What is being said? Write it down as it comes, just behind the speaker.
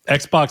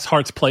Xbox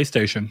Hearts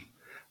PlayStation.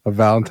 A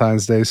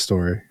Valentine's Day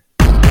story.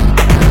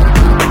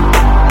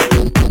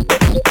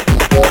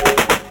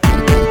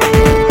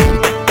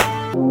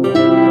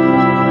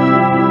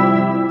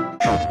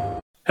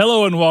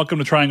 Hello and welcome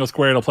to Triangle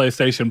Squared, a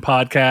PlayStation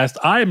podcast.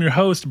 I am your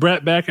host,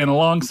 Brett Beck, and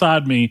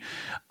alongside me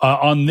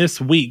on this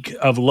week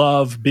of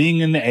love being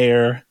in the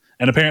air,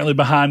 and apparently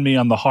behind me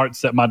on the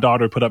hearts that my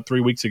daughter put up 3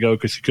 weeks ago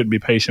because she couldn't be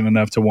patient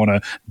enough to want to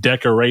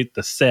decorate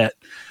the set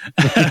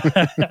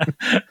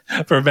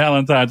for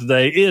Valentine's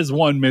Day, is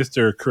one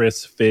Mr.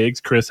 Chris Figs.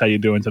 Chris, how you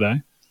doing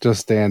today?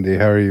 Just dandy.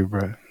 How are you,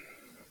 Brett?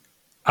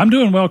 I'm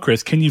doing well,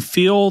 Chris. Can you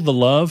feel the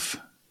love?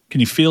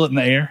 Can you feel it in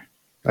the air?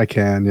 I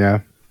can,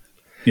 yeah.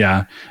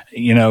 Yeah.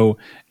 You know,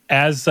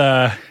 as...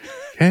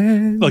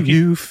 Can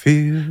you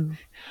feel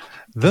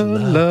the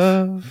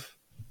love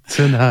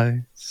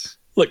tonight?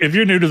 Look, if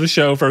you're new to the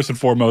show, first and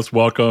foremost,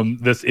 welcome.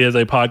 This is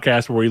a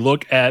podcast where we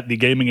look at the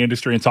gaming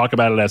industry and talk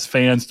about it as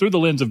fans through the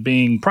lens of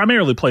being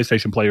primarily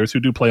PlayStation players who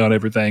do play on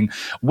everything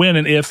when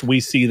and if we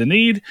see the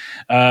need.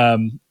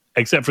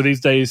 Except for these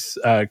days,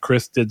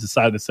 Chris did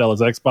decide to sell his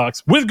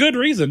Xbox with good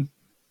reason.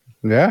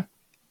 Yeah.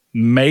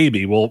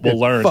 Maybe we'll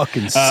learn.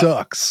 Fucking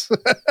sucks.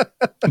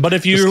 But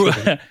if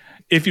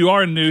you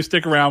are new,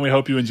 stick around. We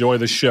hope you enjoy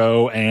the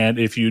show, and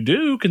if you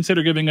do,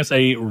 consider giving us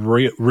a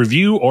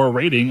review or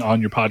rating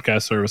on your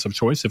podcast service of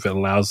choice if it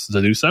allows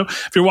to do so.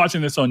 If you're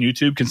watching this on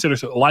YouTube, consider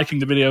liking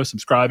the video,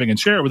 subscribing, and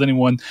share it with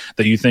anyone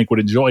that you think would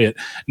enjoy it.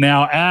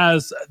 Now,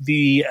 as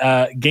the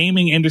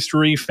gaming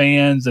industry,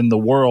 fans, and the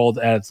world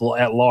at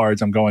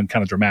large, I'm going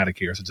kind of dramatic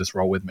here, so just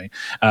roll with me.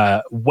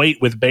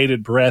 Wait with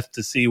bated breath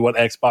to see what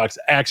Xbox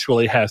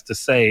actually has to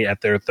say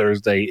at their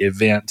Thursday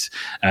event.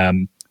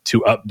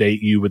 To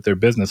update you with their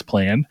business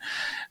plan.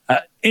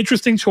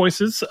 Interesting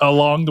choices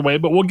along the way,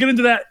 but we'll get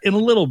into that in a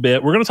little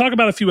bit. We're going to talk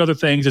about a few other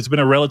things. It's been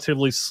a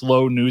relatively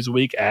slow news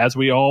week as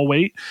we all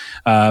wait.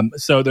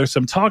 So there's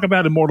some talk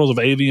about Immortals of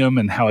Avium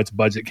and how its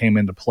budget came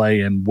into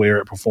play and where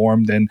it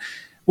performed. And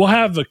we'll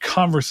have a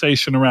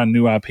conversation around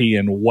new IP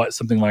and what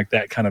something like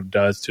that kind of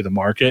does to the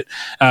market.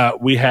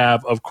 We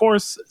have, of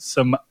course,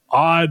 some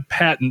odd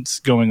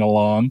patents going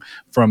along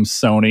from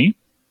Sony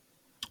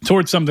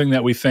towards something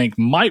that we think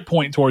might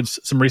point towards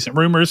some recent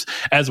rumors,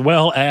 as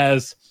well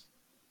as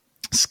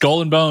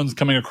Skull and Bones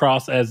coming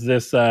across as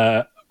this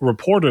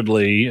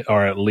reportedly,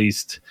 or at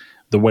least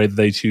the way that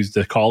they choose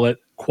to call it,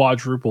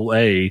 quadruple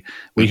A.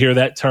 We hear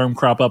that term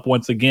crop up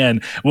once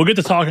again. We'll get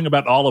to talking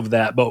about all of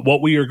that, but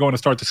what we are going to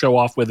start to show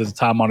off with is a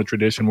time-honored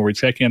tradition where we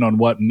check in on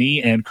what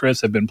me and Chris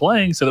have been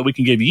playing so that we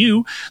can give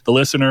you, the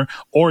listener,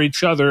 or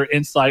each other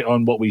insight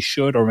on what we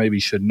should or maybe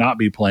should not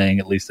be playing,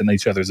 at least in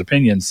each other's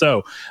opinions.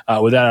 So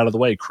with that out of the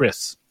way,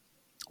 Chris,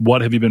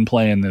 what have you been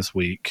playing this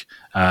week,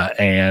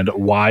 and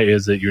why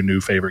is it your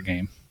new favorite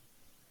game?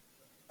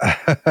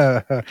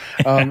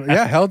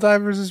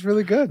 Helldivers is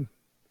really good.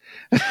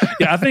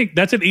 Yeah, I think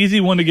that's an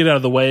easy one to get out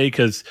of the way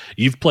because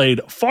you've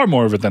played far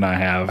more of it than I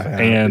have,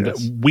 and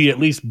yes, we at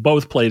least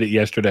both played it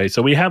yesterday.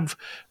 So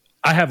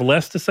I have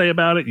less to say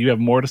about it. You have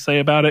more to say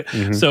about it.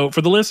 Mm-hmm. So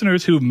for the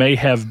listeners who may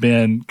have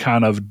been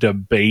kind of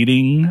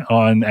debating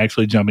on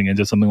actually jumping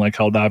into something like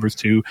Helldivers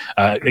 2,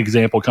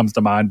 example comes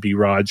to mind,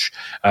 B-Raj,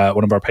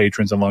 one of our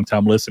patrons and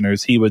longtime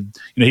listeners. He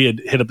had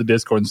hit up the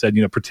Discord and said,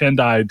 pretend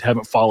I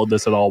haven't followed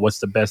this at all. What's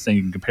the best thing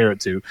you can compare it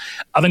to?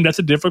 I think that's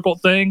a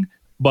difficult thing,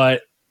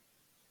 but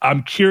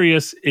I'm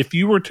curious if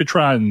you were to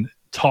try and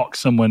talk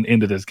someone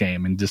into this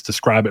game and just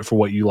describe it for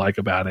what you like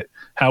about it,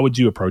 how would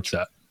you approach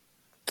that?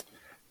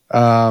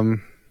 I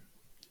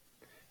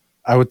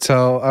would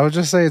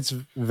just say it's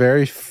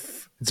very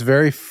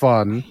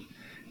fun.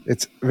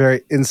 It's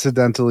very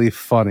incidentally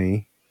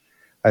funny.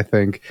 I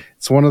think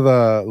it's one of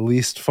the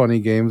least funny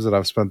games that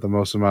I've spent the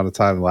most amount of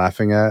time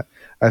laughing at,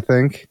 I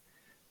think,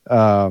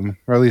 or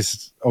at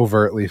least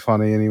overtly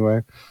funny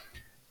anyway.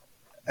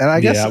 And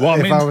I guess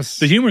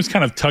the humor is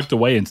kind of tucked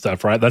away and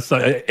stuff, right? That's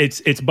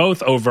it's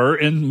both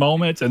overt in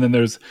moments, and then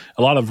there's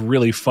a lot of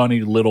really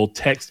funny little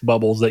text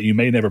bubbles that you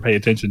may never pay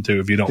attention to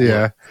if you don't.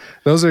 Yeah, look.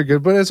 Those are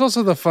good, but it's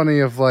also the funny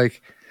of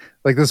like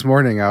this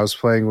morning I was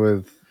playing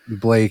with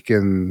Blake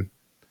and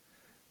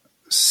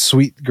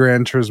Sweet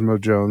Gran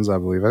Turismo Jones, I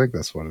believe. I think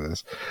that's what it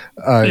is.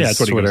 His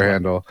Twitter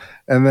handle,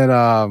 and then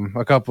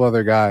a couple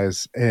other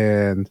guys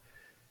and.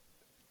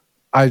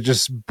 I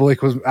just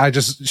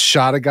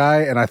shot a guy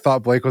and I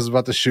thought Blake was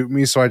about to shoot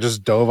me, so I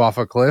just dove off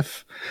a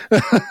cliff.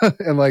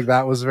 And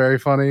that was very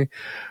funny.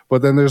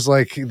 But then there's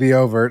the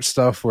overt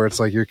stuff where it's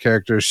your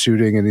character is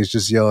shooting and he's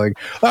just yelling,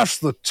 "That's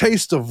the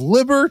taste of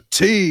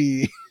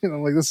liberty." And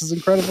I'm like, this is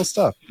incredible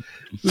stuff.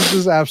 This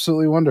is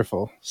absolutely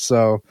wonderful.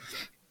 So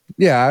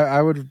yeah,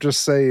 I would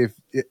just say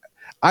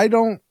I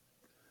don't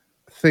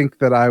think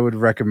that I would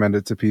recommend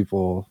it to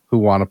people who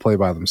want to play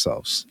by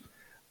themselves.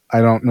 I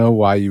don't know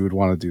why you would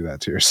want to do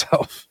that to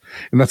yourself.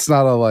 And that's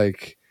not a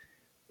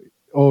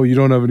oh, you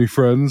don't have any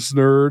friends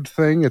nerd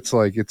thing. It's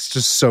it's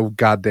just so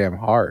goddamn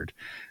hard.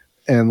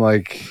 And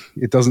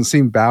it doesn't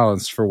seem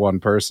balanced for one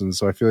person.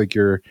 So I feel like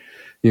you're,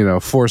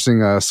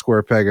 forcing a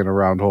square peg in a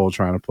round hole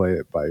trying to play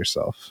it by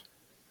yourself.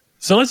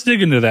 So let's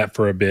dig into that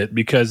for a bit,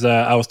 because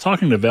I was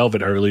talking to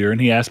Velvet earlier,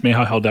 and he asked me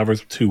how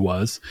Helldivers 2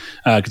 was,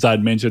 because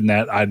I'd mentioned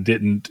that I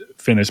didn't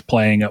finish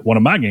playing one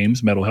of my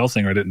games, Metal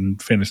Hellsinger. I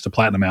didn't finish the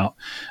platinum out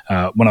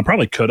when I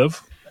probably could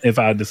have if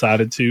I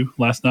decided to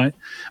last night.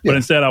 But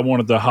instead, I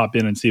wanted to hop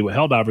in and see what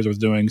Helldivers was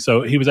doing.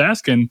 So he was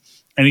asking,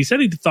 and he said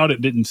he thought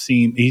it didn't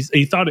seem,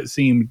 he thought it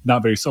seemed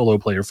not very solo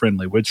player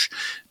friendly, which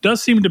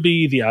does seem to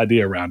be the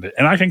idea around it.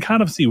 And I can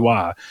kind of see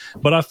why.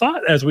 But I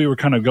thought as we were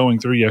kind of going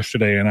through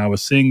yesterday and I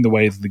was seeing the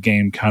way that the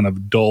game kind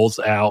of doles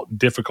out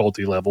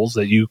difficulty levels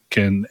that you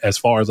can, as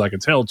far as I can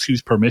tell,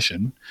 choose per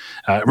mission.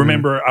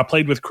 Remember, I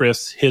played with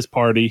Chris, his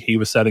party, he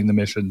was setting the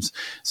missions.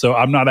 So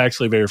I'm not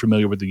actually very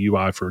familiar with the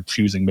UI for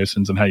choosing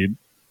missions and how you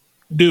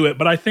do it,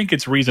 but I think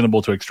it's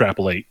reasonable to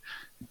extrapolate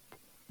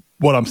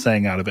what I'm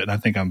saying out of it, and I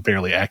think I'm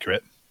fairly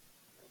accurate,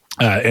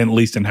 at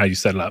least in how you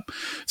set it up.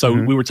 So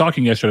we were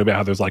talking yesterday about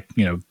how there's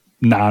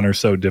 9 or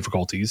so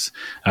difficulties.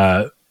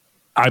 I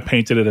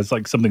painted it as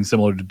like something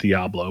similar to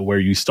Diablo, where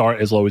you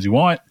start as low as you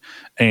want,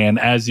 and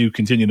as you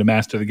continue to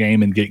master the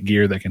game and get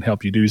gear that can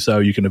help you do so,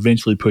 you can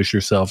eventually push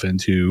yourself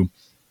into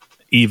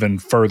even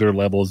further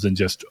levels than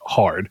just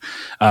hard.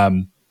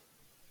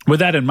 With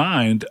that in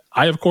mind,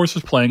 I, of course,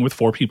 was playing with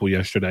 4 people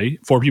yesterday,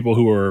 4 people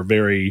who were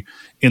very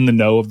in the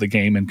know of the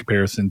game in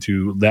comparison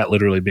to that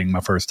literally being my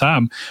first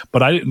time.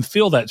 But I didn't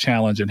feel that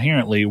challenge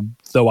inherently,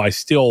 though I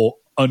still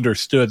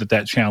understood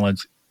that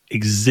challenge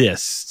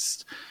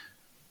exists.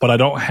 But I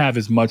don't have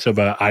as much of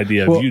an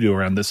idea of you do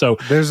around this. So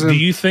do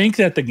you think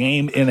that the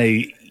game in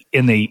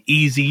a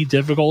easy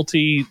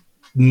difficulty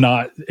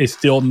is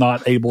still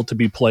not able to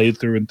be played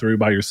through and through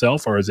by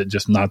yourself, or is it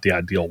just not the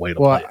ideal way to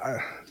play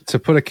it? To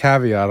put a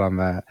caveat on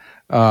that,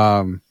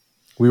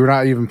 we were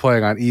not even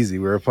playing on easy.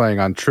 We were playing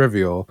on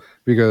trivial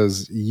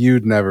because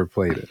you'd never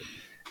played it.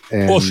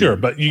 And well, sure,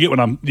 but you get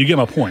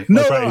my point.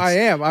 No, I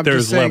am. I'm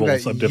just saying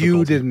that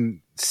you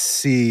didn't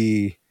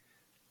see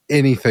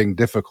anything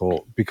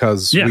difficult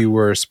because we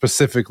were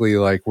specifically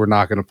like, we're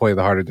not going to play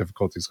the harder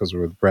difficulties because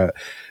we're with Brett.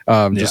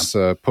 Just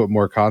to put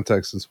more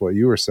context into what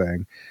you were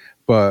saying.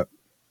 But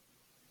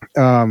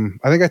I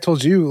think I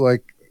told you,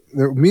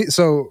 me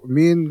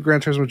and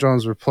Gran Turismo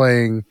Jones were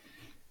playing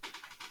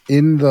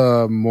in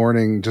the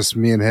morning, just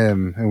me and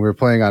him, and we were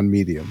playing on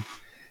medium.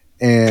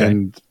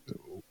 And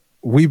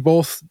we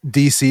both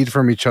DC'd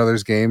from each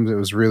other's games. It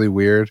was really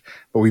weird,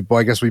 but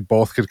I guess we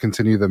both could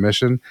continue the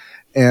mission.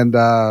 And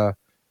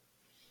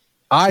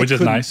which is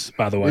nice,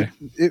 by the way.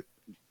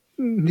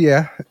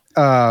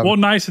 Well,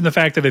 nice in the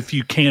fact that if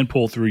you can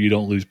pull through, you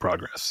don't lose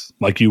progress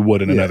like you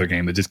would in another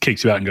game that just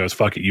kicks you out and goes,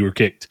 fuck it, you were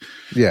kicked.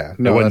 Yeah.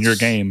 No, it wasn't your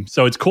game.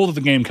 So it's cool that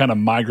the game kind of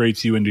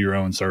migrates you into your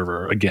own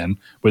server again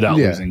without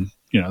losing.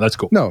 That's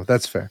cool. No,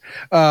 that's fair.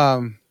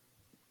 But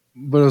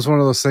it was one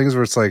of those things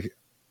where it's like,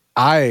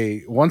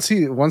 once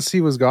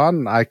he was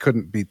gone, I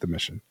couldn't beat the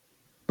mission.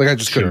 Like, I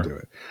just couldn't do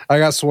it. I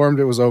got swarmed,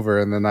 it was over,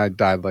 and then I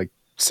died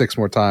 6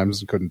 more times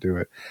and couldn't do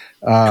it.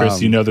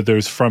 Chris, you know that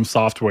there's From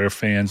Software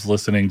fans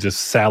listening,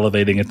 just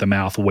salivating at the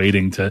mouth,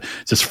 waiting to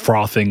just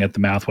frothing at the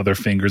mouth while their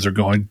fingers are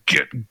going,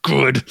 get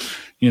good,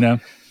 I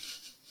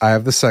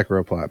have the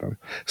Sekiro Platinum.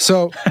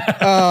 So,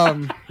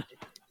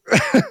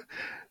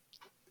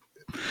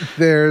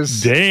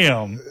 there's...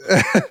 Damn.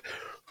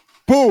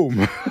 Boom.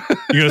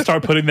 You're going to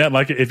start putting that,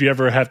 if you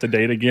ever have to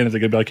date again, is it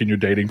going to be in your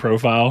dating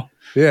profile?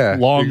 Yeah.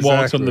 Long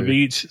walks on the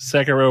beach,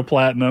 Sekiro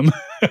Platinum.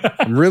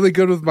 I'm really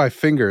good with my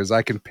fingers.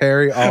 I can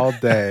parry all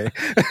day.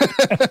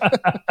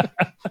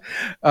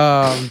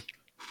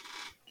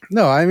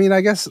 No, I mean,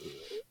 I guess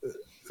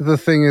the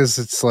thing is,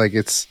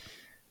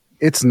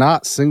 it's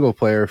not single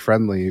player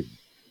friendly,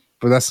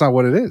 but that's not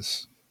what it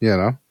is.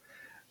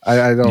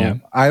 I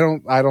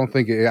don't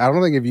think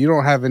if you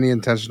don't have any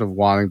intention of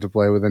wanting to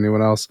play with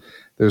anyone else,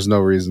 there's no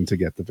reason to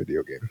get the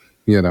video game.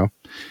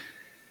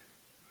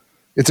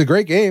 It's a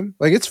great game.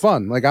 It's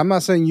fun. I'm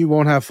not saying you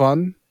won't have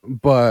fun,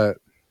 but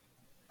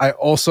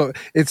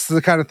it's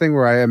the kind of thing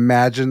where I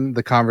imagine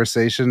the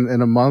conversation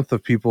in a month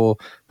of people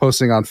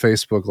posting on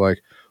Facebook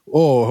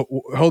oh,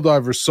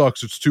 Helldivers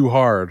sucks, it's too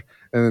hard.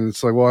 And then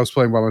it's well, I was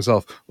playing by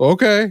myself.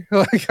 Okay.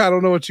 I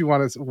don't know what you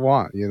want. It's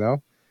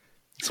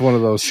one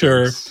of those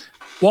things.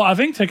 Well, I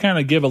think to kind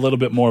of give a little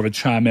bit more of a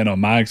chime in on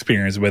my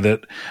experience with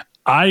it,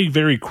 I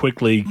very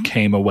quickly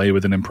came away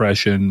with an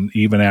impression,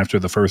 even after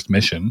the first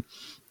mission,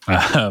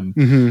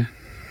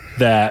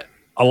 that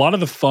a lot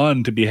of the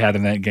fun to be had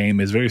in that game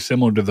is very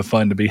similar to the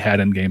fun to be had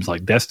in games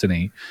like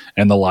Destiny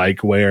and the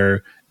like,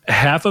 where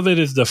half of it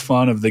is the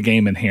fun of the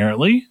game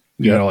inherently,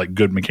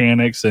 good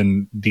mechanics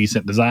and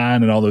decent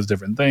design and all those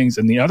different things.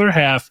 And the other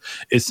half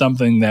is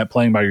something that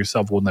playing by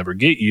yourself will never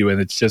get you. And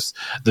it's just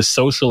the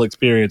social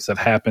experience that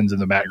happens in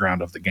the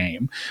background of the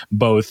game,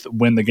 both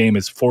when the game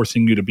is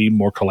forcing you to be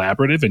more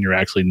collaborative and you're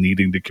actually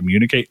needing to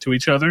communicate to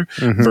each other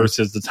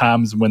versus the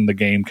times when the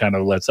game kind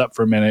of lets up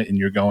for a minute and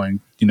you're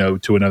going,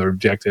 to another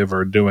objective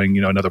or doing,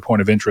 another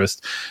point of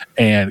interest,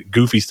 and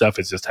goofy stuff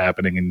is just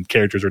happening and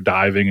characters are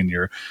diving and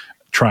you're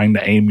trying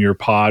to aim your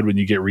pod when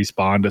you get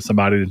respawned at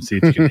somebody and see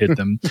if you can hit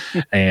them,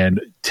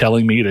 and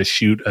telling me to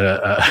shoot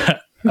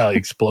a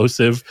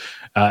explosive,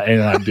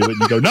 and I do it and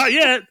you go, not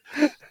yet.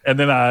 And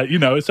then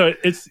so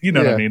it's,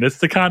 what I mean? It's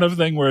the kind of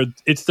thing where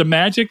it's the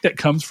magic that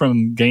comes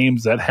from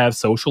games that have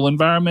social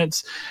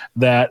environments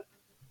that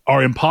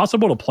are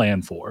impossible to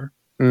plan for.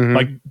 Mm-hmm.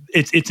 Like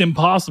it's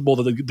impossible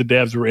that the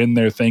devs were in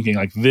there thinking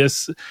like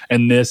this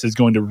and this is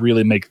going to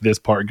really make this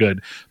part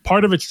good.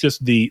 Part of it's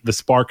just the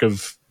spark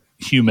of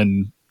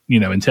human,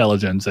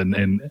 intelligence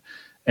and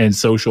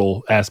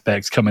social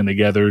aspects coming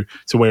together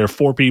to where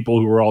 4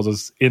 people who were all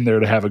just in there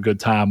to have a good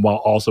time while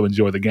also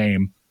enjoy the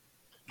game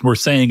were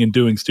saying and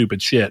doing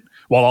stupid shit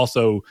while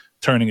also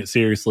turning it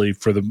seriously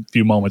for the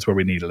few moments where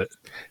we needed it.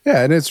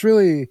 Yeah, and it's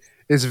very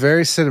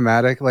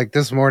cinematic. Like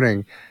this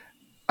morning,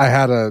 I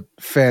had a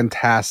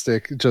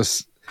fantastic,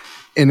 just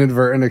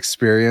inadvertent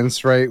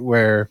experience, right?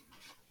 Where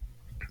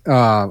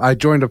I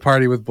joined a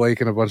party with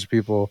Blake and a bunch of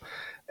people,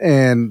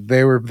 and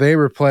they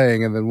were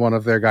playing, and then one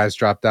of their guys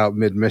dropped out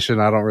mid-mission.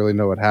 I don't really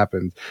know what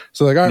happened.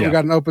 So like, all right, we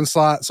got an open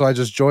slot. So I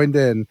just joined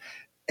in.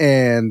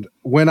 And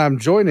when I'm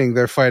joining,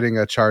 they're fighting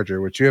a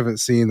charger, which you haven't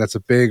seen. That's a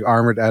big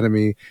armored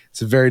enemy.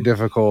 It's very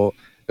difficult.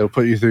 It'll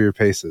put you through your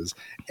paces.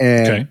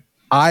 And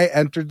I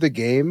entered the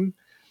game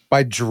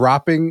by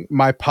dropping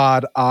my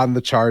pod on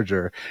the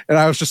charger. And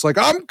I was just like,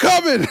 I'm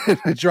coming. And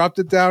I dropped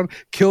it down,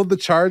 killed the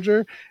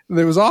charger. And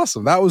it was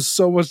awesome. That was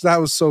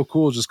so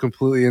cool. Just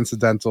completely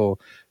incidental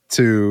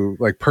to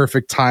like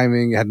perfect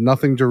timing. It had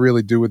nothing to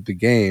really do with the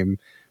game,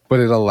 but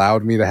it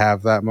allowed me to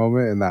have that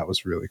moment. And that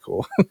was really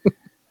cool.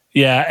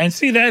 Yeah, and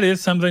see, that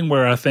is something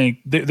where I think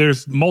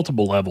there's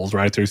multiple levels,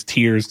 right? There's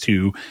tiers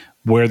to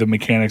where the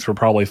mechanics were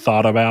probably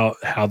thought about,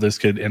 how this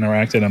could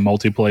interact in a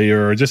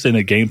multiplayer or just in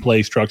a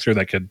gameplay structure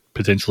that could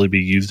potentially be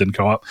used in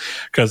co-op.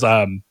 Because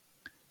I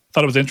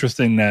thought it was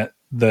interesting that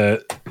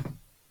the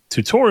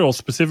tutorial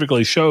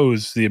specifically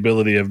shows the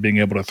ability of being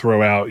able to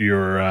throw out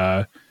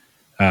your,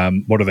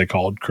 what are they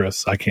called,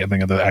 Chris? I can't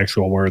think of the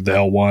actual word, the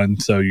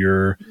L1. So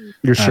your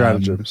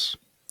stratagems.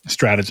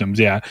 Stratagems,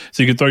 yeah.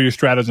 So you can throw your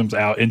stratagems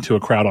out into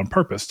a crowd on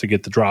purpose to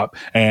get the drop.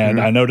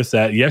 And I noticed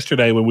that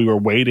yesterday when we were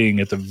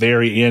waiting at the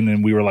very end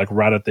and we were like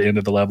right at the end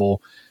of the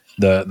level,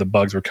 the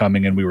bugs were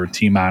coming and we were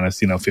T-minus,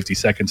 50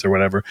 seconds or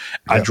whatever.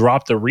 Yeah. I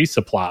dropped a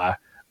resupply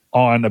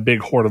on a big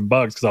horde of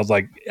bugs because I was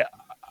like,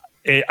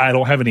 I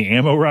don't have any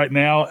ammo right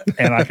now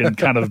and I can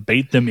kind of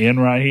bait them in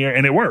right here.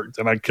 And it worked.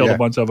 And I killed a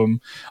bunch of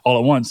them all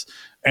at once.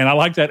 And I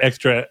like that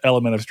extra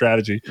element of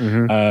strategy.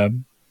 So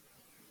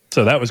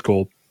that was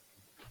cool.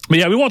 But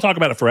yeah, we won't talk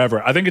about it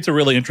forever. I think it's a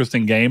really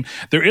interesting game.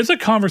 There is a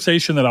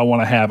conversation that I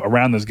want to have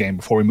around this game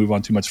before we move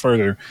on too much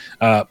further.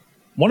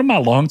 One of my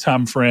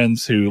longtime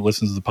friends who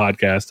listens to the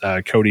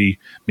podcast, Cody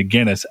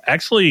McGinnis,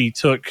 actually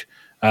took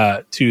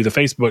to the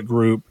Facebook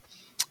group.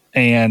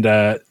 And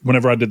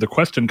whenever I did the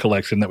question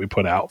collection that we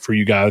put out for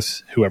you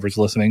guys, whoever's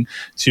listening,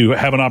 to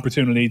have an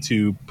opportunity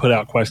to put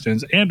out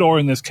questions and or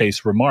in this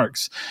case,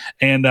 remarks.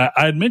 And I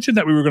had mentioned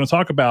that we were going to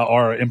talk about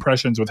our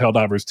impressions with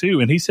Helldivers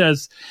 2. And he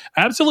says,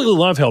 I absolutely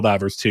love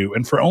Helldivers 2.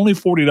 And for only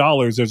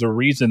 $40, there's a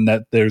reason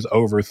that there's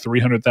over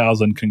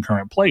 300,000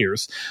 concurrent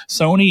players.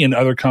 Sony and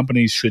other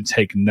companies should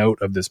take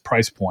note of this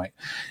price point.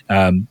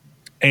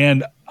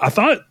 And I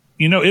thought,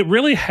 it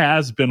really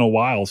has been a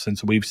while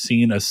since we've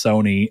seen a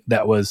Sony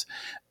that was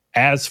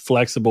as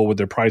flexible with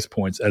their price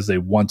points as they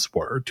once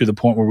were, to the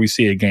point where we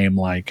see a game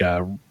like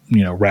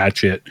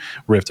Ratchet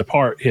Rift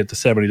Apart hit the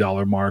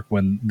 $70 mark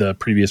when the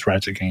previous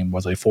Ratchet game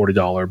was a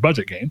 $40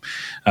 budget game.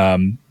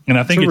 And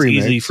I think it's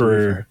easy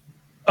for...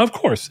 Of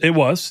course, it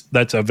was.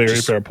 That's a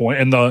very fair point.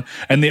 And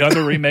the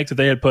other remake that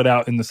they had put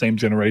out in the same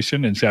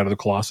generation, in Shadow of the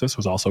Colossus,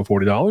 was also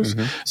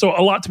 $40. So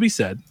a lot to be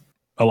said.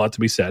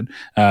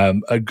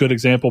 A good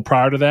example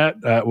prior to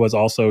that was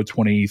also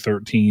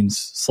 2013's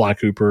Sly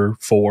Cooper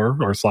 4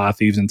 or Sly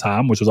Thieves in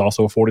Time, which was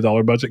also a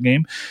 $40 budget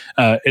game.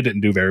 It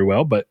didn't do very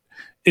well, but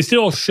it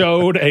still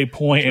showed a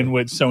point in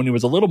which Sony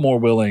was a little more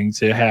willing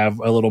to have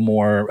a little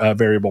more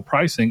variable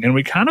pricing. And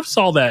we kind of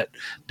saw that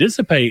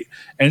dissipate.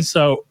 And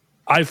so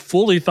I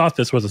fully thought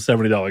this was a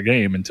 $70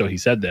 game until he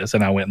said this.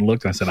 And I went and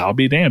looked and I said, I'll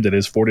be damned, it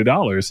is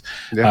 $40.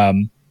 Yeah.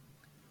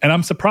 And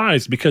I'm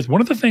surprised because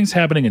one of the things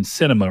happening in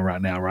cinema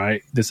right now,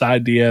 right? This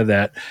idea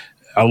that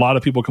a lot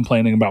of people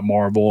complaining about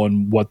Marvel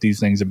and what these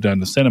things have done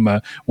to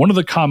cinema. One of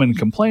the common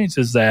complaints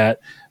is that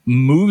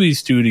movie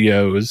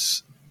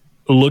studios,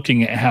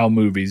 looking at how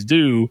movies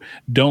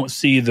don't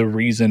see the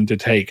reason to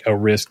take a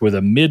risk with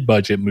a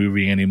mid-budget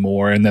movie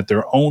anymore, and that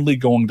they're only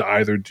going to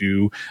either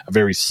do a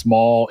very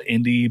small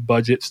indie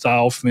budget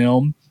style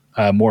film,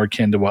 more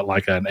akin to what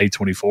like an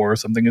A24 or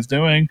something is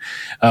doing,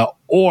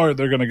 or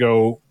they're going to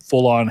go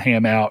full-on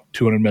ham out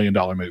 $200 million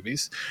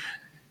movies.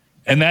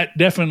 And that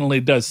definitely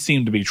does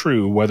seem to be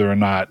true. Whether or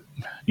not,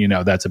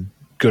 that's a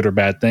good or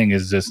bad thing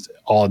is just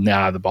all in the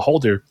eye of the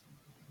beholder.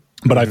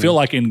 But I feel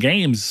like in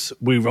games,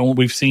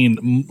 we've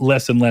seen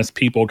less and less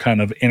people kind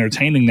of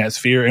entertaining that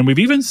sphere. And we've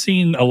even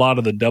seen a lot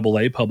of the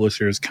AA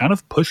publishers kind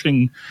of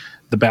pushing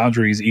the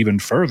boundaries even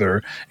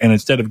further. And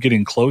instead of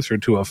getting closer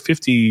to a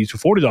 $50 to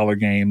 $40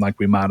 game like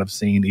we might have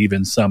seen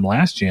even some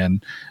last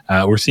gen,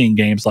 we're seeing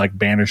games like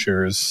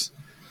Banishers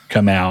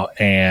come out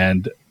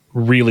and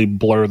really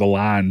blur the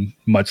line,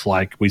 much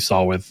like we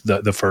saw with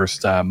the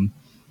first. Why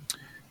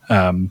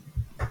can't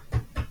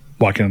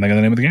I think of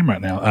the name of the game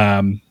right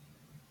now?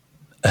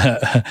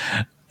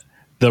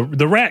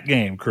 The rat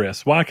game,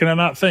 Chris. Why can I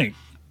not think?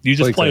 You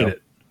just played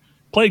it.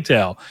 Plague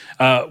Tale,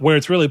 where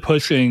it's really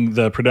pushing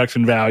the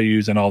production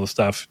values and all the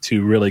stuff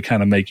to really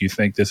kind of make you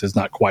think this is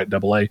not quite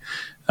AA.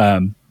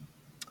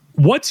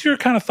 What's your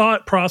kind of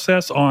thought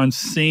process on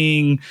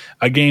seeing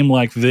a game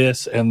like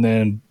this and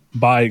then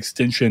by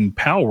extension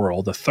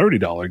Palworld, the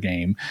 $30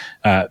 game,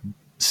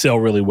 sell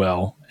really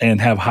well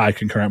and have high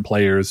concurrent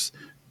players?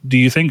 Do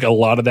you think a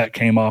lot of that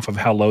came off of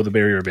how low the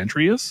barrier of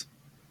entry is?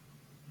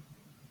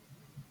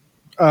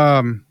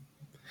 I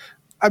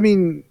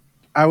mean,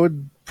 I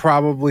would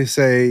probably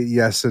say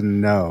yes and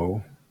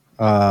no,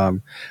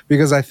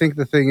 because I think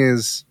the thing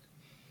is,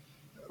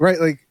 right,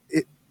 like,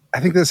 I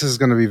think this is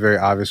going to be very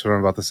obvious what I'm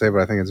about to say, but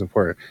I think it's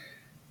important.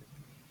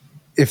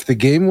 If the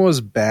game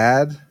was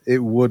bad, it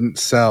wouldn't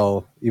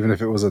sell even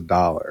if it was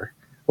 $1.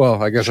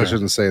 Well, I guess I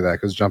shouldn't say that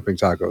because jumping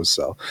tacos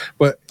sell.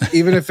 But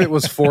even if it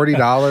was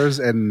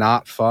 $40 and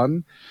not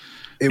fun,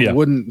 it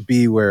wouldn't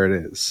be where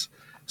it is.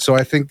 So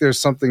I think there's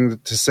something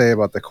to say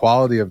about the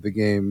quality of the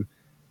game,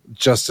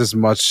 just as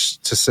much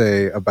to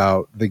say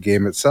about the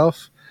game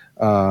itself.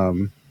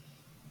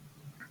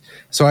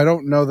 So I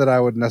don't know that I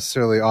would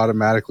necessarily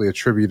automatically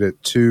attribute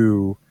it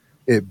to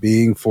it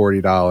being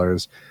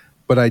 $40,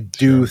 but I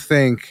do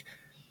think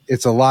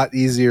it's a lot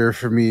easier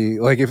for me.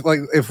 Like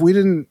if we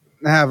didn't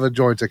have a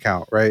joint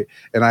account, right,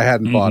 and I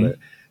hadn't bought it,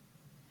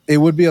 it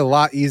would be a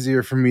lot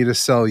easier for me to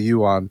sell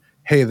you on,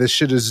 hey, this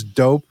shit is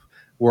dope.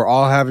 We're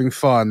all having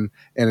fun,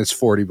 and it's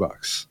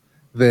 $40.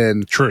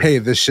 Then, hey,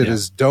 this shit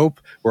is dope.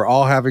 We're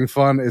all having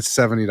fun. It's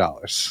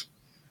 $70.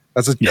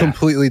 That's a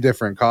completely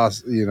different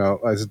cost,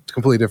 it's a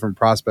completely different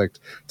prospect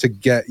to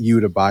get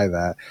you to buy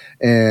that.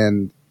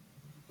 And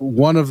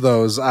one of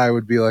those, I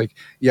would be like,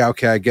 yeah,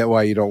 okay, I get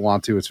why you don't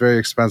want to. It's very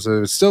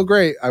expensive. It's still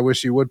great. I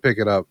wish you would pick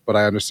it up, but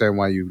I understand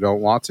why you don't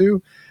want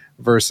to.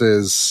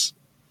 Versus,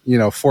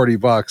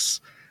 $40.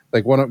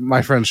 Like one of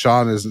my friend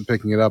Sean isn't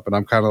picking it up, and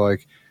I'm kind of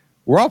like,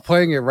 we're all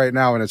playing it right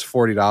now, and it's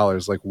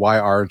 $40. Like, why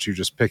aren't you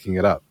just picking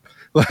it up?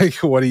 Like,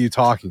 what are you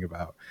talking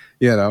about?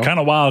 Kind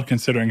of wild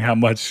considering how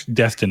much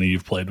Destiny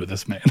you've played with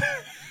this man.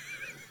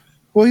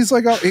 Well, he's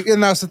like,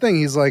 and that's the thing.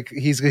 He's like,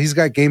 he's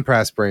got Game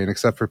Pass brain,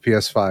 except for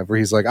PS5, where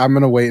he's like, I'm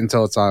going to wait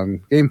until it's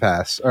on Game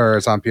Pass or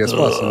it's on PS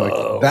Plus. I'm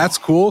like, that's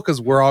cool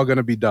because we're all going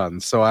to be done.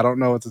 So I don't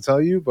know what to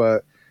tell you,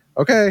 but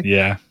okay.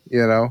 Yeah.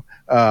 And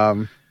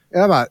I'm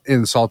not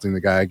insulting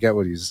the guy. I get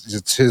what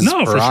it's his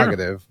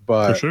prerogative,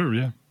 but for sure.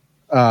 Yeah.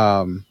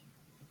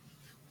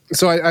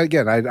 So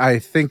I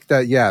think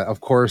that,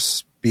 of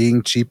course,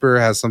 being cheaper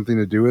has something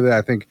to do with it.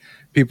 I think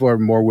people are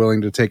more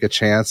willing to take a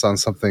chance on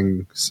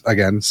something,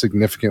 again,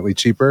 significantly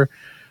cheaper.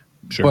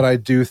 Sure. But I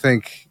do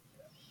think,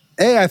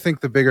 I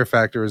think the bigger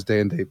factor is day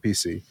and date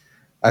PC.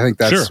 I think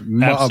that's a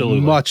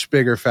much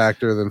bigger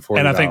factor than $40.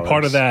 And I think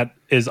part of that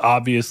is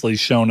obviously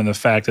shown in the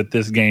fact that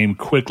this game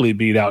quickly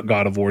beat out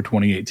God of War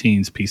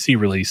 2018's PC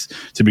release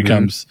to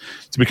become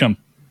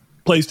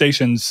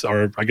PlayStation's,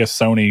 or I guess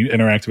Sony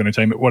Interactive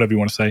Entertainment, whatever you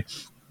want to say,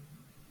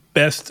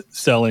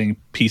 best-selling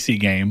PC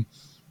game,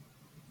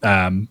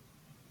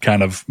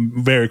 kind of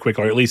very quick,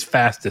 or at least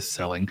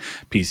fastest-selling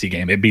PC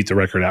game. It beat the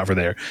record out for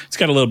there. It's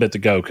got a little bit to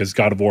go because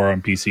God of War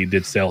on PC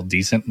did sell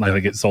decent. I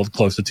think it sold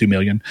close to 2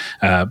 million.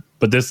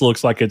 But this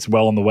looks like it's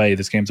well on the way.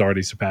 This game's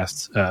already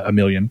surpassed 1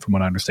 million, from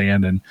what I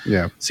understand, and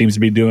seems to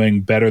be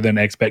doing better than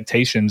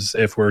expectations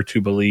if we're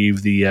to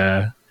believe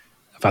the.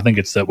 I think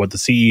it's the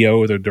CEO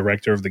or the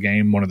director of the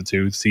game, one of the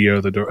two, CEO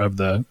of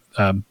the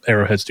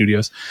Arrowhead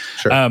Studios.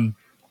 Sure.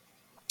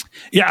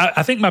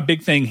 I think my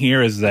big thing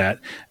here is that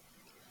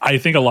I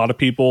think a lot of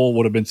people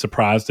would have been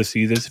surprised to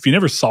see this. If you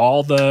never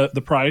saw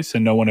the price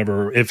and no one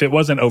ever, if it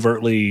wasn't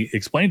overtly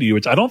explained to you,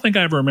 which I don't think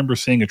I ever remember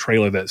seeing a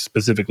trailer that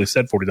specifically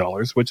said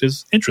 $40, which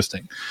is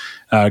interesting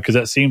because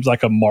that seems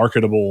like a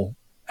marketable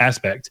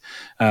aspect.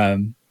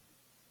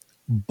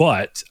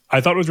 But I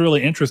thought it was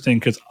really interesting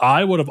because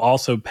I would have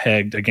also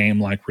pegged a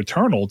game like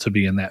Returnal to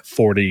be in that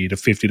 $40 to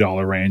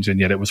 $50 range, and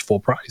yet it was full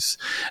price.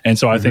 And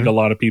so I think a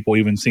lot of people,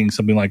 even seeing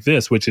something like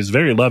this, which is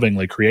very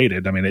lovingly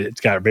created. I mean,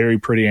 it's got very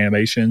pretty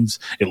animations.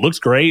 It looks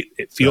great.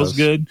 It feels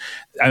good.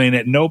 I mean,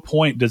 at no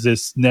point does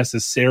this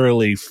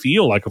necessarily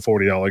feel like a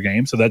 $40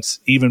 game. So that's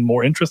even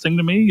more interesting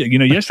to me.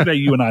 Yesterday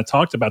you and I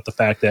talked about the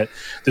fact that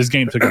this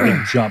game took a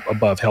big jump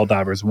above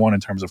Helldivers 1 in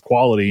terms of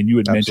quality. And you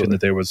had mentioned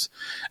that there was...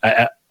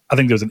 I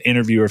think there was an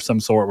interview of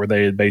some sort where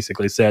they had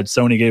basically said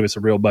Sony gave us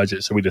a real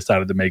budget, so we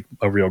decided to make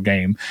a real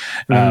game.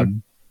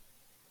 And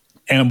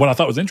what I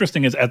thought was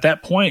interesting is at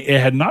that point,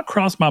 it had not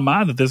crossed my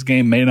mind that this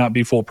game may not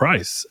be full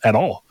price at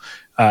all.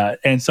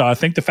 And so I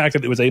think the fact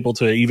that it was able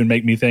to even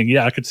make me think,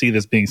 I could see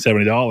this being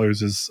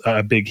 $70 is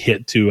a big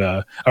hit to,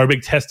 or a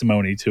big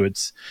testimony to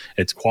its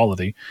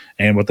quality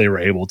and what they were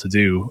able to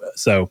do.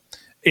 So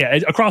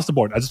across the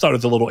board, I just thought it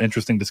was a little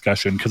interesting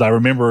discussion because I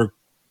remember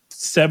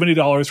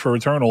 $70 for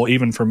Returnal,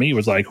 even for me,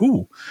 was like,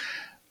 ooh,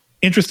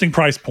 interesting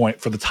price point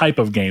for the type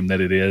of game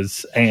that it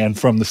is and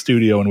from the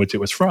studio in which it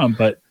was from.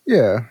 But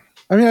yeah,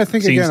 I mean, I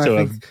think seems again, to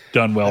have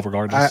done well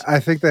regardless. I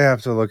think they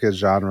have to look at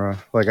genre.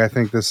 Like, I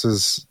think this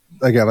is,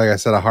 again, like I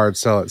said, a hard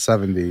sell at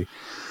 70.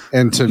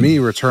 And to me,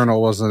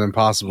 Returnal was an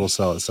impossible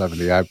sell at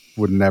 70. I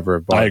would never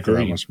have bought it for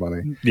that much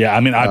money. Yeah,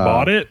 I mean, I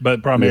bought it,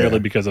 but primarily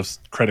because of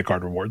credit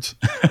card rewards.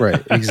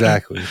 Right,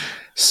 exactly.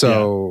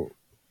 So,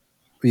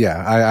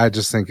 I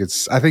just think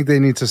I think they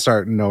need to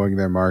start knowing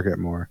their market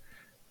more.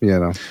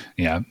 Yeah,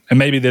 and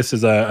maybe this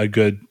is a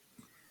good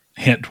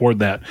hint toward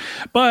that.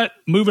 But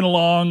moving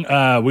along,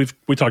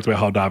 we talked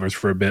about Helldivers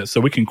for a bit,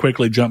 so we can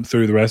quickly jump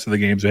through the rest of the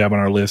games we have on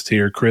our list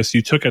here. Chris,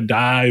 you took a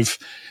dive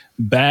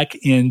back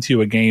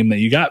into a game that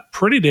you got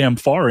pretty damn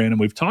far in, and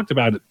we've talked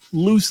about it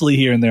loosely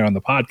here and there on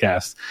the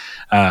podcast.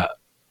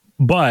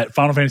 But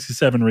Final Fantasy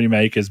VII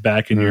Remake is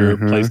back in your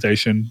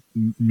PlayStation,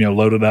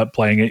 loaded up,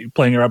 playing it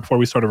right before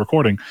we started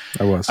recording.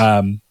 I was.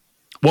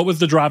 What was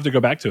the drive to go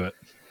back to it?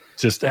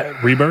 Just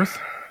Rebirth?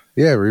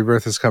 Yeah,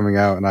 Rebirth is coming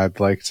out, and I'd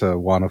like to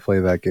want to play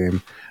that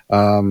game.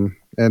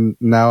 And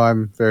now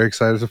I'm very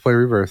excited to play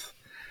Rebirth.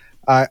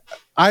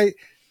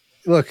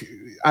 Look,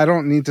 I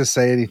don't need to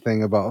say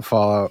anything about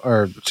Final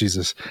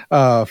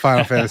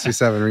Fantasy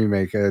VII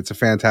Remake. It's a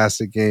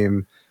fantastic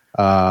game.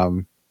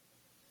 All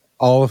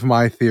of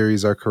my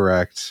theories are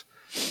correct,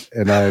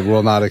 and I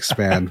will not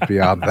expand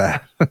beyond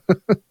that.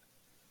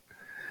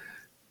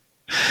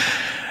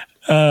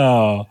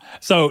 Oh,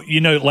 so,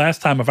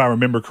 last time, if I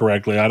remember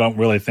correctly, I don't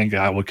really think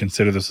I would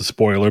consider this a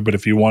spoiler, but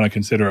if you want to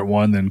consider it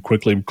one, then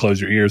quickly close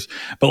your ears.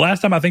 But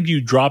last time, I think you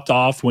dropped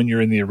off when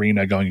you're in the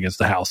arena going against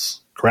the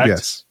house, correct?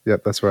 Yes.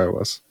 Yep, that's where I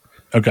was.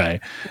 Okay.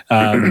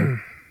 What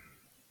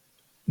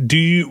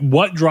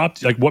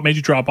made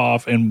you drop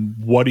off, and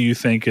what do you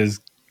think is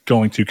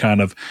going to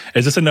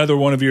is this another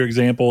one of your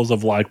examples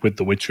of like with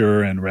The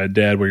Witcher and Red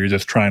Dead where you're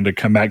just trying to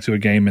come back to a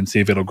game and see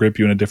if it'll grip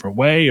you in a different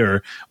way,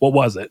 or what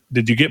was it?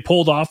 Did you get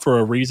pulled off for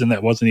a reason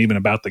that wasn't even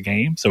about the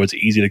game, so it's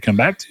easy to come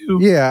back to?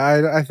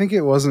 Yeah, I think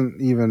it wasn't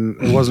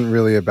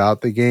really about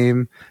the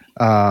game,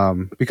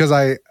 because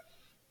I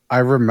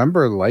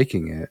remember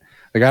liking it.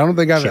 Like, I don't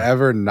think I've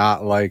ever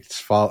not liked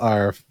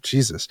Final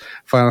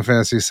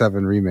Fantasy VII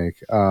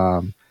Remake.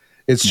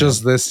 It's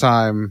just this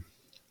time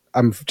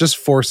I'm just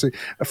forcing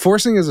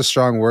is a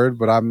strong word,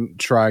 but I'm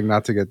trying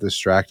not to get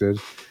distracted,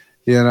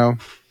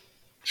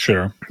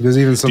 Sure. Because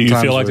even sometimes, do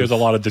you feel like there's a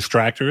lot of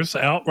distractors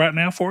out right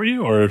now for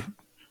you, or?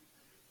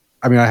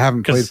 I mean, I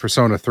haven't played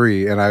Persona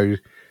 3, and I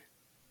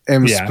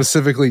am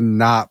specifically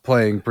not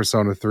playing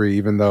Persona 3,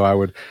 even though I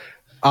would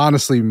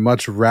honestly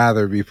much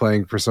rather be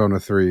playing Persona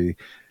 3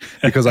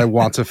 because I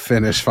want to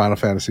finish Final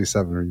Fantasy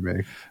VII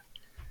Remake.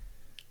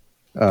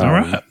 All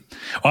right.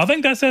 Well, I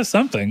think that says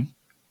something.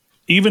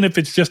 Even if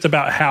it's just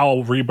about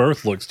how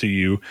Rebirth looks to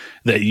you,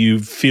 that you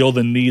feel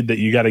the need that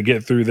you got to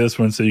get through this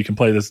one so you can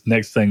play this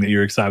next thing that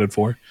you're excited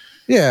for.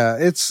 Yeah,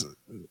 it's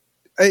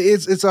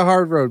a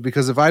hard road,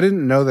 because if I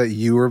didn't know that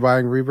you were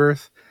buying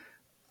Rebirth,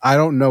 I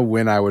don't know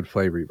when I would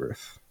play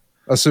Rebirth.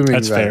 Assuming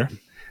that's fair.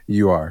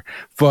 You are,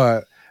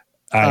 but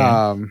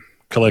I am.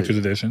 Collector's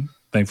edition.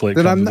 Thankfully, it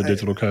comes with a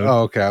digital code.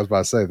 Oh, okay. I was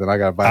about to say, then I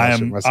got to buy that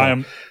shit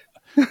myself.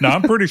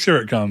 I'm pretty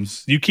sure it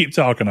comes. You keep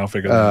talking, I'll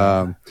figure that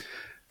out.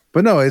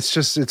 But no,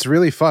 it's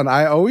really fun.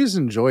 I always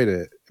enjoyed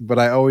it, but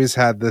I always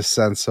had this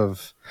sense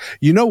of,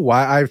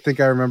 why? I think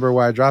I remember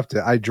why I dropped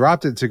it. I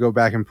dropped it to go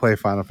back and play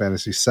Final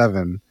Fantasy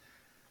VII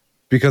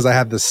because I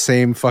had the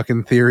same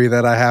fucking theory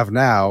that I have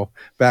now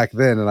back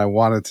then, and I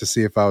wanted to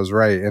see if I was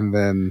right. And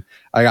then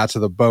I got to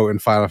the boat,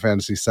 and Final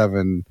Fantasy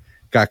VII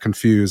got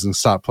confused and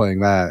stopped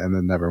playing that, and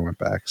then never went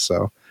back.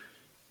 So,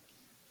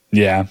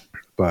 yeah.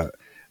 But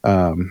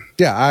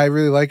I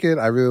really like it.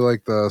 I really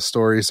like the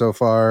story so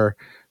far.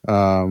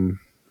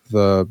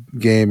 The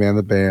game and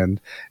the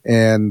band,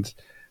 and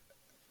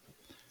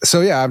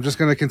so I'm just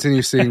going to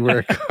continue seeing where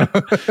it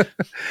goes.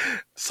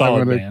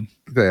 Solid band.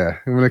 Yeah,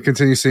 I'm going to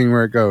continue seeing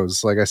where it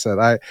goes. Like I said,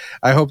 I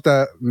hope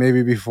that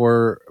maybe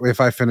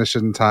if I finish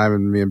it in time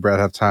and me and Brett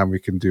have time, we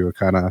can do a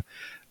kind of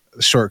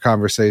short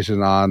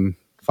conversation on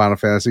Final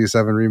Fantasy VII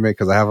Remake,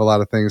 because I have a lot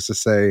of things to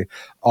say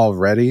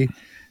already,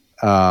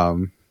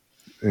 and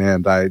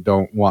I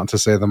don't want to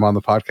say them on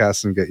the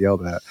podcast and get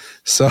yelled at.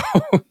 So.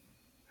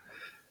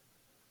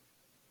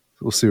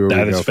 We'll see where we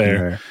go. That is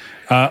fair.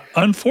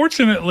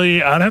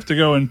 Unfortunately, I'd have to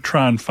go and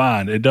try and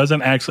find. It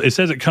doesn't actually. It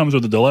says it comes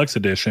with a deluxe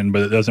edition,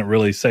 but it doesn't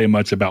really say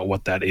much about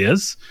what that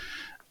is.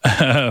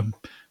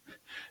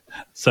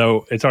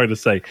 So it's hard to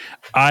say.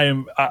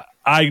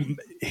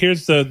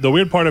 Here's the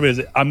weird part of it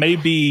is I may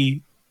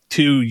be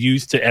too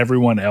used to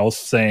everyone else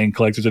saying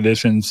collector's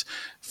editions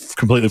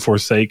completely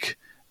forsake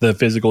the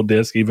physical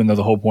disc, even though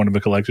the whole point of a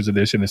collector's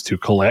edition is to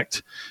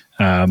collect.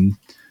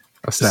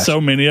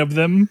 So many of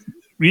them,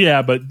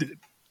 but.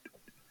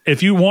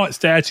 If you want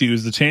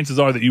statues, the chances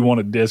are that you want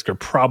a disc are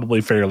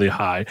probably fairly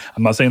high.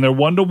 I'm not saying they're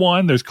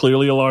 1-to-1. There's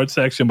clearly a large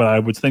section, but I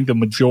would think the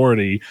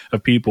majority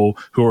of people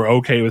who are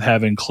okay with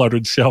having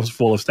cluttered shelves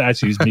full of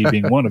statues, me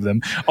being one of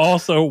them,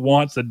 also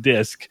wants a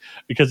disc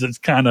because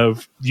it's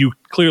you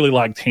clearly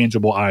like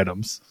tangible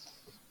items.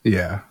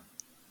 Yeah.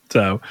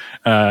 So,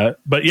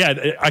 but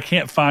yeah, I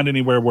can't find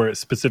anywhere where it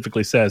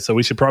specifically says. So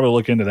we should probably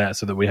look into that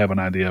so that we have an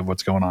idea of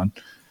what's going on.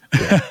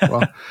 Yeah,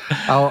 well,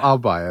 I'll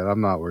buy it.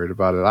 I'm not worried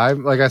about it.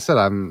 Like I said,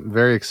 I'm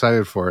very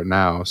excited for it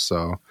now.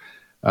 So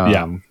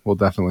we'll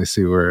definitely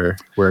see where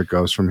it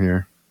goes from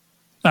here.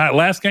 All right,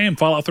 last game,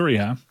 Fallout 3,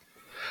 huh?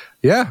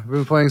 Yeah, I've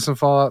been playing some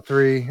Fallout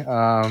 3.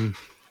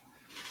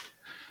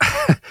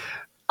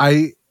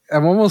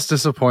 I'm almost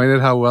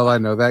disappointed how well I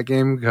know that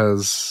game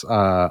because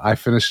I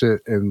finished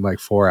it in like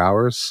 4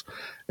 hours,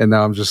 and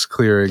now I'm just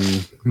clearing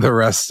the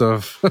rest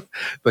of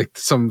like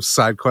some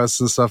side quests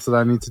and stuff that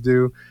I need to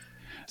do.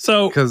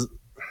 So, because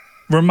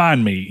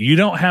remind me, you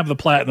don't have the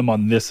platinum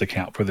on this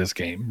account for this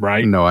game,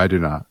 right? No, I do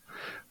not.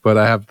 But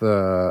I have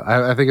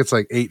I think it's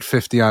like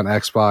 $8.50 on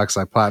Xbox.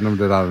 I platinumed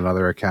it on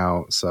another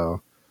account,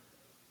 so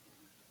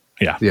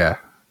yeah.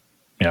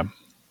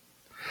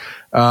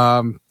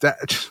 I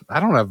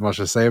don't have much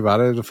to say about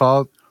it.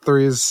 Fallout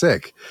 3 is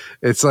sick.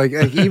 It's like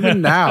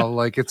even now,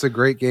 like it's a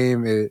great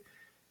game.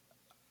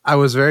 I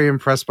was very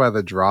impressed by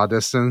the draw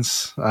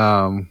distance,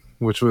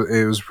 which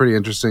was pretty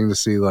interesting to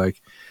see.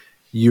 Like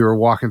you were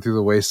walking through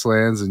the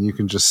wastelands and you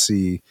can just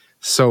see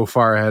so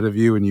far ahead of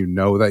you, and you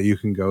know that you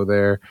can go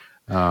there.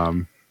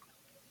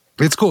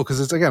 It's cool because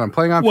I'm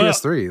playing on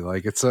PS3.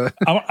 Like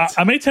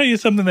I may tell you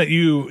something that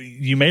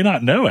you may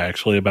not know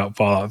actually about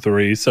Fallout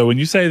 3. So when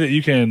you say that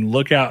you can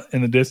look out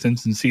in the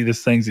distance and see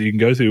these things that you can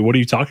go through, what are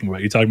you talking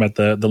about? You talking about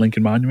the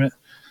Lincoln Monument?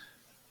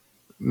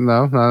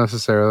 No, not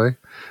necessarily.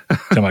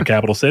 Talking about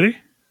Capital City?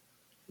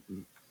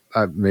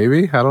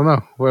 Maybe, I don't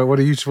know. What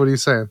are you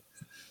saying?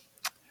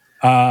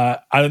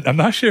 I'm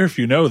not sure if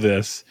you know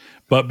this,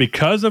 but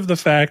because of the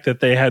fact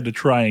that they had to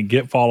try and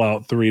get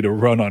Fallout 3 to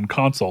run on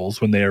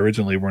consoles when they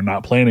originally were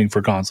not planning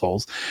for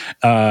consoles,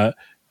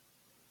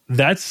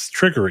 that's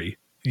trickery.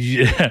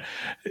 Yeah.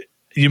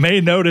 You may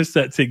notice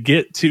that to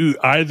get to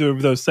either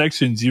of those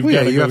sections, you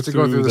have to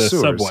go through the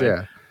sewers, subway.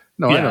 Yeah.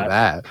 No, yeah. I know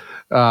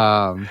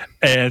that.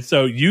 And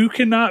so you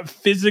cannot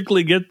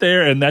physically get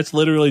there, and that's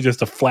literally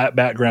just a flat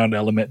background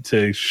element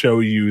to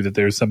show you that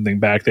there's something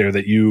back there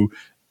that you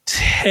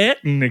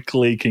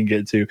technically can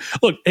get to.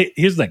 Look,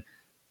 here's the thing.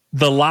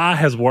 The lie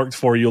has worked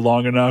for you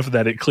long enough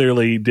that it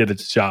clearly did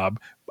its job.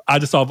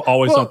 I've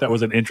always thought that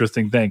was an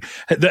interesting thing.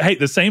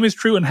 The same is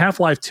true in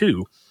Half-Life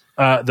 2.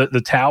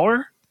 The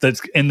tower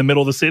that's in the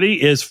middle of the city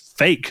is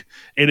fake.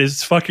 It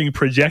is fucking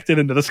projected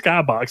into the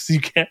skybox.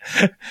 You can't.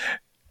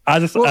 I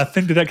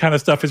think that kind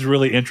of stuff is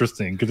really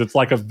interesting because it's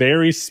like a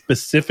very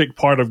specific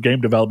part of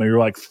game development. You're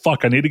like,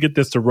 fuck, I need to get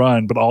this to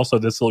run, but also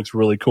this looks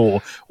really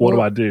cool. What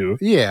do I do?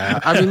 Yeah,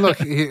 I mean, look,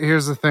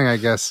 here's the thing, I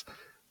guess.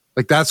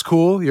 Like, that's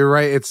cool. You're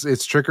right.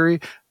 It's trickery.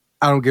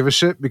 I don't give a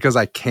shit because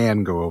I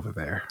can go over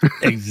there.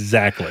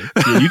 Exactly.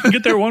 Yeah, you can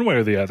get there one way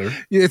or the other.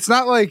 It's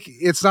not like,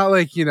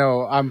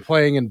 I'm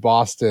playing in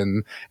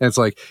Boston and it's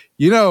like,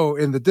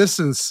 in the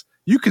distance,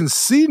 you can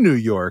see New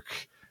York,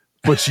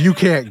 but you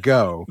can't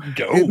go.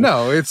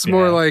 It's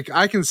more like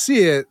I can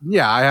see it.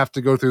 Yeah, I have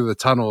to go through the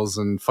tunnels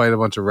and fight a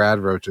bunch of rad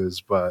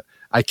roaches, but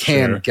I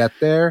can get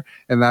there.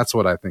 And that's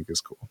what I think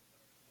is cool.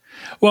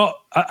 Well,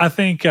 I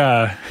think...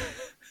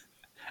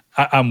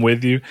 I'm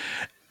with you.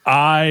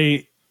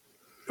 The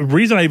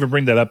reason I even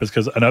bring that up is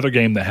because another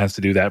game that has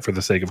to do that for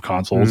the sake of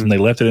consoles, and they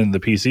left it in the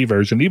PC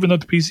version, even though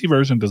the PC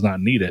version does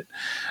not need it,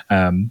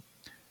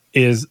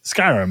 is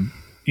Skyrim.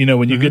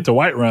 When you get to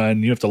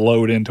Whiterun, you have to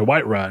load into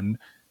Whiterun.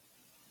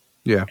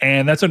 Yeah.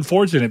 And that's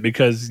unfortunate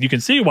because you can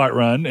see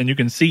Whiterun and you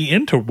can see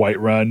into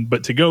Whiterun,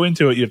 but to go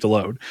into it, you have to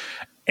load.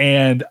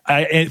 And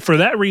for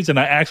that reason,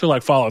 I actually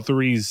like Fallout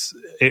 3's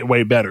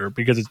way better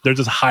because they're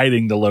just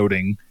hiding the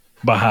loading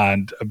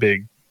behind a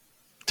big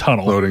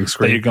tunnel loading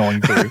screen that you're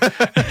going through.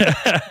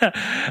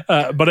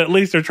 But at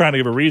least they're trying to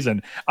give a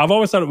reason. I've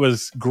always thought it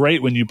was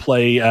great when you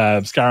play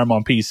Skyrim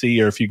on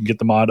PC, or if you can get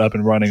the mod up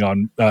and running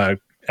on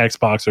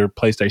Xbox or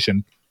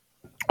PlayStation,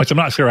 which I'm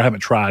not sure, I haven't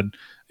tried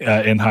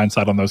in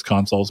hindsight on those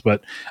consoles,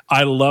 but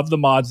I love the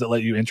mods that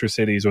let you enter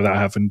cities without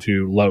having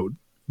to load,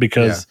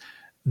 because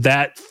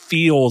that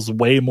feels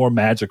way more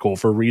magical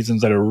for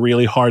reasons that are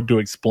really hard to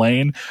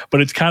explain.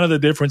 But it's kind of the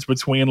difference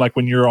between like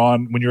when you're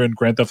in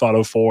Grand Theft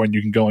Auto 4 and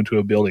you can go into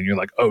a building, you're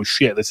like, oh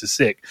shit, this is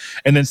sick.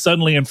 And then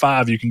suddenly in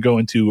 5, you can go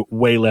into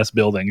way less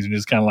buildings and you're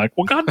just kind of like,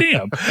 well,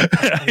 goddamn.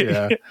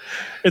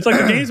 It's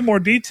like the game's more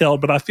detailed,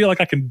 but I feel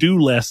like I can do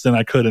less than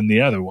I could in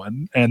the other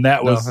one. And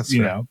that was,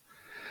 Yeah.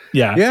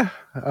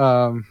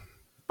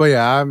 But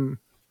yeah,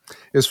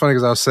 it's funny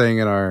because I was saying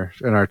in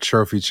our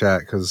trophy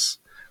chat, because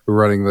we're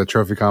running the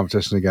trophy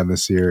competition again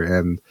this year,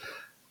 and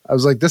I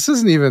was like, this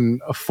isn't even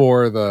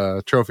for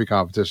the trophy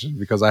competition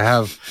because I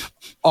have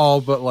all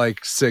but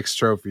like 6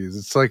 trophies.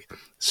 It's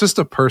just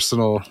a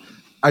personal,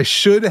 I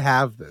should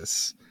have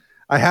this.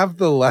 I have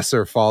the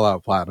lesser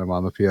Fallout Platinum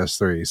on the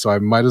PS3, so I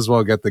might as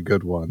well get the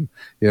good one,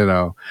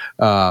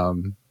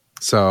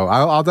 So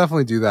I'll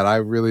definitely do that. I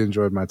really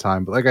enjoyed my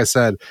time, but like I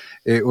said,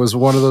 it was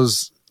one of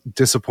those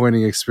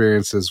disappointing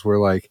experiences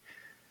where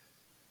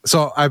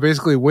so I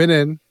basically went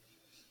in,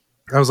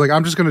 I was like,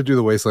 I'm just going to do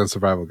the Wasteland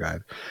Survival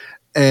Guide.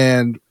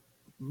 And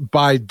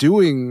by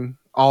doing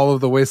all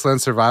of the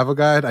Wasteland Survival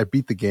Guide, I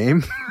beat the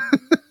game.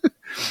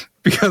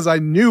 Because I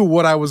knew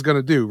what I was going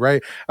to do,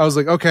 right? I was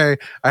like, okay,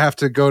 I have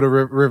to go to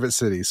Rivet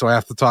City, so I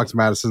have to talk to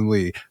Madison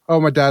Lee. Oh,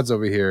 my dad's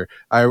over here.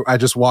 I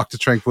just walked to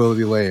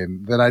Tranquility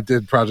Lane. Then I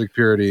did Project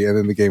Purity, and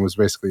then the game was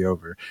basically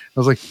over. I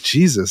was like,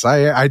 Jesus,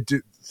 I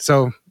do.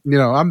 So,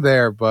 I'm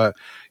there, but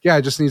yeah,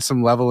 I just need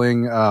some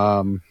leveling.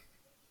 I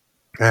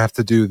have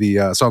to do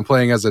so I'm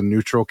playing as a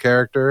neutral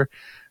character,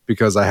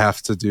 because I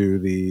have to do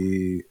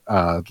the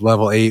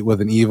level 8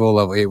 with an evil,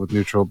 level 8 with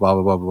neutral, blah,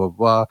 blah, blah, blah,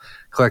 blah,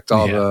 collect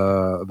all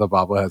the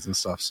bobbleheads and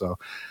stuff. So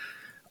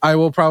I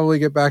will probably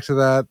get back to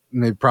that,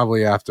 maybe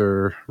probably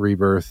after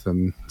Rebirth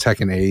and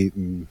Tekken 8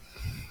 and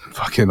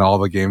fucking all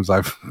the games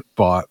I've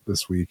bought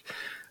this week.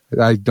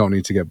 I don't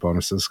need to get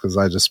bonuses because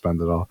I just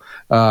spend it all.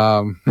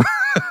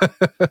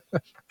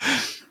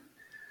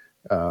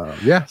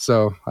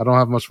 So I don't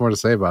have much more to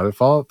say about it.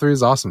 Fallout 3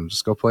 is awesome.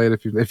 Just go play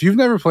it. If you've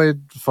never played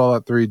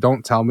Fallout 3,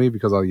 don't tell me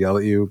because I'll yell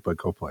at you, but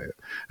go play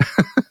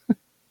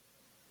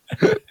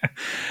it.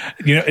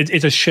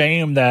 It's a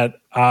shame that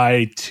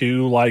I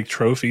too like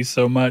trophies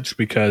so much,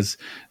 because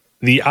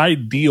the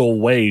ideal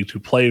way to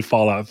play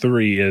Fallout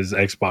 3 is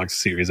Xbox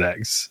Series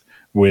X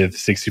with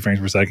 60 frames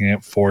per second,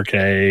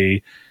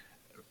 4K,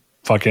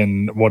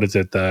 fucking, what is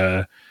it?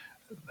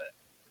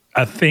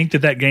 I think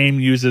that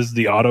game uses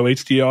the auto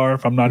HDR,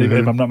 if I'm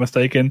not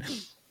mistaken.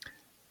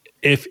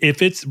 If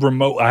it's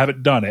remote, I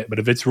haven't done it, but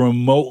if it's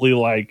remotely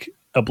like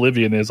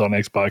Oblivion is on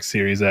Xbox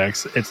Series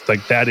X, it's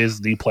like that is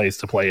the place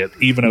to play it,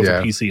 even over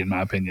PC, in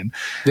my opinion.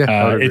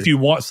 Yeah, if you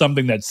want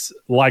something that's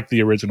like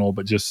the original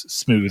but just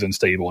smooth and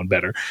stable and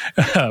better.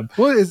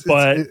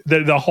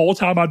 The whole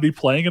time I'd be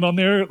playing it on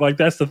there, like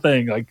that's the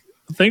thing. Like,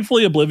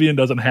 thankfully, Oblivion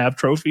doesn't have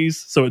trophies,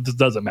 so it just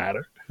doesn't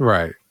matter.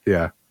 Right.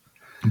 Yeah.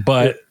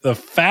 But the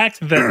fact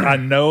that I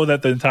know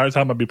that the entire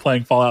time I'd be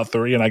playing Fallout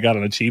 3 and I got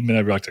an achievement,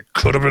 I'd be like, it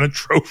could have been a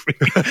trophy.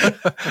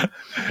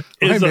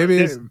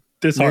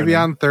 Maybe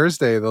on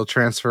Thursday they'll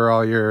transfer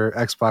all your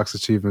Xbox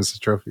achievements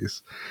to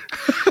trophies.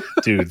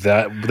 Dude,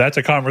 that's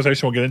a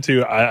conversation we'll get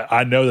into.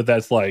 I know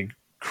that's like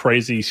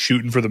crazy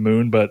shooting for the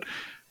moon, but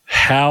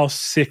how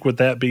sick would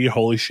that be?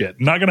 Holy shit.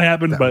 Not going to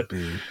happen,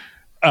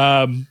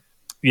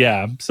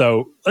 yeah.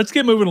 So let's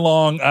get moving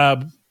along.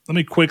 Let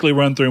me quickly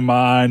run through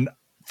mine.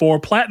 For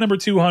plat number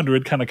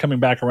 200, kind of coming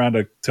back around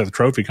to the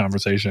trophy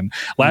conversation.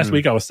 Last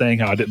week I was saying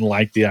how I didn't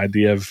like the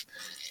idea of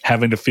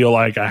having to feel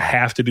like I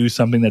have to do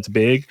something that's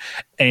big.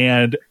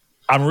 And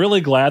I'm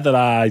really glad that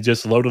I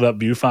just loaded up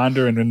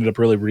Viewfinder and ended up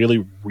really,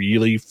 really,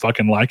 really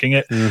fucking liking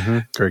it. Mm-hmm.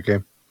 Great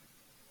game.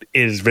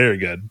 It is very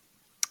good.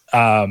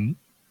 It's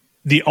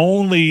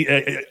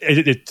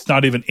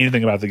not even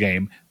anything about the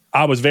game.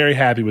 I was very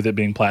happy with it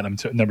being platinum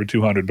number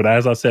 200. But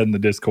as I said in the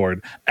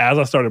Discord, as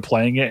I started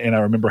playing it, and I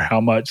remember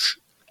how much,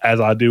 as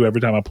I do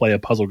every time I play a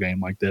puzzle game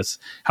like this,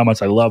 how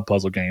much I love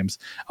puzzle games.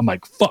 I'm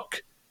like,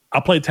 fuck, I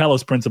played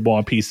Talos Principle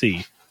on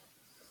PC.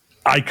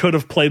 I could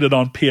have played it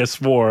on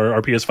PS4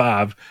 or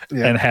PS5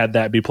 and had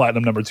that be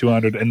platinum number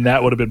 200, and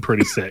that would have been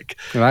pretty sick.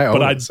 And I own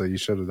it, so you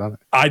should have done it.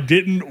 I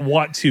didn't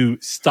want to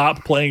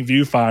stop playing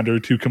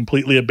Viewfinder to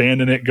completely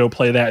abandon it, go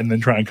play that, and then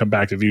try and come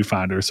back to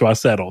Viewfinder. So I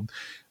settled.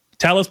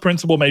 Talos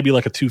Principle may be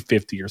like a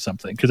 250 or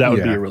something, because that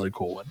would be a really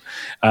cool one.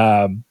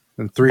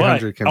 And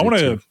 300 can be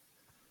too.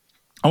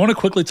 I want to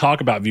quickly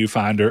talk about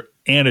Viewfinder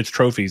and its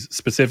trophies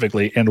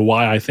specifically, and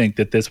why I think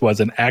that this was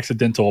an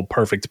accidental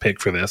perfect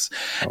pick for this.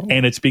 Oh.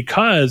 And it's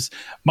because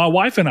my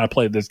wife and I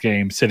played this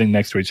game sitting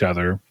next to each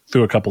other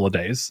through a couple of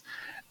days.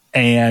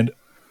 And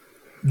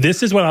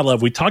this is what I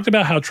love. We talked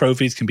about how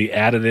trophies can be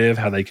additive,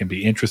 how they can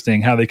be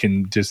interesting, how they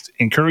can just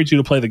encourage you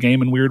to play the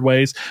game in weird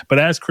ways. But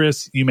as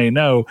Chris, you may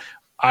know,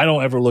 I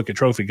don't ever look at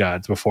trophy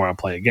guides before I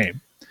play a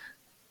game.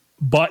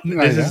 But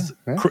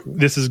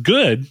this is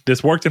good.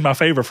 This worked in my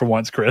favor for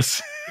once,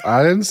 Chris.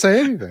 I didn't say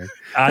anything.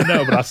 I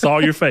know, but I saw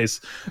your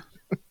face.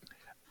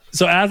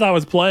 So as I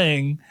was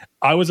playing,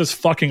 I was just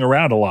fucking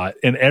around a lot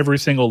in every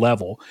single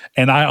level.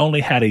 And I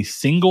only had a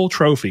single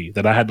trophy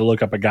that I had to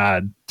look up a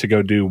guide to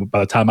go do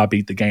by the time I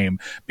beat the game.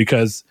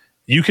 Because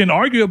you can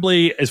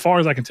arguably, as far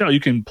as I can tell, you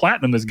can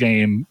platinum this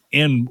game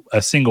in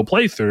a single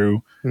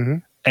playthrough. Mm-hmm.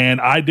 And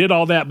I did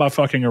all that by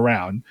fucking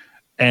around.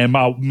 And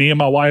me and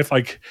my wife,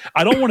 like,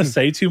 I don't want to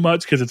say too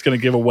much because it's going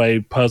to give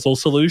away puzzle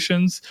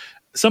solutions.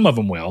 Some of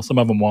them will, some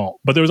of them won't.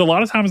 But there was a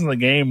lot of times in the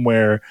game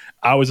where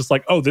I was just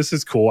like, oh, this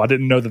is cool. I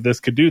didn't know that this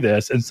could do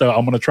this. And so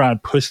I'm going to try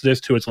and push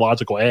this to its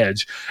logical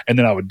edge. And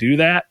then I would do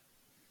that,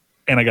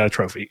 and I got a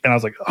trophy. And I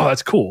was like, oh,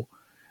 that's cool.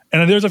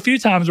 And then there's a few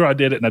times where I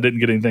did it and I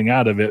didn't get anything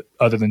out of it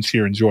other than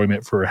sheer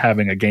enjoyment for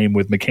having a game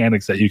with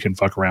mechanics that you can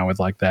fuck around with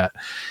like that.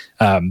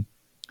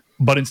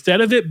 But instead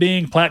of it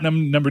being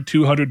platinum number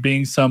 200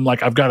 being some,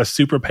 like, I've got to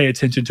super pay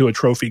attention to a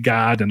trophy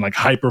guide and like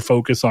hyper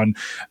focus on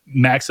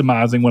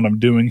maximizing what I'm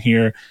doing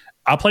here,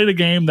 I played a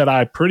game that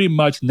I pretty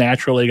much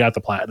naturally got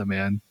the platinum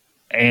in.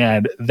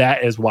 And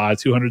that is why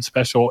 200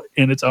 special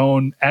in its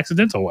own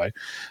accidental way.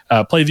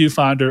 Play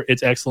Viewfinder,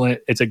 it's excellent.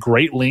 It's a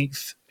great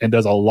length and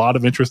does a lot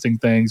of interesting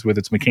things with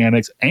its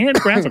mechanics and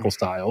graphical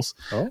styles.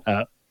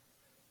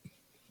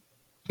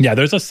 Yeah,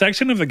 there's a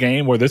section of the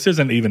game where this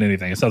isn't even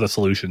anything. It's not a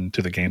solution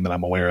to the game that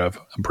I'm aware of.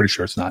 I'm pretty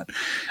sure it's not.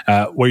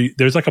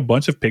 There's like a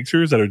bunch of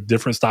pictures that are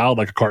different style,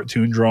 like a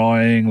cartoon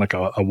drawing, like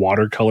a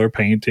watercolor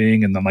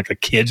painting, and then like a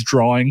kid's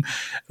drawing.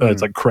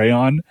 It's like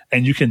crayon.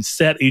 And you can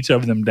set each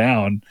of them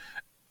down.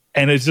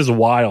 And it's just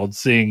wild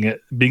seeing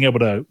it, being able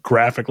to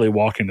graphically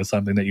walk into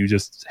something that you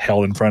just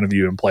held in front of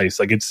you in place.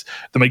 Like it's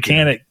the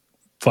mechanic,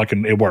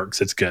 fucking, it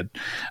works. It's good.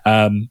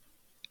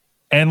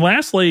 And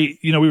lastly,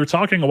 we were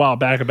talking a while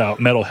back about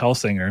Metal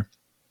Hellsinger,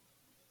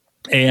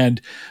 and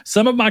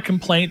some of my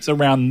complaints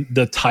around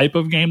the type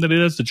of game that it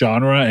is, the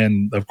genre,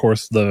 and of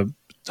course the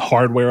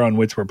hardware on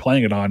which we're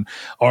playing it on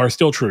are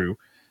still true.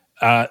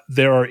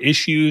 There are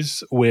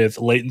issues with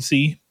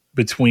latency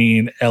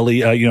between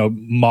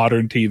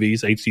modern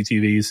TVs,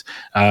 HD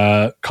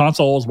TVs,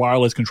 consoles,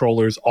 wireless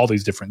controllers, all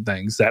these different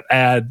things that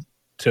add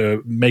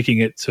to making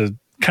it to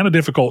kind of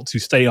difficult to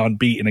stay on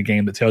beat in a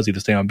game that tells you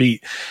to stay on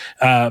beat.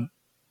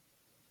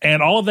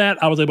 And all of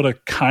that I was able to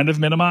kind of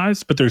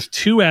minimize, but there's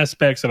two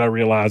aspects that I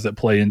realized that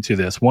play into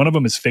this. One of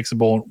them is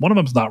fixable. One of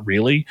them is not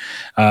really.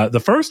 The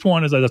first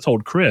one is, as I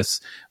told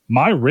Chris,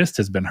 my wrist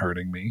has been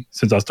hurting me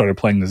since I started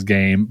playing this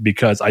game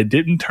because I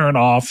didn't turn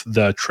off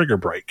the trigger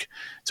brake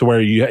to where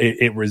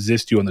it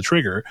resists you on the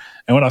trigger.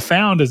 And what I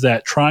found is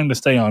that trying to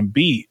stay on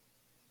beat,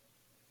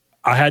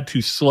 I had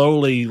to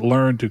slowly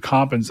learn to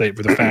compensate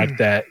for the fact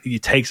that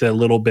it takes a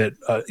little bit,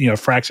 a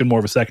fraction more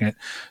of a second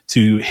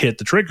to hit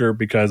the trigger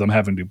because I'm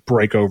having to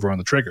break over on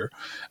the trigger.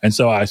 And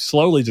so I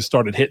slowly just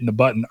started hitting the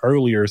button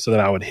earlier so that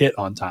I would hit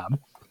on time.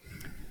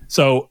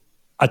 So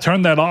I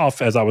turned that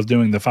off as I was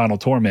doing the final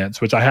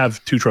torments, which I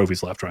have 2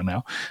 trophies left right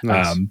now.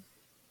 Nice.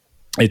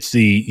 It's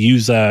the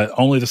use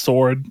only the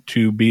sword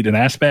to beat an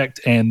aspect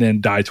and then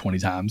die 20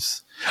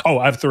 times. Oh,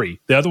 I have 3.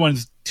 The other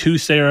one's 2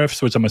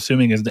 seraphs, which I'm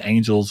assuming is the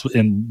angels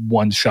in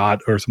one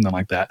shot or something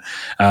like that.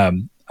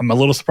 I'm a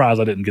little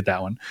surprised I didn't get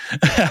that one.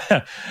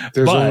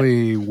 There's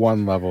only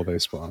one level they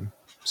spawn,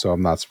 so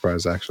I'm not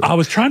surprised, actually. I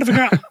was trying to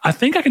figure out, I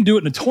think I can do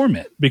it in a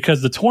torment,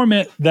 because the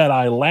torment that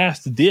I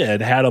last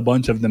did had a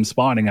bunch of them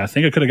spawning. I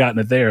think I could have gotten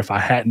it there if I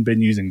hadn't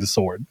been using the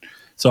sword.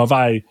 So if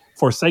I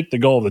forsake the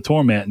goal of the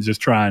torment and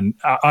just try and,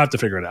 I'll have to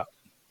figure it out.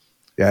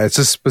 Yeah, it's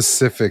a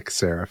specific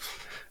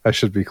seraph. I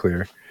should be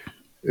clear.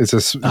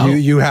 It's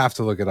you have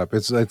to look it up.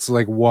 It's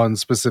like one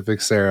specific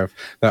seraph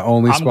that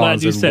only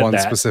spawns in one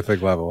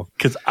specific level.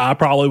 Because I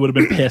probably would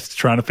have been pissed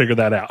trying to figure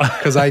that out.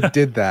 Because I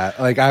did that.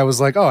 Like I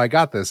was like, oh, I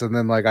got this, and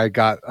then like I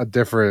got a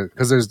different,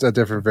 because there's a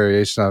different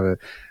variation of it,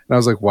 and I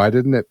was like, why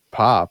didn't it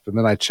pop? And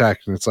then I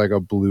checked, and it's like a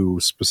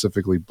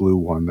specifically blue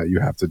one that you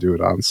have to do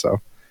it on.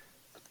 So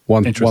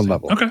one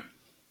level. Okay,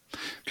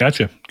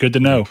 gotcha. Good to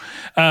know.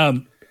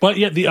 But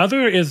yeah, the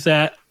other is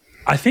that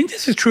I think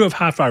this is true of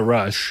Hi-Fi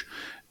Rush,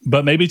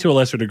 but maybe to a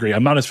lesser degree.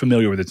 I'm not as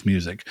familiar with its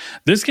music.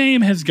 This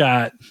game has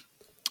got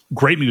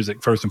great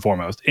music, first and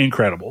foremost.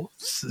 Incredible.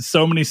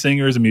 So many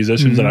singers and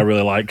musicians that I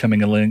really like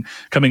coming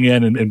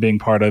in and being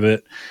part of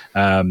it.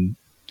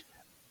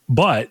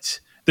 But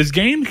this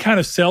game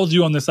kind of sells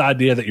you on this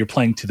idea that you're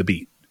playing to the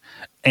beat.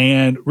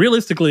 And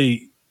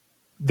realistically,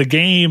 the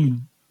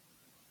game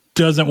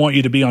doesn't want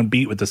you to be on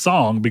beat with the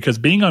song, because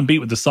being on beat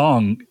with the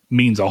song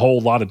means a whole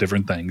lot of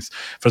different things.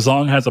 If a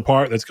song has a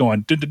part that's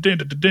going,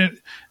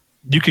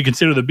 you could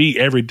consider the beat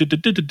every.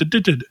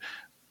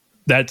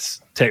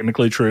 That's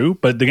technically true,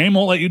 but the game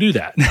won't let you do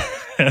that.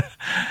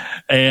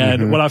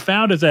 And what I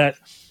found is that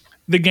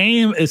the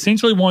game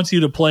essentially wants you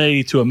to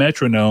play to a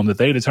metronome that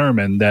they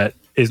determine that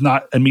is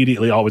not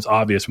immediately always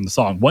obvious from the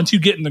song. Once you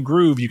get in the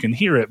groove, you can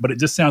hear it, but it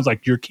just sounds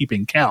like you're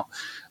keeping count,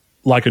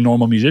 like a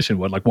normal musician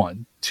would, like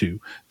 1, 2,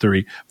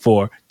 3,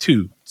 4,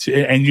 2,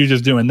 and you're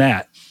just doing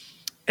that.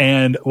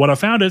 And what I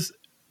found is,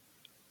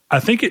 I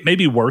think it may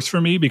be worse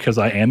for me because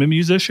I am a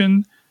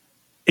musician.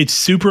 It's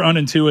super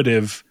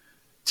unintuitive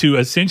to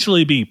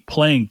essentially be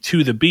playing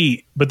to the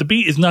beat, but the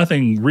beat is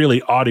nothing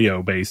really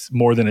audio based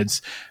more than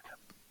it's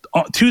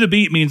to the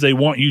beat means they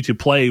want you to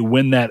play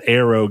when that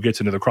arrow gets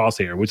into the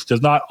crosshair, which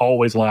does not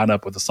always line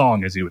up with the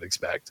song as you would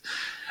expect.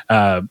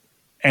 And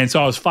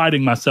so I was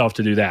fighting myself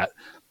to do that.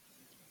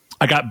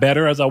 I got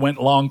better as I went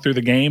along through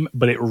the game,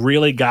 but it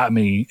really got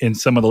me in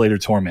some of the later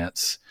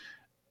torments,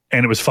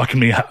 and it was fucking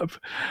me up.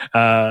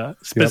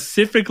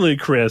 Specifically,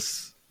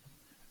 Chris,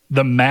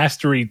 the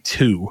Mastery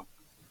 2,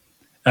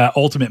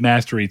 Ultimate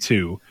Mastery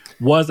 2,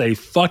 was a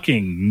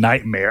fucking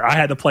nightmare. I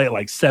had to play it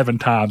like 7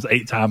 times,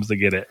 8 times to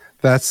get it.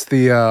 That's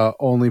the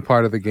only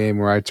part of the game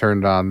where I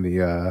turned on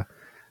the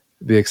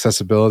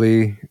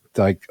accessibility,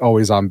 like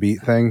always on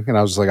beat thing, and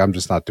I was just like, I'm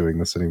just not doing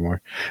this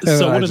anymore. And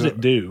so what does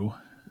it do?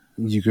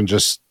 You can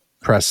just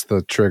press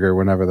the trigger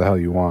whenever the hell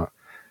you want.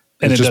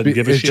 And it just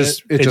becomes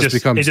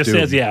Doom. It just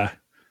says, yeah.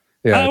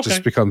 Yeah, it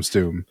just becomes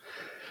Doom.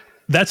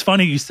 That's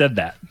funny you said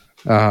that.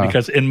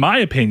 Because in my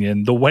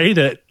opinion, the way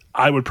that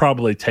I would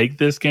probably take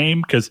this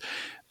game, because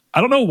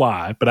I don't know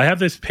why, but I have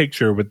this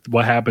picture with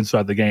what happens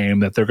throughout the game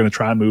that they're going to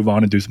try and move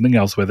on and do something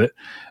else with it.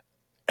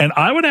 And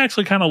I would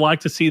actually kind of like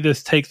to see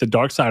this take the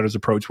Darksiders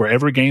approach, where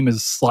every game is a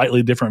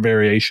slightly different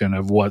variation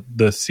of what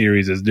the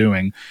series is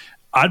doing.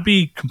 I'd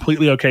be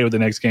completely okay with the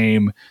next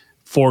game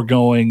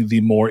foregoing the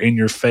more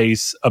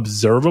in-your-face,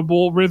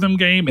 observable rhythm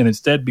game and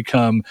instead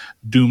become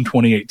Doom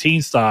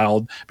 2018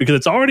 styled, because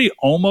it's already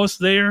almost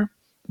there,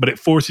 but it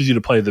forces you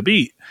to play the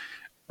beat.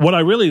 What I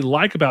really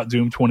like about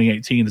Doom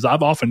 2018 is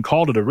I've often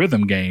called it a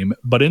rhythm game,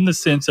 but in the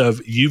sense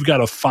of you've got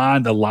to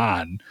find a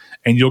line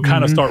and you'll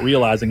kind of start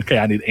realizing, okay,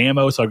 I need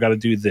ammo, so I've got to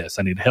do this.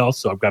 I need health,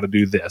 so I've got to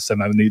do this,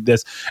 and I need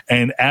this.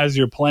 And as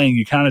you're playing,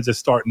 you kind of just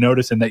start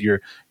noticing that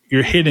you're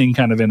hitting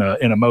kind of in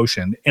a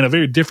motion in a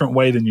very different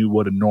way than you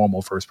would a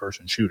normal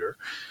first-person shooter.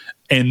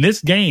 And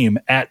this game,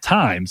 at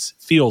times,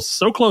 feels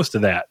so close to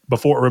that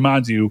before it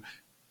reminds you,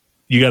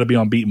 you got to be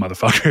on beat,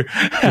 motherfucker.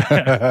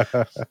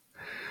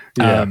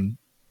 Yeah.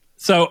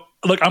 So,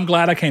 look, I'm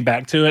glad I came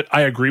back to it.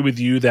 I agree with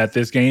you that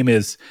this game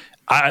is,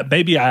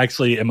 maybe I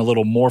actually am a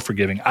little more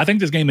forgiving. I think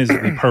this game is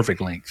the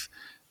perfect length.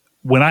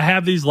 When I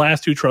have these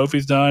last 2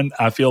 trophies done,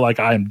 I feel like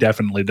I am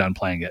definitely done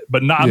playing it.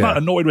 But I'm not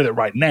annoyed with it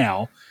right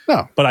now.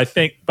 No. But I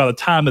think by the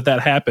time that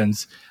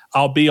happens,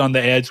 I'll be on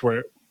the edge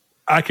where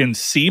I can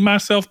see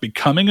myself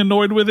becoming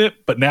annoyed with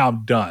it, but now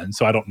I'm done,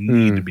 so I don't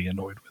need to be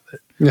annoyed with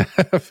it.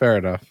 Yeah, fair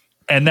enough.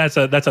 And that's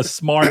a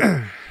smart...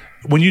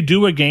 When you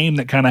do a game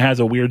that kind of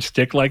has a weird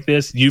stick like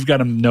this, you've got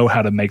to know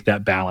how to make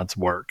that balance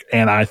work.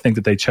 And I think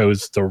that they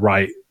chose the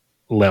right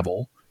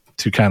level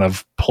to kind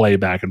of play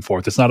back and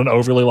forth. It's not an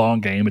overly long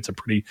game. It's I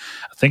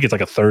think it's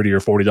like a $30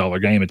 or $40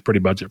 game. It's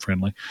pretty budget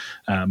friendly.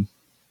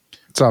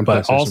 It's on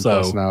PlayStation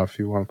Plus now if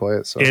you want to play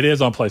it. So it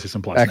is on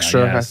PlayStation Plus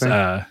extra, now, yes.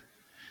 I think.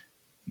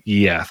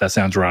 Yeah, that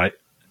sounds right.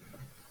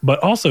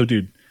 But also,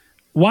 dude,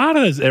 why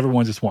does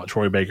everyone just want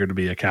Troy Baker to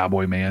be a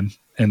cowboy man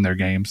in their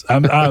games?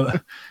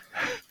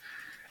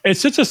 It's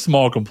such a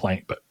small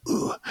complaint, but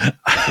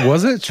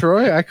was it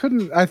Troy? I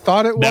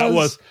thought it was. That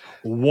was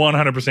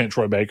 100%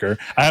 Troy Baker.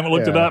 I haven't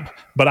looked it up,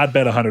 but I'd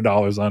bet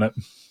 $100 on it.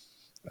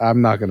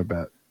 I'm not going to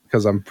bet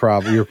because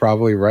you're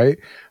probably right.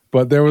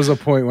 But there was a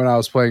point when I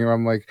was playing where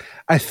I'm like,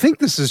 I think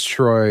this is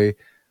Troy,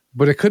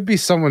 but it could be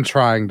someone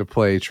trying to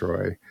play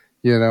Troy,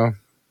 you know?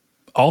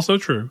 Also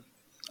true.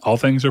 All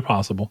things are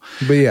possible.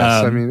 But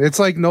yes, I mean, it's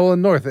like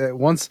Nolan North.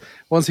 Once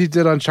he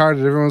did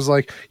Uncharted, everyone was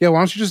like, yeah, why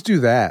don't you just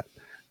do that?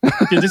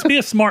 Just be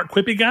a smart,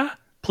 quippy guy,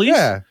 please.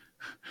 Yeah.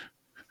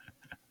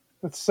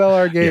 Let's sell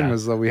our game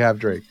as though we have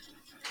Drake.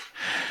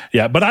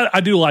 Yeah, but I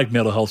do like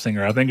Metal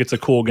Hellsinger. I think it's a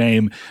cool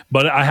game,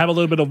 but I have a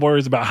little bit of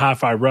worries about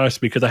Hi-Fi Rush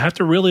because I have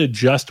to really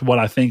adjust what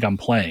I think I'm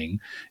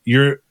playing.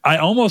 I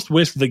almost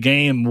wish the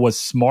game was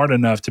smart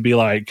enough to be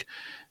like,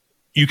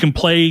 you can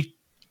play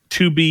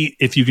 2-beat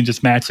if you can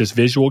just match this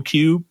visual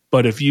cue,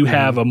 but if you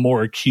have a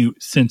more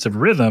acute sense of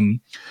rhythm,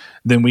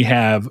 then we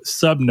have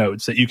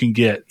subnotes that you can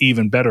get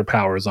even better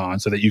powers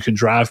on so that you can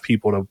drive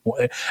people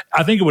to...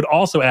 I think it would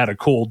also add a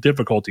cool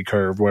difficulty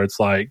curve where it's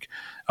like,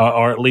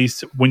 or at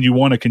least when you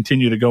want to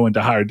continue to go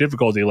into higher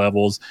difficulty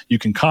levels, you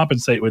can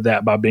compensate with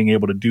that by being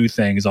able to do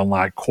things on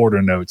like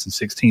quarter notes and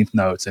 16th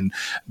notes and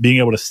being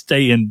able to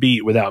stay in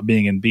beat without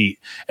being in beat.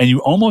 And you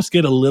almost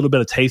get a little bit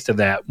of taste of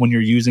that when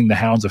you're using the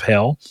Hounds of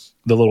Hell,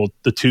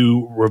 the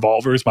 2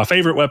 revolvers, my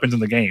favorite weapons in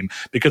the game,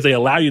 because they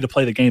allow you to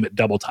play the game at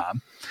double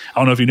time. I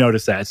don't know if you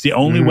noticed that. It's the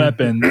only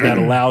weapon that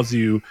allows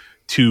you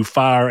to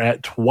fire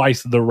at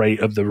twice the rate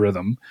of the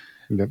rhythm.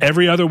 Yep.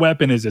 Every other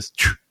weapon is just...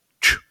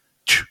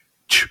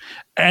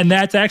 And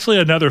that's actually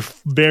another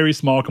very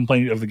small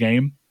complaint of the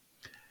game.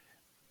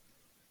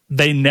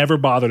 They never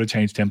bother to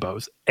change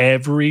tempos.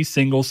 Every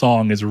single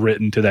song is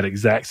written to that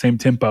exact same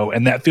tempo,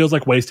 and that feels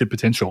like wasted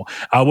potential.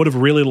 I would have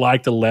really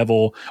liked a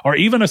level or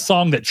even a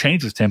song that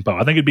changes tempo.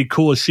 I think it'd be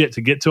cool as shit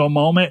to get to a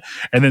moment,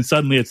 and then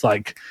suddenly it's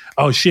like,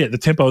 oh shit, the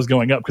tempo is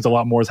going up because a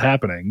lot more is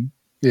happening.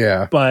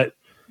 Yeah. But,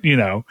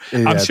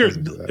 I'm sure,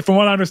 from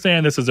what I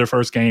understand, this is their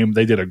first game.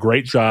 They did a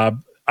great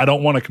job. I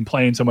don't want to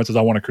complain so much as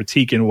I want to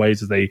critique in ways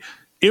that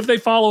if they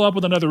follow up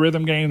with another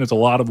rhythm game, there's a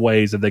lot of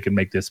ways that they can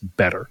make this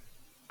better.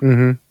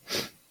 Mm-hmm.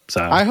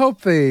 So I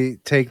hope they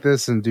take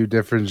this and do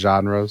different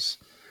genres.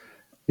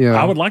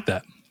 I would like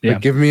that. Yeah,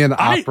 like give me an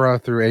opera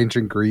through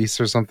ancient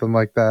Greece or something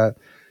like that.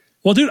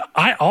 Well, dude,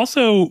 I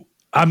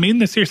mean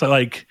this seriously.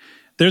 Like,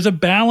 there's a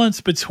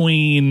balance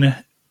between.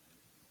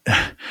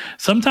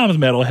 Sometimes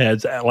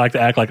metalheads like to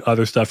act like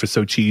other stuff is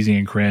so cheesy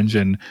and cringe,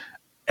 and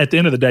at the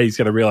end of the day, you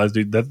got to realize,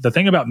 dude, the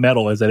thing about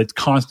metal is that it's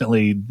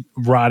constantly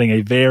riding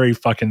a very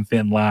fucking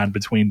thin line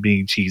between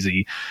being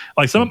cheesy.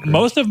 Like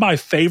most of my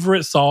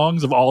favorite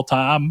songs of all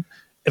time,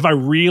 if I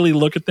really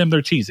look at them,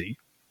 they're cheesy.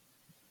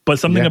 But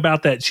something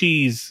about that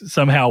cheese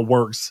somehow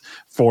works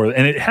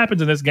and it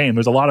happens in this game.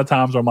 There's a lot of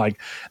times where I'm like,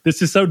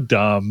 this is so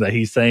dumb that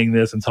he's saying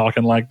this and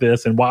talking like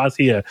this. And why is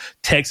he a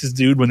Texas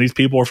dude when these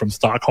people are from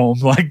Stockholm?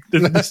 Like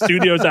the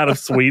studio's out of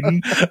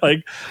Sweden.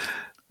 Like,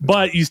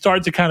 but you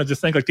start to kind of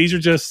just think like these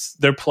are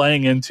they're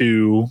playing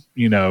into,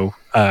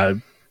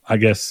 I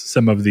guess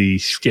some of the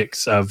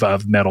shticks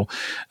of metal.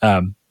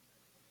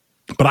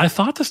 But I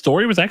thought the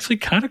story was actually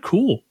kind of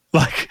cool.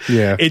 Like,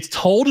 it's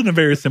told in a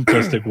very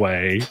simplistic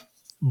way,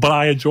 but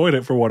I enjoyed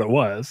it for what it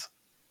was.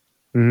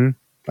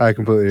 Mm-hmm. I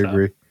completely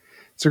agree.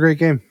 It's a great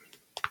game.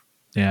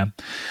 Yeah.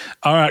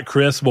 All right,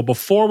 Chris. Well,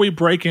 before we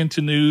break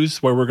into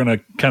news where we're going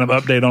to kind of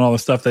update on all the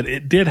stuff that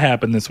it did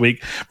happen this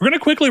week, we're going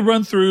to quickly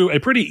run through a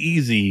pretty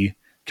easy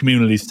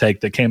community's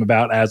take that came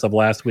about as of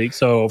last week.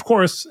 So, of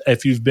course,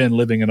 if you've been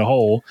living in a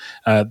hole,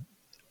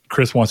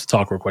 Chris wants to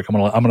talk real quick.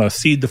 I'm gonna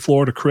cede the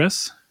floor to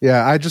Chris.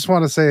 Yeah, I just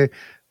want to say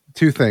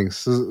two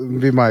things. This will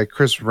be my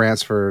Chris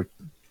rants for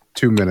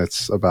 2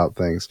 minutes about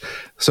things.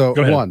 So,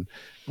 one,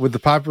 with the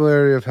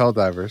popularity of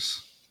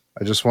Helldivers,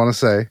 I just want to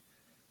say,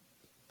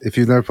 if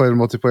you've never played a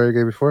multiplayer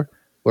game before,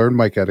 learn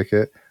mic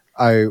etiquette.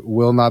 I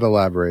will not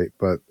elaborate,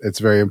 but it's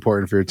very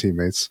important for your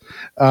teammates.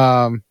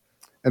 And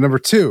number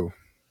two,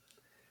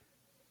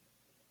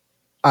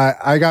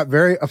 I got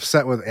very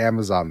upset with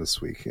Amazon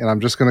this week, and I'm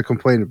just going to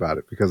complain about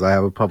it because I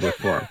have a public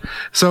forum.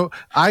 So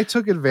I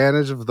took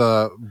advantage of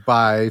the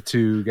buy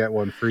two get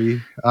one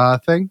free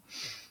thing,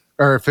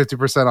 or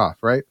 50% off,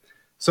 right?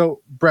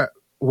 So, Brett,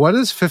 what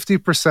is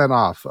 50%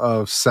 off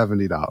of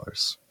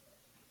 $70?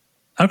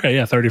 Okay,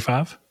 yeah,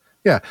 35.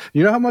 Yeah.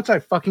 You know how much I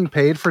fucking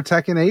paid for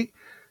Tekken 8?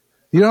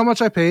 You know how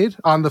much I paid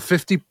on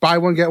the buy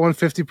one, get one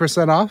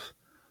 50% off?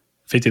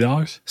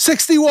 $50?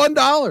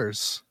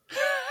 $61.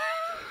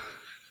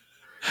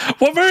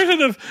 What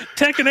version of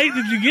Tekken 8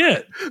 did you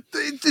get?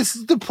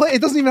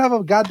 It doesn't even have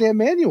a goddamn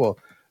manual.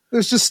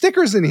 There's just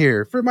stickers in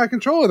here for my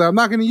controller that I'm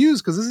not going to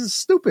use because this is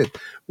stupid.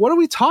 What are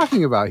we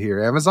talking about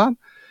here, Amazon?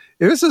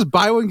 If it says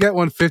buy one, get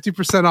one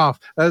 50% off,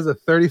 that is a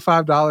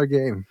 $35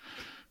 game.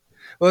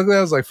 Luckily,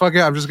 I was like, fuck it,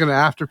 I'm just going to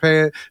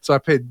afterpay it. So I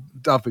paid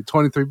up at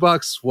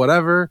 $23,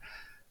 whatever.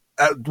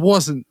 That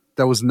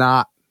was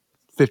not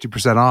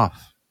 50%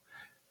 off.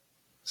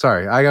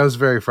 Sorry, I was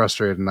very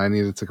frustrated and I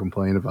needed to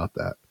complain about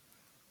that.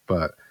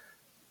 But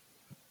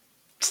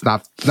it's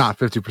not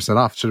 50%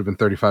 off. It should have been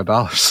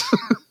 $35.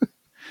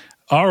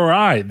 All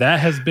right. That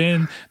has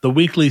been the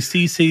weekly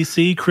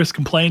CCC Chris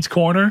Complaints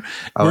Corner.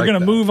 We're going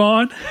to move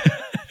on.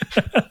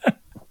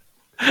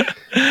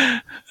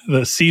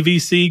 The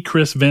CVC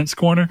Chris Vents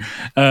Corner.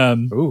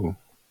 Ooh.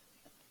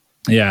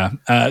 Yeah.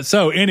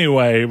 So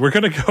anyway, we're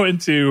going to go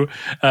into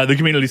the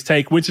community's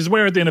take, which is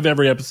where at the end of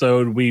every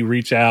episode we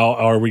reach out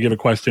or we give a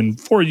question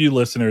for you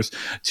listeners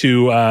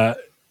to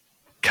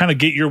kind of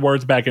get your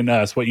words back into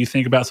us, what you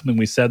think about something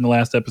we said in the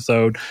last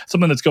episode,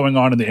 something that's going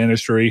on in the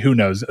industry, who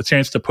knows, a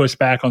chance to push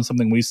back on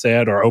something we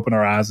said or open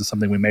our eyes to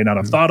something we may not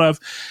have thought of,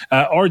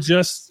 or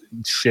just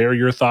share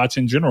your thoughts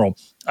in general.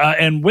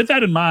 And with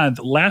that in mind,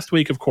 last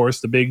week, of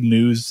course, the big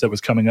news that was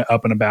coming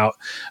up and about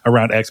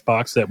around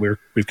Xbox that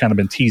we've kind of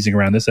been teasing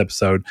around this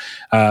episode,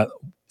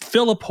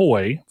 Philip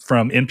Hoy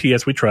from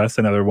NPS We Trust,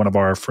 another one of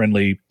our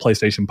friendly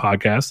PlayStation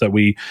podcasts that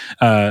we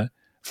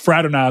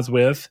fraternize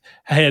with,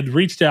 had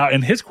reached out,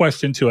 and his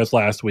question to us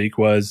last week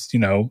was,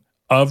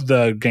 of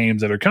the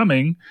games that are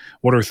coming,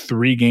 what are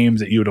 3 games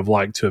that you would have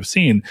liked to have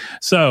seen?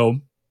 So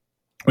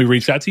we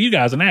reached out to you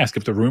guys and asked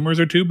if the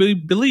rumors are to be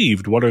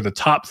believed. What are the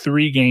top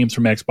 3 games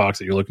from Xbox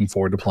that you're looking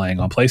forward to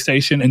playing on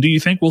PlayStation? And do you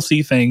think we'll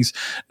see things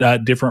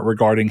different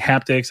regarding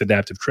haptics,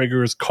 adaptive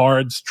triggers,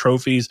 cards,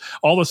 trophies,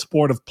 all the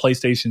support of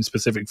PlayStation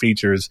specific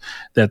features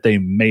that they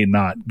may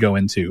not go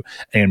into?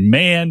 And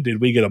man,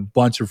 did we get a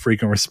bunch of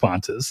freaking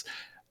responses.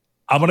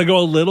 I'm going to go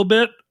a little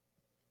bit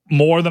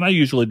more than I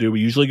usually do. We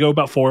usually go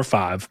about 4 or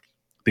 5.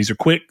 These are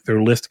quick.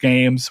 They're list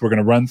games. We're going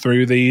to run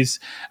through these.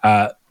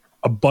 A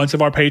bunch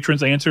of our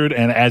patrons answered.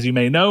 And as you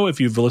may know, if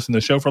you've listened to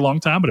the show for a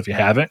long time, but if you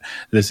haven't,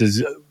 this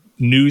is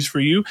news for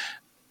you.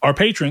 Our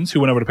patrons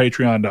who went over to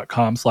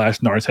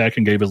patreon.com/Nartech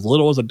and gave as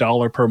little as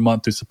 $1 per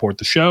month to support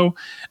the show,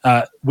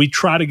 we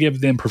try to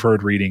give them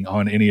preferred reading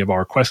on any of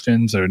our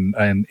questions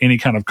and any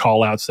kind of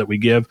call outs that we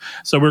give.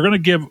 So we're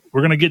going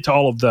to get to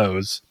all of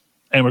those.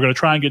 And we're going to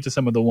try and get to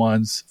some of the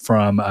ones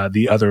from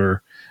the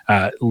other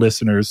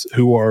listeners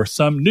who are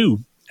some new.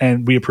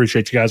 And we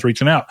appreciate you guys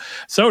reaching out.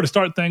 So to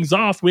start things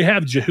off, we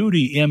have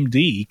Jehudi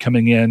MD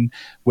coming in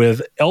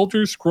with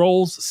Elder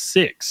Scrolls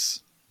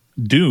 6,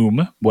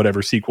 Doom,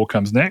 whatever sequel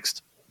comes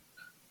next,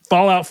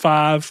 Fallout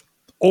 5,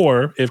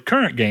 or if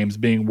current games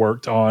being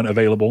worked on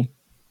available,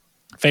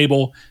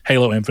 Fable,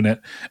 Halo Infinite,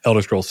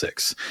 Elder Scrolls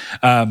 6.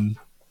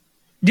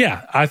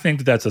 Yeah, I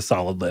think that's a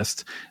solid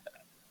list.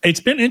 It's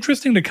been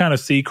interesting to kind of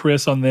see,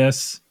 Chris, on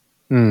this.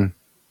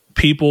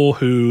 People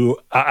who,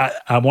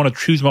 I want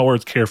to choose my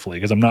words carefully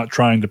because I'm not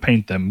trying to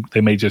paint them. They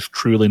may just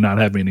truly not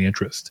have any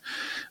interest.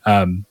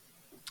 But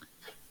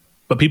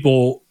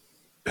people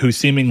who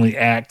seemingly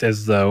act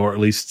as though, or at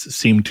least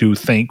seem to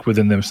think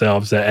within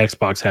themselves, that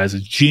Xbox has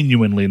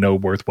genuinely no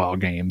worthwhile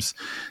games.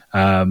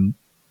 I've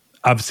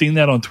seen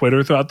that on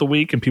Twitter throughout the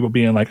week and people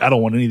being like, I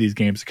don't want any of these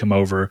games to come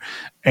over.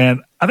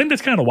 And I think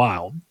that's kind of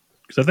wild.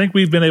 Because I think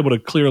we've been able to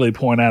clearly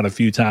point out a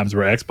few times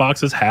where Xbox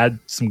has had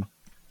some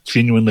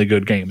genuinely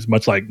good games,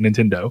 much like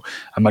Nintendo.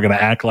 I'm not going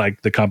to act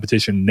like the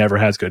competition never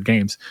has good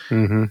games.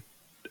 Mm-hmm.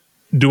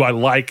 Do I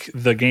like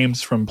the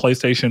games from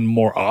PlayStation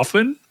more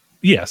often?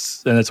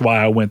 Yes, and that's why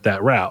I went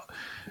that route.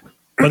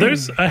 But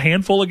there's a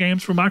handful of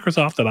games from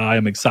Microsoft that I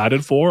am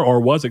excited for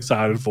or was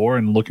excited for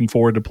and looking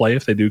forward to play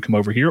if they do come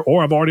over here,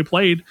 or I've already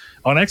played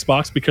on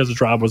Xbox because the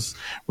drive was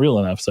real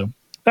enough. So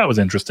that was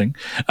interesting.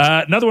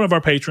 Another one of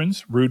our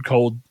patrons, Rude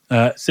Cold,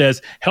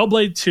 says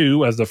Hellblade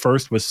 2 as the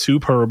first was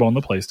superb on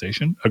the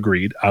PlayStation.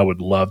 Agreed. I would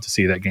love to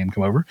see that game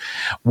come over.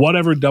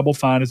 Whatever Double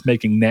Fine is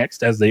making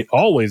next, as they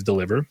always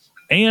deliver.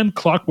 And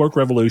Clockwork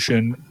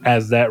Revolution,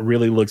 as that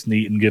really looks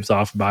neat and gives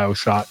off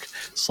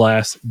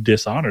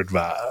Bioshock/Dishonored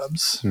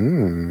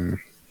vibes.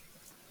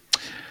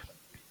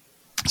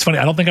 It's funny.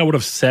 I don't think I would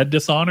have said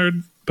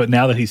Dishonored, but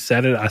now that he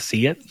said it, I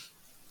see it.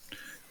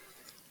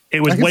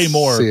 It was way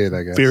more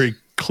very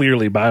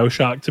clearly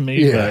Bioshock to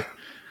me, but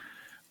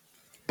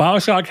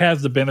Bioshock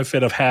has the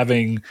benefit of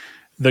having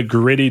the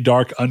gritty,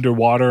 dark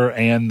underwater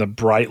and the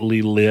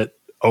brightly lit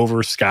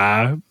over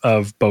sky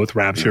of both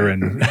Rapture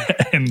and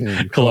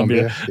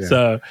Columbia. Yeah.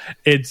 So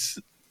it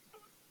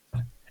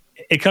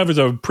covers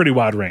a pretty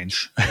wide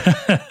range.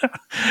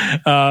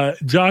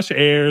 Josh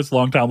Ayers,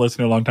 longtime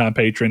listener, longtime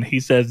patron, he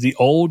says the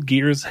old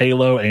Gears,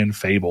 Halo, and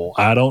Fable.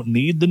 I don't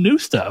need the new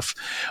stuff,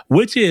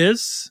 which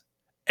is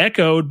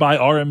echoed by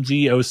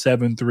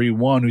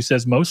RMG0731, who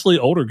says mostly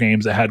older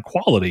games that had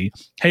quality.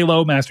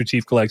 Halo, Master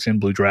Chief Collection,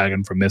 Blue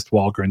Dragon for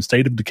Mistwalker, and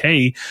State of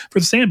Decay for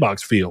the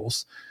sandbox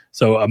feels.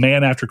 So a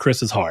man after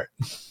Chris's heart.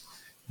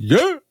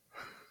 Yeah.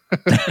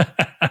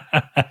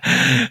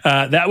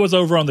 That was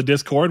over on the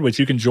Discord, which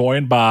you can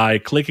join by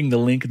clicking the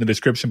link in the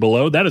description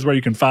below. That is where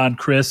you can find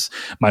Chris,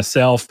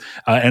 myself,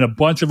 and a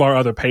bunch of our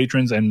other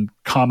patrons and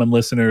common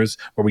listeners,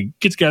 where we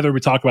get together, we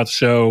talk about the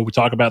show, we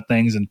talk about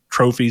things and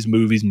trophies,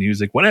 movies,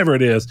 music, whatever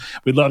it is.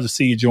 We'd love to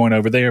see you join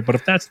over there. But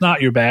if that's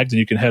not your bag, then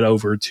you can head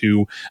over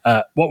to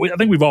I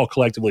think we've all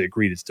collectively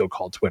agreed it's still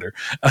called Twitter.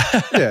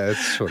 Yeah,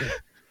 it's Twitter.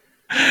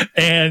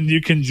 And you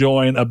can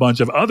join a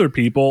bunch of other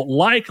people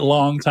like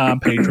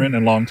longtime patron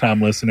and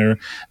longtime listener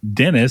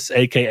Dennis,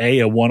 a.k.a.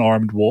 a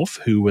one-armed wolf,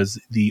 who was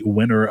the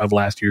winner of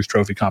last year's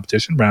trophy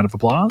competition. Round of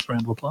applause.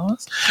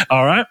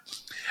 All right.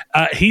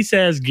 He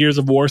says Gears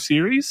of War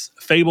series,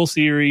 Fable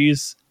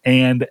series,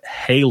 and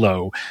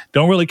Halo.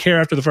 Don't really care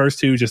after the first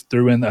two. Just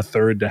threw in a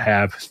third to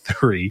have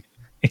three.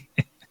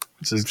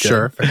 Which is good.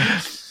 Sure.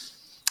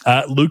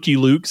 Lukey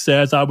Luke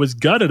says, I was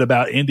gutted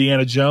about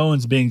Indiana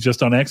Jones being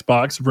just on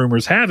Xbox.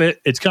 Rumors have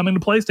it it's coming to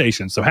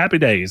PlayStation, so happy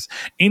days.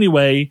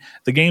 Anyway,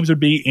 the games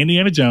would be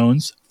Indiana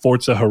Jones,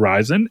 Forza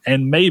Horizon,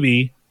 and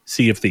maybe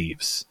Sea of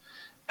Thieves.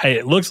 Hey,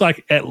 it looks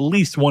like at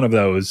least one of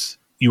those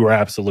you were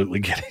absolutely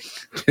getting.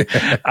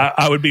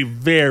 I would be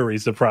very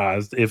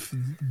surprised if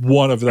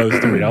one of those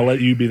three. I'll let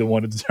you be the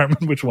one to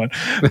determine which one.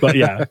 But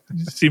yeah,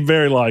 seem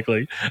very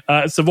likely.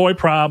 Savoy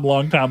Prime,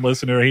 longtime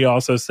listener, he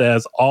also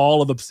says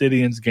all of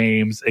Obsidian's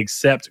games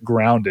except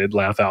Grounded.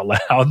 Laugh out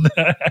loud.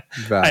 Hey,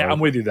 I'm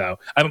with you though.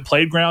 I haven't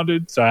played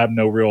Grounded, so I have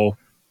no real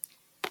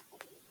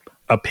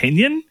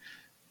opinion.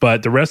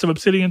 But the rest of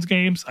Obsidian's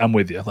games, I'm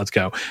with you. Let's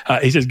go.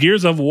 He says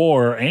Gears of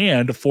War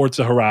and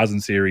Forza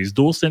Horizon series,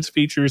 DualSense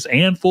features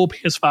and full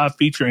PS5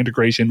 feature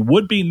integration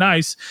would be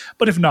nice,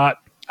 but if not,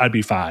 I'd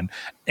be fine.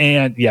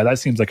 And yeah, that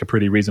seems like a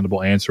pretty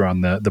reasonable answer on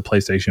the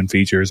PlayStation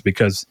features,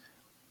 because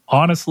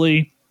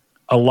honestly,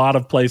 a lot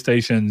of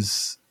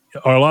PlayStations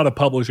or a lot of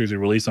publishers who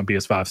release on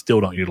PS5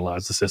 still don't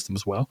utilize the system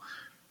as well.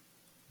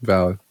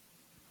 Valid.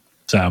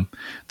 So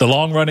the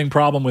long-running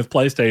problem with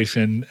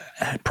PlayStation,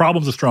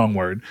 problem's a strong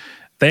word.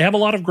 They have a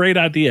lot of great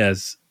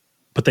ideas,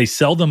 but they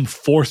seldom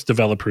force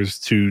developers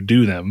to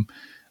do them.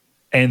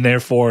 And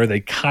therefore,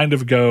 they kind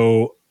of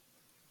go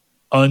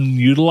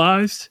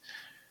unutilized.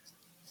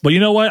 But you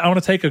know what? I want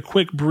to take a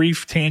quick,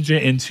 brief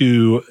tangent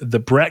into the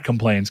Brett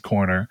Complains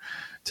corner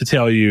to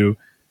tell you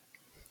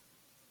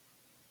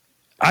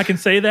I can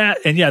say that.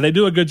 And yeah, they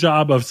do a good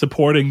job of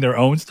supporting their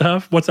own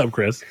stuff. What's up,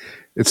 Chris?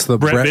 It's the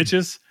Brett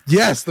Bitches?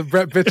 Yes, the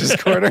Brett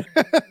Bitches corner.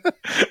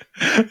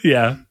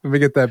 Yeah. Let me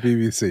get that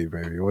BBC,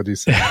 baby. What do you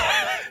say?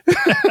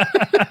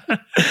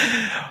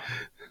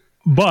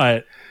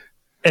 But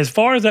as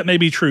far as that may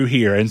be true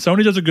here, and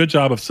Sony does a good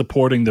job of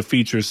supporting the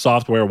features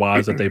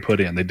software-wise that they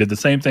put in. They did the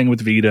same thing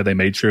with Vita. They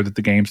made sure that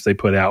the games they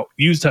put out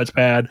use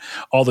touchpad,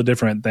 all the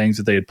different things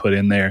that they had put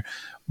in there.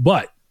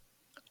 But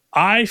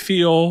I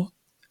feel,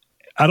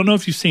 I don't know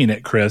if you've seen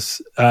it,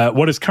 Chris,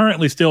 what is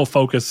currently still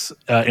Focus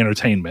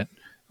Entertainment.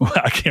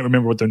 I can't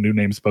remember what their new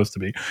name is supposed to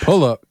be.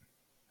 Pull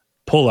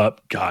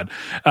Up, God.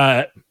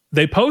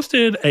 They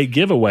posted a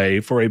giveaway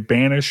for a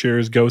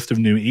Banisher's Ghost of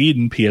New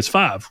Eden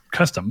PS5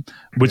 custom,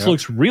 which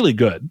looks really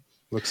good.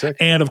 Looks sick.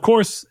 And of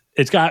course,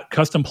 it's got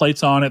custom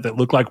plates on it that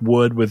look like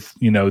wood with,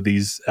 you know,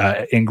 these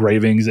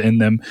engravings in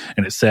them.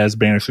 And it says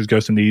Banisher's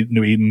Ghost of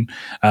New Eden.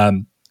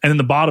 And in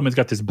the bottom, it's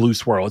got this blue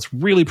swirl. It's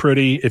really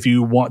pretty. If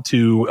you want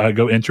to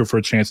go enter for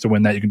a chance to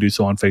win that, you can do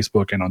so on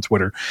Facebook and on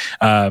Twitter.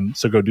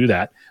 So go do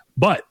that.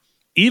 But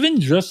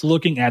even just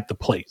looking at the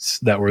plates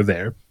that were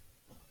there,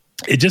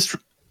 it just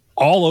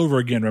all over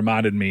again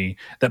reminded me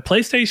that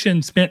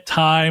PlayStation spent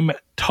time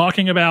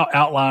talking about,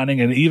 outlining,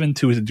 and even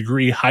to a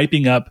degree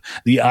hyping up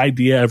the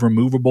idea of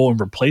removable and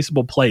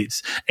replaceable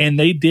plates. And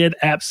they did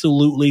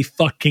absolutely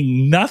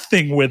fucking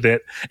nothing with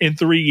it in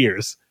 3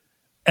 years.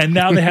 And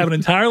now they have an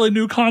entirely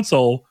new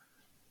console,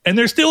 and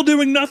they're still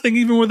doing nothing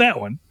even with that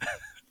one.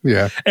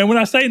 Yeah. And when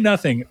I say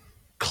nothing,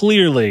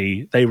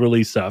 clearly they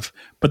release stuff,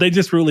 but they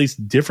just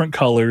released different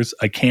colors,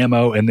 a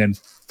camo, and then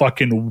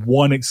fucking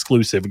one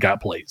exclusive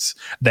got plates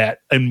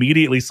that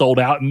immediately sold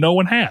out and no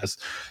one has.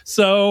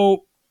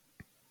 So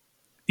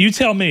you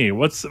tell me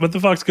what the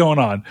fuck's going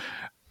on.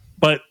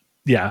 But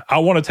yeah, I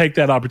want to take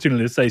that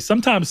opportunity to say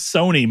sometimes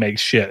Sony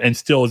makes shit and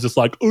still is just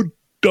like, oh,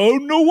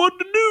 don't know what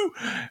to do.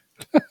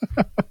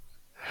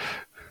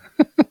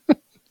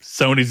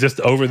 Sony's just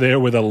over there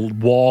with a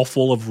wall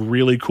full of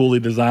really coolly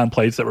designed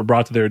plates that were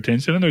brought to their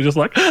attention, and they're just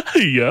like,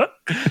 yeah.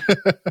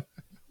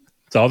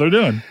 That's all they're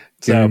doing.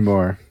 Give me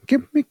more.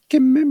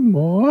 Give me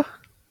more.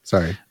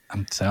 Sorry.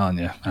 I'm telling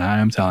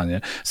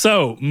you.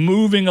 So,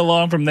 moving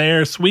along from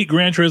there, sweet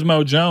Gran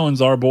Turismo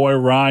Jones, our boy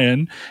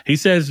Ryan, he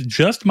says,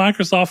 just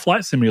Microsoft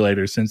Flight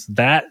Simulator, since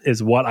that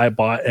is what I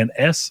bought an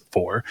S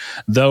for,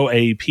 though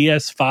a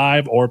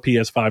PS5 or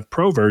PS5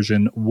 Pro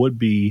version would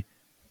be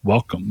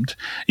welcomed.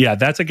 Yeah,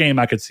 that's a game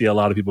I could see a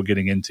lot of people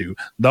getting into,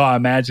 though I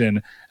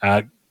imagine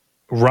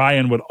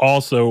Ryan would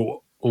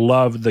also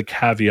love the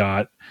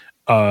caveat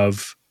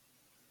of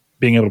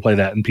being able to play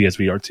that in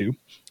PSVR 2.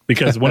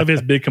 Because one of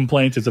his big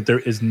complaints is that there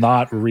is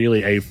not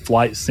really a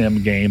flight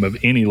sim game of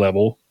any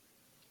level,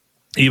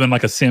 even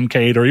like a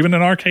Simcade or even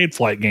an arcade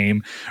flight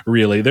game,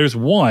 really. There's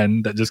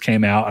one that just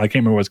came out. I can't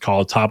remember what it's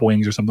called, Top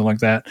Wings or something like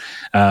that.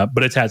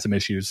 But it's had some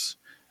issues.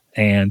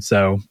 And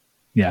so,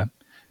 yeah.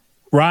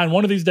 Ryan,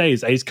 one of these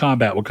days, Ace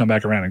Combat will come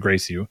back around and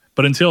grace you.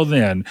 But until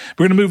then,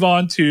 we're going to move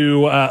on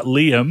to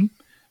Liam,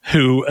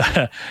 who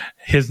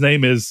his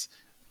name is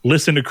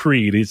Listen to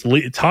Creed. He's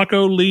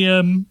Taco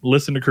Liam,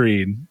 Listen to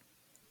Creed.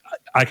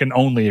 I can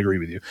only agree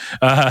with you.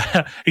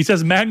 He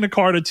says Magna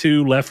Carta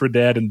 2, Left 4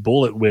 Dead, and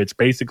Bullet Witch,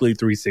 basically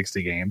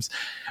 360 games.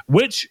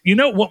 Which, you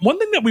know, one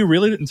thing that we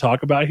really didn't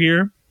talk about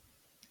here,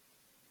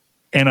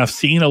 and I've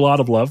seen a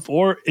lot of love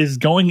for, is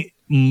going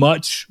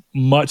much,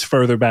 much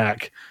further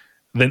back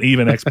than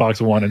even Xbox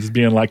One and just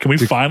being like, can we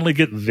finally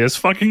get this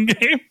fucking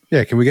game?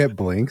 Yeah, can we get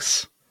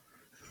Blinks?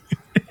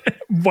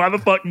 Why the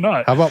fuck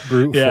not? How about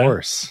Brute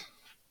Force?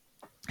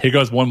 Here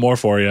goes one more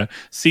for you.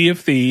 Sea of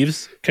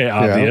Thieves. Okay,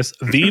 obvious.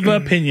 Yeah. Viva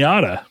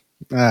Pinata.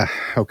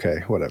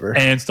 Okay, whatever.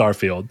 And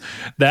Starfield.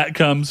 That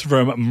comes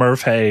from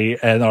Murph Hay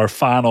and our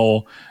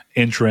final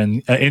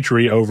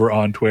entry over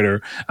on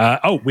Twitter.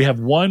 We have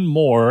one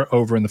more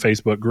over in the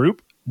Facebook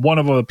group. One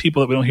of the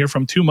people that we don't hear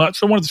from too much,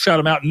 so I wanted to shout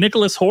him out.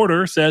 Nicholas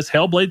Horder says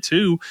Hellblade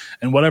 2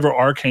 and whatever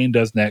Arcane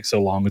does next,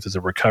 so long as it's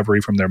a recovery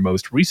from their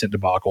most recent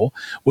debacle,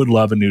 would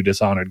love a new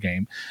Dishonored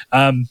game.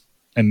 And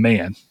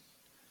man,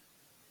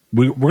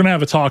 we're going to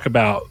have a talk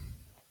about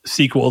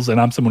sequels, and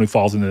I'm someone who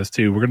falls into this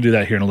too. We're going to do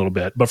that here in a little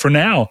bit. But for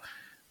now,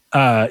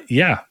 a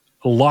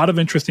lot of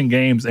interesting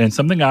games, and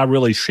something I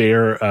really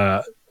share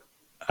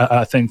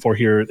a thing for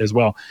here as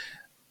well.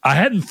 I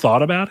hadn't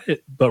thought about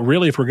it, but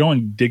really, if we're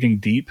digging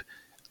deep,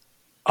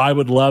 I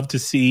would love to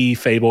see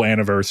Fable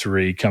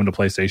Anniversary come to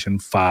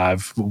PlayStation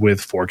 5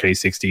 with 4K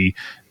 60,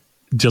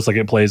 just like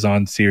it plays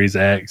on Series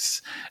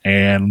X,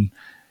 and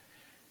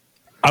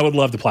I would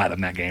love to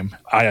platinum that game.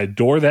 I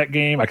adore that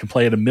game. I can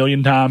play it a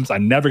million times. I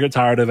never get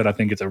tired of it. I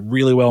think it's a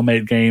really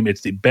well-made game.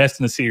 It's the best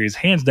in the series,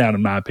 hands down,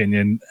 in my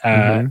opinion.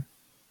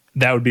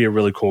 That would be a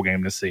really cool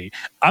game to see.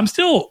 I'm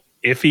still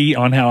iffy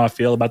on how I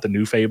feel about the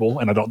new Fable,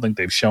 and I don't think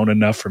they've shown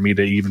enough for me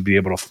to even be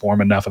able to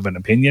form enough of an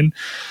opinion.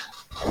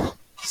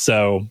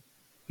 So,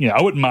 I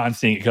wouldn't mind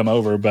seeing it come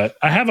over, but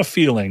I have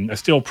a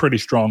still pretty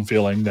strong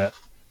feeling that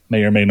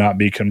may or may not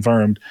be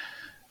confirmed,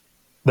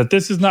 that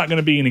this is not going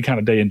to be any kind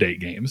of day and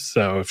date games.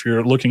 So if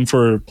you're looking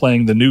for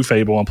playing the new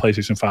Fable on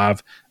PlayStation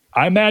 5,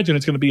 I imagine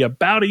it's going to be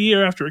about a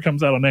year after it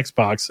comes out on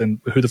Xbox, and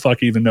who the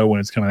fuck even know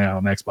when it's coming out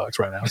on Xbox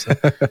right now. So.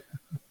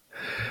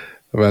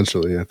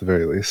 Eventually, at the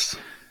very least.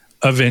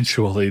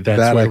 Eventually,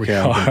 that's where we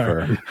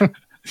are.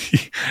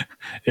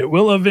 It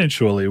will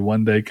eventually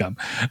one day come.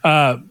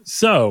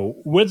 So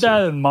with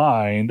that in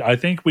mind, I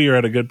think we are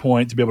at a good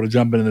point to be able to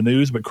jump into the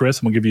news. But Chris,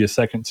 I'm going to give you a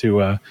second to,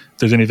 if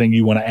there's anything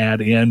you want to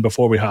add in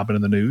before we hop into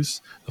the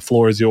news. The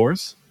floor is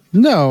yours.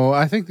 No,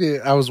 I think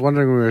I was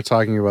wondering when we were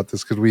talking about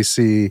this, could we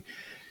see,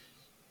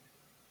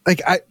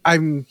 like,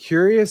 I'm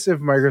curious if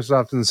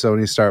Microsoft and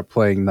Sony start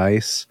playing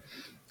nice,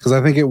 because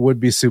I think it would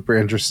be super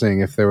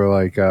interesting if they were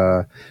like,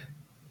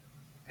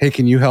 hey,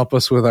 can you help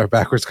us with our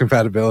backwards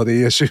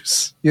compatibility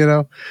issues?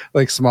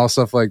 Like small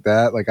stuff like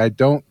that. Like, I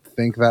don't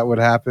think that would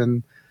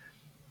happen,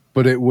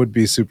 but it would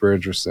be super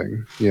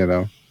interesting,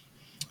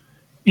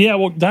 Yeah,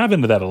 well, dive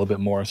into that a little bit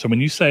more. So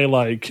when you say,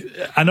 like,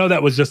 I know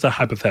that was just a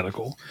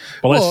hypothetical,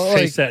 but let's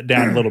chase that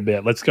down a little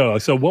bit. Let's go.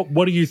 So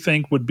what do you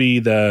think would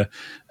be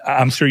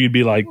I'm sure you'd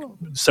be like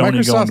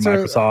Sony going to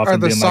Microsoft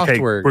and being like, hey,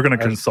 we're going to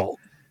consult.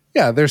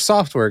 Yeah, they're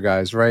software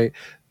guys, right?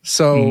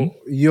 So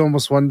you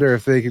almost wonder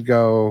if they could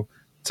go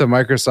to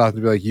Microsoft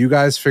and be like, you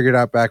guys figured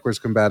out backwards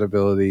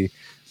compatibility.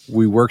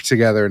 We work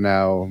together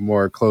now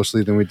more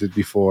closely than we did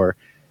before.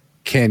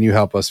 Can you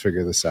help us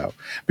figure this out?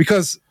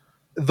 Because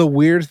the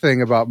weird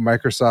thing about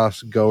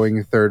Microsoft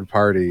going third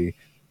party,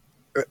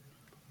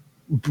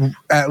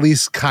 at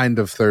least kind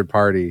of third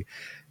party,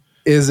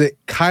 is it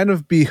kind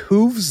of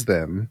behooves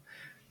them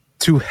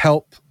to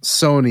help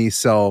Sony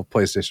sell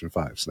PlayStation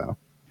 5s now.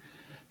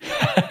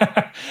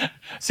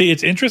 See,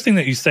 it's interesting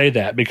that you say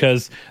that,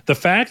 because the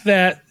fact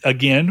that,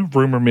 again,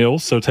 rumor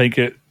mills, so take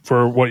it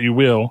for what you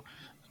will,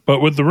 but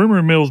with the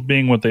rumor mills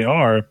being what they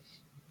are,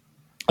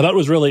 I thought it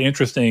was really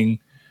interesting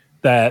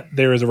that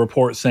there is a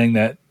report saying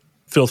that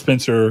Phil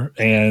Spencer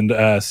and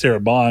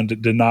Sarah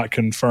Bond did not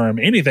confirm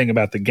anything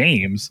about the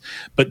games,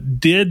 but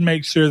did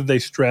make sure that they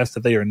stressed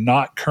that they are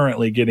not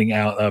currently getting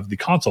out of the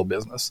console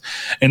business.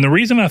 And the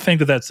reason I think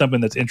that that's something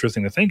that's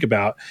interesting to think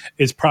about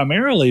is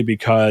primarily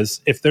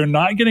because if they're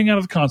not getting out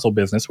of the console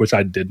business, which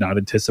I did not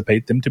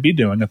anticipate them to be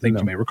doing, I think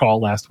you may recall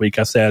last week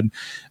I said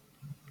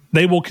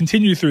they will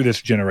continue through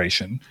this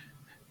generation.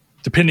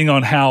 Depending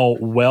on how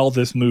well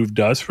this move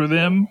does for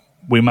them,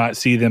 we might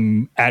see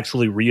them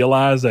actually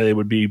realize that it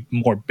would be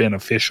more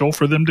beneficial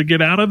for them to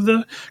get out of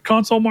the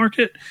console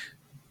market.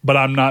 But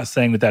I'm not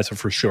saying that that's a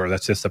for sure.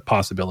 That's just a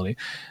possibility.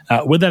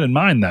 With that in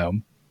mind, though,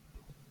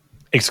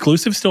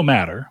 exclusives still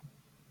matter.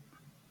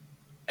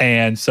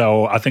 And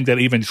so I think that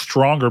even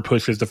stronger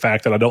pushes the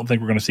fact that I don't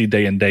think we're going to see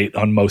day and date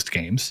on most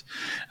games.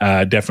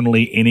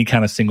 Definitely any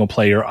kind of single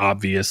player,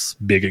 obvious,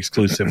 big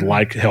exclusive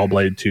like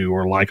Hellblade 2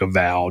 or like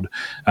Avowed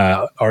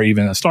or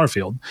even a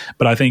Starfield.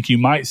 But I think you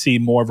might see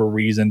more of a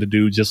reason to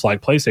do just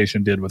like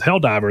PlayStation did with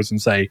Helldivers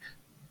and say,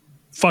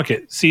 fuck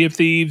it, Sea of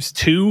Thieves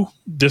 2,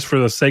 just for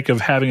the sake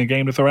of having a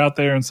game to throw out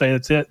there and say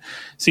that's it.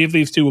 Sea of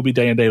Thieves 2 will be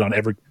day and date on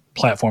every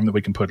platform that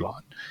we can put it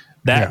on.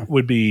 That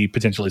would be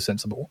potentially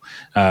sensible.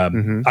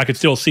 I could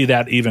still see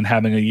that even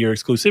having a year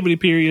exclusivity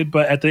period,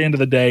 but at the end of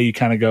the day, you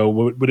kind of go,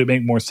 would it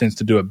make more sense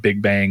to do a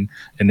big bang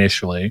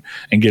initially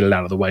and get it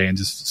out of the way and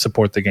just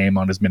support the game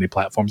on as many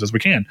platforms as we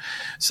can?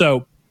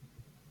 So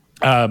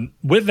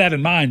with that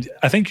in mind,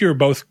 I think you're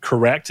both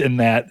correct in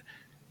that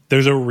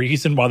there's a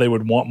reason why they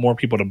would want more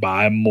people to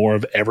buy more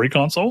of every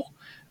console.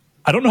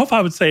 I don't know if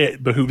I would say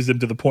it behooves them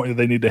to the point that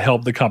they need to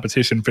help the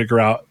competition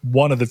figure out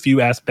one of the few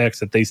aspects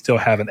that they still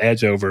have an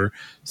edge over,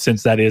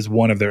 since that is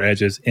one of their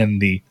edges in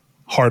the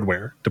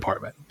hardware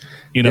department.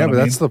 You know, yeah, but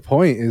that's the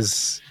point,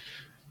 is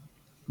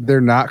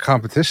they're not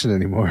competition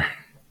anymore.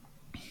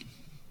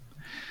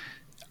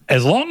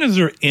 As long as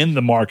they're in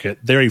the market,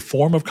 they're a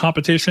form of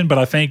competition. But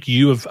I think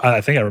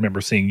I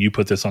remember seeing you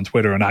put this on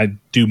Twitter, and I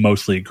do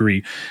mostly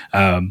agree.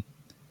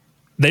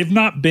 They've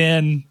not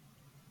been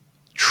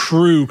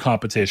true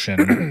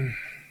competition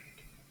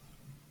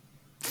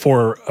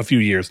for a few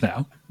years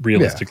now,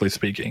 realistically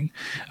speaking.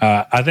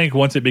 I think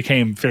once it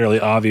became fairly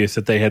obvious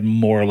that they had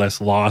more or less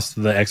lost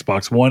the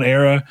Xbox One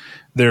era,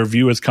 their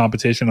view as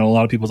competition in a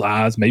lot of people's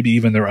eyes, maybe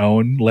even their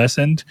own,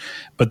 lessened.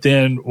 But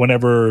then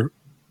whenever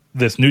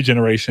this new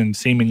generation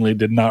seemingly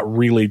did not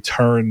really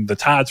turn the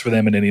tides for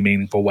them in any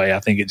meaningful way, I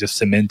think it just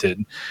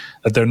cemented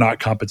that they're not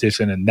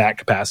competition in that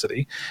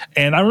capacity.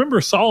 And I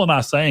remember Saul and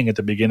I saying at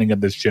the beginning of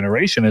this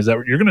generation is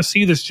that you're going to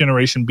see this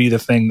generation be the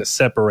thing that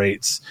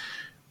separates.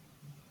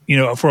 You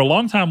know, for a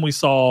long time we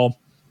saw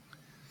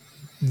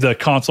the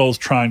consoles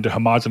trying to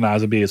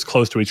homogenize and be as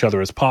close to each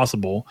other as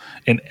possible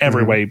in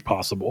every way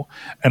possible.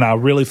 And I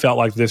really felt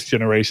like this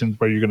generation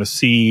where you're going to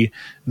see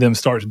them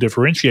start to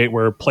differentiate,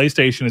 where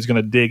PlayStation is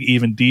going to dig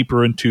even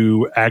deeper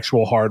into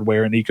actual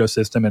hardware and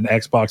ecosystem, and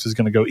Xbox is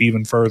going to go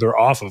even further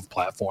off of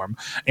platform.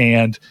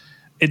 And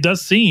it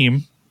does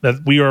seem that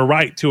we are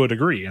right to a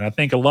degree. And I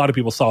think a lot of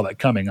people saw that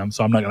coming.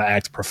 So I'm not going to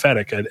act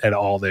prophetic at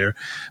all there,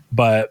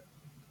 but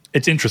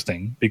it's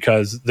interesting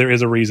because there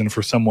is a reason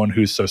for someone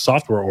who's so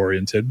software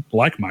oriented,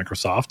 like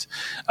Microsoft,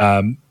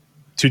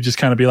 to just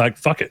kind of be like,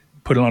 fuck it,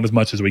 put it on as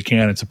much as we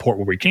can and support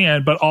what we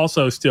can, but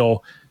also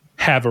still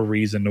have a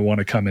reason to want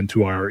to come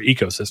into our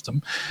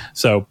ecosystem.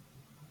 So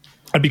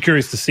I'd be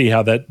curious to see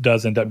how that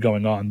does end up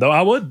going on. Though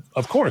I would,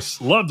 of course,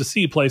 love to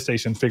see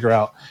PlayStation figure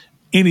out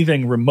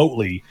anything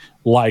remotely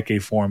like a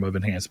form of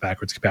enhanced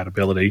backwards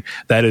compatibility.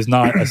 That is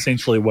not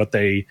essentially what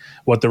the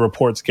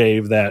reports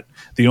gave, that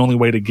the only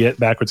way to get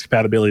backwards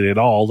compatibility at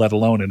all, let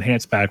alone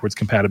enhanced backwards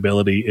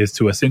compatibility, is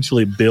to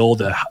essentially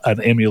build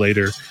an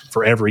emulator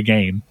for every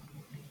game.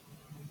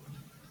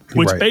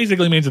 Which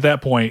basically means at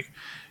that point,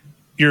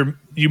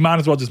 you might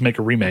as well just make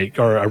a remake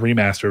or a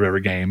remaster of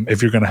every game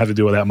if you're going to have to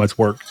do that much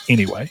work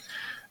anyway,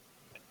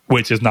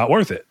 which is not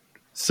worth it.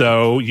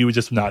 So you would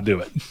just not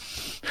do it.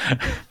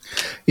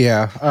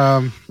 Yeah,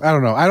 I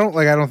don't know. I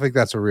don't think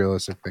that's a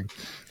realistic thing.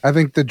 I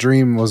think the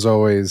dream was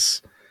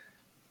always,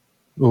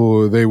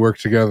 they work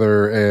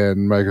together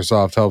and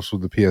Microsoft helps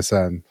with the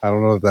PSN. I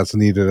don't know if that's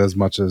needed as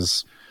much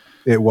as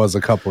it was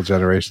a couple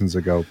generations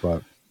ago,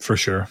 but for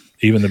sure,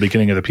 even the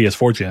beginning of the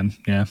PS4 gen,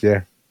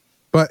 yeah.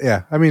 But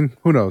yeah, I mean,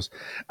 who knows?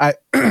 Like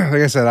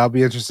I said, I'll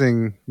be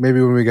interesting.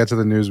 Maybe when we get to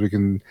the news, we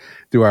can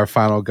do our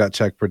final gut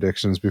check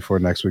predictions before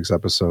next week's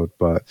episode.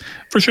 But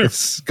for sure,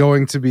 it's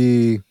going to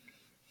be.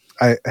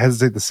 I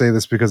hesitate to say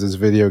this because it's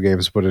video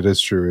games, but it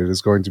is true. It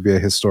is going to be a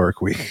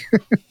historic week,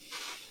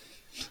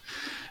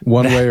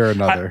 one way or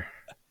another.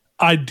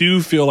 I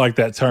do feel like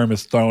that term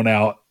is thrown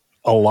out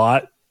a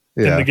lot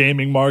in the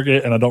gaming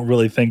market, and I don't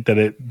really think that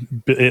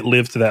it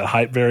lives to that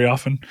hype very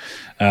often.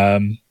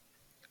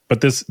 But But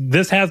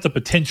this has the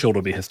potential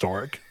to be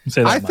historic.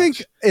 I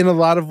think in a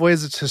lot of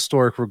ways it's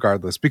historic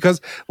regardless,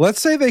 because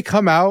let's say they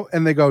come out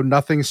and they go,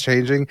 nothing's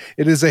changing.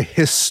 It is a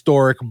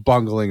historic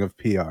bungling of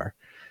PR.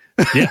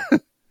 Yeah.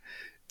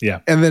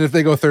 Yeah. And then if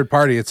they go third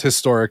party, it's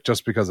historic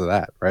just because of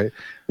that, right?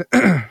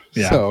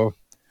 Yeah. So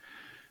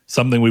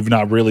something we've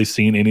not really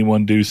seen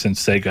anyone do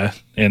since Sega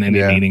in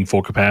any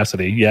meaningful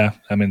capacity. Yeah.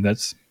 I mean,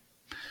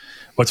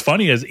 what's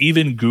funny is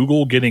even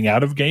Google getting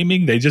out of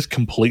gaming, they just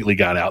completely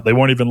got out. They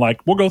weren't even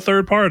like, we'll go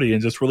third party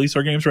and just release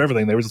our games for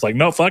everything. They were just like,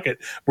 no, fuck it.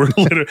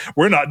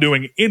 We're not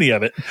doing any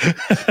of it.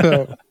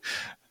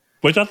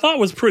 Which I thought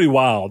was pretty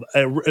wild.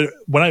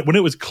 When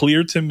it was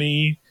clear to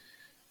me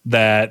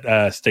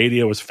that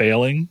Stadia was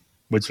failing,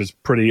 which was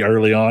pretty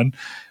early on,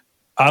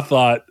 I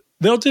thought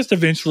they'll just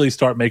eventually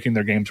start making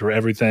their games for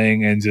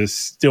everything and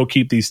just still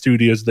keep these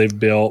studios they've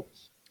built,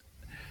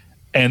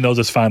 and they'll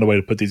just find a way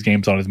to put these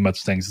games on as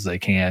much things as they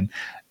can.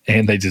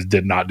 And they just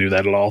did not do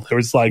that at all. It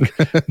was like,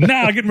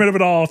 nah, getting rid of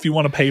it all. If you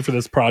want to pay for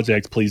this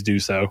project, please do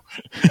so.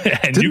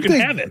 And you can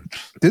have it.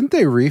 Didn't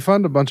they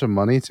refund a bunch of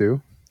money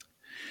too?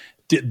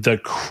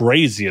 The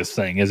craziest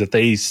thing is that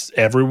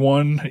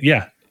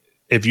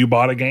if you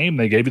bought a game,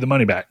 they gave you the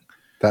money back.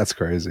 That's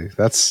crazy.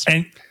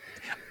 And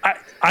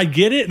I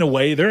get it in a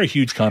way. They're a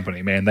huge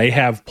company, man. They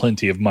have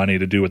plenty of money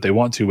to do what they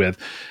want to with.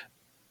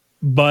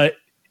 But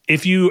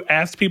if you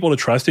ask people to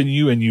trust in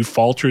you and you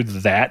faltered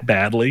that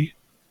badly,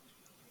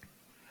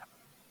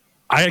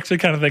 I actually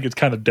kind of think it's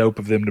kind of dope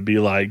of them to be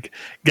like,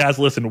 guys,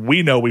 listen,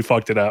 we know we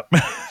fucked it up.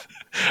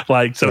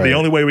 The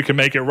only way we can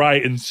make it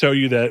right and show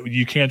you that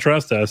you can't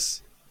trust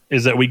us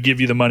is that we give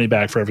you the money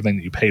back for everything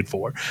that you paid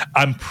for.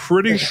 I'm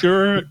pretty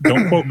sure,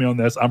 don't quote me on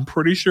this, I'm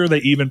pretty sure they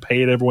even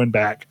paid everyone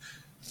back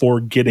for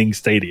getting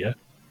Stadia.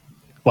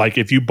 Like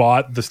if you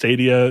bought the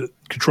Stadia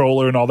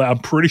controller and all that, I'm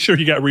pretty sure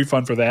you got a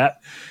refund for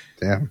that.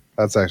 Damn,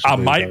 that's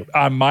actually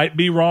I might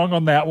be wrong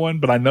on that one,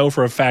 but I know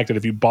for a fact that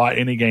if you bought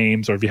any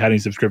games or if you had any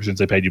subscriptions,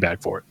 they paid you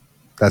back for it.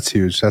 That's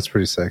huge. That's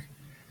pretty sick.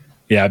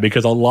 Yeah,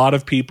 because a lot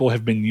of people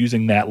have been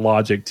using that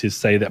logic to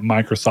say that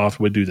Microsoft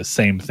would do the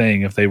same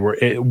thing if they were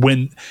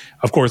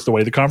of course, the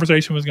way the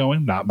conversation was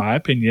going, not my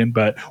opinion,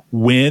 but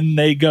when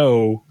they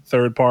go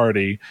third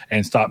party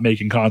and stop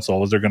making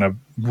consoles, they're going to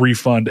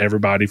refund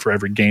everybody for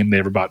every game they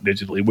ever bought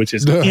digitally, which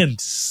is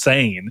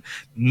insane.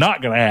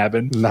 Not going to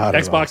happen.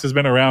 Xbox has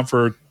been around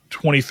for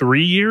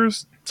 23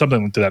 years,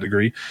 something to that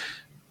degree.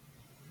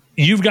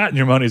 You've gotten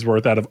your money's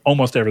worth out of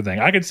almost everything.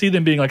 I could see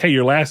them being like, hey,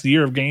 your last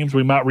year of games,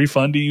 we might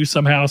refund to you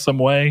somehow, some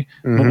way.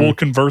 Mm-hmm. We'll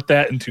convert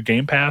that into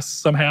Game Pass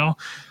somehow.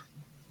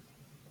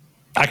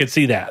 I could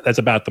see that. That's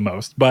about the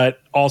most. But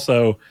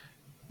also,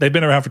 they've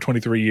been around for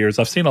 23 years.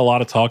 I've seen a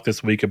lot of talk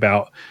this week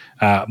about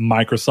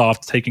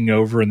Microsoft taking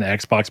over and the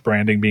Xbox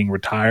branding being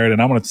retired.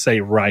 And I'm going to say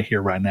right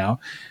here, right now,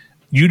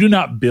 you do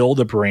not build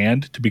a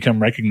brand to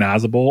become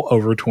recognizable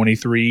over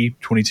 23,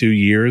 22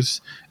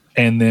 years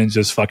and then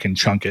just fucking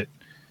chunk it.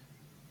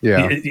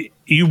 Yeah,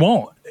 you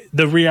won't.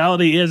 The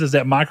reality is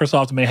that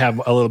Microsoft may have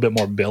a little bit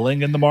more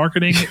billing in the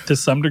marketing to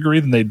some degree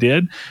than they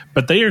did,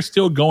 but they are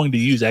still going to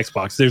use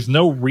Xbox. There's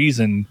no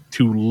reason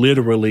to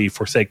literally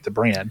forsake the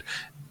brand.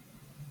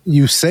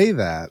 You say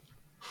that,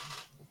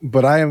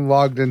 but I am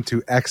logged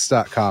into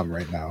X.com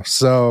right now.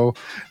 So,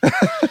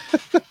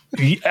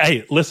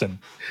 hey, listen,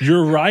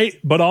 you're right,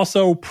 but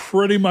also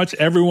pretty much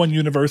everyone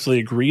universally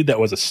agreed that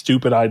was a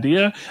stupid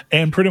idea,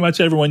 and pretty much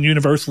everyone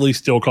universally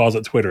still calls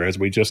it Twitter, as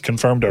we just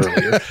confirmed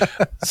earlier.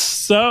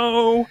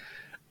 So,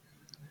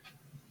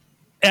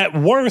 at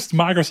worst,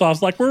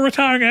 Microsoft's like, we're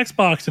retiring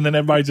Xbox, and then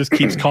everybody just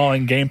keeps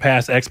calling Game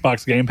Pass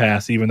Xbox Game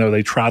Pass, even though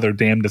they try their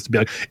damnedest to be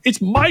like, it's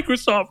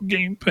Microsoft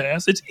Game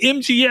Pass, it's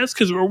MGS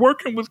because we're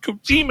working with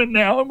Kojima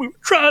now, and we were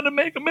trying to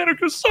make a Metal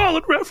Gear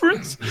Solid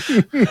reference.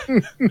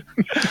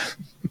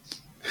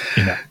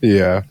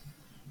 Yeah,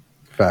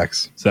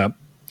 facts. So,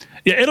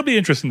 yeah, it'll be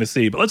interesting to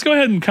see. But let's go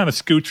ahead and kind of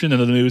scooch into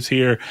the news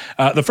here.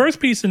 The first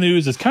piece of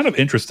news is kind of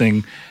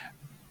interesting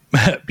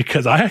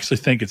because I actually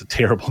think it's a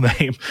terrible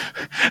name.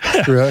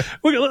 Really?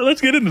 Let's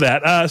get into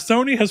that.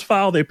 Sony has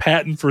filed a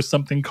patent for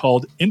something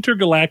called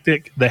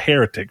Intergalactic the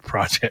Heretic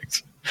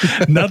Project.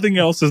 Nothing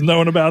else is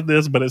known about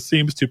this, but it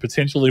seems to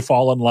potentially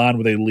fall in line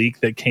with a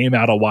leak that came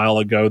out a while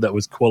ago that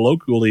was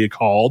colloquially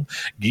called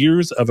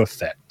Gears of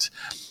Effect.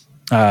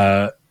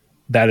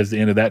 That is the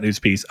end of that news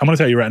piece. I'm going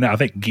to tell you right now, I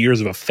think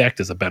Gears of Effect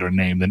is a better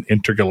name than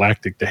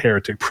Intergalactic the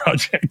Heretic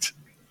Project.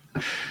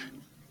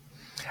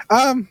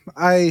 I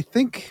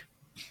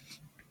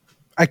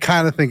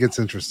kind of think it's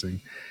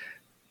interesting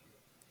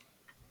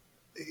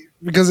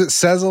because it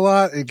says a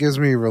lot. It gives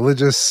me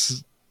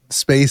religious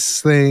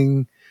space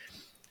thing.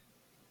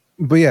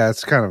 But yeah,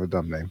 it's kind of a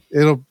dumb name.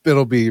 It'll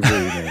be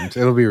renamed.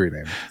 It'll be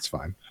renamed. It's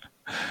fine.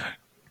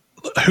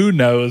 Who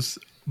knows?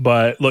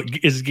 But look,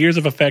 is Gears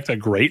of Effect a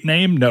great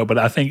name? No, but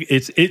I think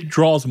it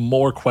draws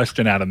more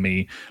question out of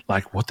me.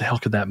 Like, what the hell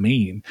could that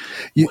mean?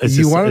 Is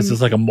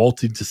this like a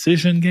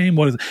multi-decision game?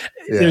 What is it?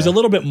 Yeah. There's a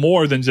little bit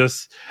more than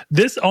just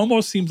this.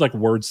 Almost seems like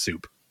word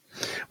soup.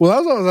 Well,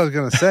 that's what I was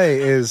going to say.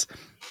 Is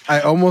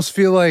I almost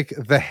feel like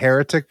the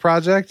Heretic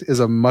Project is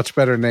a much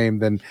better name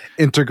than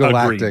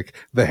Intergalactic, Agreed.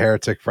 The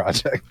Heretic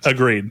Project.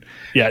 Agreed.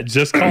 Yeah,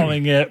 just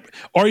calling it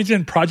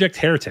Origin Project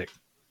Heretic.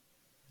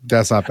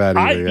 That's not bad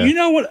either. You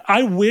know what?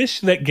 I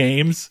wish that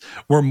games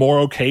were more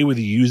okay with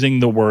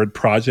using the word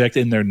project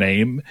in their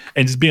name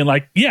and just being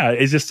like, yeah,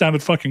 it just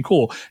sounded fucking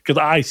cool. Because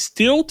I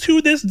still, to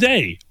this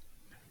day,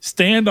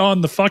 stand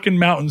on the fucking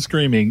mountain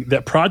screaming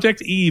that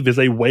Project Eve is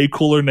a way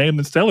cooler name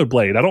than Stellar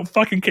Blade. I don't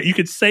fucking care. You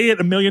could say it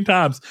a million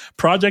times.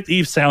 Project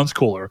Eve sounds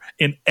cooler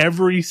in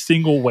every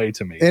single way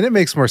to me. And it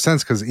makes more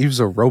sense because Eve's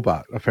a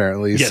robot,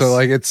 apparently. Yes. So,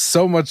 like, it's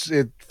so much,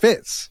 it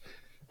fits.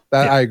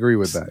 I agree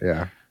with that,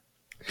 yeah.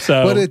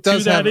 So, but it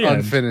does have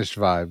unfinished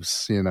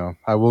vibes, you know.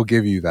 I will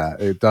give you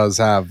that. It does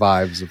have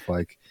vibes of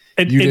like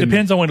it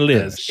depends on what it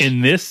is.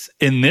 In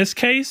this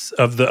case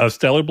of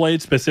Stellar Blade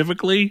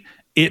specifically,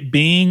 it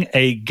being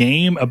a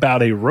game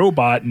about a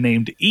robot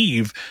named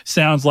Eve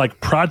sounds like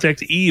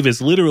Project Eve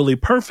is literally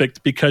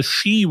perfect because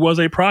she was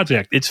a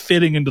project. It's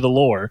fitting into the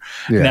lore.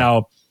 Yeah.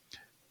 Now,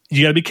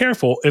 you got to be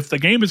careful. If the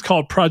game is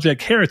called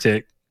Project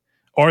Heretic,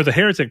 or the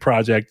Heretic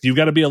Project, you've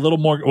got to be a little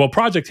more... Well,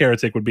 Project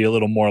Heretic would be a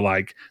little more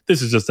like,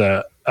 this is just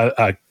a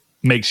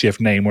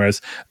makeshift name,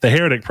 whereas the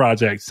Heretic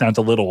Project sounds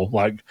a little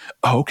like,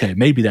 oh, okay,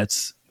 maybe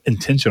that's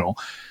intentional.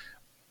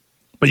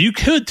 But you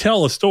could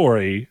tell a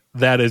story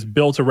that is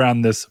built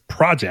around this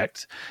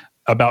project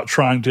about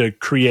trying to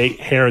create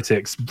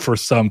heretics for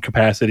some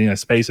capacity in a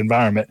space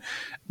environment.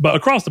 But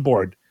across the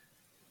board,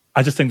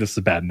 I just think this is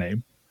a bad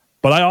name.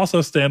 But I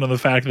also stand on the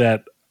fact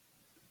that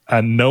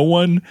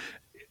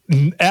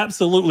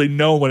absolutely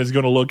no one is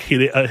going to look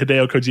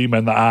Hideo Kojima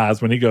in the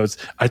eyes when he goes,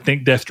 I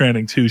think Death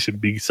Stranding 2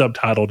 should be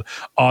subtitled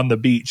On the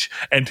Beach,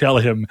 and tell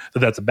him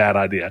that that's a bad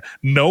idea.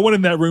 No one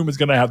in that room is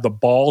going to have the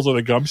balls or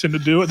the gumption to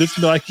do it. They're going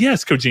to be like,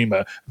 yes,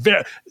 Kojima,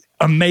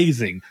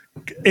 amazing,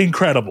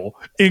 incredible,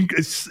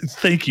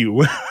 thank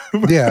you.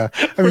 Yeah,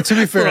 I mean, to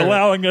be fair, for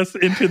allowing us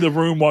into the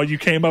room while you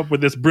came up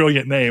with this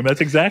brilliant name. That's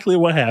exactly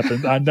what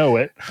happened. I know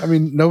it. I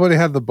mean, nobody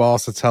had the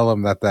balls to tell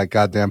him that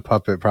goddamn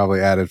puppet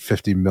probably added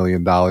 $50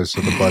 million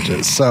to the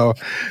budget. So,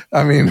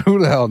 I mean, who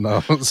the hell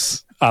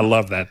knows? I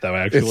love that though.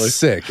 Actually, it's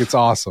sick. It's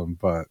awesome,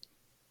 but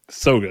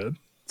so good.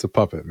 It's a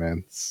puppet,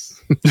 man.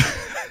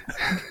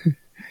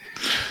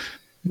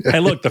 Hey,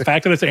 look, the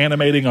fact that it's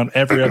animating on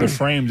every other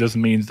frame just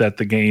means that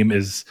the game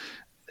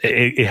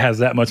it has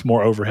that much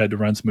more overhead to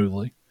run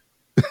smoothly.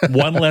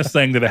 One less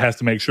thing that it has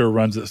to make sure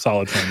runs at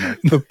solid frame rate.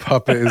 The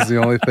puppet is the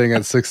only thing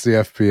at 60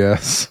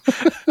 FPS.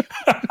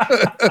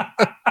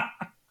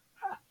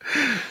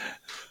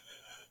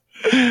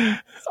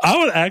 I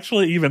would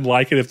actually even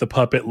like it if the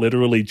puppet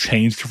literally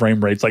changed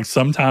frame rates. Like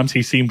sometimes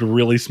he seemed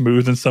really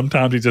smooth and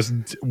sometimes he just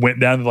went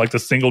down to like the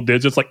single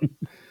digits. Like,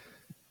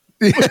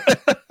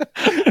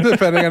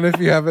 depending on if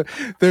you have it,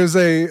 there's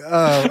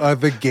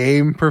the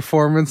game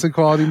performance and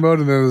quality mode,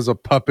 and then there's a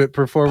puppet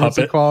performance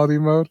and quality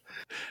mode.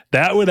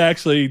 That would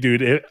actually,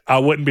 dude, I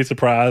wouldn't be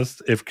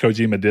surprised if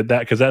Kojima did that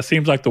because that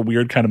seems like the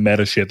weird kind of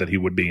meta shit that he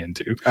would be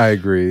into. I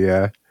agree.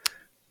 Yeah.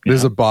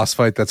 There's a boss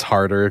fight that's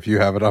harder if you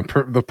have it on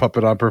the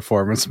puppet on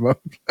performance mode.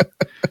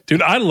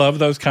 Dude, I love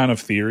those kind of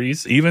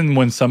theories, even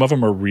when some of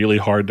them are really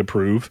hard to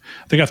prove.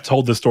 I think I've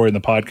told this story in the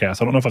podcast.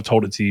 I don't know if I've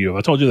told it to you.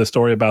 I told you the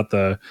story about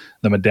the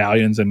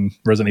medallions in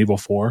Resident Evil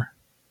 4.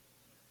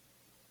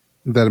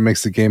 That it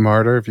makes the game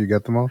harder if you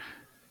get them all?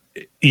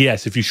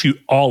 Yes, if you shoot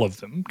all of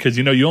them. Because,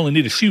 you only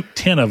need to shoot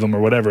 10 of them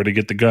or whatever to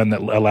get the gun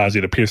that allows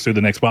you to pierce through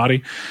the next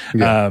body.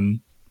 Yeah.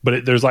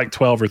 But there's like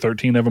 12 or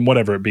 13 of them,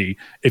 whatever it be.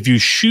 If you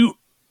shoot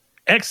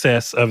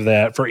excess of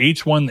that for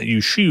each one that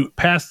you shoot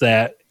past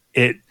that,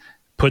 it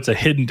puts a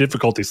hidden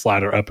difficulty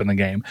slider up in the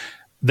game.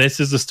 This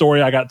is the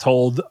story I got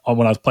told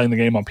when I was playing the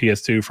game on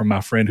PS2 from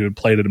my friend who had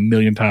played it a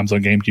million times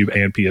on GameCube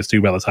and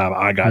PS2 by the time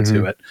I got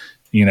to it.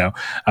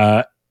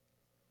 I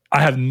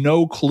have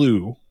no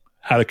clue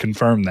how to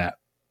confirm that,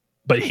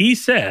 but he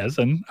says,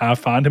 and I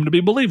find him to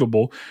be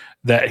believable,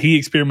 that he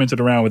experimented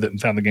around with it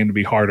and found the game to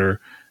be harder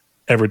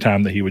every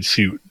time that he would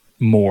shoot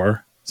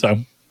more.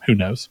 So who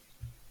knows?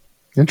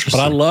 Interesting.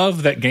 But I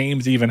love that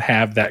games even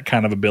have that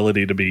kind of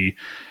ability to be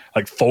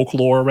like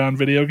folklore around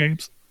video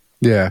games.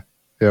 Yeah.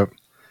 Yep.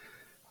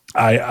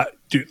 I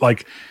do,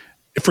 like,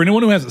 for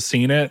anyone who hasn't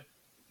seen it,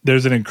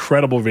 there's an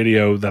incredible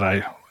video that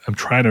I'm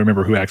trying to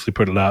remember who actually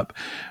put it up,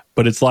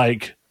 but it's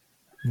like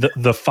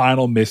the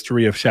final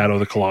mystery of Shadow of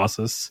the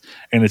Colossus.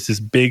 And it's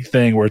this big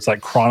thing where it's like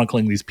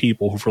chronicling these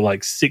people who for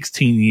like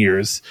 16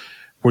 years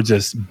were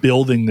just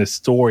building this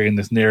story and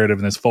this narrative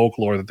and this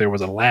folklore that there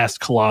was a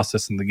last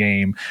Colossus in the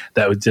game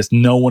that was just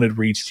no one had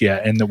reached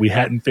yet, and that we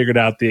hadn't figured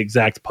out the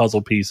exact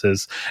puzzle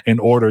pieces in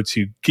order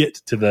to get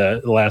to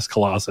the last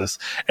Colossus.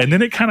 And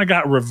then it kind of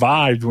got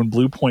revived when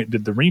Blue Point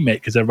did the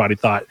remake because everybody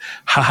thought,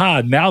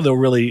 haha, now they'll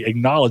really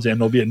acknowledge it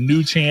and there'll be a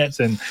new chance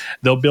and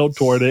they'll build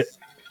toward it.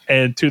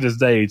 And to this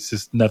day, it's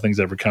just nothing's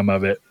ever come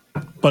of it.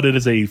 but it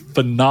is a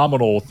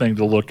phenomenal thing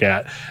to look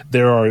at.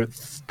 There are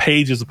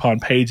pages upon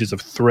pages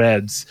of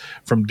threads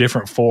from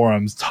different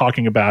forums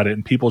talking about it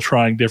and people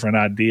trying different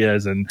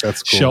ideas and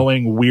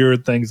showing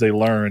weird things they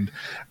learned.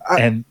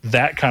 And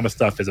that kind of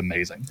stuff is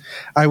amazing.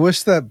 I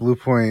wish that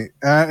Bluepoint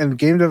and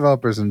game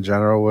developers in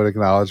general would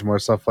acknowledge more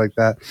stuff like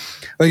that.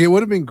 Like, it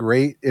would have been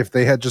great if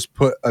they had just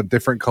put a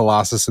different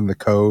Colossus in the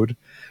code,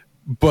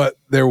 but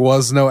there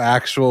was no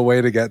actual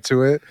way to get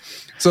to it.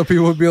 So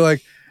people would be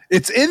like,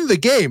 it's in the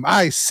game,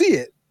 I see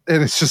it.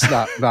 And it's just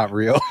not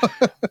real.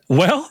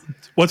 Well,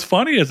 what's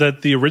funny is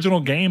that the original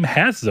game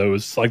has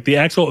those. Like, the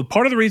actual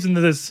part of the reason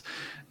that this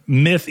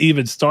myth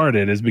even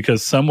started is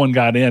because someone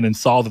got in and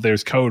saw that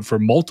there's code for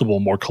multiple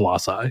more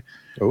Colossi.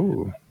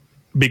 Oh,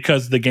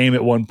 because the game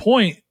at one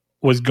point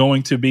was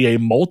going to be a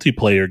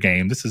multiplayer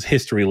game. This is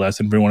history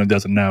lesson for anyone who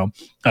doesn't know.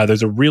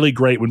 There's a really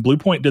great, when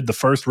Bluepoint did the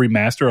first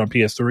remaster on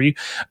PS3,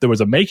 there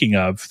was a making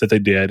of that they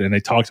did, and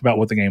they talked about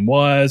what the game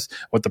was,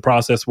 what the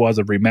process was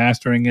of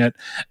remastering it.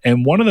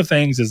 And one of the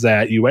things is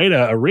that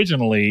Ueda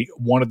originally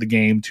wanted the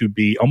game to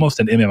be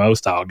almost an MMO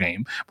style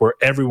game where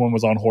everyone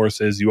was on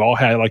horses. You all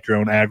had like your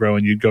own aggro,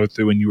 and you'd go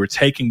through and you were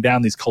taking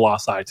down these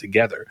colossi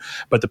together.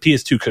 But the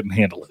PS2 couldn't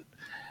handle it.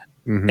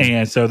 Mm-hmm.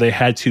 And so they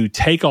had to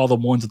take all the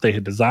ones that they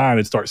had designed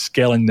and start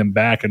scaling them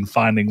back and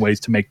finding ways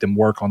to make them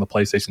work on the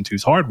PlayStation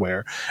 2's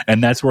hardware.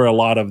 And that's where a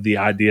lot of the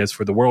ideas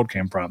for the world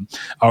came from.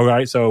 All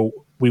right, so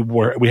we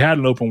had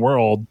an open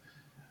world,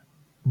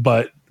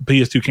 but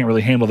PS2 can't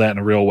really handle that in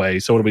a real way.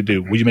 So what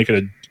do? Well, you make it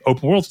an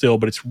open world still,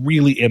 but it's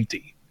really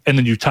empty. And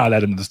then you tie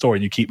that into the story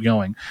and you keep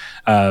going.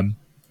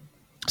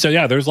 So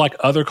yeah, there's like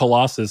other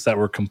Colossus that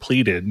were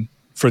completed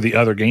for the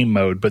other game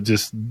mode, but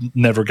just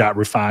never got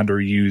refined or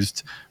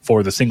used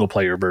for the single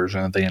player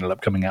version that they ended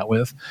up coming out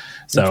with.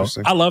 So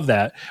I love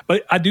that.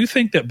 But I do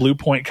think that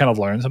Bluepoint kind of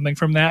learned something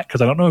from that,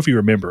 because I don't know if you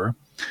remember,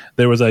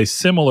 there was a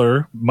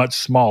similar, much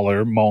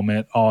smaller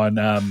moment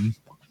on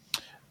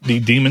the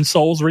Demon's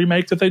Souls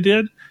remake that they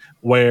did,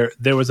 where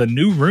there was a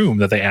new room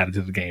that they added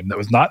to the game that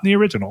was not in the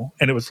original,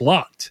 and it was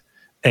locked.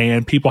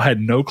 And people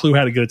had no clue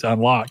how to get it to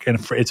unlock. And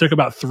it took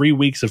about 3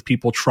 weeks of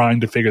people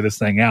trying to figure this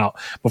thing out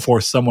before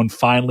someone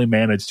finally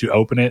managed to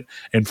open it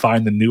and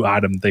find the new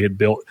item that they had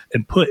built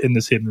and put in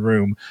this hidden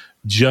room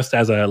just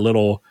as a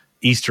little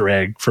Easter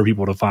egg for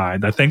people to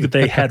find. I think that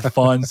they had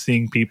fun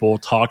seeing people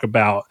talk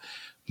about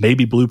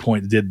maybe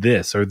Bluepoint did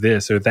this or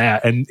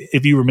that. And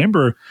if you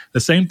remember, the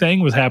same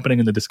thing was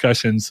happening in the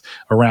discussions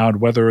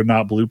around whether or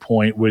not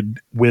Bluepoint would,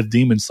 with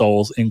Demon's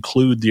Souls,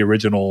 include the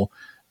original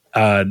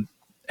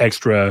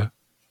extra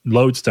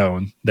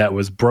lodestone that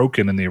was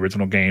broken in the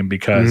original game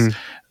because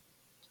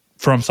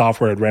From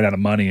Software had ran out of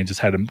money and just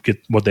had to get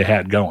what they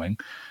had going.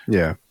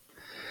 Yeah.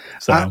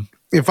 So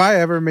if I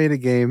ever made a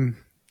game,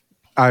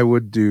 I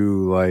would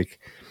do like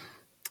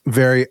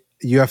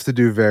you have to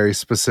do very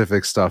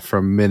specific stuff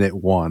from minute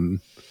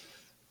one,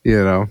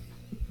 to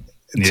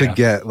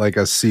get like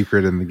a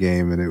secret in the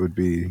game, and it would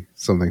be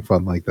something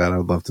fun like that. I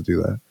would love to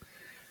do that.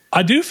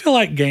 I do feel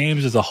like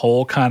games as a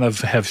whole kind of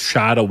have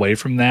shied away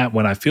from that,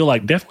 when I feel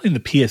like definitely in the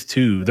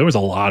PS2, there was a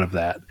lot of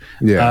that.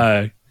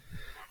 Yeah.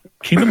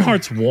 Kingdom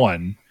Hearts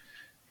 1,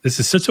 this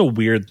is such a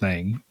weird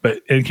thing,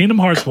 but in Kingdom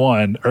Hearts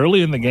 1,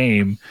 early in the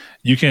game,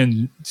 you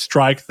can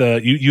strike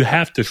you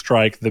have to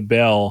strike the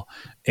bell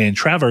in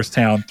Traverse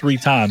Town 3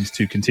 times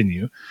to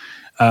continue.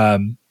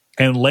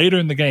 And later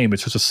in the game,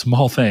 it's just a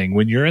small thing.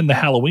 When you're in the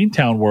Halloween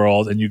Town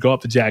world and you go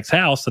up to Jack's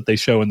house that they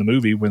show in the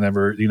movie,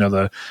 whenever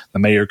the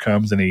mayor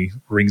comes and he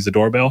rings the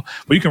doorbell.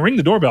 Well, you can ring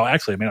the doorbell.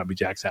 Actually, it may not be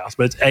Jack's house,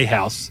 but it's a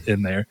house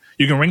in there.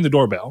 You can ring the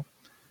doorbell,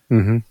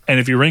 and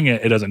if you ring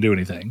it, it doesn't do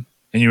anything.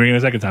 And you ring it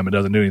a second time, it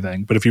doesn't do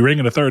anything. But if you ring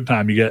it a third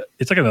time,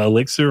 it's like an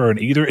elixir or an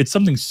ether. It's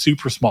something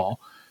super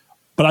small.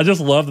 But I just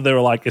love that they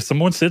were like, if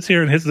someone sits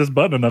here and hits this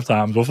button enough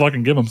times, we'll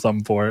fucking give them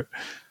something for it.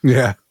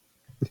 Yeah,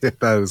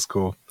 that is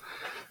cool.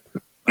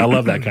 I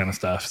love that kind of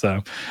stuff.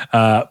 So,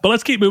 but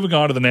let's keep moving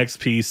on to the next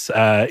piece.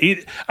 I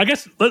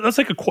guess let's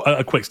take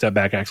a quick step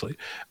back, actually.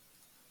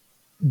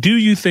 Do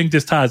you think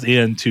this ties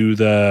into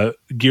the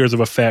Gears of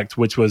Effect,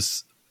 which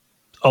was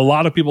a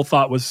lot of people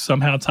thought was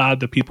somehow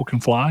tied to People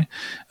Can Fly?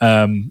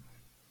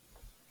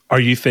 Are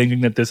you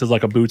thinking that this is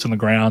like a boots on the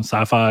ground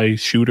sci-fi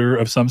shooter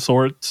of some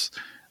sorts?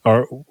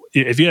 Or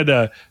if you had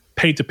to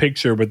paint a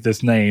picture with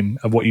this name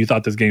of what you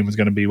thought this game was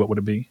going to be, what would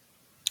it be?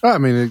 I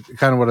mean,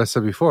 kind of what I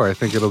said before. I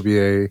think it'll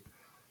be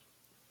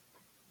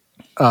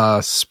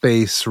a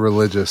space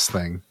religious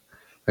thing.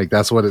 Like,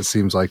 that's what it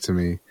seems like to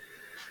me.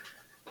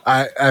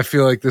 I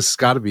feel like this has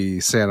got to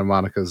be Santa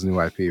Monica's new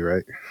IP,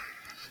 right?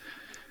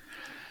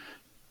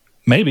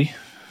 Maybe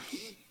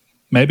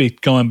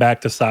going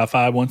back to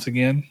sci-fi once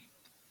again.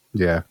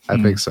 Yeah, I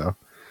think so.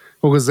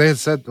 Well, because they had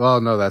said, well,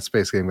 no, that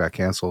space game got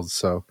canceled,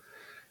 so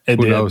who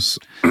knows?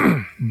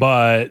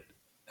 But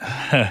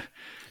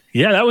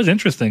yeah, that was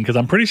interesting, because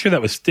I'm pretty sure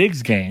that was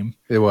Stig's game.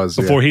 It was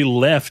before he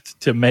left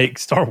to make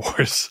Star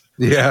Wars.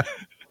 Yeah.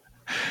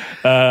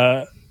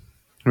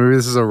 Maybe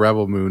this is a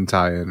Rebel Moon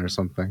tie-in or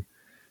something.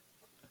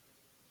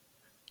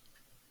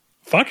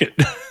 Fuck it.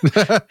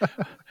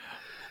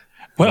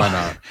 Well, why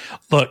not?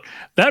 Look,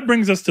 that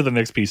brings us to the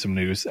next piece of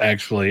news,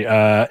 actually.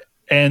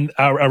 And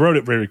I wrote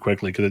it very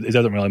quickly because it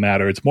doesn't really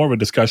matter. It's more of a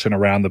discussion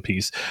around the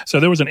piece. So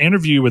there was an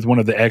interview with one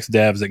of the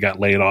ex-devs that got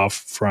laid off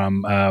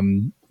from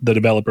the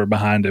developer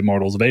behind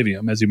Immortals of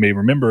Avium. As you may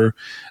remember,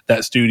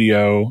 that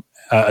studio,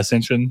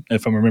 Ascension,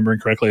 if I'm remembering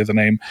correctly is the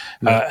name,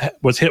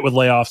 was hit with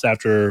layoffs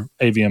after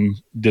Avium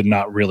did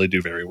not really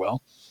do very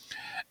well.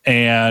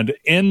 And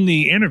in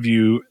the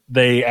interview,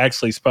 they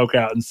actually spoke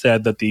out and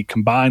said that the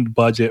combined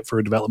budget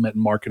for development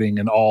and marketing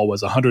and all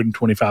was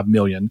 $125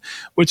 million,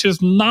 which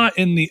is not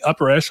in the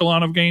upper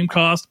echelon of game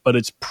cost, but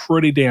it's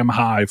pretty damn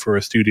high for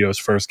a studio's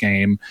first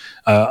game,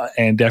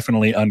 and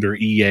definitely under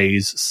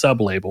EA's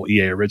sub-label,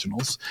 EA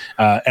Originals.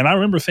 And I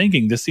remember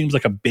thinking, this seems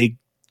like a big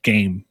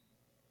game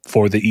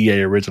for the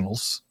EA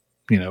Originals,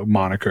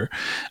 moniker.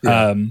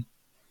 Yeah.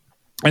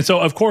 And so,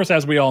 of course,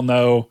 as we all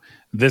know,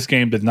 this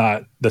game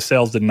the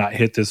sales did not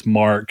hit this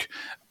mark.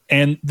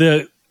 And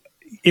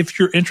if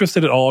you're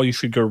interested at all, you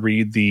should go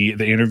read the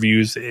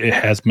interviews. It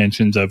has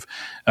mentions of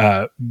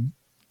a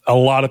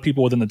lot of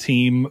people within the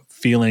team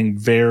feeling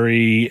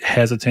very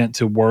hesitant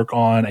to work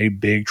on a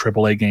big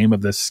AAA game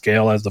of this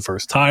scale as the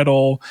first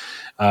title,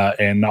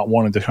 and not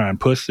wanting to try and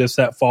push this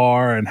that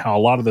far, and how a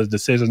lot of the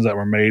decisions that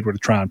were made were to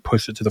try and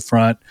push it to the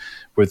front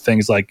with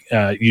things like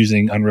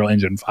using Unreal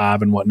Engine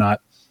 5 and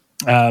whatnot.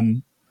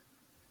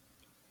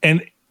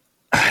 And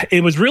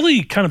it was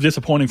really kind of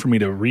disappointing for me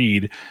to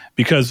read,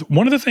 because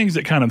one of the things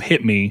that kind of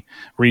hit me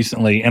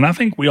recently, and I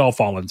think we all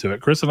fall into it,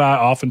 Chris and I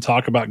often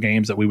talk about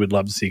games that we would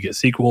love to see get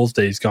sequels,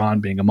 Days Gone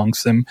being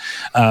amongst them.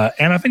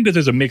 And I think that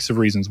there's a mix of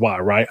reasons why,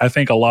 right? I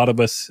think a lot of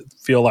us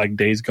feel like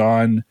Days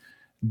Gone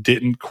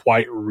didn't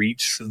quite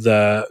reach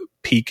the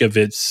peak of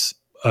its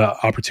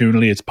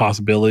opportunity, its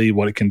possibility,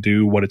 what it can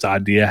do, what its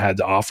idea had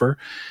to offer.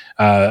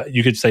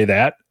 You could say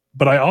that.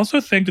 But I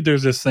also think that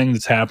there's this thing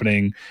that's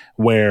happening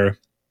where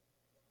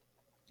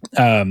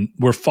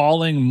we're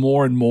falling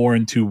more and more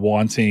into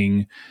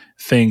wanting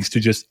things to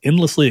just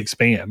endlessly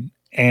expand.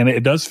 And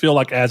it does feel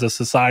like as a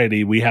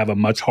society, we have a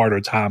much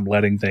harder time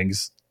letting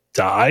things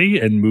die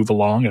and move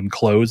along and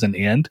close and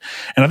end.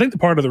 And I think the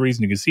part of the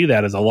reason you can see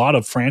that is a lot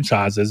of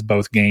franchises,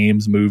 both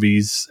games,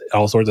 movies,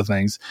 all sorts of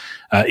things,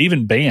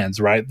 even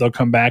bands, right? They'll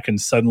come back and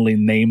suddenly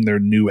name their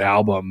new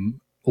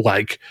album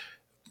like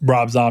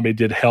Rob Zombie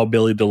did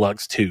Hellbilly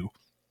Deluxe 2.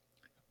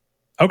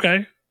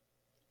 Okay.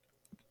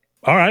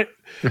 All right.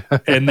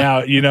 And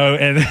now,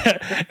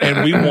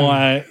 and we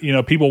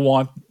want, people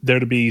want there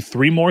to be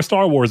 3 more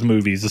Star Wars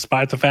movies,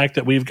 despite the fact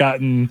that we've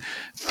gotten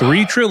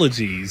 3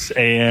 trilogies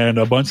and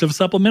a bunch of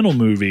supplemental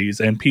movies,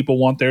 and people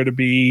want there to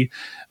be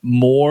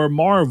more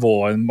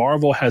Marvel, and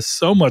Marvel has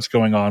so much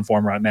going on for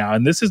them right now.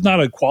 And this is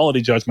not a quality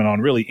judgment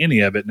on really any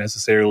of it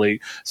necessarily,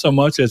 so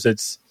much as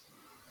it's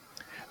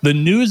the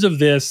news of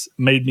this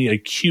made me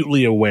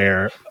acutely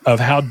aware of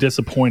how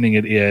disappointing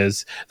it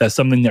is that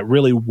something that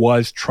really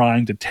was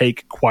trying to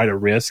take quite a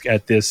risk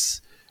at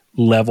this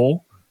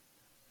level.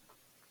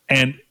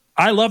 And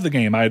I love the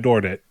game. I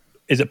adored it.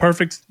 Is it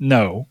perfect?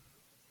 No.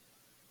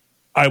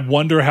 I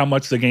wonder how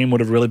much the game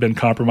would have really been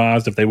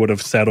compromised if they would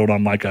have settled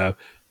on like a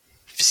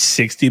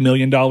 $60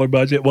 million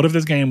budget. What if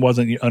this game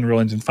wasn't Unreal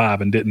Engine 5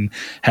 and didn't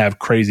have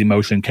crazy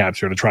motion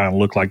capture to try and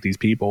look like these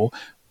people?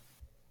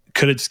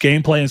 Could its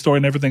gameplay and story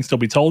and everything still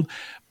be told?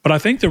 But I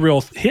think the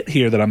real hit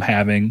here that I'm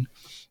having,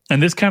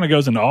 and this kind of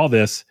goes into all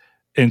this,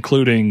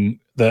 including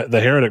the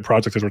Heretic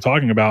project that we're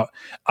talking about,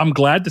 I'm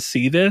glad to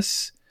see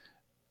this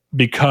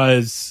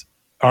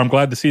I'm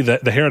glad to see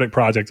that the Heretic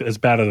project, as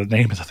bad of a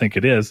name as I think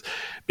it is,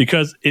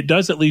 because it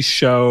does at least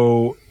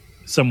show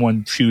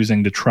someone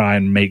choosing to try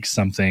and make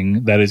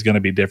something that is going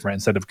to be different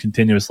instead of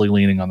continuously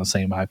leaning on the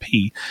same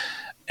IP.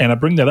 And I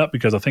bring that up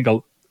because I think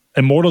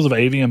Immortals of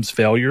Avium's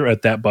failure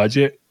at that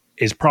budget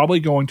is probably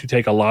going to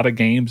take a lot of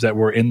games that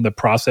were in the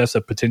process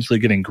of potentially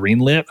getting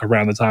greenlit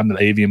around the time that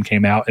Avium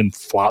came out and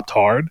flopped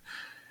hard,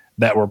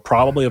 that were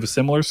probably of a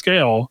similar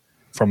scale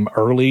from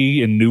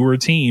early and newer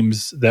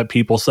teams that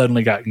people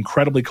suddenly got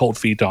incredibly cold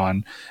feet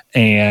on.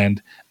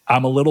 And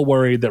I'm a little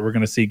worried that we're going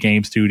to see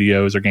game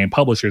studios, or game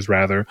publishers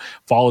rather,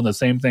 follow the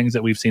same things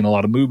that we've seen a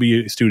lot of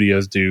movie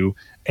studios do,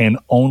 and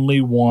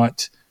only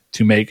want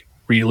to make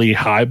really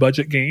high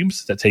budget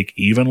games that take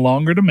even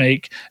longer to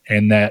make,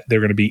 and that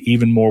they're going to be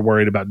even more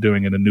worried about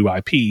doing in a new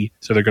IP.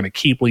 So they're going to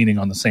keep leaning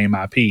on the same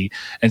IP.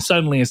 And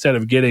suddenly, instead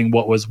of getting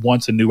what was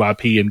once a new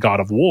IP in God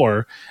of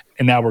War,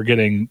 and now we're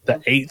getting the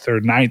 8th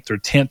or 9th or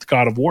 10th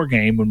God of War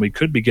game, when we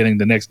could be getting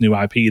the next new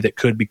IP that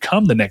could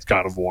become the next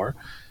God of War.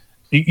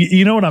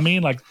 You know what I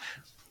mean? Like,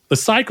 the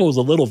cycle is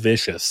a little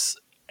vicious,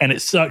 and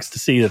it sucks to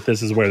see that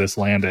this is where this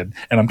landed.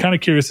 And I'm kind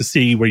of curious to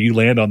see where you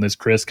land on this,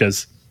 Chris,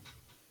 because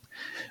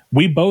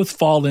we both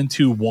fall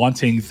into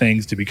wanting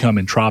things to become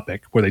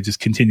entropic, where they just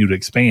continue to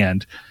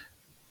expand.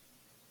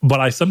 But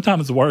I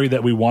sometimes worry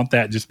that we want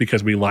that just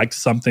because we liked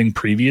something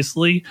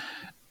previously,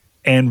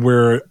 and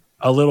we're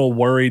a little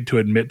worried to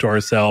admit to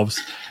ourselves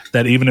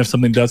that even if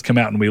something does come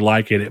out and we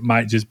like it, it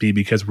might just be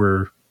because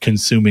we're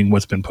consuming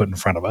what's been put in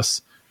front of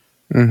us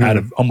out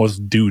of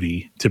almost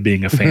duty to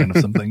being a fan of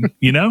something,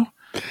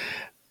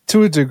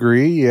 To a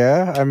degree,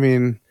 yeah. I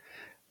mean,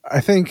 I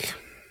think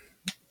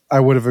I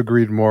would have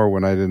agreed more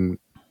when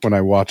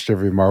I watched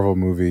every Marvel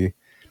movie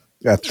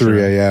at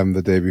 3 a.m.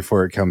 the day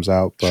before it comes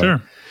out. But.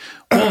 Sure.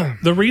 Well,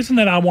 the reason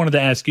that I wanted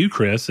to ask you,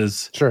 Chris,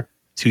 is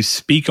to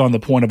speak on the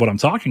point of what I'm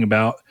talking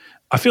about.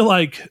 I feel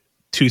like,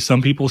 to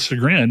some people's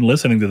chagrin,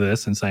 listening to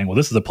this and saying, well,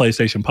 this is a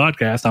PlayStation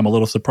podcast, I'm a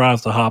little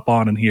surprised to hop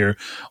on and hear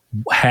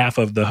half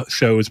of the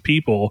show's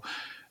people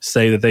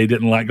say that they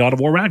didn't like God of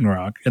War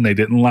Ragnarok and they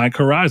didn't like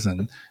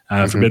Horizon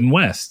Forbidden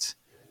West.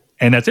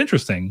 And that's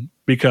interesting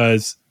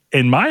because,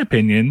 in my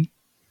opinion,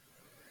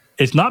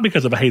 it's not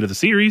because of a hate of the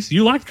series.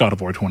 You liked God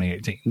of War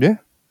 2018. Yeah.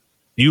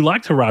 You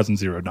liked Horizon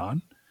Zero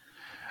Dawn.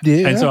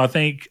 Yeah. And so I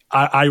think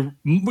I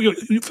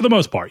for the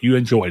most part, you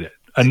enjoyed it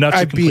enough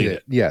to complete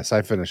it. Yes,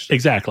 I finished it.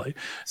 Exactly.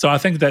 So I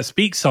think that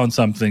speaks on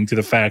something to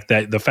the fact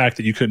that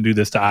you couldn't do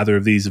this to either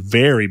of these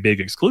very big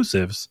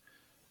exclusives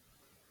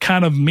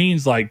kind of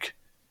means like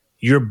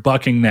you're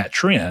bucking that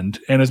trend.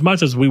 And as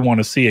much as we want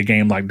to see a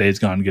game like Days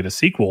Gone get a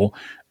sequel,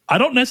 I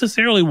don't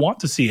necessarily want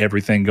to see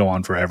everything go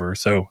on forever.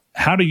 So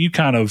how do you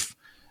kind of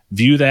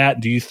view that?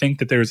 Do you think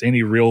that there's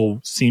any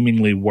real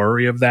seemingly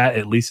worry of that,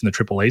 at least in the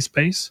AAA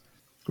space?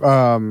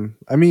 I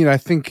mean, I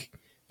think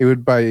it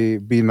would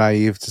be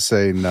naive to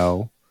say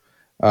no.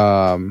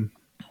 I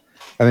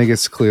think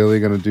it's clearly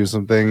going to do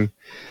something.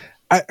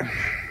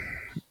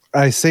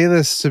 I say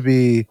this to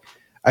be,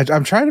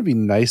 I'm trying to be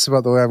nice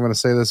about the way I'm going to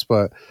say this,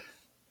 but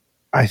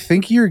I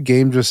think your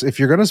game if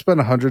you're going to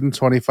spend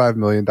 $125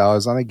 million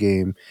on a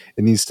game,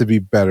 it needs to be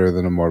better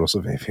than Immortals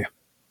of Aveum.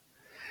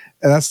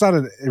 And that's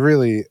not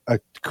really a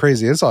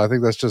crazy insult. I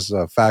think that's just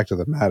a fact of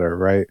the matter,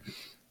 right?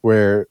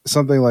 Where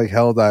something like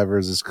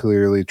Helldivers is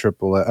clearly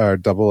AAA or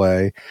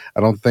AA. I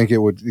don't think it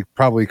would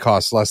probably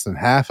cost less than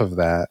half of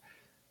that.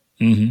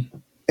 Mm-hmm.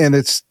 And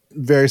it's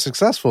very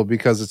successful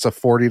because it's a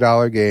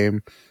 $40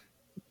 game,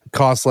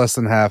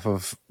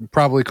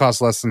 probably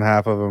costs less than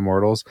half of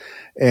Immortals,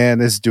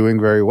 and is doing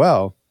very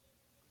well.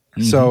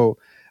 Mm-hmm. So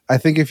I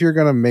think if you're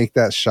going to make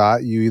that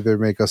shot, you either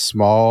make a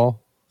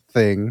small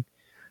thing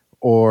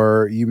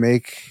or you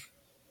make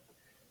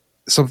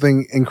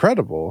something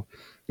incredible,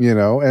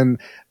 and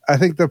I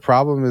think the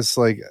problem is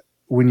like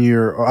when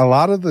a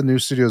lot of the new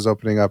studios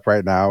opening up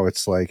right now,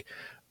 it's like,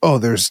 oh,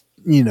 there's,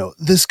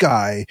 this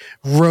guy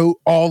wrote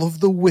all of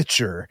The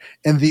Witcher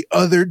and the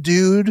other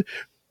dude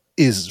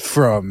is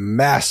from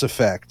Mass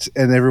Effect.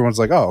 And everyone's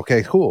like, oh,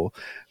 okay, cool.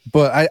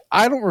 But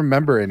I don't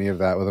remember any of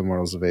that with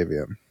Immortals of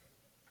Aveum.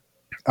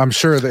 I'm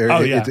sure it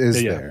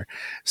is there.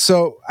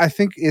 So I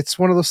think it's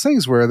one of those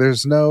things where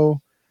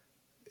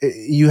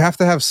you have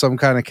to have some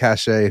kind of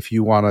cachet if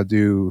you want to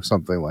do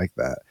something like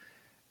that.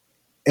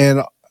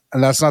 And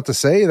that's not to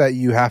say that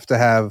you have to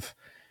have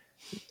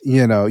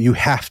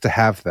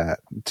that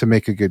to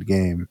make a good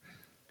game.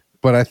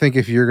 But I think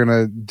if you're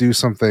going to do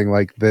something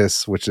like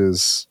this, which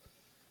is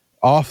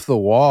off the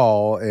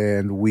wall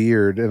and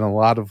weird in a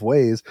lot of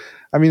ways,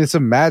 I mean, it's a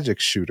magic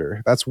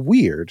shooter. That's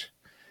weird,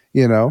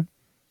 In the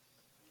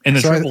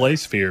AAA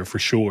sphere, for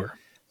sure.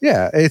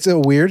 Yeah, it's a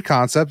weird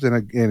concept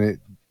and it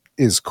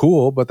is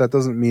cool, but that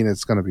doesn't mean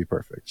it's going to be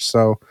perfect.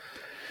 So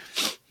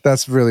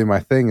that's really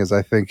my thing is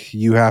I think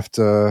you have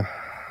to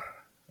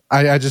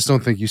I just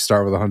don't think you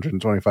start with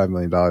 $125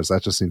 million.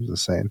 That just seems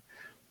insane.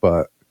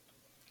 But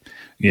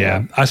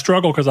yeah. I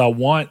struggle because I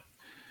want,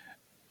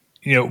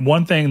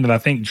 one thing that I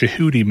think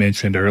Jehudi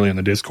mentioned earlier in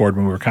the Discord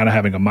when we were kind of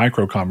having a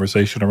micro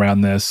conversation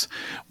around this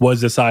was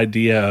this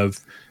idea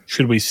of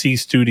should we see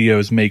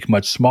studios make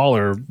much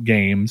smaller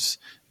games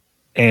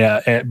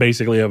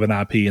basically of an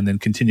IP and then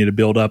continue to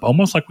build up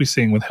almost like we're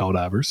seeing with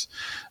Helldivers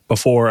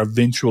before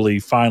eventually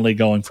finally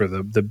going for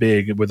the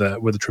big with a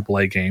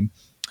AAA game.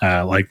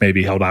 Like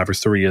maybe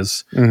Helldivers 3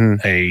 is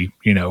a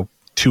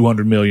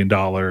 $200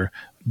 million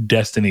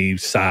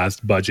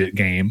Destiny-sized budget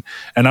game,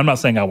 and I'm not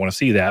saying I want to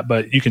see that,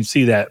 but you can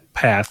see that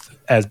path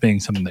as being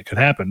something that could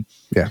happen.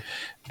 Yeah,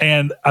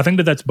 and I think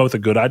that that's both a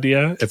good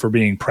idea if we're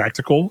being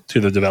practical to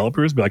the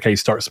developers. Be like, hey,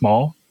 start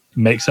small,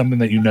 make something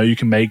that you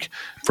can make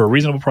for a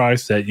reasonable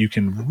price that you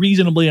can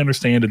reasonably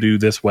understand to do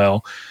this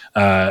well,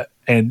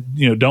 and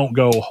don't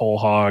go whole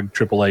hog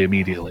AAA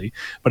immediately.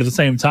 But at the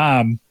same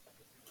time,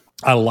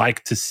 I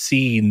like to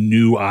see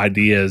new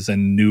ideas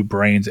and new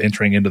brains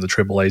entering into the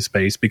AAA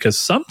space because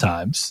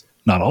sometimes,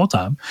 not all the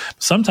time,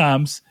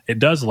 sometimes it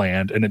does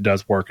land and it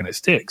does work and it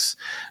sticks.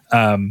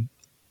 And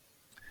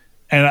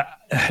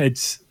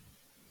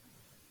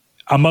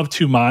I'm of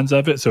two minds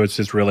of it, so it's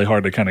just really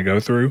hard to kind of go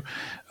through.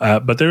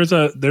 But there is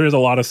a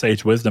lot of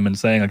sage wisdom in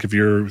saying, like, if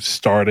you're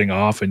starting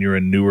off and you're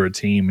a newer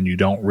team and you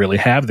don't really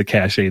have the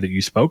cachet that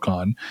you spoke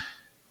on,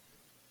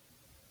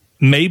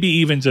 maybe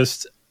even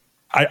just.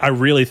 I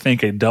really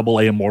think a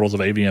AA Immortals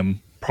of Aveum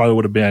probably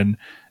would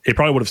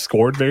have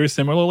scored very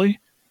similarly,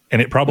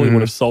 and it probably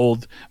would have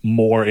sold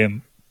more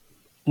in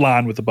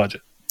line with the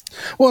budget.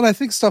 Well, and I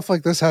think stuff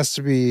like this has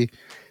to be,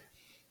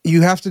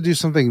 you have to do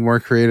something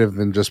more creative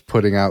than just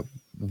putting out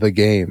the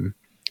game.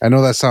 I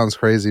know that sounds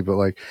crazy, but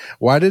like,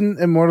 why didn't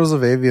Immortals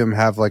of Aveum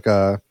have like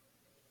a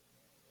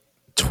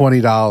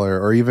 $20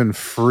 or even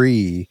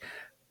free,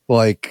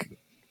 like,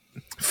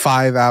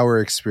 5-hour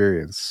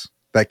experience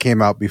that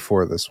came out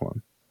before this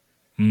one.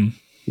 Mm.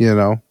 You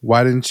know,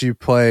 why didn't you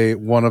play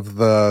one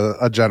of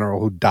a general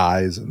who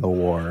dies in the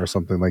war or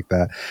something like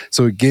that?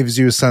 So it gives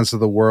you a sense of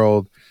the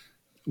world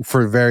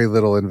for very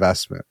little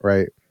investment,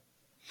 right?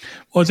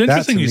 Well, it's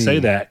interesting you say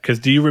that, because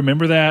do you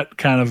remember that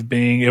kind of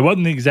being, it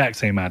wasn't the exact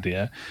same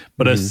idea,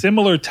 but a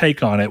similar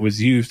take on it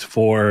was used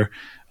for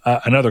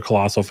another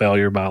colossal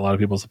failure by a lot of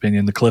people's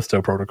opinion, the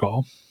Callisto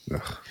Protocol.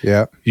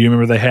 Yeah. You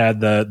remember they had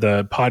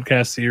the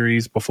podcast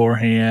series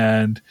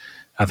beforehand.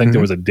 I think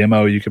there was a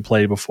demo you could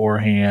play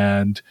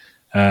beforehand.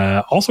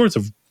 All sorts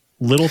of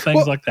little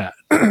things like that.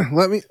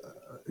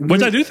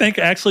 Which I do think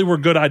actually were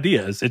good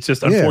ideas. It's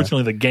just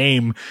unfortunately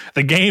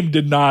the game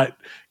did not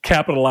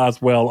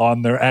capitalize well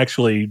on their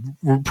actually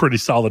pretty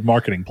solid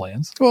marketing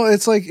plans. Well,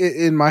 it's like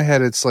in my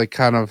head, it's like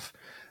kind of,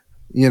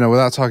 you know,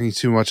 without talking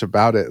too much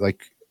about it,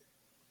 like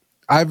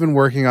I've been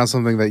working on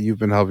something that you've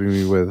been helping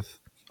me with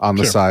on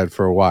the side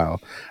for a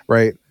while,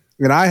 right?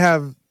 And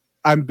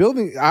I'm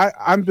building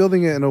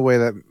it in a way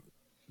that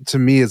to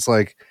me it's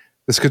like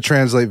this could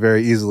translate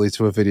very easily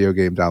to a video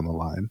game down the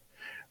line,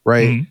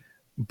 right? Mm-hmm.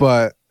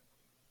 But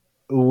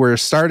we're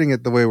starting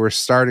it the way we're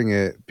starting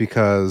it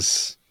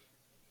because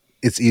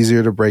it's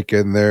easier to break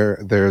in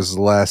there.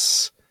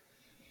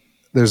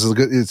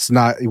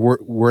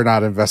 We're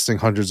not investing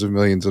hundreds of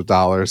millions of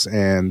dollars,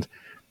 and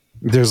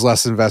there's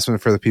less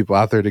investment for the people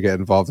out there to get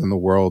involved in the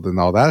world and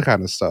all that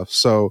kind of stuff.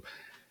 So,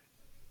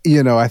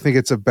 you know, I think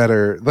it's a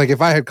better, like if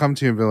I had come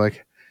to you and been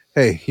like,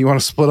 hey, you want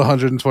to split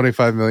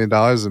 $125 million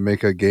and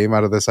make a game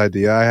out of this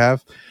idea I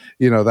have?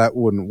 You know, that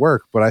wouldn't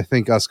work. But I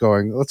think us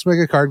going, let's make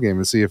a card game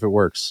and see if it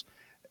works.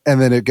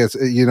 And then it gets,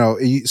 you know,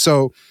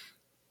 so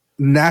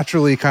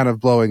naturally kind of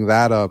blowing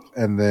that up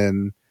and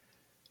then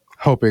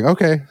hoping,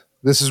 okay,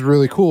 this is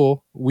really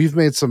cool. We've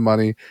made some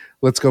money.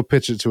 Let's go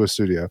pitch it to a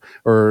studio,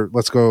 or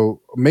let's go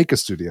make a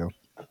studio.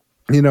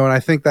 You know, and I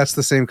think that's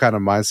the same kind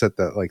of mindset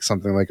that like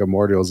something like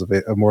Immortals of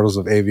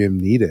Avium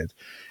needed,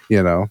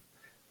 you know.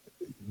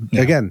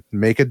 Yeah. Again,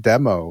 make a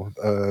demo,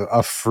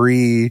 a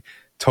free,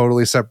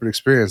 totally separate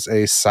experience,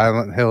 a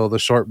Silent Hill, the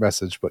short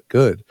message, but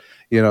good,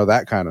 you know,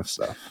 that kind of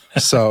stuff.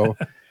 So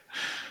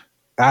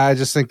I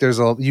just think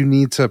you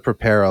need to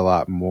prepare a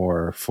lot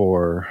more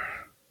for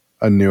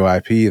a new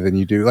IP than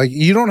you do. Like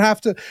you don't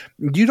have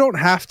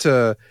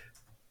to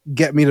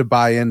get me to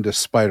buy into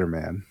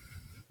Spider-Man,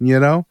 you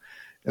know?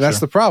 And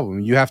that's the problem.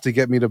 You have to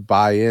get me to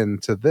buy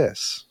into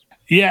this.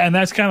 Yeah, and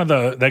that's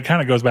that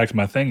kind of goes back to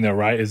my thing though,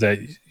 right? Is that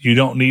you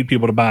don't need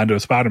people to buy into a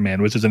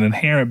Spider-Man, which is an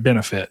inherent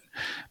benefit.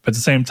 But at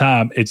the same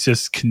time, it's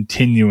just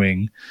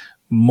continuing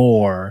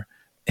more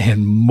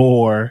and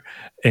more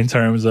in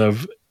terms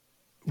of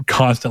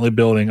constantly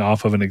building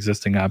off of an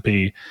existing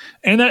IP.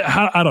 And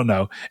that, I don't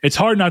know. It's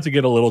hard not to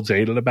get a little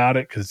jaded about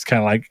it, because it's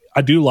kind of like,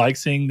 I do like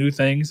seeing new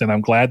things, and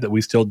I'm glad that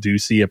we still do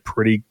see a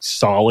pretty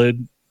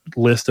solid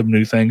list of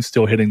new things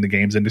still hitting the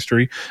games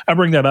industry. I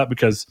bring that up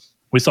because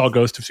we saw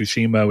Ghost of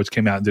Tsushima, which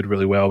came out and did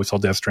really well. We saw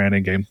Death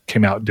Stranding game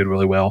came out and did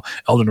really well.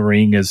 Elden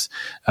Ring is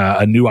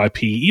a new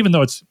IP, even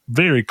though it's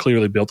very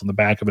clearly built on the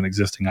back of an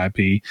existing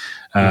IP.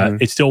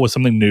 It still was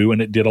something new, and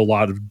it did a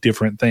lot of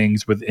different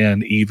things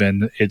within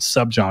even its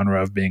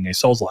subgenre of being a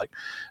Souls-like.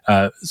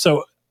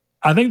 So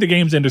I think the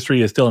games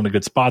industry is still in a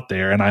good spot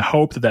there, and I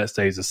hope that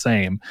stays the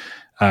same.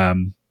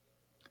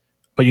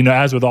 But, you know,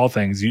 as with all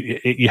things,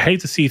 you hate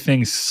to see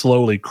things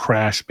slowly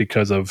crash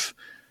because of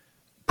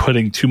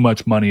putting too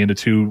much money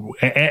into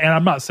and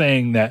I'm not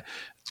saying that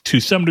to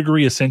some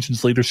degree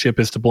Ascension's leadership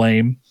is to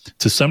blame.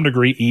 To some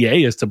degree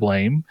EA is to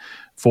blame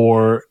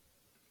for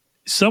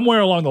somewhere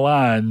along the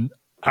line.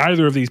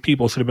 Either of these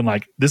people should have been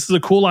like, this is a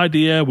cool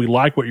idea. We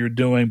like what you're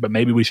doing, but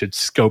maybe we should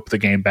scope the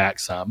game back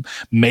some.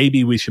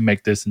 Maybe we should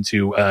make this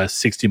into a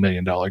 $60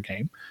 million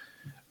game.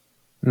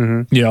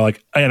 Mm-hmm. You know,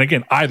 like, and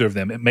again, either of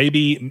them, it may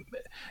be.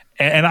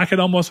 And I could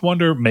almost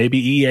wonder, maybe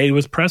EA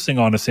was pressing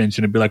on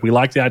Ascension and be like, we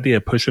like the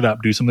idea, push it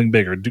up, do something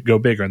bigger, go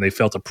bigger. And they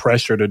felt a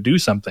pressure to do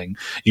something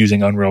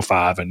using Unreal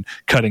 5 and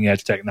cutting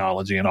edge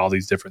technology and all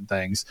these different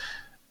things.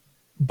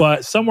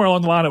 But somewhere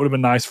along the line, it would have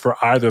been nice for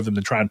either of them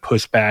to try and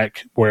push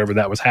back wherever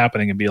that was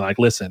happening and be like,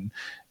 listen,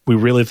 we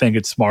really think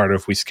it's smarter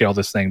if we scale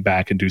this thing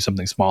back and do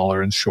something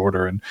smaller and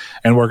shorter and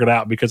work it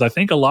out. Because I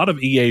think a lot of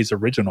EA's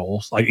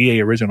originals, like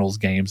EA Originals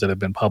games that have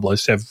been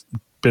published, have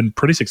been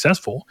pretty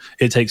successful.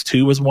 It Takes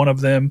Two was one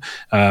of them.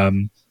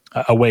 A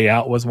Way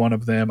Out was one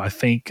of them. I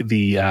think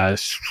the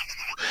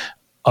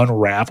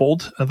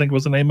Unraveled, I think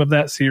was the name of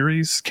that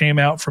series, came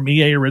out from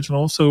EA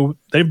Originals. So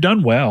they've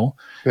done well.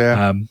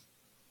 Yeah.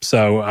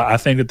 So I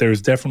think that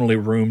there's definitely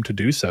room to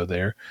do so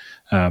there.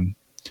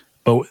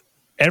 But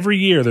every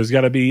year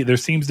there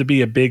seems to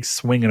be a big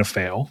swing and a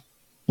fail.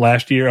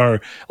 Last year's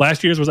was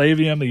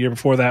Avium. The year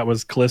before that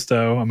was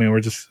Callisto. I mean,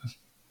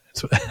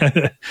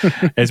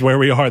 it's where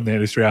we are in the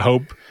industry. I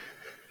hope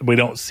we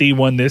don't see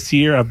one this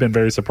year. I've been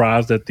very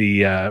surprised that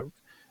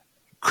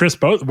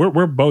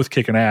we're both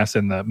kicking ass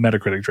in the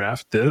Metacritic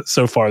draft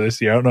so far this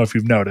year. I don't know if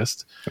you've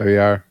noticed. Oh, we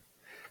are.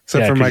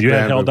 Except for Mike you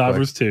had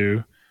Helldivers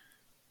 2.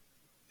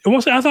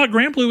 Well, I thought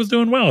Grand Blue was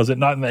doing well. Is it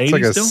not in the 80s It's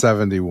like a still?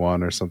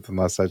 71 or something.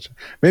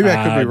 Maybe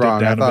I could be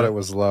wrong. I thought it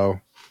was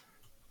low.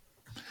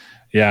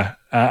 Yeah,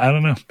 I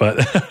don't know, but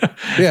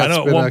yeah, I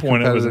know at one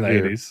point it was in the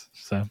 80s.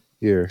 So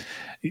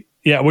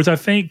yeah, which I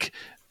think,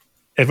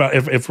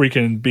 if we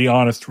can be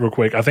honest real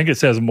quick, I think it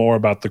says more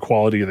about the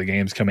quality of the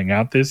games coming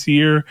out this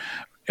year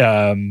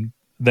than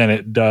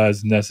it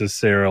does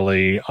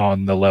necessarily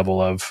on the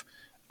level of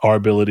our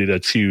ability to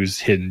choose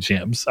hidden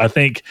gems. I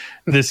think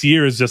this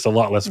year is just a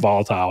lot less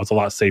volatile. It's a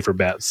lot safer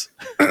bets.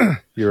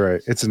 You're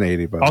right. It's an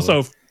 80, but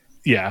also,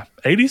 yeah,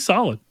 80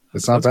 solid.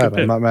 It's not bad.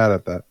 I'm not mad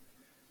at that.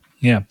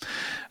 Yeah.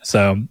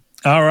 So,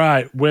 all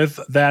right. With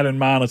that in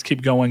mind, let's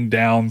keep going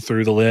down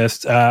through the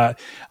list. I'm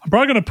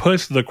probably going to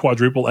push the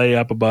quadruple A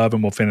up above,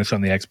 and we'll finish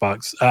on the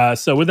Xbox.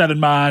 So, with that in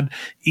mind,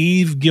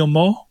 Yves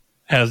Guillemot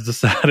has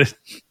decided.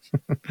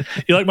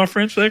 You like my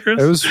French there,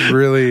 Chris? It was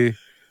really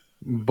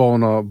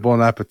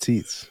bon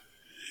appetit.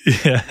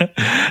 Yeah,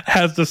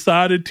 has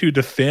decided to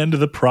defend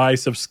the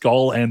price of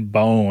Skull and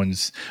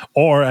Bones,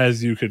 or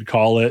as you could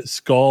call it,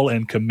 Skull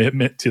and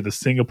Commitment to the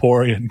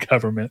Singaporean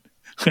government.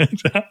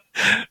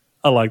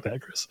 I like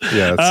that, Chris.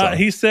 Yeah,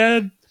 he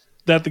said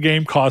that the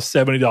game costs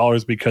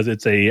 $70 because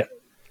it's a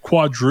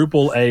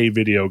quadruple A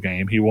video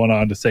game. He went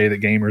on to say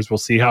that gamers will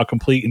see how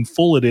complete and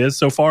full it is.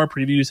 So far,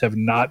 previews have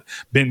not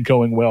been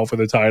going well for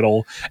the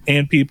title,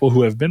 and people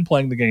who have been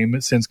playing the game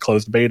since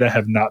closed beta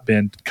have not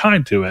been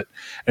kind to it.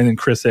 And then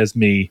Chris says,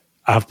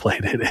 I've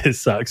played it. It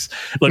sucks.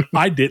 Look,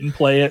 I didn't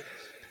play it.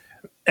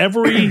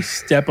 Every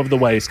step of the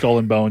way, Skull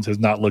and Bones has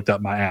not looked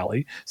up my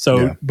alley.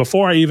 So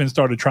before I even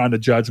started trying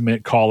to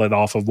call it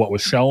off of what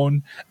was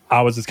shown,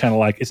 I was just kind of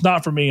like, it's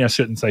not for me. I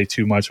shouldn't say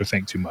too much or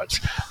think too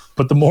much.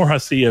 But the more I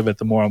see of it,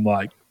 the more I'm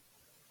like,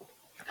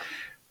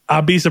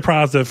 I'd be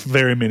surprised if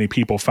very many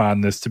people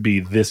find this to be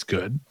this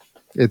good.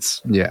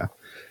 It's, yeah.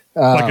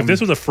 Like if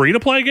this was a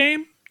free-to-play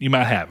game, you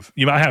might have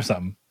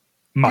something.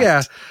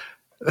 Yeah.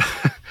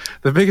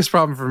 The biggest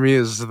problem for me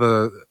is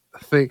the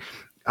thing.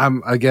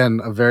 I'm,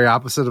 again, a very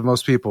opposite of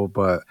most people,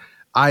 but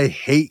I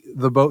hate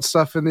the boat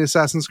stuff in the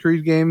Assassin's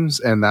Creed games,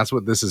 and that's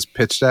what this is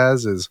pitched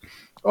as, is,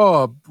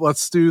 oh,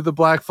 let's do the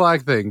Black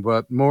Flag thing,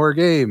 but more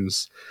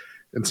games.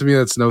 And to me,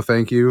 that's no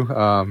thank you.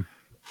 But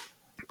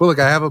look,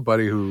 I have a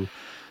buddy who,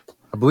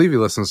 I believe he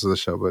listens to the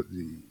show, but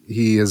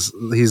he's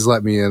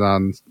let me in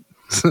on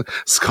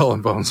Skull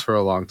and Bones for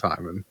a long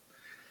time, and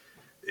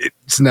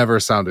it's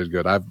never sounded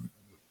good. I've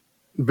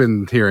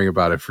been hearing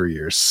about it for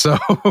years, so...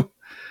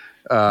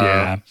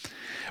 yeah.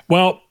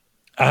 Well,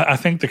 I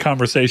think the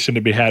conversation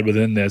to be had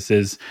within this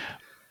is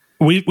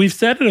we've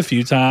said it a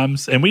few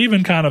times, and we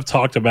even kind of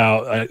talked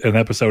about an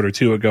episode or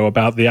two ago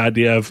about the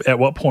idea of at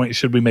what point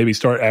should we maybe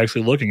start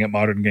actually looking at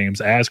modern games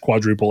as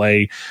quadruple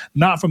A,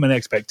 not from an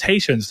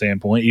expectation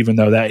standpoint, even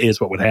though that is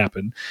what would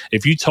happen.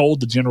 If you told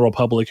the general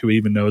public who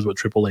even knows what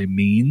triple A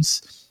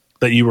means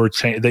that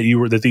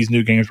that these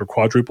new games were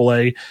quadruple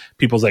A,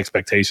 people's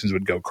expectations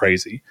would go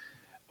crazy.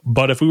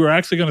 But if we were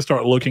actually going to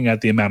start looking at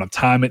the amount of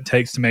time it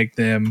takes to make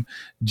them,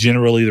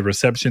 generally the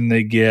reception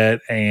they get,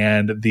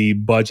 and the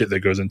budget that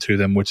goes into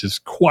them, which is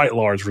quite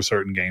large for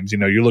certain games. You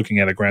know, you're looking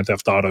at a Grand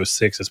Theft Auto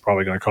 6 is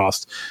probably going to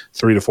cost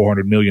 $300 to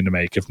 $400 million to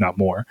make, if not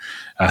more.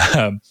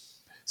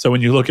 So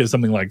when you look at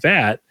something like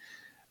that,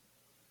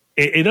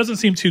 it doesn't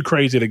seem too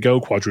crazy to go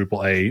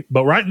quadruple A.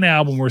 But right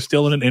now, when we're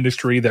still in an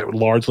industry that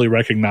largely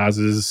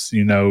recognizes,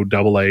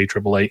 double A,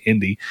 triple A,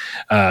 indie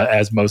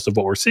as most of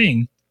what we're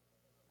seeing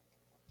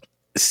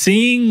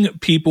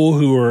people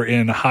who are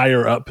in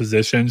higher up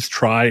positions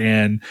try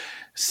and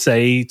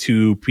say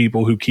to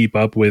people who keep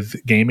up with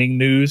gaming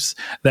news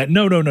that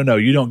no,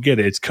 you don't get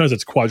it. It's because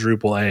it's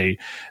quadruple A.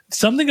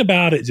 Something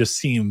about it just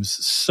seems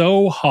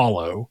so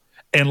hollow,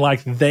 and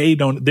like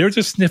they're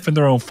just sniffing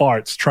their own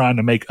farts trying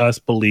to make us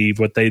believe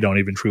what they don't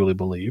even truly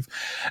believe.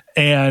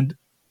 And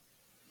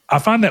I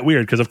find that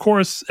weird because, of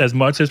course, as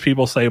much as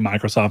people say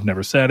Microsoft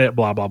never said it,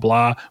 blah, blah,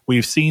 blah,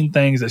 we've seen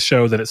things that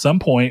show that at some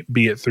point,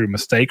 be it through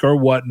mistake or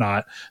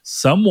whatnot,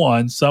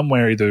 someone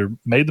somewhere either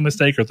made the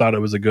mistake or thought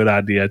it was a good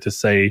idea to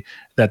say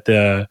that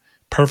the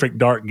Perfect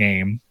Dark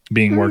game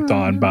being worked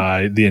on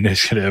by the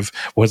initiative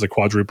was a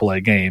quadruple A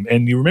game.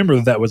 And you remember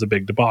that was a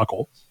big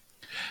debacle.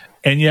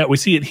 And yet we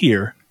see it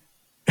here.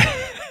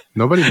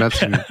 Nobody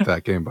mentioned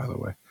that game, by the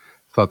way.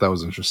 Thought that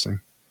was interesting.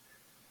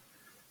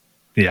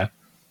 Yeah.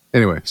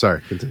 Anyway,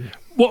 sorry, continue.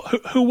 Well,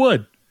 who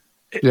would?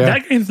 Yeah.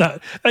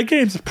 That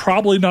game's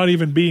probably not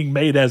even being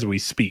made as we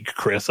speak,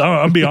 Chris.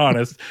 I'll be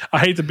honest. I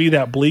hate to be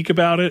that bleak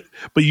about it,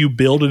 but you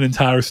build an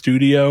entire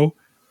studio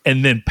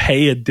and then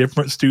pay a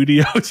different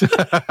studio.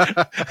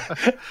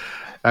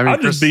 I'm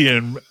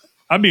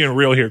being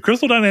real here.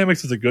 Crystal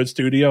Dynamics is a good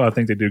studio. I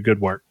think they do good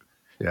work.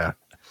 Yeah.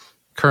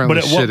 Currently,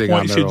 but at what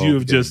point should you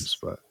have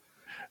just?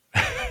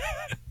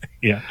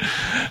 Yeah.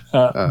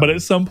 But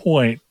at some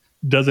point,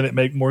 doesn't it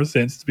make more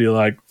sense to be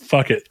like,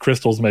 fuck it,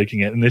 Crystal's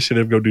making it,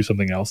 initiative, go do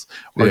something else,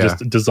 or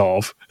just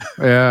dissolve?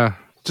 Yeah.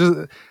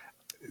 Just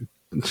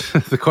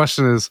the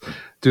question is,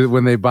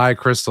 when they buy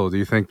Crystal, do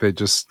you think they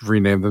just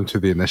rename them to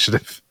the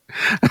initiative?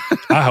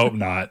 I hope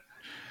not.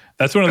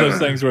 That's one of those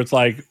things where it's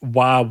like,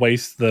 why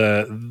waste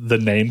the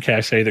name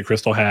cachet that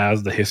Crystal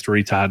has, the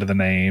history tied to the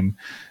name?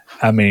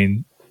 I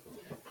mean,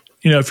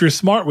 if you're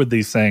smart with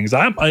these things,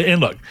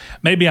 and look,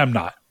 maybe I'm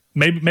not.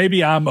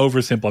 Maybe I'm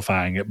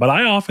oversimplifying it, but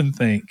I often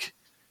think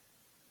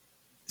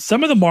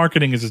some of the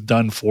marketing is just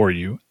done for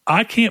you.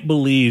 I can't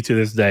believe to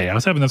this day, I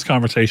was having this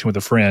conversation with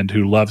a friend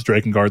who loves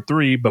Drakengard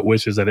 3, but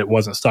wishes that it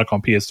wasn't stuck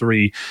on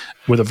PS3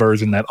 with a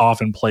version that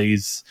often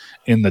plays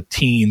in the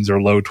teens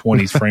or low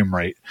 20s frame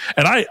rate.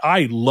 And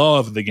I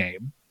love the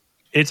game.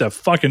 It's a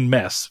fucking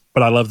mess,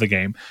 but I love the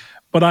game.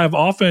 But I've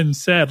often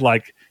said,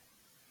 like,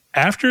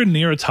 after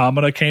Nier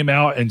Automata came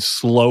out and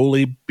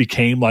slowly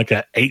became like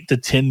a 8 to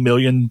 10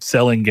 million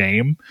selling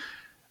game,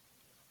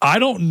 I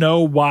don't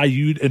know why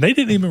and they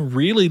didn't even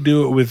really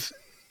do it with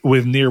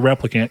Nier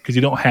Replicant, because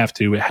you don't have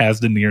to. It has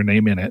the Nier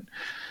name in it.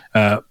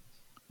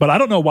 But I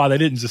don't know why they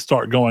didn't just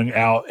start going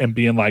out and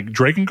being like,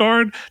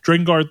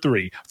 Drakengard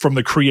 3, from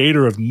the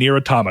creator of Nier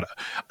Automata.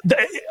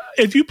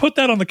 If you put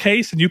that on the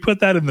case and you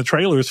put that in the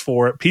trailers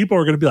for it, people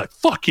are going to be like,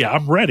 fuck yeah,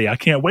 I'm ready. I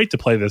can't wait to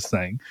play this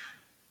thing.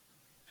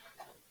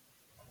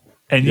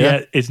 And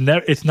yet it's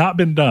not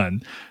been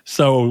done.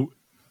 So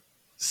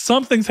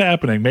something's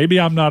happening. Maybe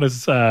I'm not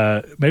as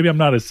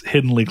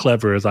hiddenly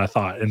clever as I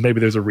thought, and maybe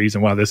there's a reason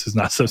why this is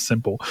not so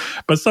simple.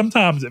 But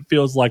sometimes it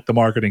feels like the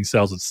marketing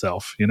sells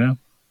itself,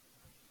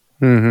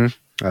 Mm-hmm.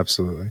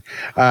 Absolutely.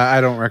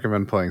 I don't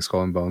recommend playing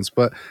Skull and Bones,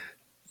 but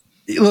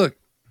look,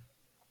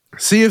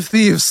 Sea of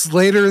Thieves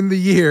later in the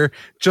year.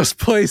 Just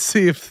play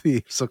Sea of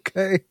Thieves,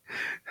 okay?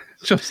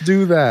 Just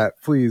do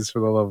that, please, for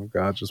the love of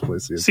God. Just play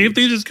Sea of Thieves. Sea of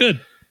Thieves is good.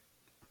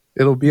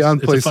 It'll be on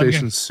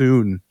PlayStation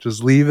soon.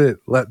 Just leave it.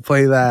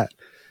 Play that.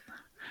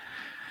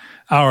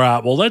 All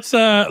right. Well,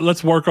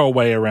 let's work our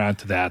way around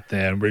to that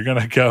then. We're going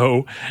to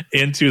go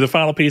into the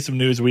final piece of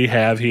news we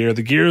have here.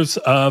 The gears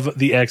of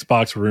the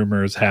Xbox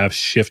rumors have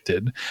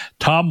shifted.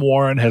 Tom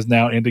Warren has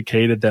now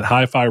indicated that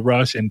Hi-Fi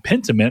Rush and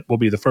Pentiment will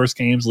be the first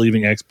games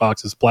leaving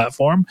Xbox's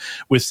platform,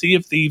 with Sea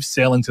of Thieves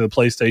sailing to the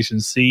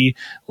PlayStation C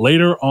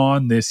later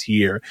on this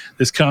year.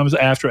 This comes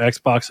after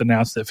Xbox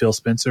announced that Phil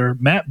Spencer,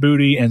 Matt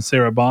Booty, and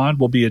Sarah Bond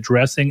will be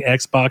addressing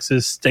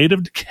Xbox's State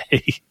of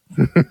Decay.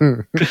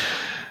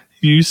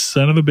 You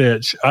son of a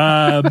bitch.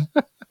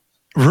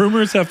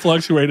 Rumors have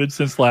fluctuated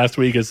since last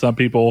week, as some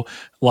people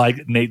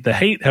like Nate the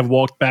Hate have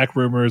walked back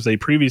rumors they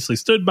previously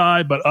stood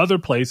by, but other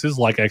places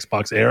like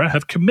Xbox Era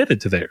have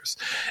committed to theirs.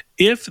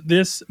 If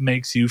this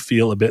makes you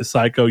feel a bit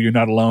psycho, you're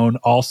not alone.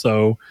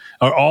 Also,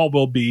 or all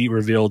will be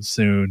revealed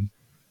soon.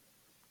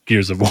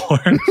 Gears of War.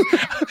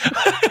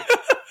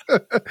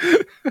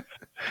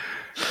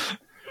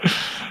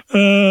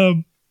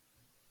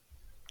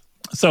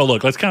 So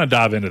look, let's kind of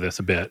dive into this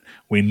a bit.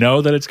 We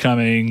know that it's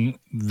coming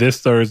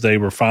this Thursday.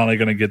 We're finally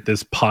going to get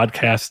this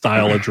podcast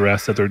style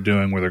address that they're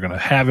doing, where they're going to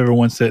have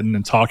everyone sitting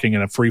and talking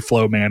in a free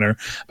flow manner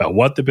about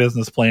what the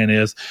business plan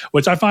is,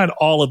 which I find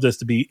all of this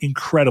to be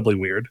incredibly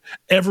weird.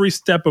 Every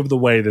step of the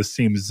way, this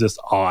seems just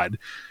odd,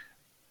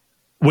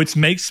 which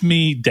makes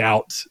me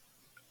doubt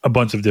a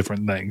bunch of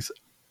different things.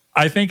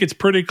 I think it's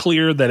pretty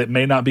clear that it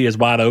may not be as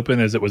wide open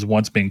as it was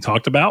once being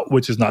talked about,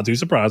 which is not too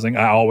surprising.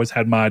 I always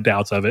had my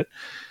doubts of it.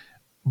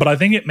 But I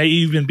think it may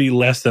even be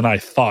less than I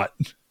thought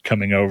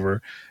coming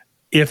over,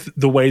 if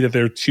the way that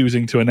they're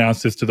choosing to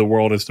announce this to the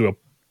world is through a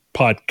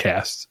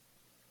podcast.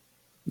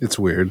 It's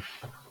weird.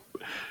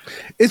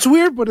 It's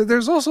weird, but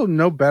there's also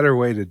no better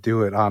way to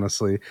do it,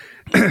 honestly.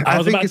 I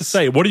was about to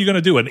say, what are you going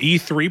to do, an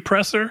E3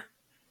 presser?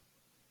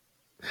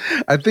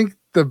 I think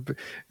the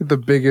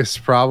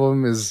biggest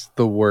problem is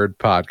the word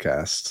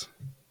podcast.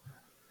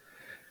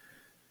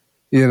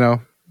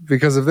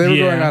 Because if they were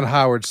going on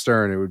Howard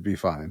Stern, it would be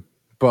fine.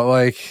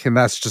 But and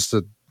that's just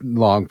a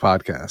long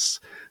podcast.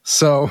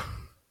 So,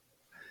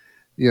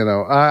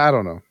 I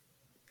don't know.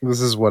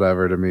 This is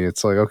whatever to me.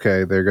 It's like,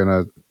 okay, they're going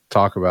to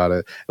talk about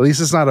it. At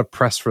least it's not a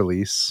press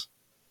release.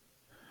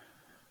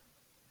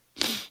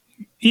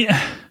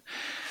 Yeah.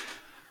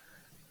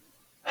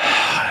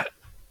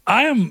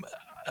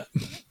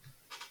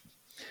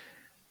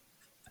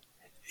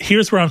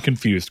 Here's where I'm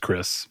confused,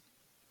 Chris.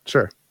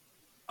 Sure.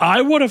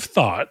 I would have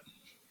thought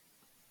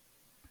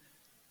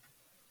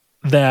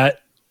that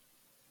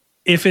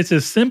if it's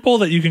as simple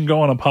that you can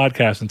go on a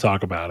podcast and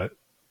talk about it,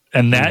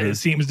 and that it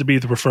seems to be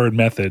the preferred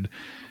method,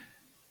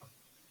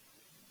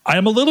 I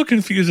am a little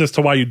confused as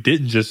to why you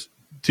didn't just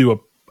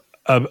do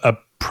a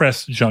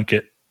press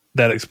junket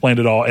that explained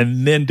it all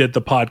and then did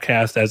the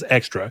podcast as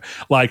extra.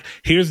 Like,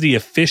 here's the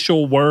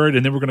official word,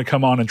 and then we're going to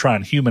come on and try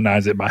and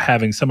humanize it by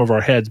having some of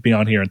our heads be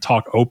on here and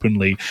talk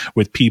openly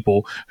with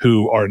people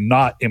who are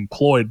not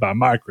employed by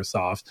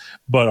Microsoft,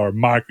 but are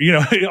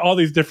all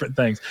these different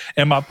things.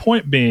 And my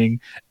point being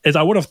is,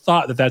 I would have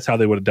thought that that's how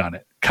they would have done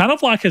it. Kind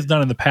of like has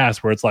done in the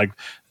past, where it's like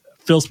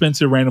Phil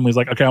Spencer randomly is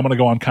like, okay, I'm going to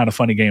go on Kind of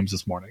Funny Games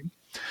this morning,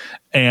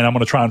 and I'm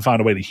going to try and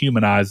find a way to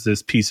humanize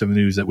this piece of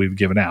news that we've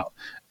given out,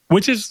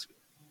 which is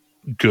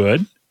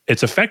good,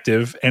 it's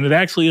effective, and it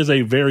actually is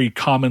a very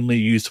commonly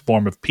used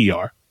form of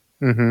PR.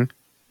 Mm-hmm.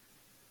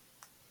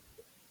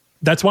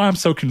 That's why I'm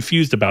so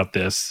confused about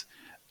this.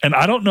 And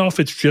I don't know if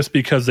it's just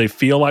because they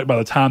feel like by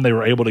the time they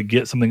were able to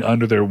get something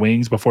under their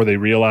wings before they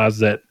realized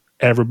that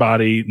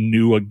everybody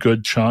knew a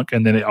good chunk,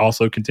 and then it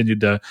also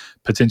continued to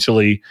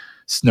potentially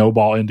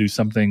snowball into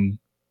something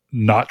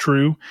not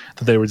true,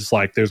 that they were just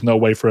like, there's no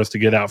way for us to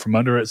get out from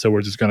under it, so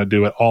we're just going to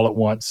do it all at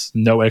once,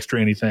 no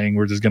extra anything,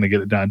 we're just going to get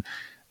it done.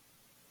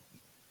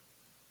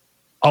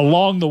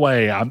 Along the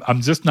way,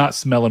 I'm just not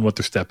smelling what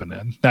they're stepping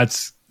in.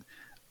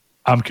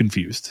 I'm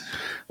confused.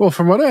 Well,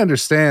 from what I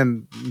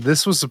understand,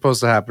 this was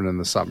supposed to happen in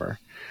the summer.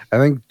 I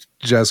think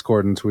Jez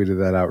Corden tweeted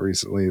that out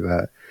recently,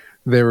 that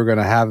they were going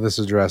to have this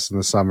address in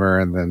the summer,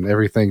 and then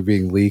everything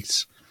being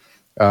leaked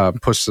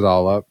pushed it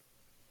all up.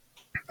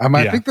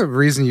 I think the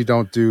reason you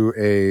don't do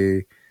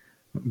a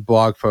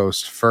blog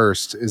post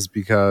first is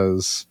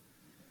because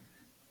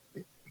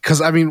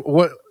I mean,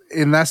 what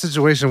in that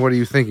situation, what are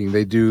you thinking?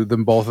 They do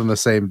them both in the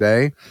same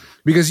day?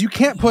 Because you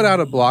can't put out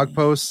a blog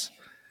post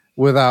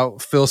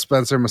without Phil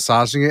Spencer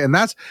massaging it. And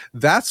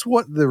that's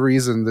what the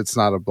reason that's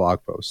not a blog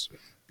post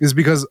is,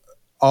 because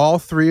all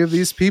three of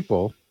these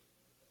people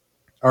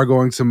are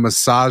going to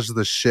massage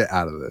the shit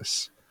out of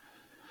this.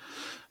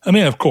 I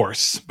mean, of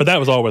course, but that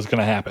was always going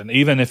to happen,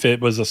 even if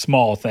it was a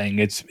small thing.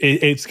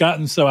 It's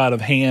gotten so out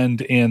of hand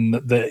in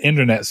the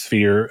internet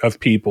sphere of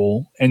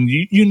people, and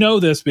you know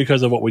this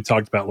because of what we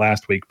talked about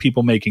last week.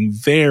 People making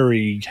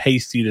very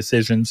hasty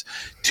decisions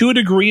to a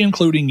degree,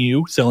 including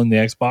you selling the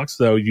Xbox,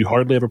 though you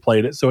hardly ever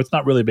played it, so it's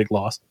not really a big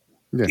loss.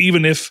 Yeah.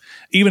 Even if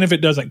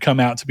it doesn't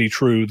come out to be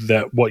true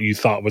that what you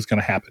thought was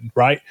going to happen,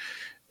 right?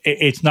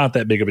 It's not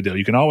that big of a deal.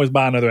 You can always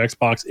buy another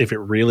Xbox if it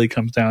really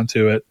comes down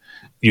to it.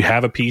 You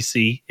have a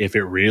PC if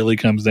it really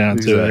comes down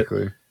to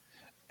it.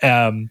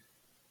 And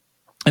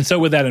so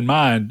with that in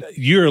mind,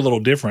 you're a little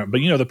different. But,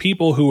 the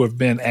people who have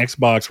been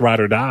Xbox ride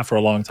or die for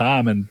a long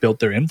time and built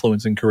their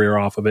influencing career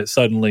off of it,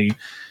 suddenly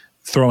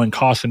throwing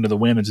caution to the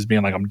wind and just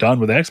being like, I'm done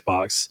with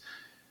Xbox.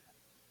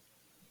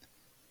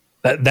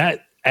 That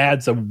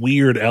adds a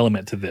weird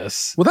element to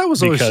this. Well, that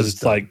was always because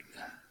it's like,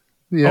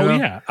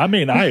 yeah. I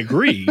mean, I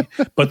agree.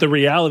 But the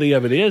reality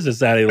of it is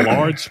that a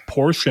large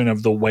portion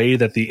of the way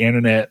that the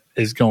internet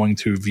is going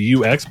to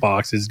view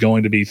Xbox is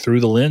going to be through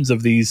the lens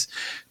of these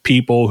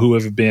people who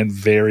have been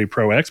very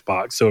pro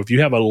Xbox. So if you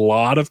have a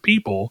lot of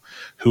people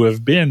who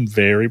have been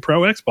very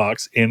pro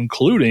Xbox,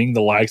 including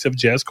the likes of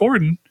Jez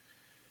Corden,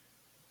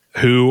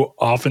 who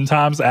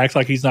oftentimes acts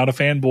like he's not a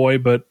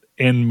fanboy, but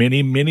in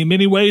many, many,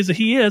 many ways that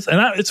he is. And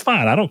it's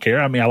fine. I don't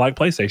care. I mean, I like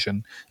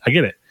PlayStation. I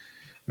get it.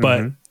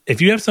 But if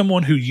you have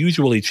someone who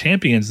usually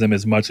champions them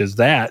as much as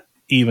that,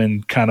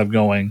 even kind of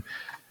going,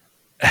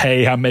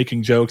 hey, I'm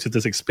making jokes at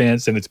this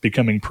expense, and it's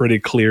becoming pretty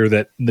clear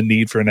that the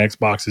need for an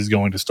Xbox is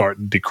going to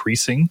start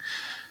decreasing.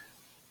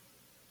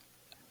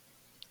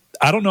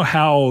 I don't know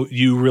how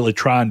you really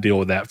try and deal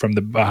with that from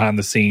the behind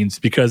the scenes,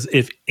 because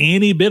if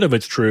any bit of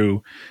it's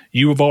true,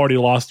 you have already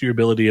lost your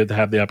ability to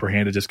have the upper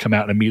hand to just come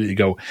out and immediately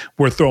go,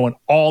 we're throwing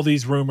all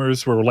these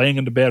rumors, we're laying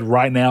into bed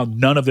right now,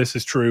 none of this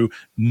is true,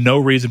 no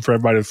reason for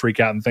everybody to freak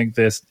out and think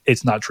this,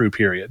 it's not true,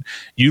 period.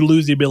 You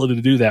lose the ability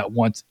to do that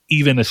once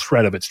even a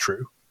shred of it's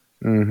true.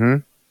 Mm-hmm.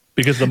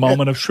 Because the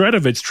moment a shred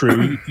of it's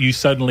true, you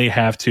suddenly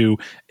have to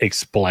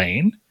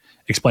explain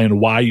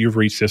why you've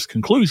reached this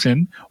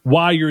conclusion,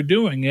 why you're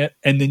doing it,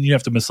 and then you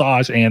have to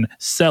massage and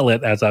sell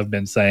it, as I've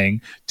been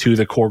saying, to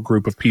the core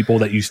group of people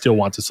that you still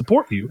want to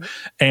support you.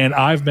 And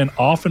I've been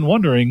often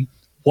wondering,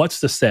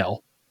 what's the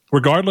sell?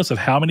 Regardless of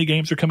how many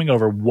games are coming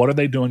over, what are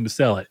they doing to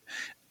sell it?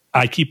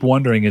 I keep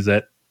wondering, is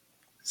it...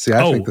 See,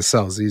 I think the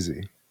sell is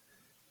easy.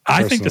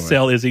 I think the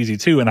sell is easy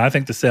too, and I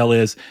think the sell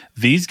is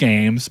these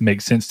games make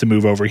sense to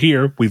move over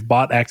here. We've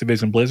bought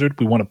Activision Blizzard.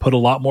 We want to put a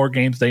lot more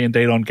games day and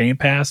date on Game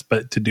Pass,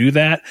 but to do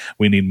that,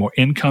 we need more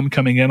income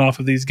coming in off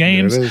of these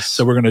games.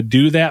 So we're going to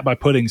do that by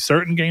putting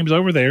certain games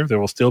over there.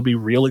 There will still be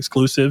real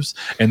exclusives,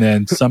 and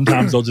then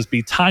sometimes they'll just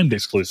be timed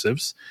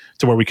exclusives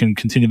to where we can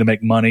continue to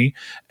make money.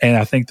 And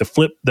I think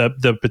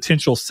the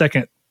potential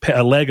second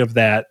leg of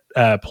that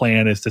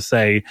plan is to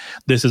say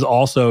this is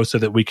also so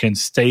that we can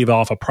stave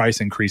off a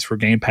price increase for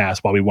Game Pass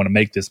while we want to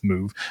make this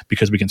move,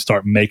 because we can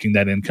start making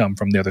that income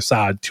from the other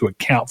side to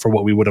account for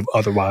what we would have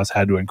otherwise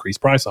had to increase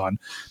price on.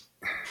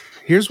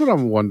 Here's what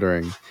I'm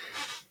wondering,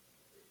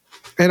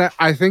 and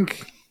I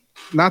think,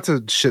 not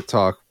to shit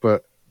talk,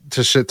 but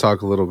to shit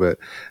talk a little bit,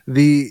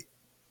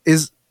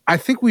 I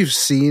think we've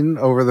seen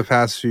over the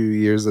past few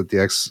years that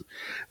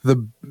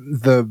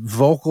the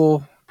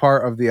vocal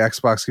part of the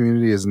Xbox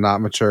community is not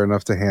mature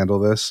enough to handle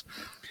this.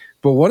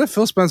 But what if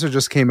Phil Spencer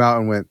just came out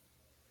and went,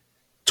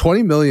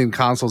 20 million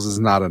consoles is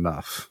not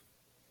enough?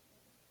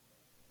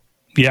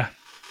 Yeah.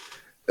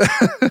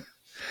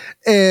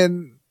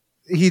 And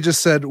he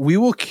just said, we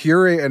will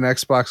curate an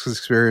Xbox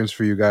experience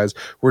for you guys.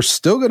 We're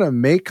still going to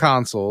make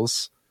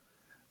consoles.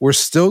 We're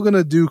still going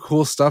to do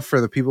cool stuff for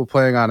the people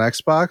playing on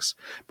Xbox,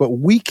 but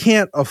we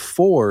can't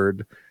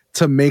afford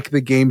to make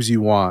the games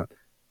you want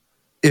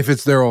if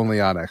they're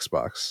only on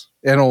Xbox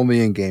and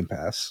only in Game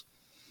Pass.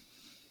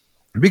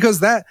 Because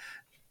that's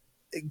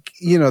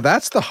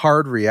the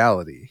hard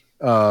reality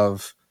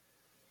of,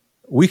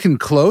 we can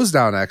close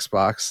down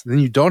Xbox, then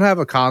you don't have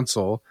a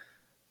console,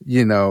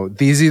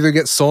 these either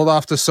get sold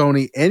off to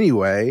Sony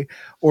anyway,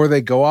 or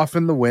they go off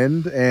in the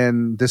wind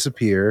and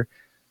disappear,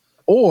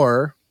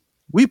 or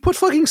we put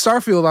fucking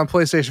Starfield on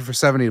PlayStation for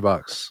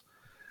 $70.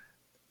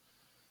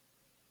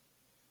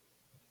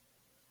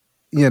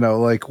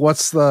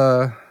 What's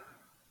the...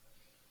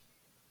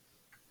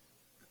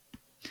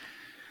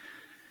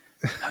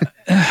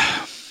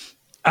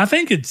 I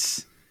think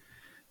yes,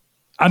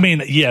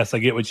 I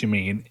get what you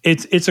mean.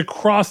 It's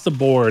across the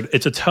board.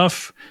 It's a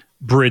tough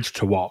bridge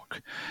to walk,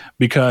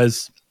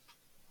 because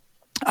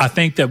I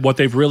think that what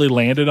they've really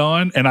landed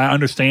on, and I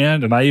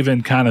understand, and I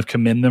even kind of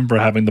commend them for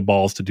having the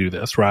balls to do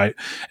this, right?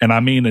 And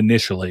I mean,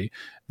 initially,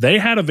 they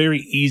had a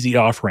very easy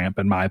off-ramp,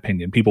 in my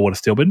opinion. People would have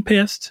still been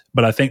pissed,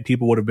 but I think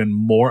people would have been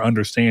more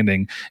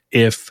understanding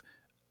if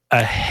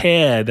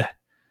ahead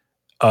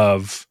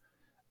of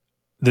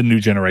the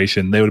new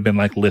generation, they would have been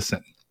like,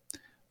 listen,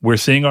 we're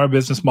seeing our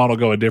business model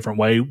go a different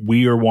way.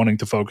 We are wanting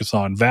to focus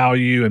on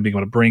value and being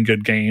able to bring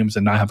good games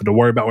and not having to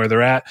worry about where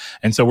they're at.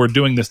 And so we're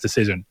doing this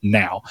decision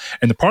now.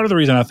 And the part of the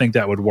reason I think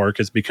that would work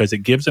is because it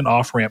gives an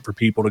off-ramp for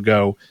people to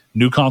go,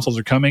 new consoles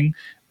are coming.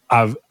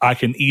 I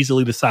can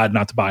easily decide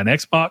not to buy an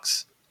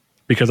Xbox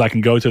because I can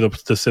go to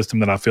the system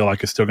that I feel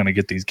like is still going to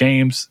get these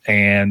games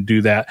and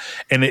do that.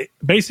 And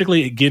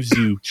it gives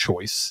you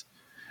choice.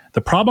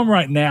 The problem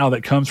right now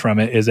that comes from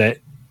it is that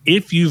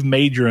if you've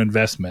made your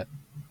investment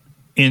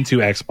into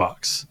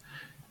Xbox,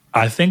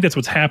 I think that's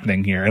what's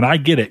happening here. And I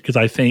get it, because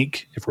I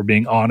think, if we're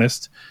being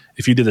honest,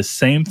 if you did the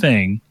same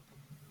thing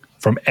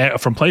from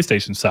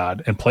PlayStation's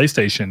side, and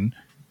PlayStation,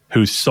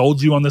 who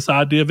sold you on this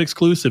idea of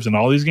exclusives and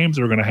all these games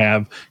that we're going to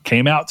have,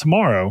 came out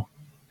tomorrow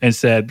and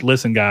said,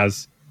 listen,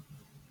 guys,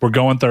 we're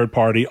going third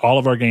party. All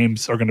of our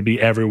games are going to be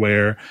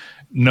everywhere.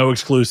 No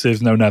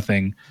exclusives, no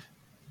nothing.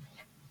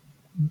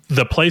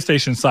 The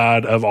PlayStation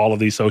side of all of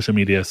these social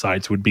media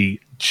sites would be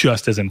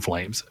just as in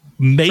flames.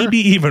 Maybe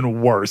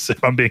even worse,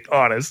 if I'm being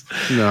honest.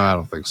 No, I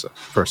don't think so,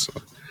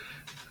 personally.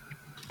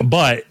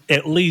 But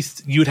at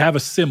least you'd have a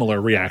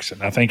similar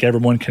reaction. I think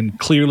everyone can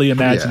clearly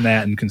imagine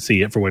that and can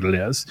see it for what it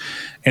is.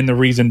 And the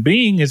reason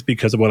being is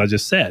because of what I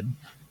just said.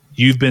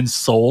 You've been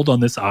sold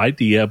on this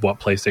idea of what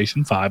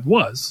PlayStation 5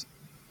 was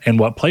and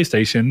what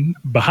PlayStation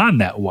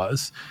behind that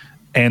was.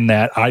 And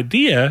that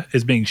idea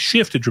is being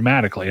shifted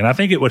dramatically. And I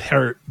think it would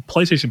hurt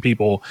PlayStation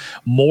people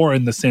more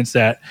in the sense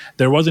that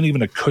there wasn't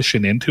even a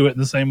cushion into it in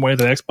the same way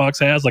that Xbox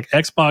has. Like,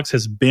 Xbox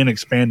has been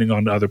expanding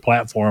onto other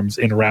platforms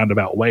in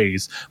roundabout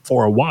ways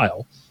for a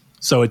while.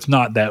 So it's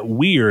not that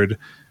weird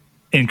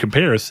in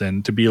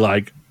comparison to be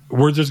like,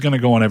 we're just going to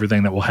go on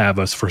everything that will have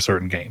us for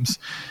certain games.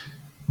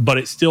 But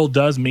it still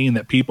does mean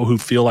that people who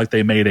feel like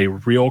they made a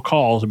real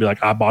call to be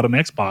like, I bought an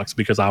Xbox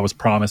because I was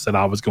promised that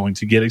I was going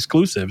to get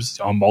exclusives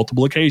on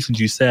multiple occasions.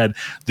 You said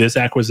this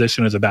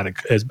acquisition is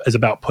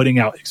about putting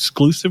out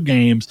exclusive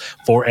games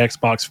for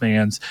Xbox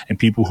fans and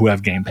people who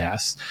have Game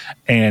Pass.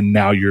 And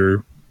now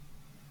you're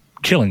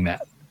killing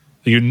that.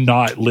 You're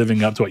not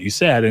living up to what you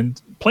said.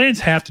 And plans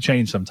have to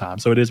change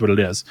sometimes. So it is what it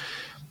is.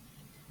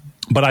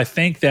 But I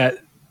think that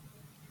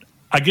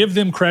I give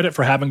them credit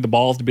for having the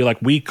balls to be like,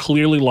 we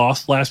clearly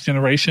lost last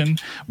generation.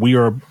 We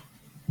are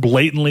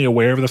blatantly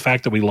aware of the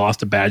fact that we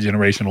lost a bad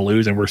generation to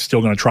lose, and we're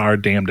still going to try our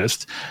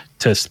damnedest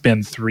to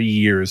spend 3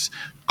 years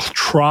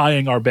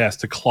trying our best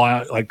to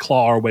claw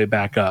our way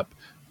back up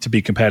to be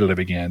competitive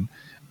again.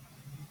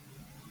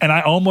 And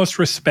I almost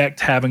respect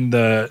having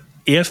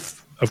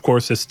of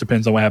course, this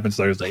depends on what happens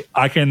Thursday.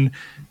 I can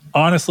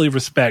honestly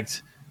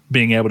respect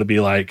being able to be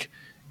like,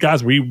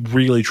 guys, we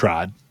really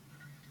tried.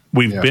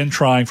 We've been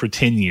trying for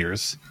 10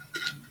 years.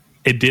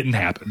 It didn't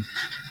happen.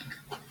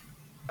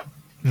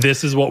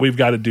 This is what we've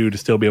got to do to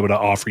still be able to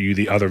offer you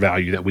the other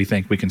value that we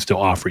think we can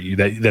still offer you,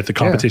 that the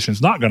competition is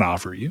not going to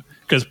offer you.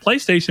 Because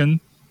PlayStation,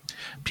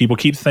 people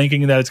keep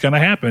thinking that it's going to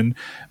happen,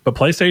 but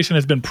PlayStation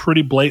has been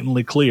pretty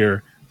blatantly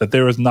clear that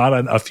there is not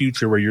a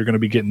future where you're going to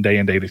be getting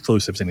day-and-date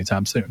exclusives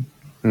anytime soon.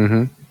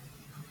 Mm-hmm.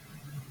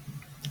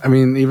 I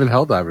mean, even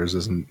Helldivers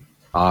isn't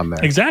on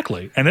there.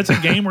 Exactly. And it's a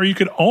game where you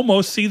could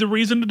almost see the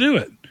reason to do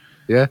it.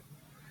 Yeah,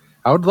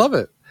 I would love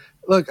it.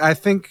 Look, I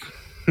think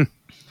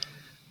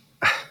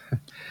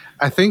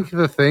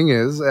the thing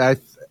is,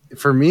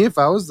 for me, if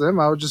I was them,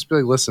 I would just be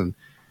like, listen,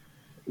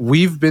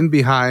 we've been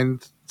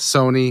behind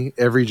Sony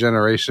every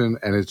generation,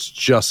 and it's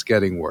just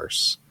getting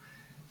worse.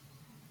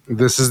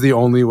 This is the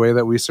only way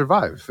that we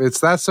survive. It's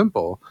that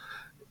simple.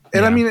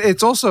 And I mean,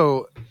 it's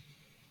also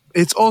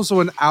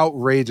an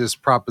outrageous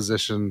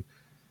proposition,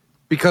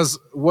 because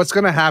what's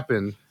going to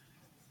happen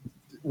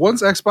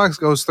once Xbox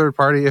goes third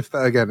party, if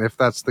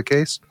that's the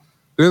case,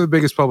 they're the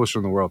biggest publisher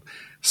in the world.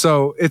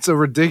 So it's a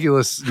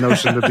ridiculous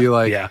notion to be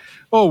like,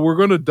 oh, we're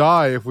going to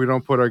die if we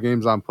don't put our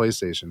games on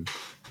PlayStation.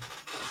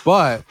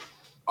 But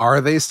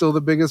are they still the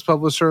biggest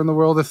publisher in the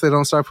world if they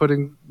don't start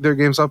putting their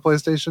games on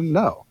PlayStation?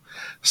 No.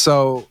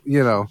 So,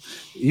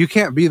 you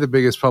can't be the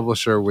biggest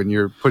publisher when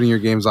you're putting your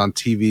games on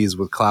TVs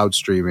with cloud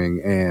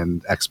streaming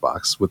and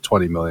Xbox with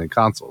 20 million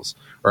consoles,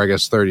 or I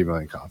guess 30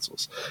 million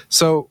consoles.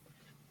 So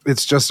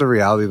it's just a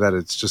reality that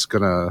it's just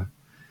going to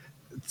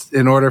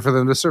in order for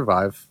them to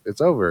survive,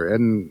 it's over.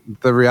 And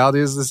the reality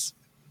is this.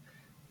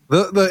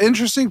 The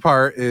interesting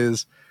part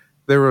is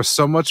there was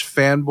so much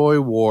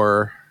fanboy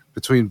war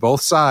between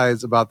both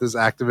sides about this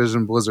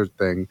Activision Blizzard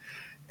thing.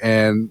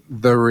 And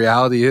the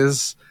reality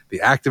is the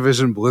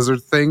Activision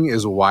Blizzard thing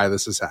is why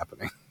this is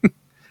happening.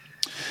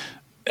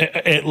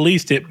 At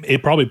least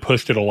it probably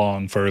pushed it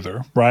along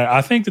further, right?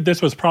 I think that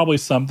this was probably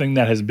something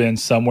that has been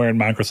somewhere in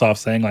Microsoft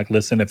saying, like,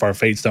 listen, if our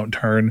fates don't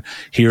turn,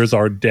 here's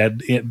our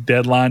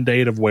deadline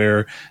date of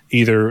where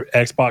either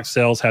Xbox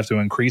sales have to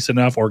increase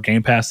enough or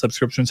Game Pass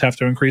subscriptions have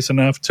to increase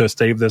enough to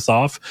stave this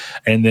off.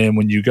 And then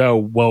when you go,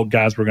 well,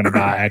 guys, we're going to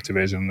buy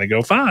Activision, and they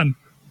go, fine.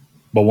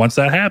 But once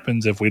that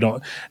happens, if we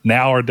don't,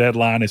 now our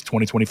deadline is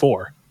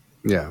 2024.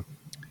 Yeah.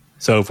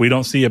 So if we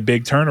don't see a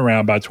big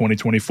turnaround by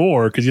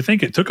 2024, because you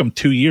think it took them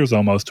 2 years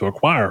almost to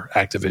acquire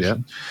Activision.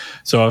 Yeah.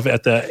 So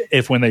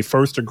if when they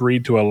first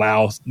agreed to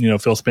allow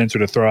Phil Spencer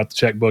to throw out the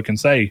checkbook and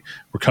say,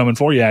 we're coming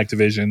for you,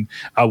 Activision,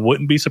 I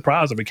wouldn't be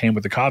surprised if it came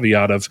with the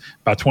caveat of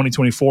by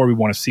 2024 we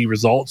want to see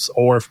results,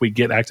 or if we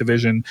get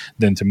Activision,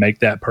 then to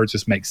make that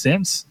purchase make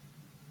sense.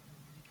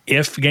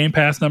 If Game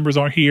Pass numbers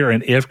aren't here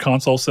and if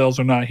console sales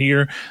are not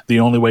here, the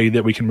only way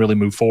that we can really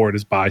move forward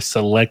is by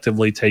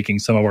selectively taking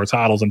some of our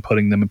titles and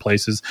putting them in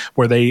places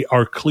where they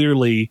are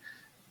clearly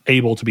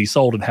able to be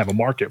sold and have a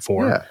market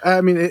for. Yeah,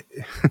 I mean,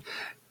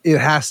 it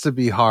has to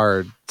be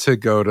hard to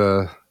go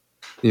to,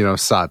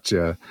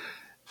 Satya,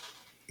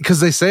 because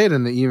they say it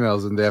in the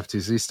emails and the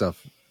FTC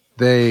stuff.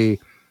 I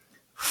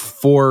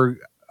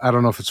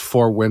don't know if it's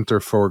forewent or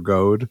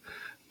foregoed,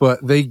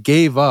 but they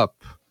gave up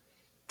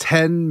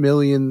 10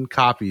 million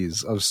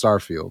copies of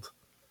Starfield.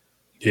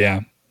 Yeah.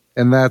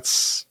 And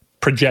that's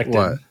projected.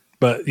 What?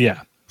 But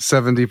yeah.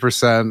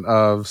 70%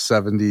 of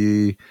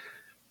 70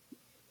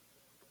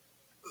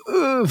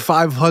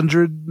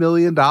 $500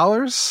 million.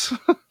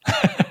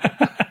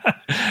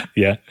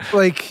 Yeah.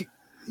 Like,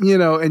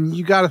 and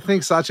you got to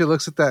think Satya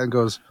looks at that and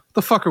goes, what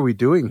the fuck are we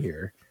doing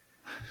here?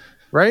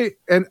 Right?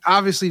 And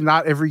obviously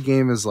not every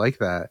game is like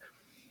that,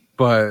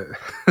 but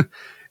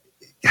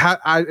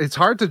it's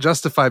hard to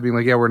justify being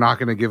like, yeah, we're not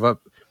going to give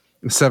up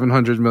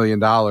 $700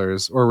 million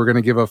or we're going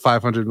to give up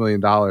 $500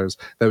 million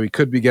that we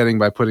could be getting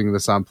by putting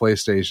this on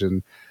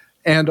PlayStation.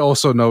 And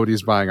also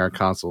nobody's buying our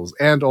consoles.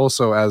 And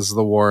also, as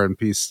the War and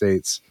Peace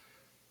states,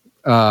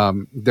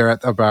 they're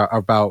at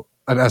about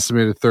an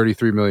estimated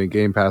 33 million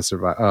Game Pass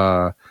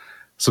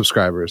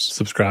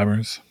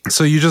subscribers.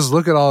 So you just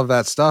look at all of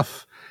that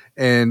stuff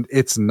and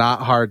it's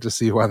not hard to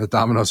see why the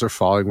dominoes are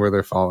falling where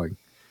they're falling.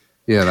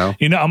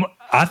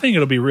 I think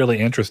it'll be really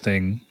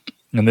interesting,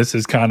 and this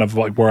is kind of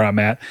like where I'm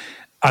at.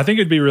 I think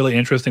it'd be really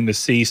interesting to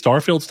see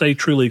Starfield stay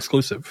truly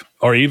exclusive,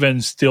 or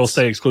even still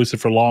stay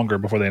exclusive for longer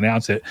before they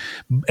announce it.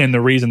 And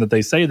the reason that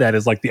they say that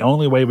is like the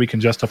only way we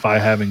can justify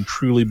having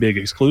truly big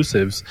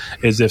exclusives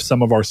is if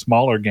some of our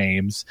smaller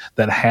games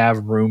that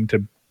have room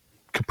to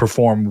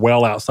perform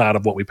well outside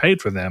of what we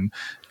paid for them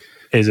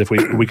is if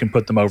we can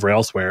put them over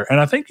elsewhere.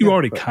 And I think you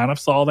already kind of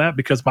saw that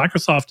because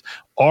Microsoft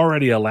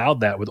already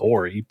allowed that with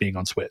Ori being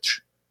on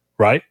Switch,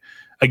 right?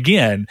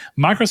 Again,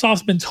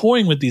 Microsoft's been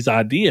toying with these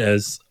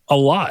ideas a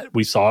lot.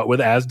 We saw it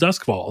with As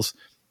Dusk Falls,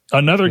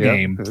 another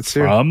game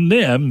from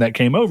them that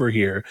came over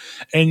here.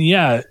 And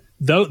yeah,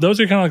 those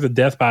are kind of like the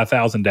death by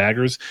 1,000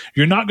 daggers.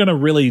 You're not going to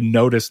really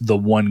notice the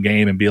one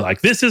game and be like,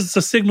 this is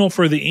a signal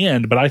for the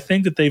end. But I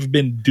think that they've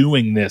been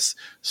doing this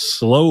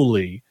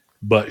slowly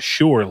but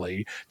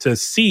surely to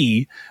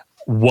see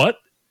what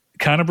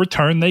kind of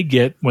return they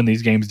get when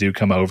these games do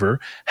come over,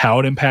 how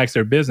it impacts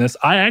their business.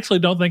 I actually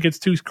don't think it's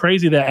too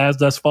crazy that As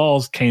Dusk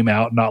Falls came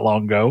out not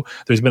long ago.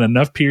 There's been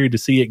enough period to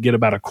see it get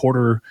about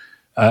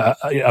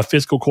a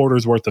fiscal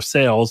quarter's worth of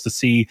sales to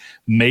see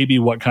maybe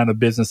what kind of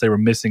business they were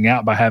missing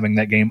out by having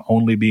that game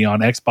only be on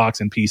Xbox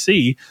and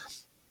PC.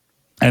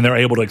 And they're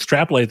able to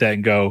extrapolate that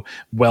and go,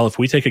 well, if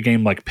we take a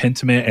game like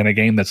Pentiment and a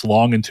game that's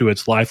long into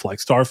its life like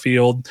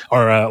Starfield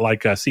or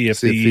like Sea of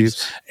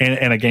Thieves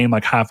and a game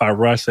like Hi-Fi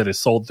Rush that is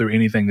sold through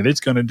anything that it's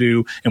going to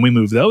do, and we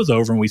move those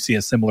over and we see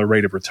a similar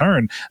rate of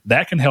return,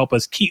 that can help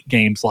us keep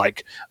games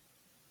like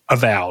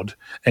Avowed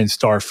and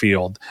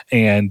Starfield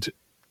and,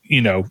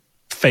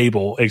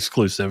 Fable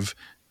exclusive,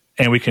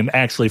 and we can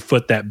actually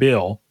foot that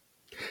bill.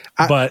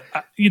 But,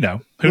 who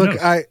knows?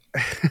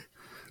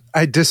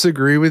 I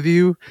disagree with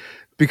you.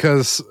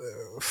 Because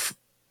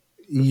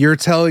you're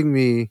telling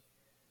me,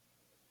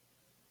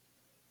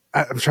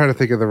 I'm trying to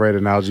think of the right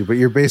analogy, but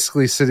you're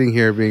basically sitting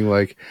here being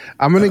like,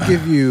 I'm going to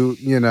give you,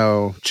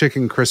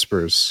 chicken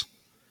crispers,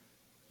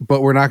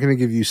 but we're not going to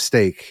give you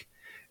steak.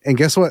 And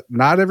guess what?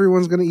 Not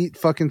everyone's going to eat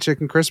fucking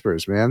chicken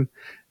crispers, man.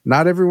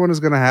 Not everyone is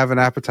going to have an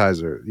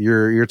appetizer.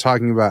 You're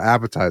talking about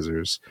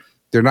appetizers.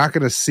 They're not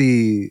going to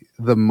see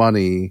the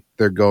money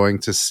they're going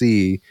to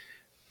see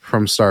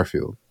from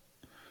Starfield.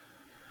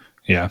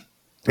 Yeah.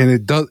 And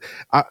it does.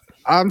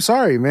 I'm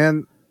sorry,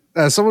 man.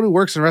 As someone who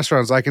works in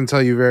restaurants, I can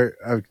tell you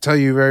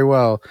very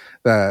well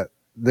that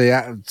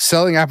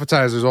selling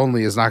appetizers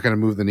only is not going to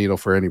move the needle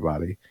for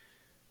anybody.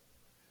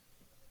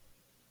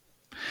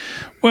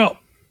 Well,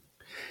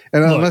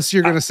 And look, unless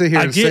you're going to sit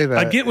here and say that.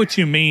 I get what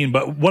you mean,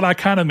 but what I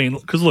kind of mean,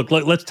 because look,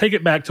 let's take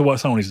it back to what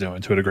Sony's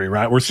doing to a degree,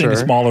 right? We're seeing a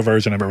smaller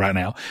version of it right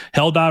now.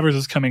 Helldivers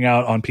is coming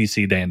out on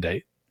PC day and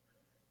date.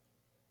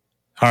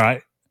 All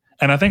right.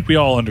 And I think we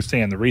all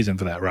understand the reason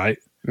for that, right?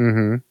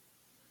 Mm-hmm.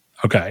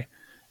 Okay.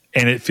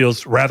 And it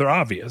feels rather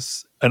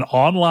obvious. An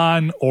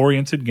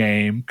online-oriented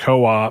game,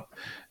 co-op,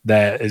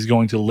 that is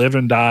going to live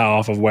and die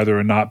off of whether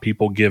or not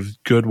people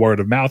give good word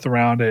of mouth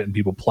around it and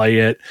people play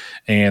it,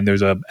 and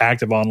there's an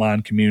active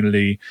online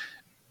community.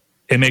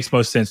 It makes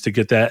most sense to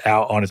get that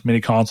out on as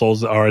many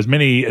consoles or as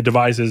many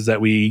devices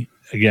that we,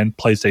 again,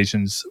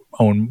 PlayStation's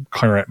own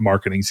current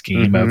marketing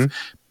scheme of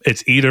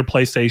it's either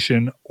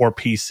PlayStation or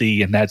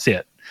PC, and that's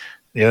it.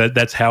 Yeah,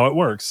 that's how it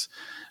works.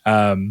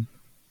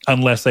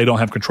 Unless they don't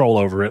have control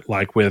over it,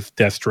 like with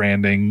Death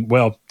Stranding.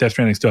 Well, Death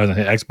Stranding still hasn't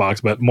hit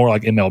Xbox, but more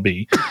like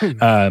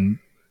MLB.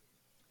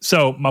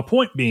 So my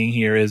point being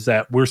here is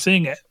that we're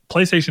seeing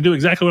PlayStation do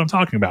exactly what I'm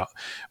talking about.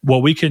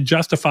 Well, we can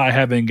justify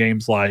having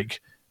games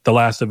like The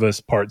Last of Us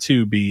Part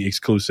 2 be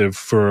exclusive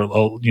for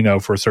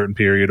a certain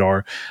period,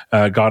 or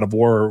God of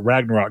War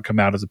Ragnarok come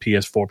out as a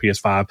PS4,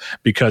 PS5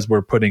 because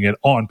we're putting it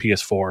on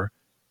PS4.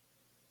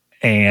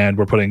 And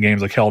we're putting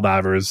games like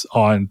Helldivers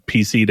on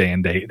PC day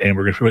and date, and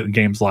we're going to put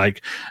games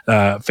like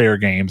Fair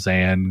Games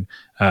and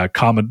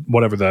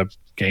whatever the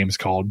game's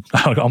called.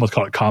 I almost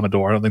call it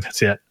Commodore. I don't think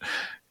that's it.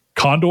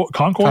 Concord,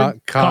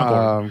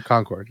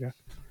 yeah.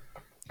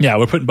 Yeah,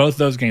 we're putting both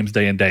those games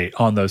day and date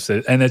on those,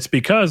 and it's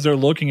because they're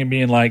looking and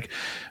being like,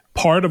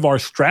 part of our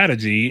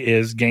strategy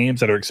is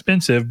games that are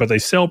expensive, but they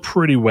sell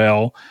pretty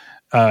well.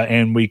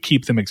 And we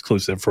keep them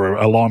exclusive for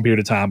a long period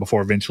of time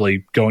before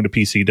eventually going to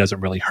PC doesn't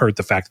really hurt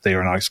the fact that they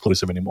are not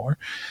exclusive anymore.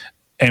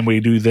 And we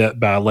do that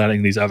by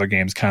letting these other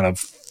games kind of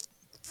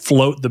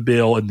float the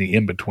bill in the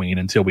in-between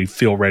until we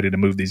feel ready to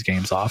move these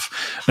games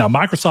off. Now,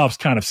 Microsoft's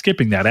kind of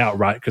skipping that out,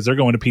 right? Because they're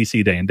going to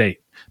PC day and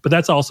date. But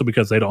that's also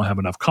because they don't have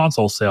enough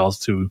console sales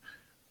to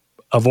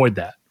avoid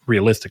that,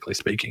 realistically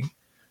speaking.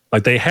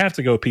 Like, they have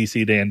to go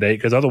PC day and date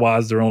because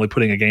otherwise they're only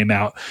putting a game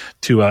out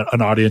to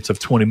an audience of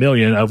 20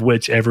 million, of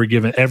which every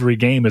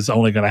game is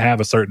only going to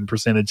have a certain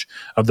percentage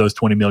of those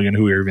 20 million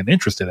who are even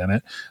interested in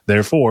it.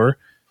 Therefore,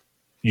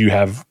 you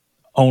have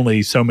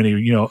only so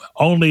many,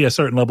 only a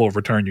certain level of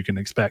return you can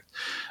expect.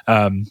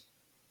 So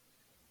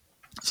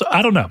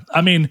I don't know.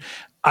 I mean,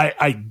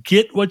 I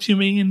get what you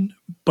mean,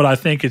 but I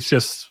think it's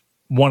just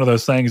one of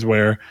those things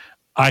where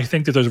I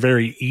think that there's a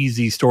very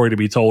easy story to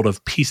be told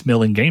of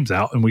piecemealing games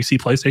out, and we see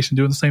PlayStation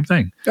doing the same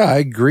thing. Yeah, I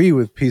agree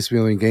with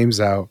piecemealing games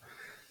out,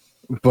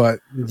 but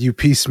you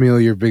piecemeal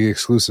your big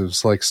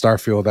exclusives like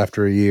Starfield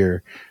after a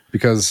year,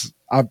 because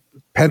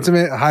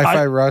Pentiment,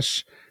 Hi-Fi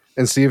Rush,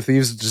 and Sea of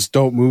Thieves just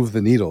don't move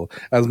the needle.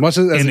 As much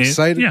as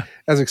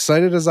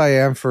excited as I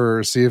am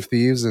for Sea of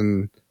Thieves,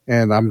 and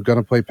I'm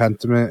gonna play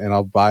Pentiment and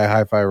I'll buy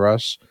Hi-Fi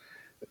Rush,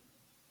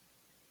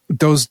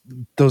 those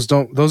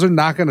are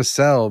not going to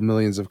sell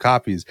millions of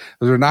copies.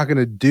 Those are not going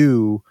to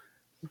do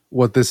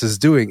what this is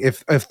doing.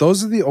 If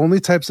those are the only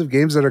types of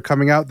games that are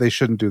coming out, they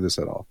shouldn't do this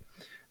at all,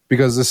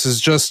 because this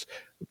is just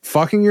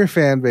fucking your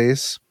fan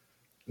base.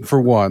 For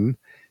one,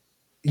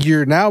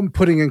 you're now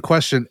putting in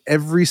question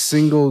every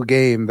single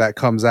game that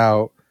comes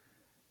out,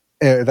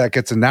 that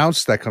gets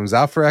announced, that comes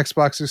out for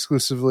Xbox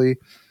exclusively.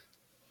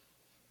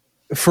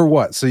 For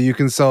what? So you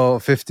can sell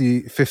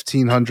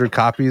 1,500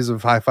 copies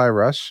of Hi-Fi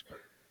Rush?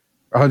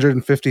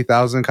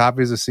 150,000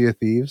 copies of Sea of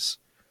Thieves,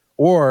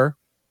 or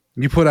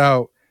you put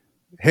out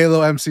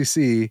Halo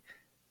MCC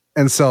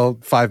and sell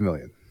 5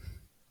 million.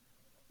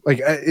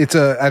 Like, I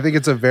think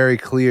it's a very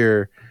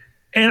clear,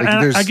 and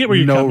I get where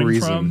you're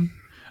coming from,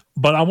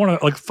 but I want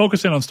to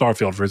focus in on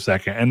Starfield for a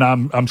second. And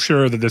I'm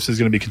sure that this is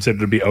going to be considered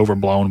to be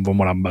overblown from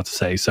what I'm about to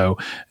say. So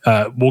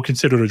we'll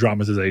consider it a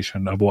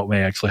dramatization of what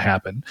may actually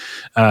happen.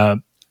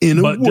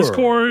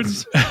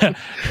 Discord's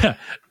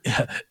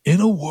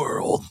in a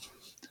world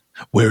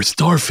where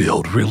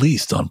Starfield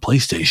released on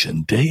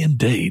PlayStation day and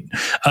date.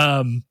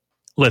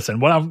 Listen,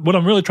 what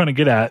I'm really trying to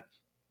get at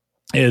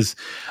is,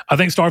 I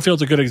think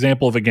Starfield's a good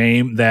example of a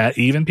game that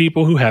even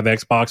people who have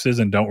Xboxes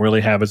and don't really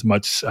have as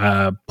much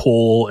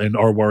pull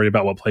or worry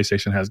about what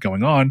PlayStation has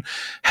going on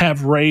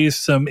have raised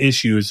some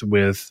issues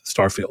with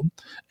Starfield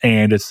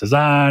and its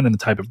design and the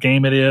type of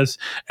game it is.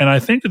 And I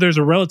think that there's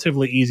a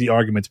relatively easy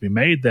argument to be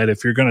made that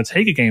if you're going to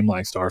take a game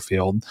like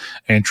Starfield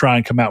and try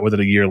and come out with it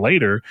a year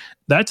later,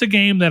 that's a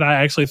game that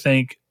I actually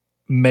think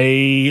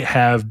may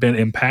have been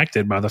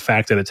impacted by the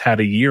fact that it's had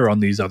a year on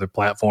these other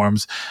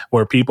platforms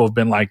where people have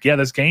been like, yeah,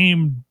 this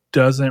game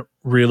doesn't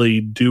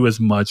really do as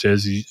much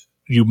as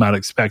you might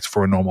expect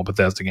for a normal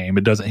Bethesda game.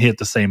 It doesn't hit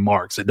the same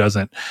marks. It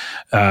doesn't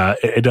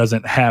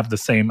have the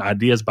same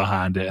ideas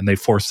behind it, and they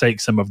forsake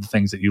some of the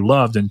things that you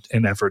loved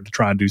in effort to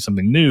try and do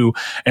something new.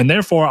 And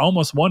therefore, I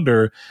almost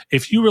wonder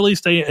if you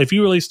release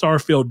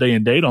Starfield day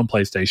and date on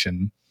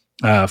PlayStation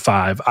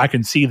 5, I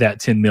can see that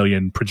 10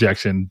 million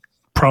projection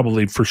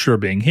probably for sure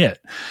being hit.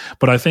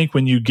 But I think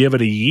when you give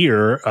it a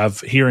year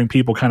of hearing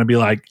people kind of be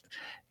like,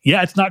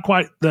 yeah, it's not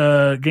quite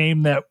the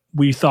game that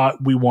we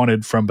thought we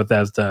wanted from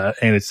Bethesda,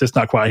 and it's just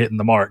not quite hitting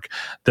the mark.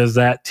 Does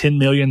that 10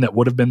 million that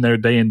would have been their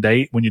day and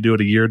date when you do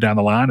it a year down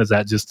the line, is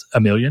that just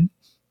 $1 million,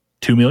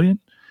 2 million?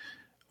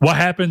 What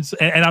happens?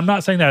 And I'm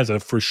not saying that as a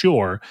for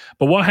sure,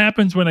 but what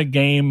happens when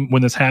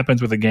this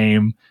happens with a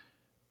game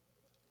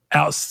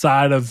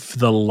outside of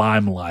the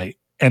limelight?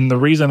 And the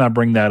reason I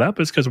bring that up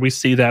is because we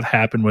see that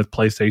happen with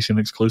PlayStation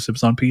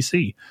exclusives on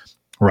PC,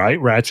 right?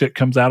 Ratchet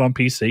comes out on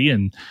PC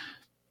and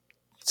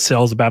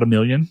sells about 1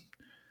 million.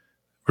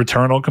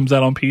 Returnal comes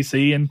out on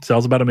PC and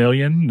sells about 1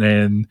 million,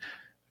 and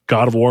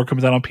God of War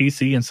comes out on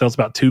PC and sells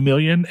about 2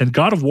 million, and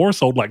God of War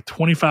sold like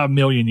 25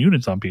 million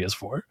units on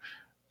PS4.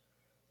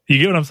 You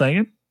get what I'm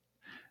saying?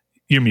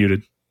 You're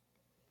muted.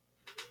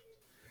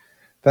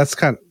 That's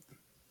kind of...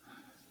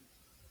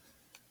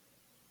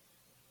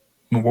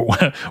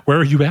 Where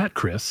are you at,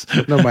 Chris?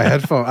 No, my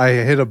headphone. I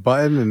hit a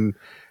button and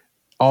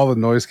all the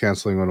noise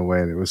canceling went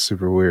away, and it was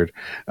super weird.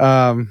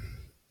 The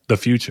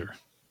future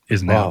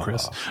is now,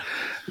 Chris.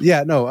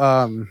 Yeah, no.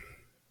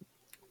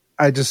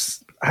 I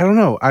don't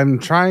know. I'm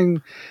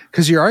trying,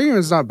 because your argument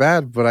is not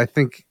bad, but I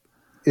think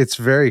it's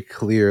very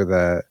clear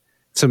that,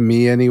 to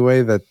me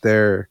anyway, that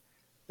they're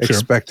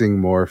expecting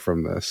more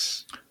from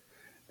this.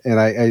 And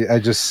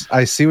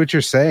I see what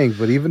you're saying,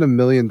 but even $1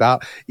 million,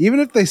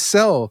 even if they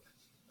sell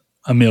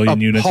 1 million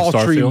units of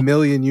Starfield,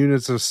 million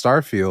units of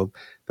Starfield,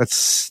 that's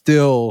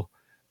still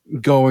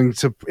going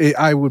to,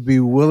 I would be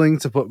willing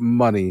to put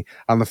money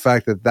on the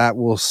fact that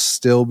will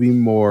still be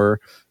more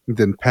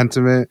than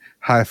Pentiment,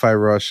 Hi-Fi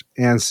Rush,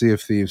 and Sea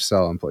of Thieves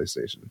sell on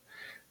PlayStation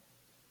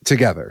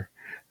together.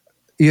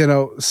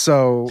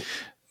 So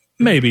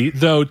maybe,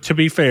 though, to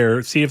be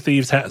fair, Sea of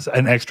Thieves has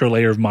an extra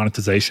layer of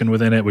monetization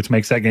within it, which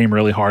makes that game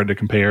really hard to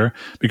compare,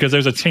 because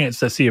there's a chance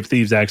that Sea of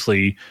Thieves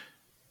actually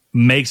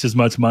makes as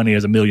much money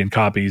as 1 million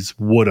copies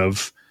would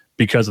have,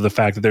 because of the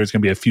fact that there's going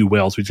to be a few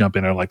whales who jump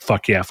in and are like,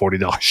 fuck yeah,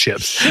 $40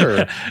 ships.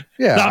 Sure.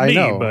 Yeah, Not me,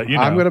 know. But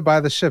I'm going to buy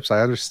the ships. I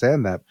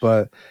understand that.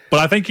 But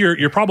I think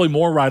you're probably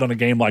more right on a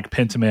game like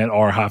Pentiment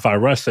or Hi-Fi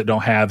Rush that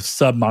don't have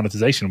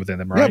sub-monetization within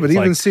them, right? Yeah, but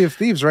even Sea of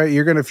Thieves, right? If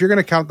you're going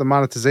to count the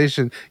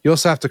monetization, you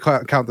also have to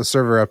count the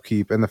server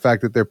upkeep and the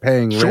fact that they're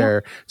paying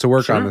Rare to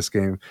work on this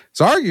game.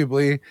 So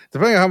arguably,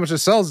 depending on how much it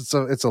sells,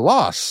 it's a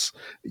loss.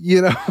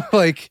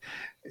 Like...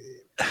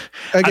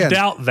 Again, I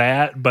doubt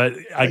that, but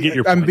I get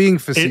your point. I'm being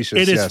facetious.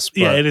 It is, yes,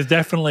 yeah, it is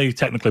definitely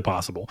technically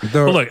possible.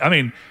 Well, look, I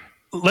mean,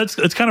 let's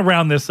kind of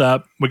round this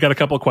up. We got a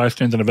couple of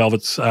questions in a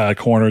Velvet's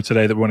corner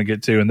today that we want to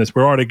get to, and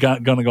we're already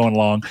going to go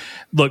along.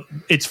 Look,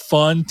 it's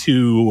fun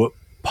to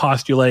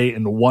postulate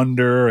and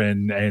wonder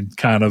and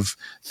kind of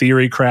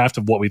theory craft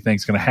of what we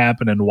think is going to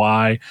happen and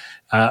why,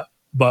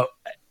 but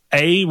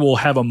we'll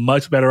have a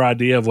much better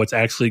idea of what's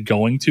actually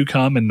going to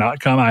come and not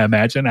come, I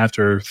imagine,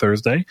 after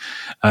Thursday.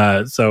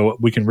 So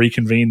we can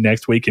reconvene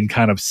next week and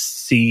kind of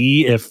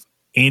see if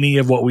any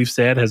of what we've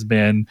said has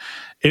been,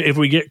 if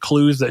we get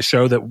clues that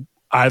show that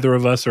either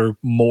of us are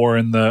more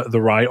in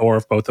the right, or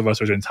if both of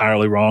us are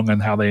entirely wrong on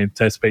how they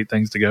anticipate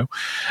things to go.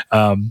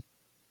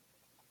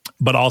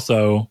 But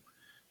also,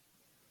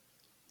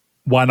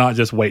 why not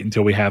just wait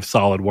until we have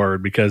solid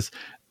word? Because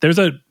there's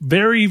a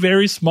very,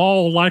 very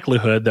small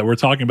likelihood that we're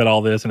talking about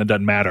all this and it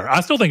doesn't matter.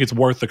 I still think it's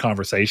worth the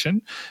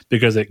conversation,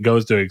 because it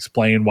goes to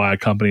explain why a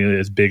company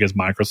as big as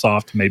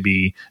Microsoft may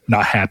be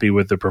not happy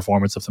with the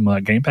performance of something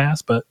like Game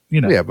Pass. But,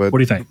 but what do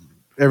you think?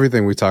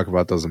 Everything we talk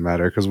about doesn't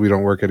matter because we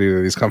don't work at either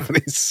of these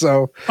companies.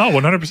 So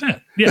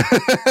 100%. Yeah.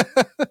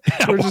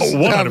 We're just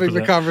 100%. Having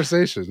the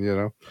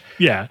conversation,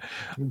 Yeah.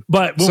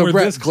 But when we're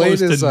this close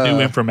to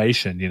new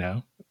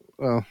information,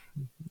 Well,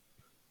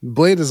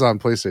 Blade is on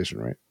PlayStation,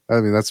 right? I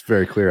mean, that's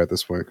very clear at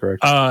this point,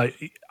 correct?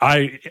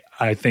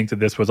 I think that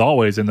this was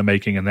always in the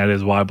making, and that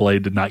is why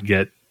Blade did not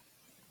get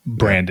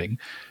branding.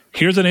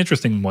 Here's an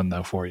interesting one,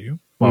 though, for you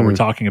while we're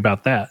talking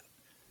about that.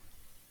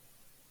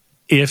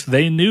 If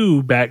they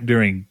knew back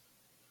during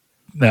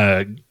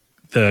the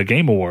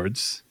Game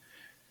Awards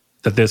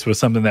that this was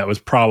something that was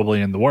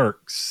probably in the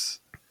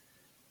works,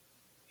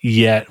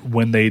 yet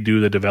when they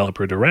do the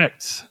developer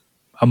direct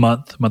a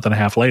month and a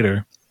half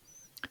later,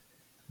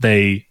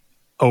 they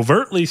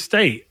overtly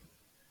state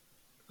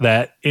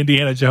that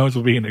Indiana Jones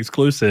will be an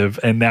exclusive,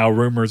 and now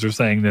rumors are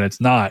saying that it's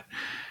not.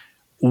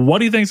 What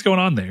do you think is going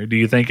on there? Do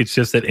you think it's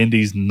just that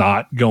Indy's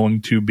not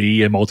going to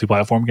be a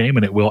multi-platform game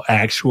and it will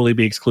actually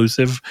be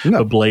exclusive? No.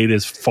 But Blade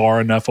is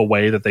far enough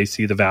away that they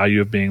see the value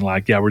of being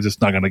like, yeah, we're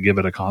just not going to give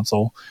it a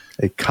console.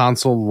 A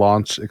console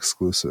launch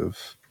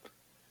exclusive.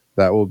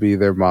 That will be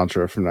their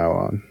mantra from now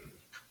on.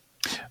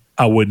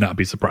 I would not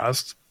be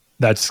surprised.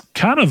 That's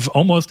kind of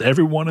almost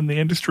everyone in the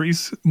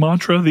industry's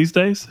mantra these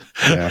days.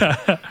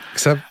 Yeah.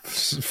 Except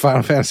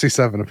Final Fantasy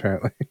VII,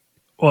 apparently.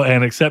 Well,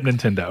 and except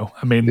Nintendo.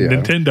 I mean,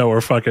 Nintendo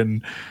are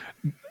fucking...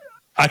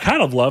 I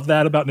kind of love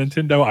that about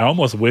Nintendo. I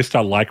almost wished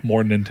I liked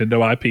more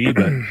Nintendo IP,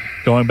 but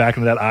going back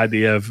into that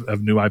idea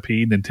of new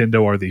IP,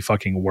 Nintendo are the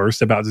fucking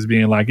worst about just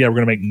being like, yeah, we're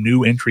going to make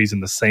new entries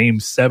in the same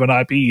 7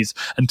 IPs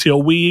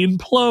until we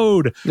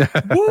implode.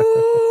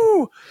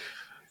 Woo!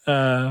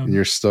 And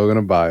you're still going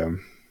to buy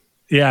them.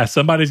 Yeah,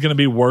 somebody's going to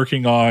be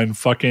working on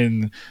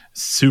fucking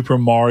Super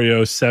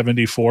Mario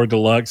 74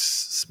 Deluxe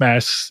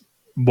Smash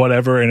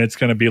whatever, and it's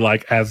going to be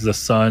like as the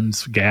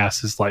sun's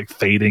gas is like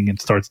fading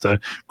and starts to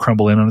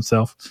crumble in on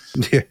itself.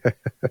 Yeah,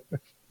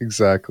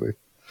 exactly.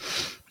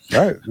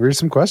 All right, read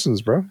some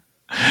questions, bro.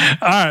 All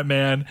right,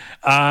 man.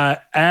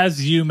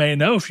 As you may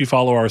know, if you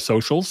follow our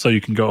socials, so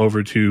you can go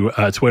over to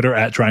Twitter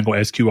at Triangle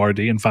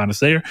SQRD and find us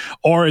there,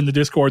 or in the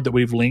Discord that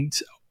we've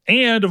linked.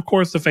 And, of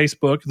course, the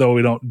Facebook, though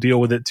we don't deal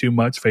with it too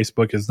much.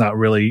 Facebook is not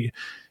really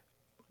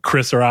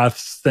Chris or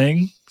I's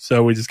thing,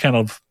 so we just kind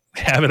of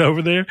have it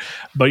over there.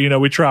 But,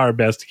 we try our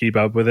best to keep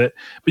up with it.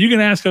 But you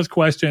can ask us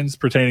questions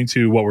pertaining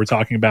to what we're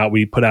talking about.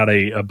 We put out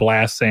a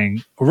blast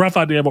saying a rough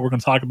idea of what we're going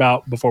to talk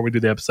about before we do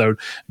the episode,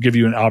 give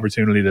you an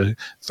opportunity to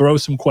throw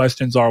some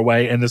questions our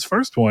way. And this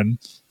first one,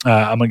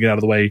 I'm going to get out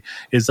of the way,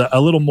 is a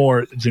little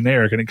more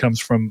generic, and it comes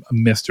from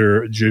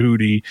Mr.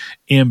 Jehudi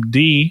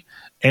MD.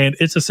 And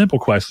it's a simple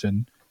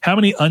question. How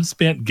many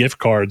unspent gift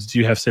cards do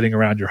you have sitting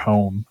around your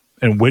home?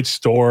 And which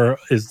store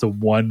is the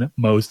one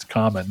most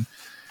common?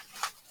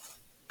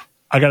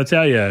 I got to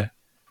tell you,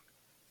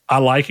 I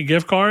like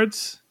gift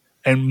cards.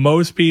 And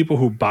most people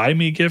who buy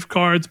me gift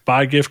cards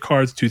buy gift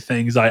cards to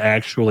things I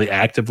actually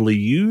actively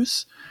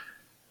use.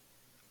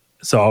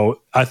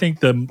 So I think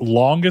the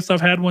longest I've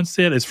had one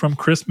sit is from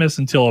Christmas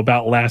until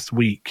about last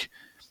week.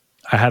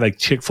 I had a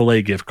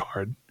Chick-fil-A gift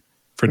card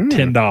for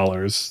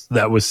 $10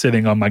 that was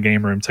sitting on my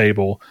game room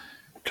table,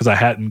 because I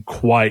hadn't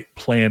quite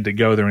planned to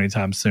go there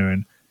anytime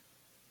soon.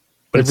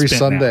 But every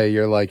Sunday,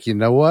 you're like, you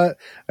know what?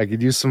 I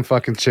could use some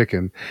fucking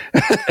chicken.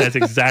 That's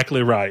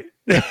exactly right.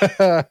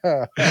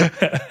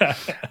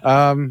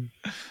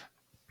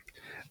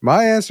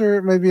 My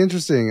answer may be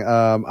interesting.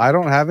 I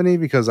don't have any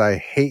because I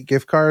hate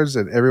gift cards,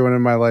 and everyone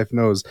in my life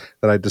knows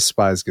that I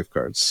despise gift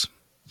cards.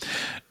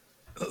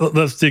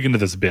 Let's dig into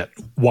this a bit.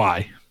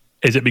 Why?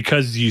 Is it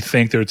because you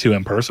think they're too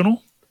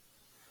impersonal?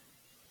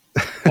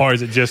 Or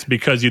is it just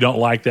because you don't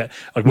like that?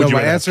 Like, would you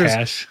rather have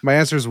cash? My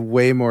answer is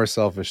way more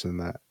selfish than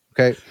that.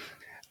 Okay.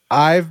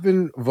 I've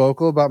been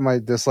vocal about my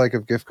dislike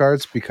of gift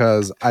cards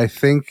because I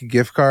think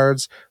gift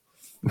cards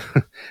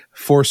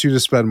force you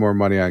to spend more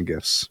money on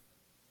gifts.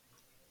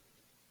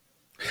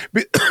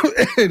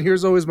 And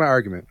here's always my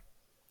argument,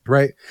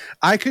 right?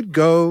 I could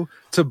go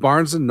to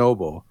Barnes &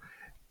 Noble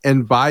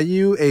and buy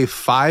you a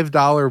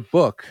 $5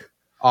 book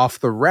off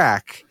the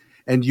rack,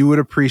 and you would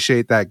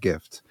appreciate that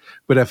gift.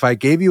 But if I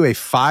gave you a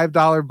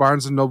 $5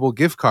 Barnes & Noble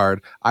gift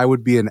card, I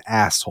would be an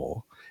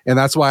asshole. And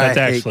that's why I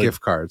hate gift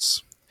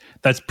cards.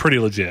 That's pretty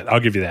legit. I'll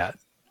give you that.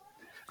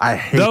 I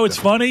hate Though it's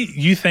funny,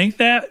 you think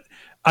that.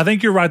 I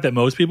think you're right that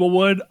most people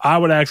would. I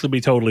would actually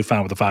be totally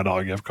fine with a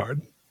 $5 gift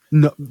card.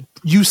 No,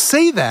 you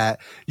say that,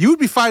 you would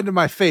be fine to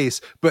my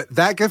face, but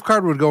that gift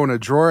card would go in a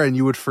drawer and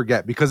you would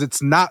forget because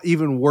it's not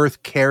even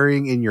worth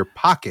carrying in your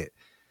pocket.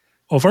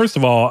 Well, first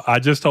of all, I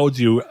just told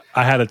you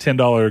I had a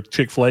 $10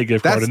 Chick-fil-A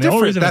gift card. And the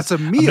only reason that's a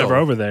meal. I'm never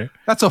over there.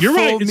 That's a You're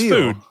full right, it's meal.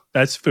 Food.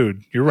 That's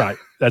food. You're right.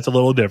 That's a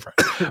little different.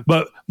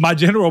 But my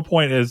general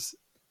point is,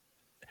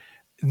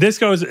 this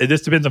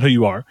depends on who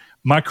you are.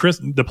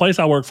 The place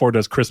I work for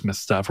does Christmas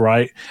stuff,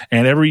 right?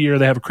 And every year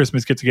they have a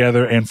Christmas get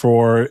together, and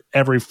for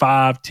every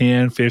 5,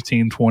 10,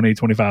 15, 20,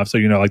 25, so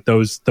like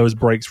those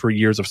breaks for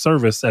years of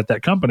service at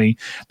that company,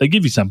 they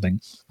give you something.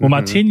 Well,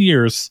 my 10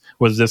 years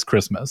was this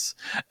Christmas,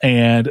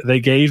 and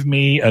they gave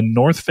me a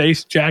North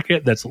Face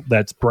jacket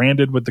that's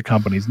branded with the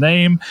company's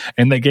name,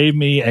 and they gave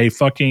me a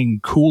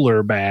fucking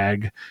cooler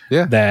bag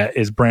that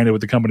is branded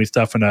with the company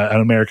stuff and an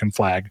American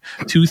flag.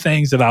 2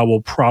 things that I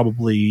will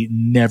probably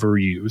never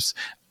use.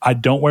 I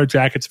don't wear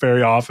jackets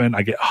very often.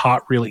 I get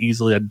hot really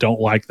easily. I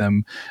don't like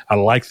them. I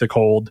like the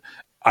cold.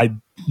 I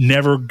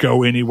never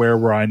go anywhere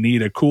where I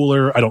need a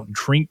cooler. I don't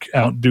drink. I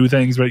don't do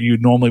things that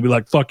you'd normally be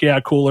like, fuck yeah,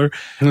 cooler.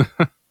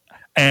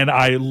 And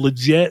I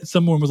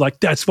someone was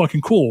like, that's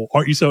fucking cool.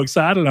 Aren't you so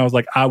excited? And I was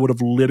like, I would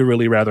have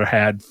literally rather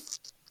had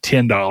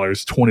 $10,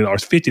 $20,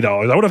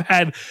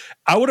 $50.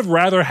 I would have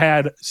rather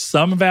had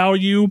some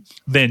value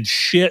than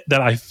shit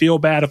that I feel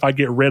bad if I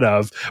get rid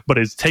of, but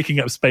it's taking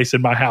up space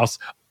in my house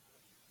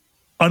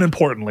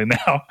unimportantly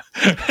now.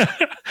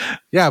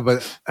 Yeah,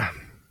 but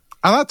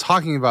I'm not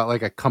talking about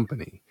like a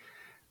company.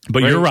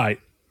 But You're right.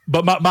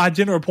 But my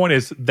general point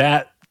is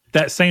that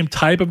same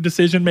type of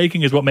decision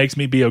making is what makes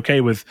me be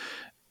okay with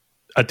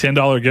a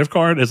 $10 gift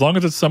card. As long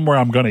as it's somewhere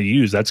I'm going to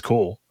use, that's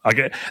cool.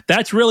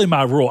 That's really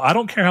my rule. I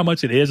don't care how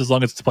much it is as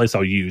long as it's a place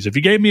I'll use. If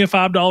you gave me a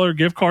 $5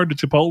 gift card to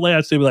Chipotle,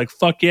 I'd still be like,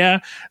 fuck yeah,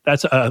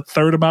 that's a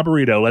third of my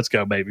burrito. Let's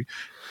go, baby.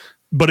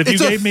 But if you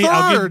gave me a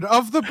third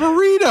of the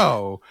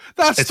burrito,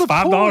 it's the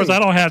 $5. Point. I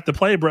don't have to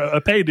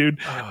pay, dude.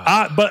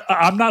 But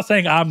I'm not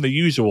saying I'm the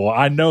usual.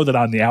 I know that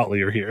I'm the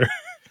outlier here.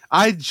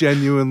 I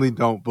genuinely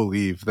don't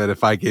believe that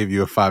if I gave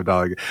you a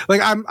 $5,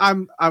 like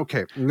I'm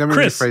okay. Let me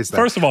rephrase that.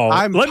 First of all,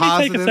 let me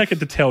take a second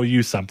to tell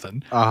you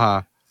something.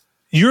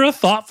 You're a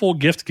thoughtful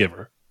gift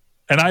giver,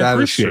 and I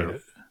appreciate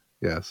it.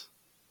 Yes.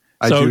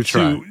 I do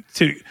try.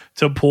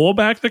 To pull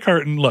back the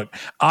curtain, look,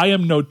 I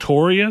am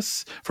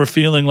notorious for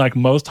feeling like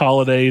most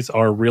holidays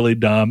are really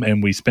dumb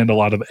and we spend a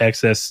lot of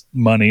excess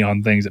money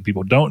on things that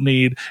people don't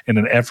need in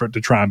an effort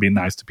to try and be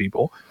nice to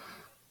people.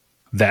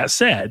 That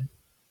said,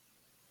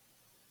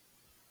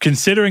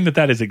 considering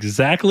that is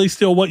exactly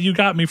still what you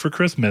got me for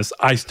Christmas,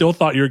 I still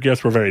thought your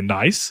gifts were very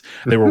nice.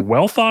 They were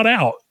well thought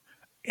out.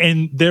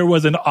 And there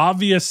was an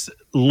obvious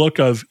look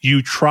of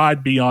you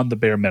tried beyond the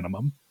bare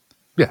minimum.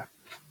 Yeah.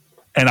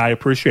 And I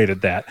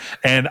appreciated that.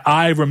 And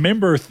I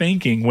remember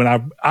thinking when I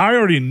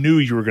already knew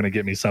you were going to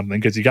get me something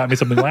because you got me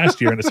something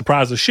last year and it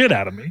surprised the shit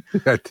out of me.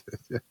 I did,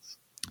 yes.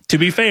 To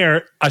be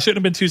fair, I shouldn't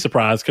have been too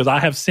surprised because I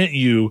have sent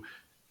you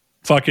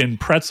fucking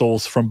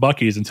pretzels from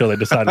Buc-ee's until they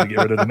decided to get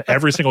rid of them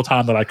every single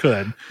time that I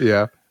could.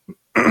 Yeah.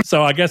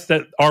 So I guess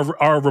that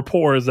our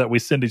rapport is that we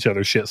send each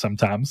other shit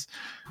sometimes.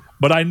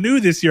 But I knew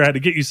this year I had to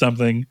get you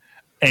something.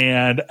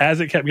 And as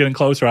it kept getting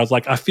closer, I was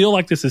like, I feel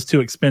like this is too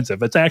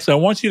expensive. It's actually, I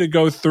want you to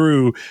go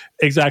through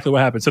exactly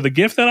what happened. So the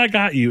gift that I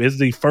got you is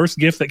the first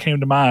gift that came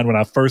to mind when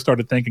I first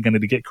started thinking I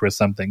need to get Chris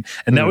something.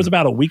 And that was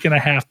about a week and a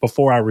half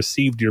before I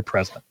received your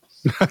present.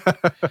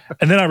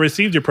 And then I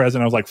received your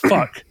present. I was like,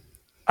 fuck,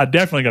 I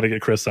definitely got to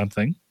get Chris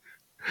something.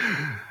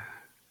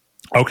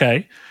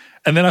 Okay.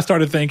 And then I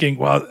started thinking,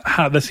 well,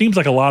 that seems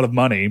like a lot of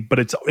money, but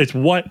it's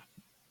what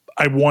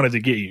I wanted to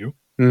get you.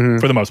 Mm-hmm.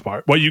 For the most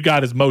part, what you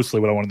got is mostly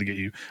what I wanted to get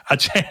you.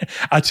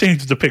 I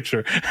changed the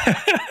picture,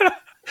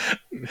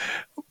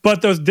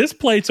 but those disc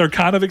plates are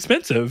kind of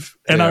expensive.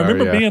 And I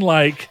remember being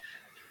like,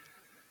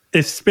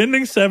 "Is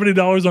spending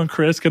 $70 on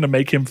Chris going to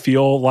make him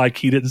feel like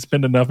he didn't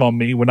spend enough on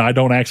me when I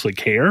don't actually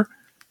care?"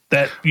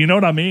 That, you know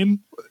what I mean?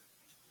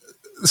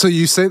 So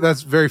you say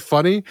that's very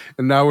funny,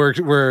 and now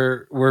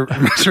we're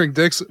measuring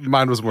dicks.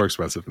 Mine was more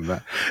expensive than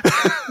that.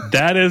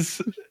 That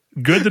is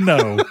good to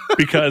know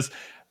because.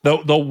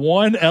 The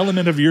one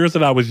element of yours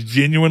that I was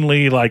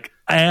genuinely like,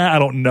 I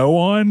don't know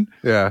on.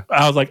 Yeah.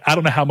 I was like, I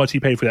don't know how much he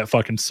paid for that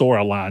fucking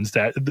Sora lines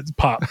that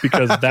pop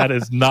because that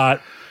is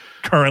not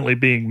currently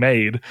being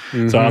made.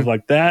 Mm-hmm. So I was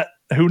like,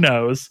 who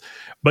knows?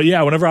 But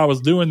yeah, whenever I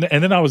was doing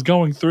and then I was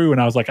going through and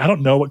I was like, I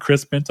don't know what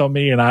Chris spent on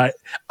me. And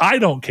I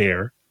don't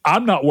care.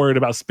 I'm not worried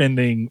about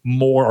spending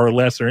more or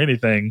less or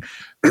anything,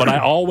 but I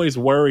always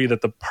worry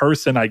that the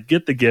person I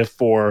get the gift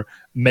for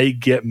may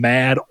get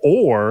mad,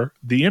 or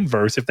the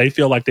inverse. If they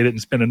feel like they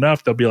didn't spend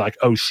enough, they'll be like,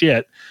 oh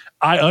shit,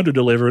 I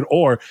underdelivered,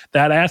 or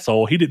that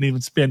asshole, he didn't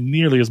even spend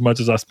nearly as much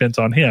as I spent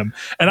on him.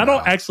 And I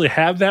don't actually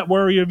have that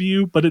worry of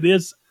you, but it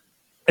is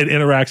an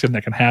interaction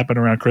that can happen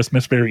around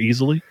Christmas very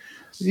easily.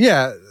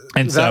 Yeah.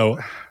 And so...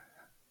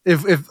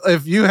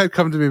 If you had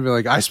come to me and been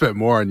like, I spent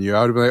more on you,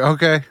 I would be like,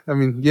 okay, I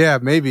mean, yeah,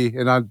 maybe,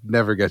 and I'd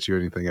never get you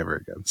anything ever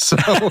again. So,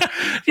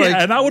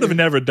 and I would have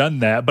never done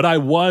that, but I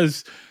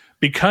was,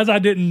 because I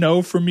didn't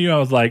know from you, I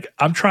was like,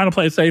 I'm trying to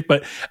play it safe.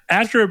 But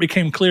after it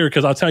became clear,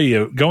 because I'll tell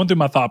you, going through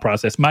my thought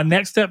process, my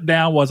next step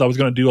down was I was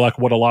going to do like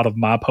what a lot of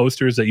my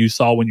posters that you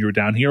saw when you were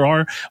down here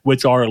are,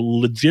 which are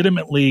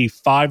legitimately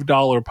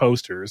 $5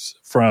 posters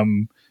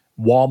from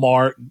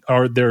Walmart,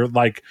 or they're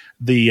like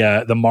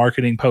the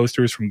marketing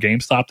posters from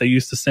GameStop they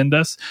used to send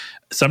us.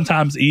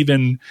 Sometimes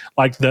even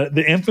like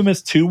the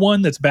infamous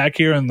 2-1 that's back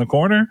here in the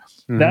corner.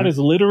 Mm-hmm. That is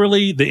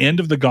literally the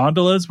end of the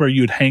gondolas where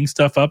you'd hang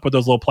stuff up with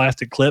those little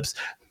plastic clips.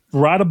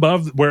 Right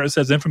above where it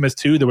says infamous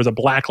 2, there was a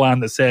black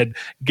line that said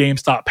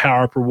GameStop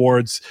Power Up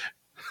Rewards.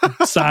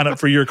 Sign up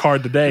for your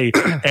card today.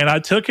 And I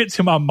took it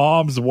to my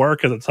mom's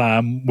work at the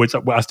time, which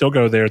I still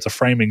go there. It's a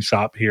framing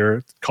shop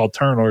here called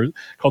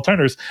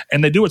Turner's,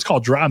 and they do what's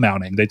called dry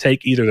mounting. They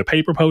take either the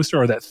paper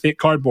poster or that thick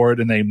cardboard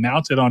and they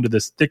mount it onto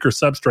this thicker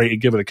substrate and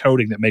give it a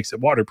coating that makes it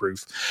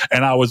waterproof.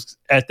 And I was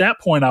at that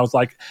point, I was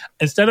like,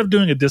 instead of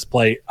doing a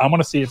display, I'm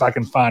going to see if I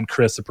can find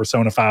Chris a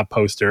Persona 5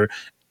 poster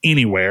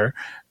anywhere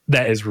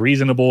that is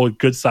reasonable,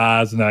 good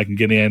size, and that I can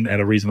get in at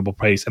a reasonable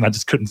pace. And I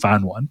just couldn't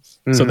find one.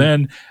 Mm-hmm. So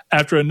then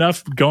after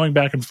enough going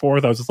back and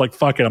forth, I was just like,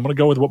 fuck it. I'm going to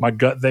go with what my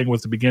gut thing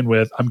was to begin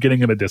with. I'm getting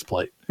him a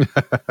display.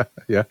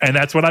 Yeah. And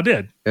that's what I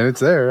did. And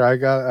it's there. I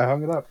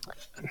hung it up.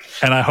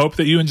 And I hope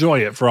that you enjoy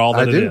it for all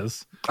that it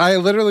is. I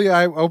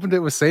opened it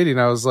with Sadie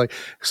and I was like,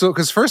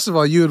 because first of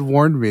all, you had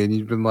warned me and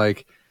you'd been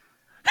like,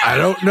 I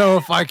don't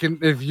know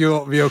if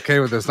you'll be okay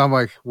with this. And I'm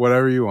like,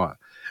 whatever you want.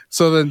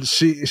 So then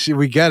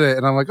we get it,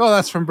 and I'm like, oh,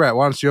 that's from Brett.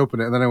 Why don't you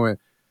open it? And then I went,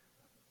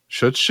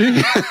 should she?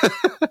 And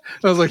I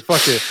was like,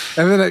 fuck it.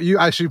 And then you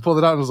actually pulled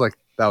it out and was like,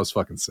 that was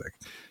fucking sick.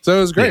 So it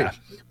was great. Yeah.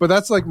 But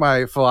that's like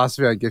my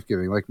philosophy on gift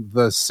giving. Like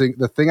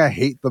the thing I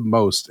hate the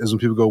most is when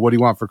people go, what do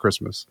you want for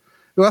Christmas?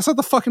 Well, that's not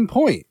the fucking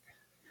point.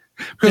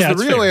 Because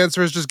the real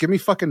answer is just give me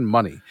fucking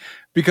money.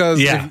 Because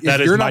if that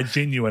is my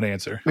genuine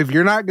answer. If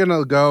you're not going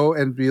to go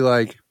and be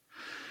like,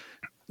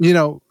 you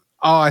know,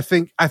 oh, I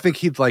think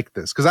he'd like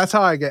this, because that's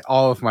how I get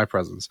all of my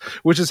presents,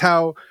 which is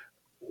how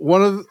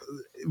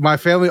my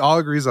family all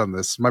agrees on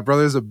this. My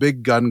brother is a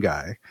big gun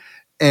guy,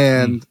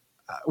 and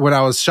when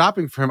I was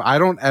shopping for him, I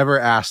don't ever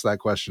ask that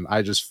question.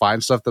 I just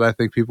find stuff that I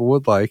think people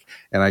would like,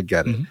 and I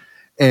get it.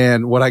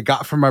 And what I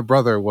got from my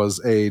brother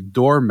was a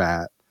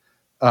doormat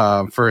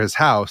for his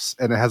house,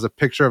 and it has a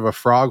picture of a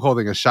frog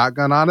holding a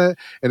shotgun on it,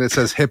 and it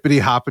says "Hippity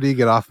hoppity,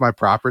 get off my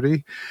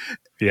property."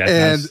 Yeah,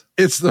 and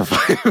nice.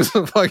 it was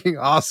a fucking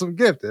awesome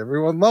gift.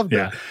 Everyone loved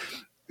it.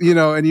 You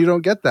know, and you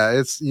don't get that.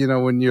 It's, you know,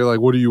 when you're like,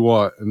 what do you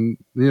want? And,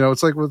 you know,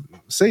 it's like with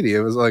Sadie,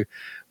 it was like,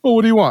 well,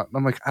 what do you want? And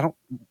I'm like, I don't,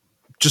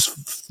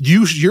 just,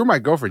 you're my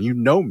girlfriend. You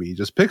know me.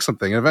 Just pick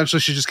something. And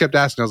eventually she just kept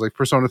asking. I was like,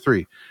 Persona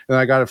 3. And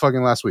I got it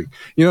fucking last week.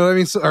 You know what I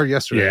mean? Or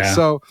yesterday. Yeah.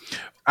 So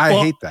I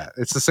hate that.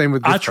 It's the same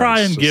with gift cards. I try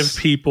and give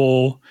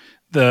people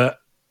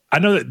I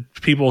know that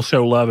people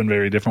show love in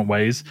very different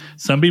ways.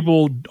 Some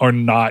people are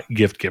not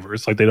gift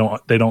givers. Like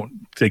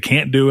they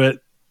can't do it.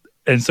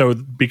 And so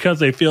because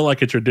they feel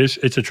like it's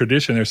a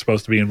tradition they're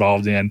supposed to be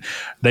involved in,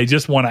 they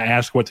just want to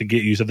ask what to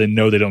get you so they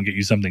know they don't get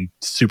you something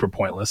super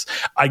pointless.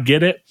 I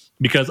get it,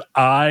 because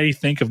I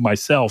think of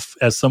myself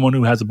as someone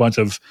who has a bunch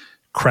of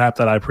crap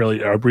that I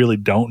really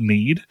don't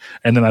need.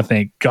 And then I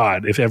think,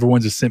 God, if everyone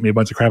just sent me a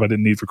bunch of crap I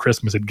didn't need for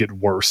Christmas, it'd get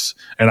worse.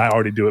 And I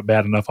already do it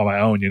bad enough on my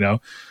own, you know?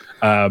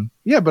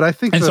 But I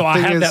think, and so I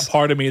have that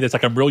part of me that's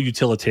like, I'm real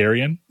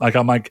utilitarian. Like,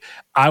 I'm like,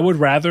 I would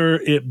rather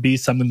it be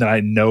something that I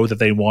know that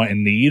they want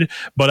and need,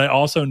 but I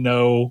also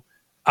know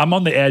I'm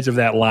on the edge of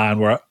that line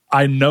where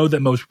I know that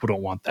most people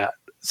don't want that.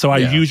 So I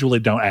usually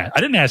don't ask. I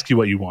didn't ask you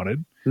what you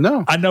wanted.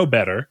 No, I know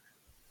better.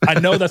 I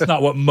know that's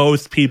not what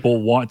most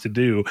people want to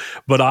do,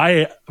 but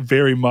I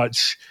very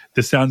much,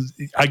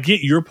 I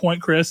get your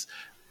point, Chris.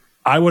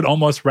 I would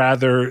almost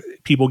rather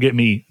people get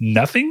me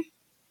nothing.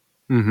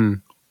 Mm-hmm.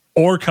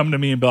 Or come to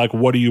me and be like,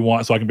 what do you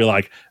want? So I can be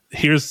like,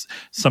 here's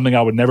something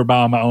I would never buy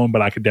on my own, but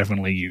I could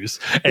definitely use.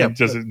 And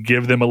just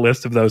give them a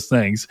list of those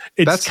things.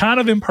 It's kind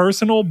of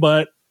impersonal,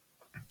 but...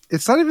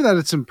 It's not even that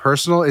it's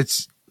impersonal.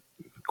 It's,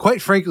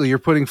 quite frankly, you're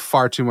putting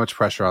far too much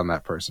pressure on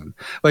that person.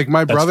 Like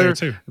my brother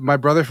for my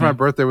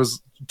birthday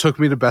took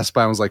me to Best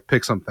Buy and was like,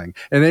 pick something.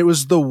 And it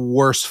was the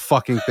worst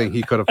fucking thing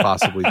he could have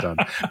possibly done.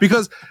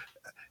 Because...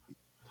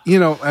 You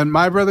know, and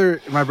my brother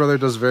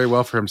does very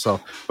well for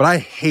himself, but I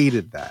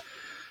hated that.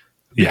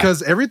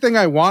 Because everything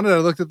I wanted, I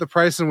looked at the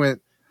price and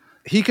went,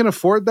 he can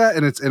afford that,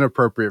 and it's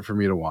inappropriate for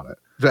me to want it,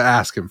 to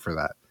ask him for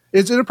that.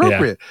 It's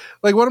inappropriate.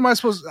 Like, what am I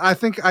supposed to, I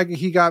think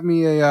he got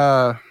me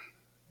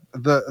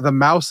the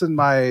mouse in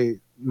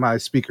my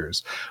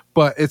speakers.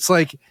 But it's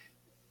like,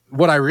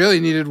 what I really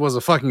needed was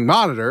a fucking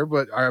monitor,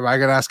 but am I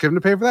going to ask him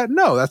to pay for that?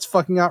 No, that's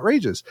fucking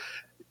outrageous.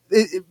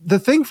 The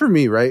thing for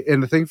me, right,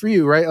 and the thing for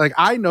you, right, like,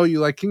 I know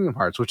you like Kingdom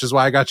Hearts, which is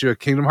why I got you a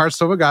Kingdom Hearts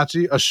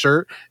Tamagotchi, a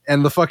shirt,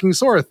 and the fucking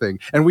Sora thing.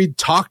 And we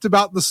talked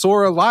about the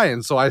Sora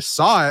lion, so I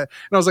saw it,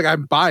 and I was like,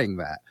 I'm buying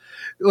that.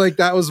 Like,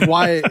 that was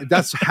why,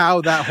 that's how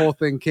that whole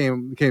thing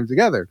came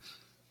together.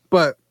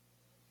 But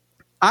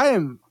I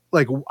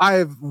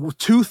have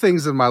two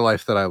things in my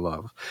life that I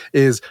love,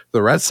 is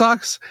the Red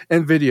Sox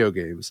and video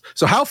games.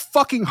 So how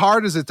fucking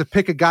hard is it to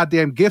pick a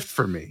goddamn gift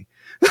for me?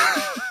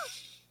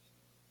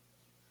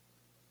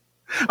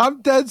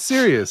 I'm dead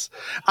serious.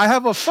 I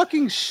have a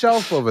fucking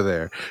shelf over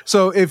there.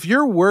 So if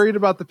you're worried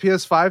about the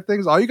PS5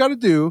 things, all you got to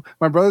do,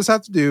 my brothers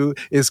have to do,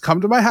 is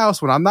come to my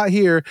house when I'm not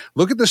here,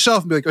 look at the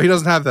shelf and be like, oh, he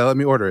doesn't have that, let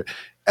me order it.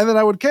 And then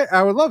I would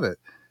love it.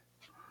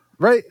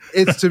 Right?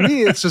 It's, to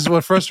me, it's just,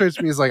 what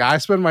frustrates me is, like, I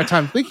spend my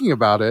time thinking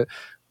about it.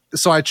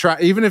 So I try,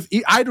 even if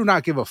I do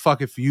not give a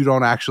fuck if you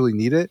don't actually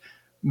need it,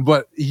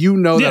 but you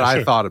know that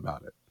I thought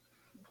about it.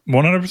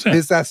 100%.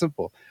 It's that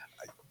simple.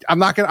 I'm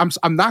not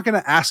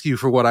gonna ask you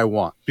for what I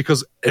want,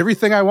 because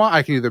everything I want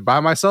I can either buy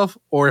myself,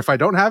 or if I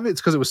don't have it, it's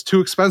because it was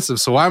too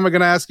expensive. So why am I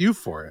gonna ask you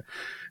for it,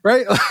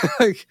 right?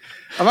 Like,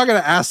 I'm not gonna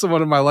ask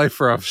someone in my life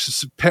for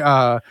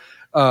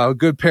a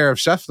good pair of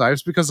chef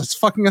knives because it's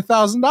fucking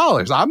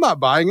 $1,000. I'm not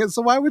buying it,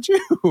 so why would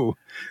you?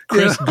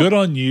 Chris, good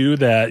on you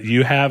that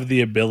you have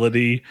the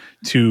ability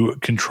to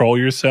control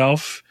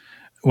yourself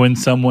when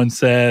someone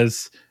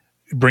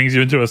brings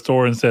you into a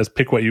store and says,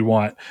 pick what you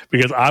want,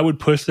 because I would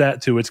push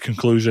that to its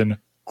conclusion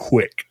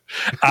quick.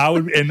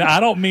 And I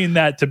don't mean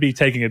that to be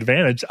taking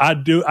advantage.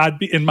 I'd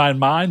be in my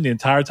mind the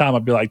entire time.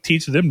 I'd be like,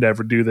 teach them to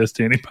never do this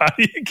to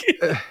anybody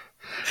again.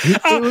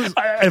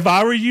 If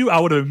I were you,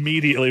 I would have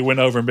immediately went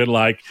over and been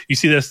like, you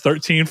see this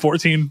 $1,300,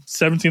 $1,400,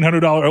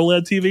 $1,700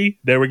 OLED TV?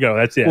 There we go.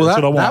 That's it. Well, that's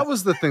what I want. That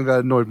was the thing that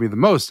annoyed me the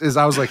most, is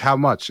I was like, how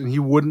much? And he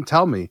wouldn't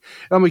tell me. And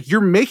I'm like,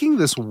 you're making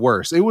this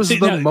worse. It was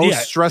the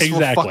most stressful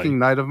fucking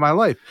night of my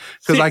life.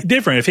 Because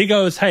different. If he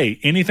goes,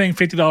 hey, anything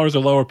 $50 or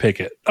lower, pick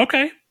it.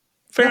 Okay.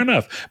 Fair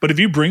enough. But if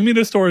you bring me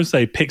to the store and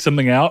say, pick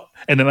something out,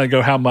 and then I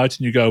go, how much?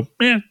 And you go,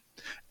 man,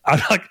 I'm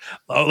like,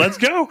 oh, let's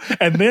go.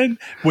 And then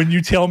when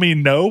you tell me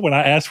no, when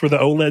I ask for the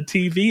OLED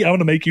TV, I want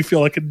to make you feel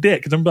like a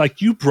dick. Because I'm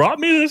like, you brought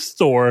me to the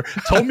store,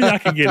 told me I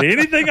could get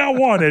anything I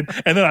wanted,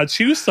 and then I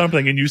choose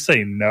something and you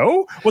say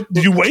no? What,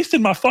 you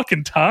wasted my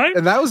fucking time?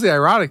 And that was the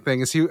ironic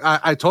thing, is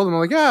I told him, I'm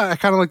like, yeah, I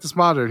kind of like this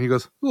monitor. And he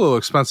goes, a little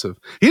expensive.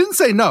 He didn't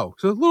say no.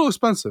 So a little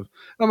expensive.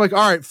 And I'm like,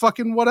 all right,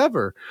 fucking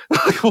whatever.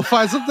 Like, we'll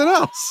find something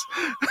else.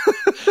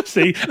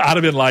 See, I'd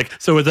have been like,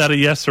 so is that a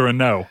yes or a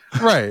no?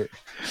 Right.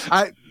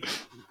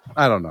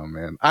 I don't know,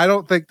 man. I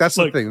don't think that's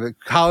the thing. The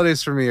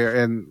holidays for me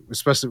and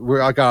especially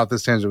I got off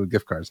this tangent with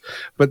gift cards,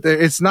 but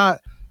it's not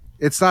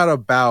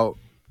about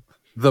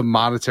the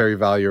monetary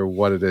value or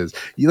what it is.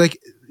 You like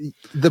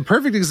the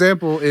perfect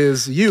example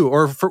is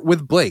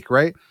with Blake,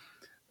 right?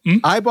 Mm-hmm.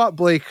 I bought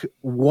Blake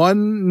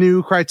one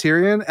new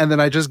Criterion, and then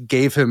I just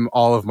gave him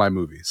all of my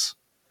movies.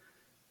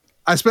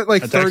 I spent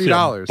like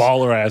 $30.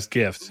 Baller ass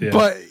gift, yeah.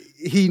 But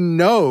he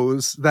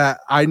knows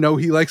that I know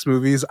he likes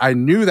movies. I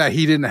knew that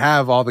he didn't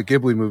have all the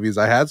Ghibli movies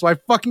I had, so I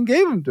fucking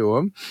gave them to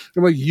him.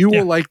 I'm like, you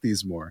will like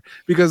these more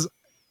because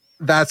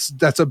that's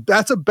a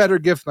better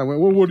gift. And I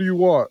went, well, what do you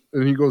want?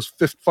 And he goes,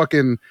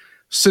 fucking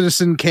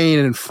Citizen Kane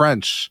in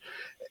French.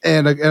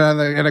 And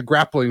a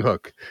grappling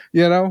hook,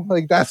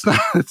 like that's not.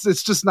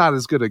 It's just not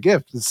as good a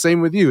gift. It's the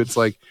same with you. It's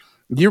like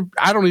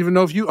I don't even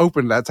know if you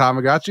opened that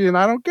Tamagotchi, and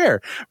I don't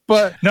care.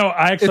 But no,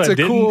 I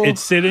didn't. Cool,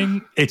 it's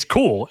sitting. It's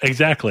cool.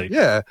 Exactly.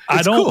 Yeah.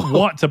 I don't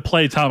want to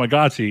play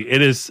Tamagotchi.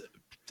 It is.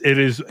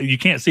 You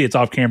can't see it's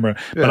off camera,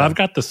 but I've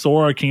got the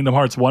Sora Kingdom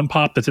Hearts 1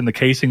 pop that's in the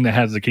casing that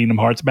has the Kingdom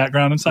Hearts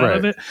background inside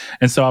of it.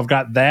 And so I've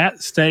got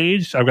that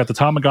staged. I've got the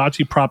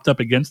Tamagotchi propped up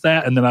against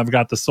that. And then I've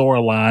got the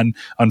Sora line.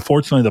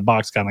 Unfortunately, the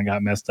box kind of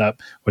got messed up,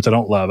 which I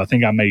don't love. I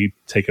think I may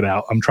take it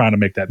out. I'm trying to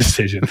make that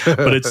decision,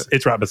 but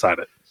it's right beside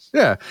it.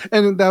 Yeah.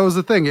 And that was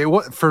the thing.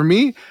 For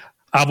me,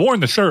 I've worn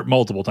the shirt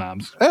multiple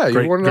times. Yeah,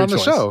 you worn it on the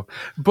show.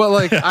 But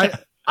like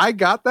I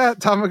got that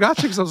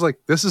Tamagotchi because I was like,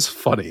 this is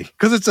funny.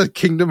 Because it's a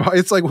Kingdom Hearts.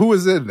 It's like, who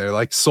is in there?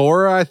 Like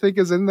Sora, I think,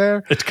 is in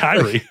there. It's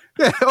Kyrie. Like,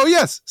 yeah. Oh,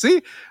 yes.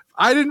 See?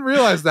 I didn't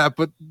realize that,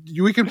 but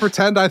we can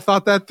pretend I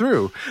thought that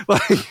through.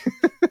 Like,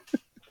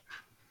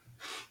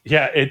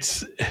 yeah,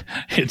 it's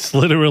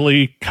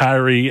literally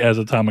Kyrie as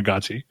a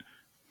Tamagotchi.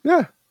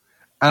 Yeah.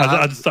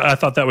 I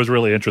thought that was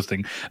really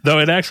interesting. Though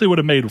it actually would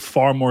have made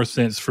far more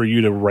sense for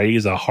you to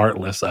raise a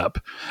Heartless up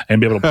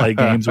and be able to play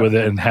games with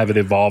it and have it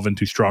evolve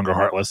into stronger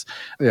Heartless.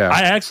 Yeah.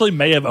 I actually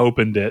may have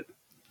opened it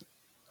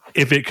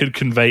if it could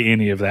convey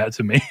any of that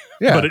to me.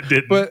 Yeah, but it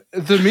didn't. But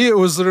to me, it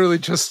was literally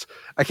just,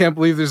 I can't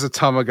believe there's a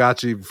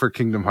Tamagotchi for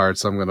Kingdom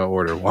Hearts. I'm going to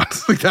order one.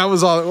 Like, that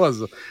was all it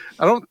was.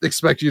 I don't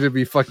expect you to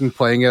be fucking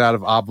playing it out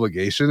of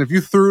obligation. If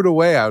you threw it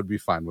away, I would be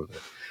fine with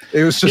it.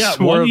 It was just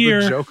more of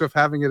the joke of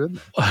having it in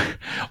there.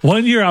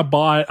 One year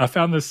I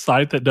found this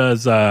site that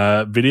does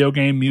video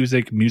game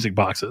music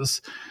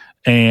boxes.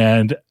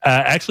 And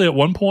actually at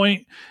one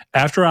point,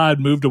 after I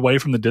had moved away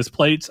from the disc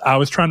plates, I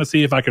was trying to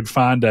see if I could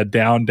find a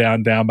Down,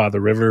 Down, Down by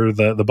the River,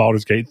 the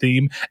Baldur's Gate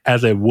theme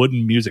as a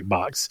wooden music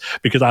box,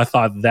 because I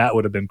thought that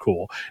would have been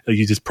cool.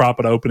 You just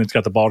prop it open, it's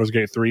got the Baldur's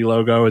Gate 3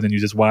 logo, and then you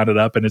just wind it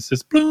up, and it's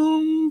just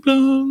boom,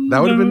 boom.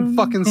 That would have been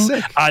fucking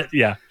sick.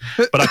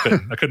 But I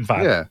couldn't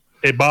find it.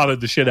 It bothered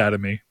the shit out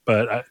of me,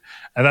 but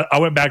I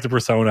went back to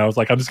Persona. I was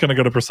like, I'm just going to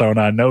go to Persona.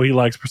 I know he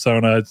likes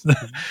Persona. It's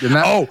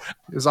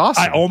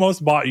awesome. I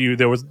almost bought you.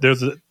 There was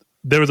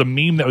a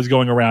meme that was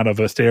going around of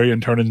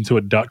Asterion turning into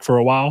a duck for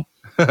a while,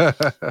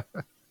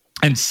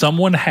 and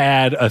someone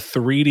had a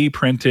 3D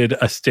printed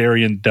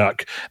Asterion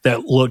duck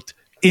that looked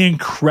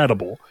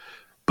incredible.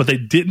 But they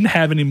didn't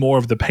have any more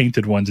of the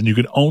painted ones, and you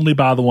could only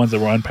buy the ones that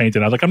were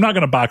unpainted. I was like, I'm not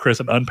going to buy Chris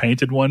an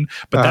unpainted one,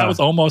 but that was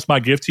almost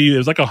my gift to you. It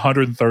was like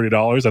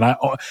 $130, and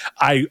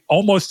I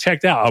almost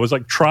checked out. I was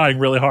like trying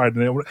really hard,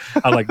 and I was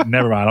like,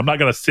 never mind. I'm not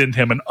going to send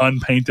him an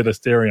unpainted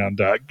Asterion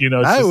duck.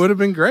 That would have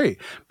been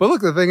great. But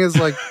look, the thing is,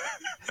 like,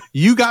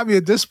 you got me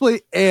a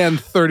display and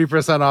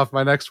 30% off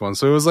my next one,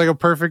 so it was like a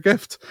perfect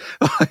gift.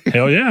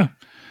 Hell yeah.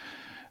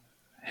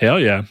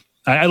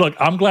 Look,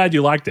 I'm glad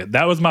you liked it.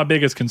 That was my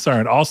biggest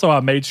concern. Also,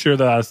 I made sure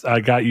that I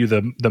got you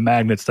the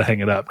magnets to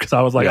hang it up, because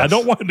I was like, I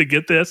don't want him to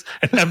get this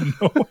and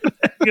have nowhere to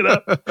hang it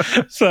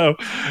up. So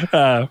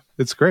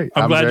it's great.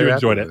 I'm glad you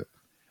enjoyed it.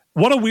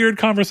 What a weird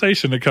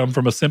conversation to come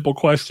from a simple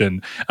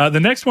question. The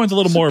next one's a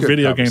little more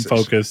video game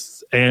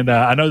focused, and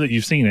I know that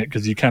you've seen it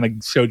because you kind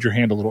of showed your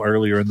hand a little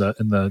earlier in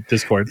the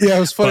Discord. Yeah, it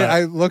was funny.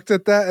 I looked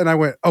at that and I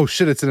went, "Oh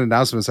shit, it's an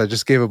announcement." So I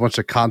just gave a bunch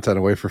of content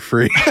away for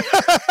free.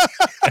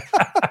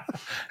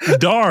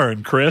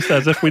 Darn, Chris,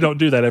 as if we don't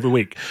do that every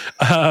week.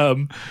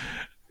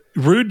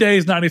 Rude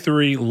Days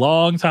 93,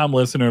 long-time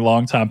listener,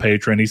 long-time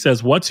patron. He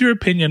says, what's your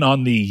opinion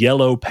on the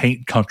yellow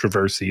paint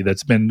controversy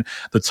that's been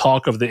the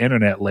talk of the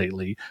internet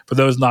lately? For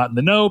those not in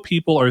the know,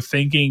 people are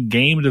thinking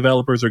game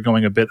developers are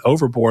going a bit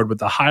overboard with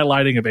the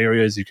highlighting of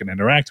areas you can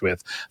interact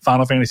with.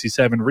 Final Fantasy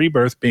VII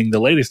Rebirth being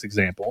the latest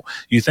example.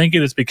 You think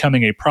it is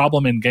becoming a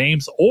problem in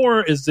games,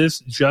 or is this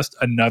just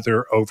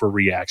another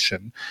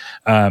overreaction?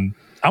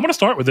 I'm going to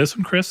start with this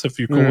one, Chris, if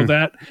you're cool with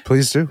that.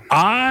 Please do.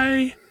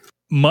 I,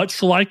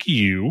 much like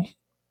you,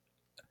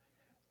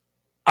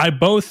 I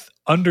both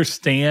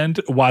understand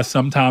why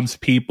sometimes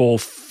people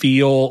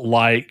feel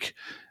like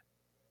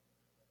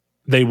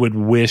they would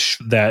wish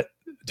that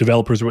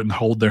developers wouldn't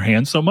hold their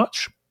hands so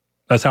much.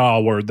 That's how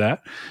I'll word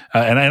that.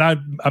 And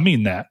I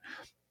mean that.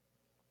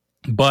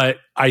 But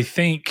I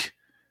think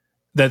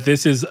that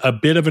this is a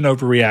bit of an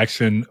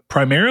overreaction,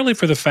 primarily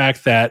for the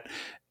fact that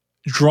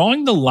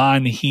drawing the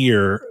line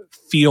here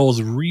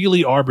feels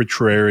really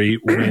arbitrary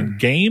when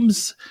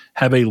games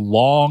have a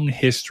long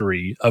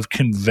history of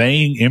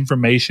conveying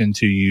information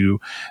to you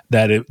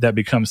that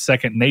becomes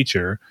second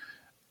nature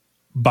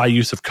by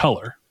use of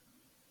color.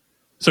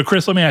 So,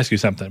 Chris, let me ask you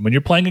something. When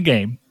you're playing a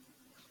game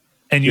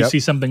and you see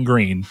something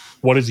green,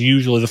 what is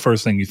usually the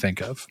first thing you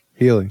think of?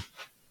 Healing.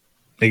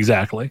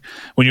 Exactly.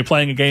 When you're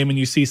playing a game and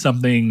you see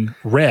something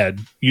red,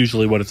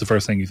 usually what is the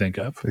first thing you think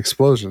of?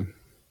 Explosion.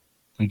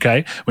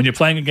 Okay. When you're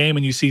playing a game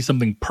and you see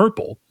something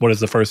purple, what is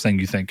the first thing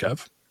you think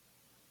of?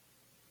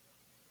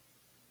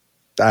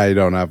 I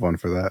don't have one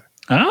for that.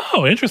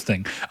 Oh,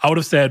 interesting. I would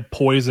have said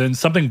poison,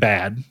 something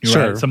bad. You're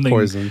sure, right. Something,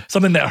 poison.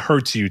 Something that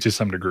hurts you to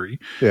some degree.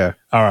 Yeah.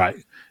 All right.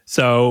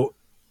 So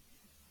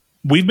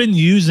we've been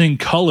using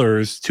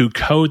colors to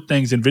code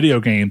things in video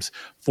games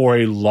for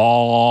a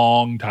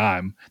long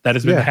time. That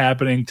has been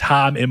happening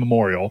time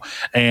immemorial.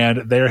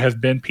 And there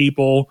have been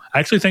people, I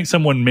actually think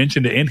someone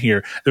mentioned it in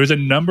here. There's a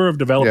number of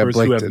developers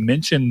who have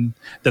mentioned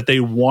that they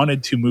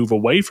wanted to move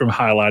away from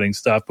highlighting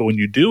stuff. But when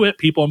you do it,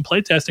 people in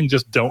playtesting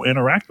just don't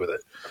interact with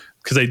it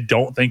because they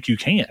don't think you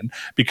can.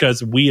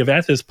 Because we have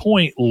at this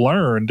point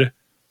learned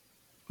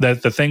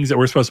that the things that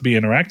we're supposed to be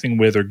interacting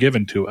with are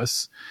given to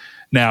us.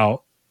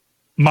 Now,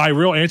 my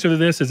real answer to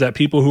this is that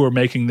people who are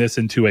making this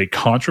into a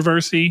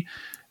controversy,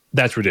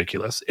 that's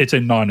ridiculous. It's a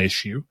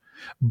non-issue.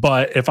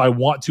 But if I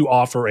want to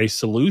offer a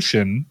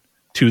solution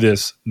to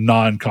this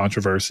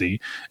non-controversy,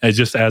 and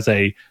just as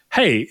a,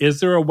 hey, is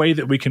there a way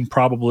that we can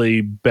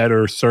probably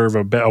better serve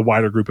a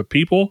wider group of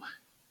people?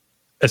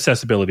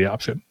 Accessibility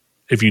option.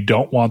 If you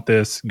don't want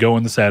this, go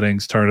in the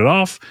settings, turn it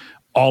off.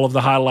 All of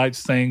the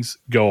highlights things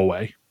go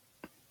away.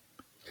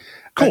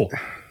 Cool.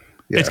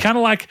 Yeah. It's kind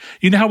of like,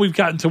 you know how we've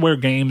gotten to where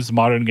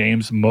modern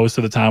games, most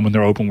of the time when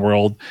they're open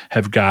world,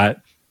 have got,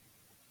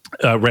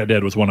 Red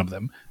Dead was one of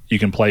them. You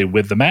can play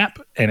with the map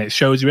and it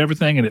shows you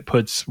everything and it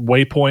puts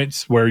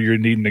waypoints where you're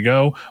needing to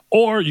go.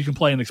 Or you can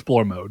play in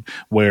explore mode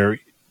where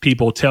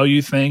people tell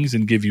you things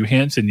and give you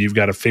hints and you've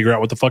got to figure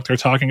out what the fuck they're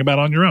talking about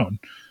on your own.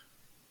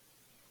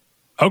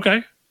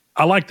 Okay.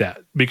 I like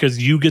that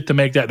because you get to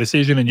make that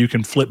decision and you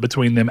can flip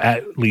between them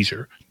at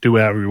leisure, do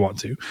whatever you want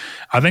to.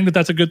 I think that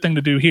that's a good thing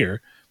to do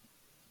here.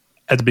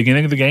 At the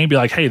beginning of the game, be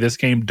like, hey, this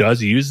game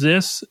does use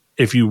this.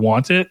 If you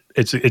want it,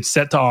 it's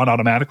set to on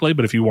automatically,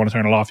 but if you want to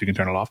turn it off, you can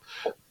turn it off.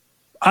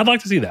 I'd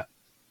like to see that.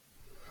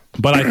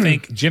 But I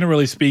think,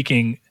 generally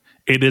speaking,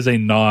 it is a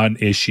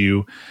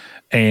non-issue,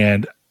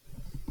 and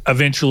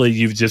eventually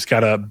you've just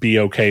got to be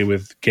okay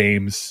with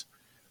games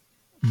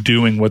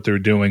doing what they're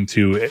doing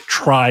to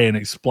try and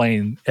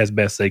explain as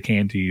best they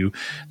can to you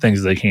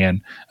things they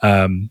can.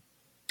 I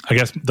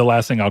guess the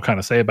last thing I'll kind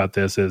of say about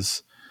this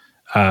is,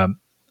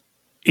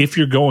 if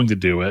you're going to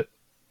do it,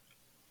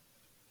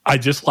 I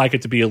just like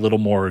it to be a little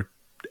more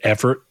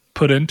effort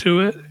put into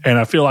it. And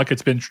I feel like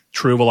it's been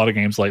true of a lot of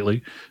games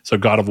lately. So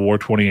God of War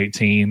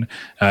 2018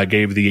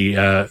 gave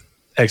the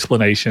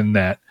explanation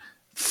that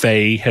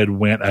Faye had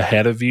went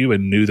ahead of you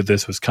and knew that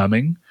this was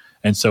coming.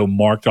 And so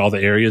marked all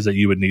the areas that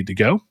you would need to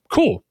go.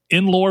 Cool.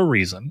 In-lore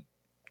reason.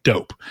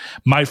 Dope.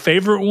 My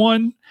favorite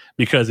one,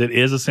 because it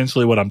is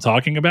essentially what I'm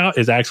talking about,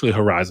 is actually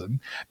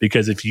Horizon.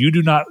 Because if you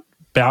do not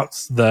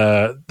bounce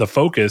the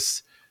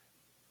focus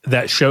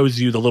that shows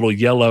you the little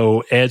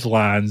yellow edge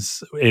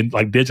lines in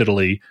like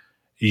digitally,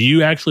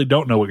 you actually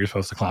don't know what you're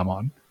supposed to climb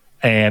on.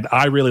 And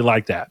I really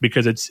like that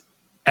because it's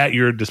at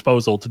your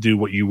disposal to do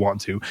what you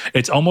want to.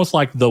 It's almost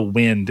like the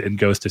wind in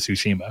Ghost of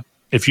Tsushima.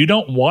 If you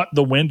don't want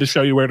the wind to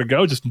show you where to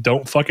go, just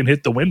don't fucking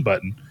hit the wind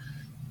button.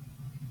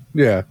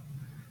 Yeah.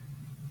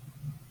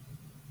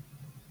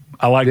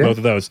 I like both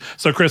of those.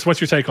 So Chris,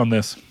 what's your take on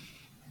this?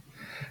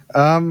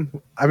 I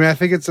mean, I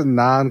think it's a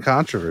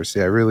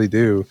non-controversy. I really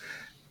do.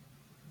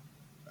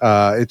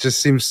 It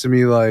just seems to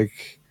me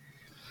like,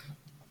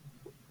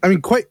 I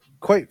mean, quite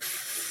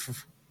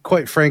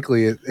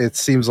frankly, it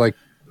seems like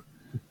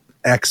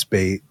X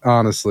bait,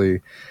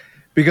 honestly,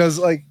 because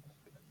like,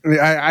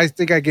 I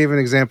think I gave an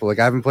example. Like,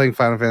 I've been playing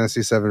Final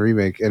Fantasy VII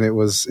Remake, and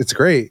it's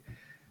great.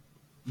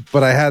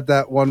 But I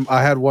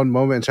had one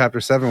moment in Chapter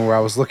 7 where I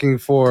was looking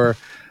for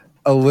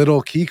a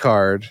little key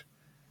card,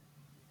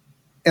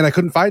 and I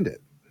couldn't find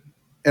it.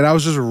 And I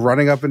was just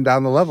running up and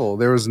down the level.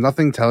 There was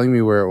nothing telling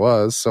me where it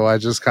was, so I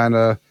just kind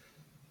of,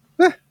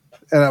 and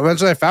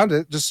eventually I found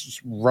it,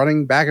 just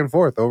running back and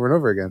forth over and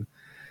over again.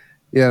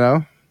 You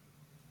know?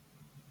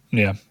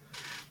 Yeah.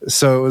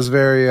 So it was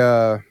very,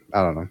 I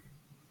don't know.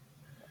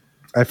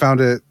 I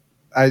found it,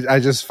 I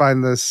just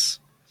find this,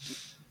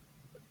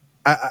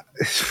 I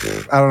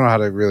don't know how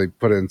to really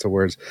put it into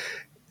words.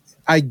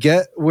 I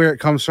get where it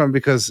comes from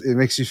because it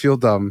makes you feel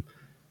dumb.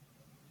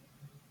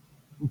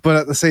 But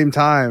at the same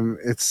time,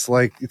 it's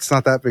like, it's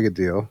not that big a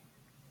deal.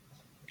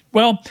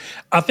 Well,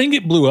 I think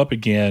it blew up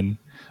again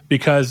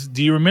because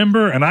do you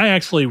remember, and I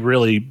actually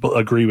really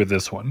agree with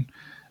this one.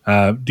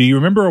 Do you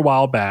remember a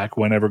while back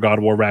whenever God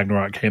of War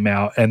Ragnarok came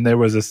out and there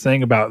was this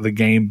thing about the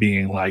game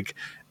being like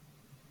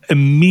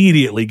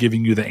immediately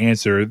giving you the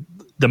answer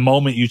the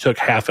moment you took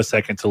half a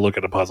second to look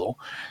at a puzzle?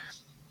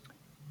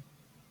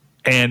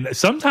 And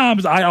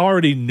sometimes I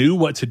already knew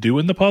what to do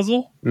in the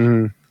puzzle.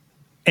 Mm-hmm.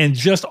 And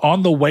just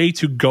on the way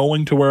to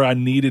going to where I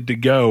needed to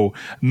go,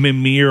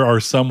 Mimir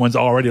or someone's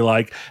already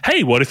like,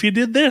 hey, what if you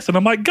did this? And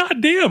I'm like,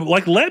 God damn,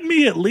 like, let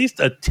me at least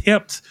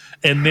attempt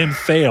and then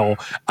fail.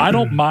 I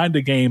don't mind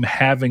a game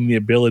having the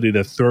ability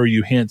to throw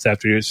you hints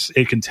after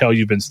it can tell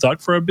you've been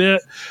stuck for a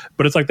bit.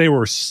 But it's like they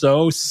were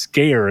so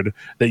scared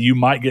that you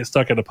might get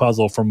stuck at a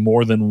puzzle for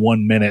more than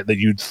 1 minute that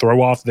you'd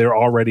throw off their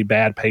already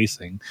bad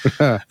pacing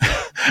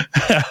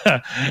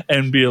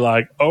and be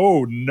like,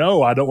 oh,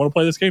 no, I don't want to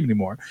play this game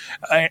anymore.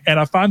 And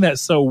I find that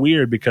so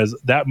weird because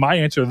that my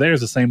answer there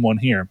is the same one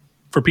here.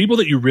 For people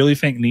that you really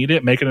think need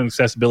it, make it an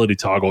accessibility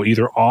toggle,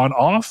 either on,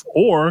 off,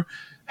 or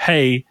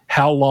hey,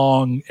 how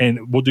long?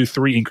 And we'll do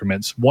 3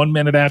 increments. 1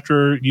 minute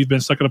after you've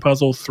been stuck in a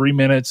puzzle, 3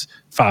 minutes,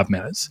 5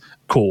 minutes.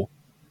 Cool.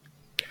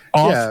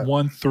 Off,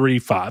 1, 3,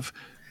 5.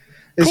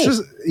 It's cool.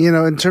 Just, you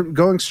know,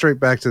 going straight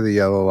back to the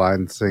yellow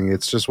line thing,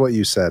 it's just what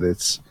you said.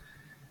 It's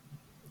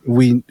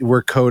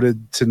we're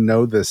coded to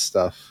know this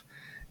stuff.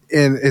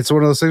 And it's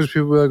one of those things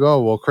where people are like,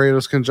 oh, well,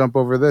 Kratos can jump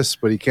over this,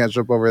 but he can't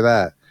jump over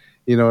that.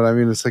 You know what I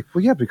mean? It's like,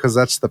 well, yeah, because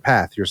that's the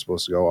path you're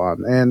supposed to go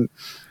on. And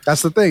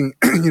that's the thing.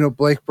 You know,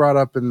 Blake brought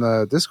up in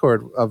the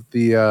Discord of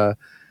the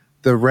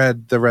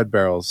red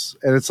barrels.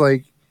 And it's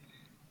like,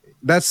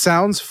 that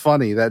sounds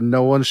funny that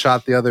no one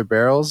shot the other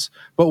barrels,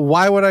 but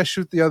why would I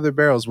shoot the other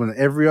barrels when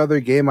every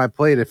other game I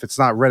played, if it's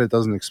not red, it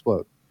doesn't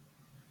explode?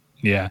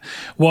 Yeah.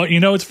 Well,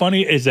 you know what's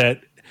funny is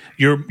that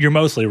you're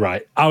mostly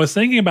right. I was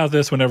thinking about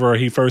this whenever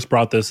he first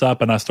brought this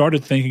up, and I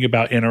started thinking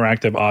about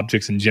interactive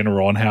objects in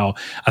general and how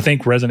I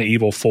think Resident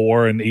Evil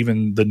 4 and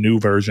even the new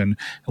version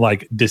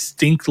like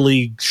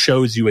distinctly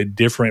shows you a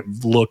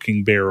different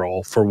looking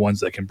barrel for ones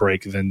that can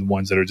break than the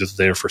ones that are just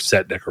there for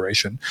set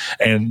decoration.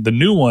 And the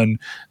new one,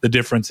 the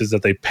difference is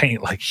that they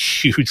paint like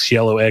huge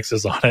yellow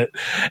X's on it.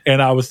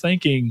 And I was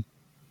thinking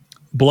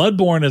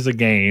Bloodborne is a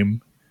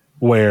game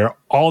where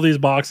all these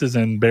boxes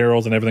and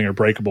barrels and everything are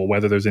breakable,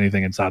 whether there's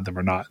anything inside them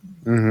or not.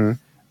 Mm-hmm.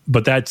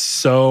 But that's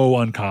so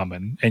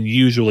uncommon. And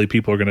usually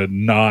people are going to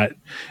not...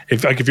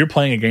 If you're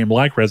playing a game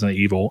like Resident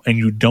Evil and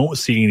you don't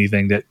see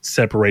anything that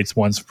separates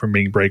ones from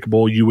being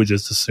breakable, you would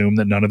just assume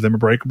that none of them are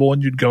breakable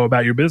and you'd go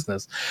about your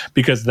business.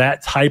 Because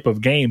that type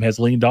of game has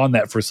leaned on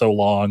that for so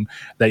long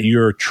that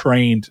you're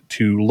trained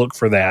to look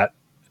for that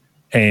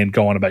and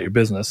go on about your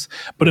business.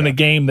 But in a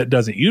game that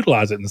doesn't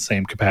utilize it in the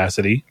same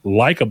capacity,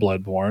 like a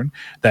Bloodborne,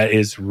 that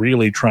is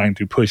really trying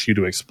to push you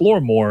to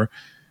explore more,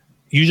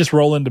 you just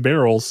roll into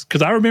barrels.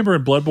 Because I remember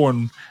in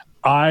Bloodborne,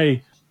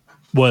 I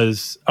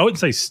wouldn't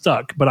say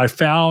stuck, but I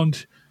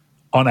found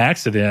on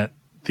accident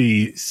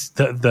in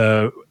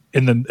the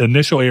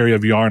initial area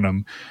of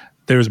Yharnam,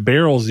 there's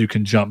barrels you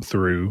can jump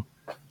through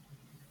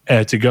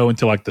to go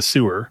into like the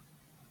sewer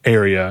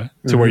area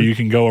to where you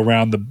can go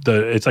around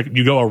it's like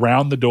you go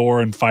around the door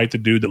and fight the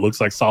dude that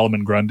looks like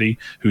Solomon Grundy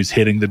who's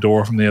hitting the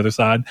door from the other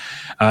side.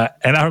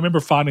 And I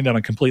remember finding that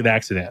on complete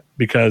accident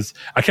because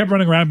I kept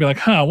running around and being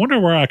like, I wonder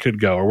where I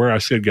could go or where I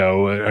should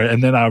go.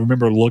 And then I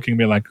remember looking and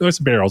being like, there's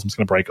some barrels, I'm just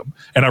going to break them.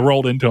 And I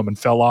rolled into them and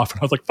fell off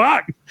and I was like,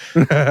 fuck.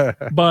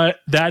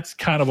 But that's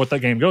kind of what that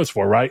game goes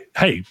for, right?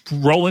 Hey,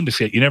 roll into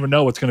shit. You never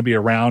know what's going to be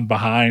around,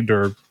 behind,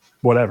 or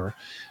whatever.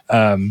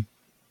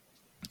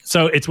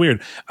 So it's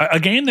weird.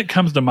 A game that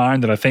comes to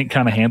mind that I think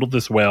kind of handled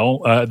this well,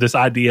 this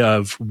idea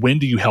of when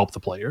do you help the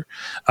player,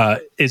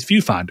 is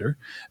Viewfinder.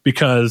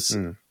 Because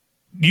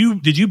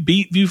did you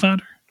beat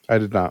Viewfinder? I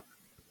did not.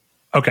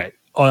 Okay.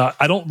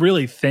 I don't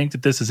really think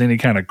that this is any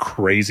kind of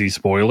crazy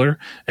spoiler.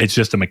 It's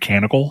just a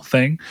mechanical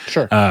thing.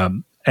 Sure.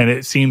 And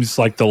it seems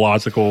like the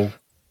logical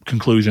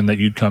conclusion that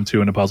you'd come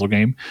to in a puzzle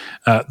game.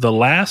 The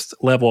last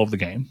level of the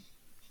game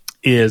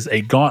is a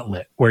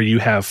gauntlet where you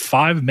have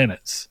 5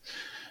 minutes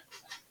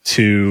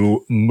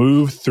to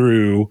move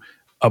through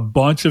a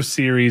bunch of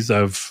series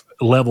of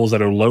levels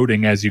that are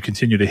loading as you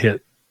continue to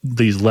hit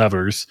these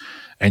levers,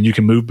 and you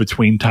can move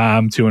between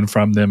time to and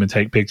from them and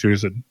take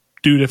pictures and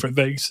do different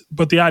things.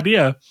 But the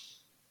idea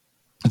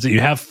is that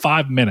you have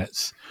 5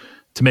 minutes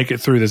to make it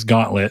through this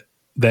gauntlet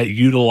that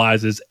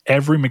utilizes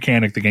every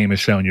mechanic the game has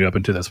shown you up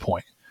until this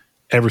point,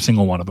 every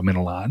single one of them in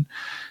a line.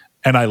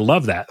 And I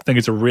love that. I think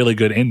it's a really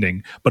good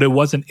ending, but it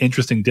was an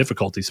interesting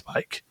difficulty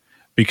spike.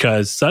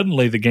 Because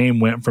suddenly the game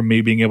went from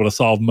me being able to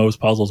solve most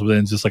puzzles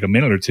within just like a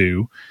minute or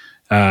two,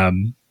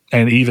 and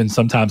even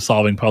sometimes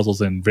solving puzzles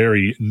in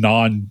very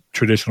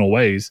non-traditional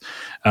ways,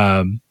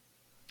 and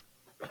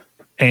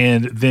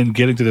then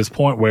getting to this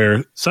point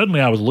where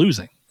suddenly I was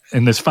losing.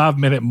 In this 5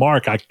 minute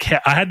mark, I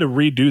had to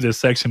redo this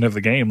section of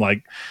the game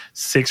like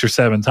 6 or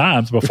 7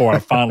 times before I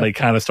finally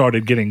kind of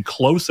started getting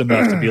close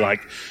enough to be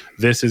like,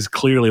 this is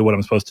clearly what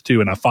I'm supposed to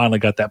do. And I finally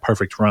got that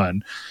perfect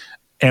run.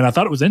 And I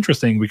thought it was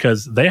interesting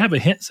because they have a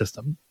hint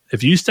system.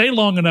 If you stay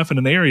long enough in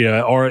an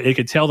area, or it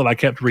could tell that I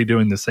kept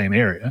redoing the same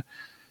area.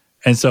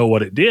 And so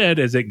what it did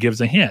is it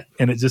gives a hint,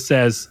 and it just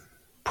says,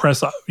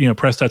 press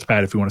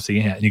touchpad if you want to see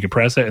a hint. And you can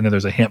press it, and then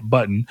there's a hint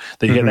button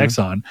that you hit an X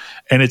on.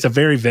 And it's a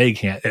very vague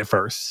hint at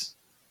first.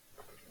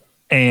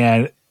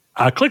 And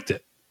I clicked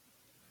it.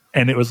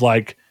 And it was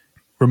like,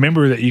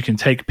 remember that you can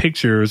take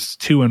pictures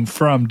to and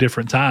from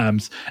different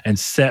times and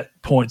set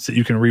points that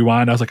you can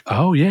rewind. I was like,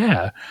 oh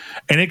yeah.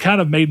 And it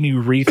kind of made me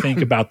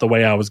rethink about the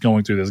way I was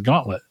going through this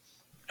gauntlet.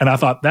 And I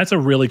thought that's a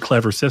really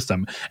clever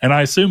system. And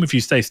I assume if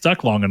you stay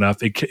stuck long enough,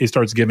 it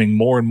starts giving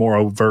more and more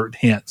overt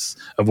hints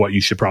of what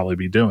you should probably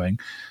be doing.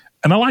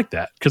 And I like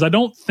that because I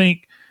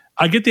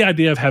get the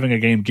idea of having a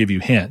game give you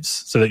hints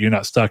so that you're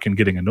not stuck and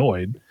getting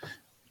annoyed.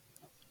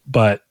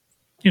 But,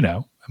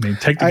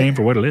 take the game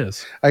for what it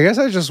is. I guess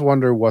I just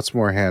wonder what's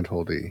more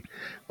handholdy.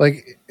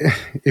 Like,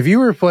 if you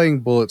were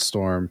playing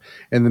Bulletstorm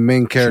and the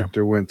main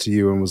character went to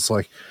you and was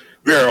like,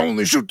 yeah,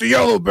 only shoot the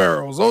yellow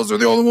barrels. Those are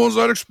the only ones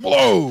that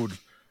explode.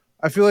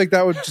 I feel like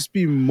that would just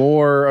be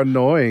more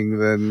annoying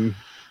than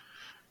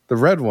the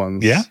red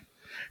ones. Yeah.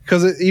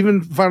 Because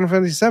even Final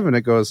Fantasy VII,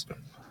 it goes,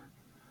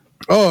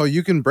 oh,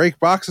 you can break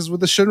boxes with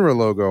the Shinra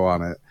logo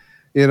on it.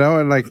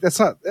 And like, that's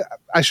not,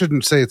 I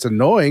shouldn't say it's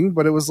annoying,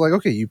 but it was like,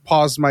 okay, you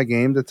paused my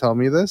game to tell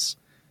me this.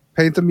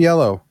 Paint them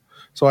yellow.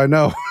 So I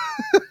know.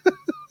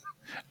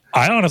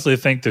 I honestly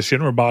think the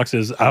Shinra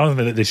boxes, I don't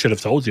think that they should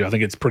have told you. I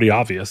think it's pretty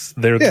obvious.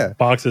 They're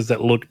boxes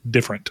that look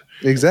different.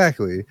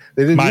 Exactly.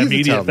 They didn't. My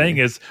immediate thing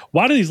is,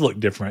 why do these look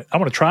different? I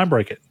want to try and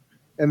break it.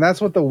 And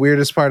that's what the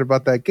weirdest part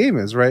about that game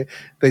is, right?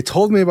 They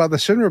told me about the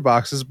Shinra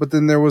boxes, but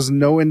then there was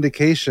no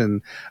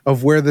indication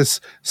of where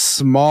this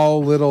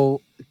small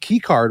little key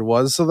card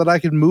was so that I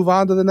could move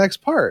on to the next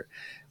part.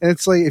 And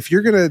it's like, if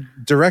you're going to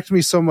direct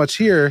me so much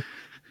here,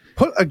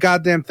 put a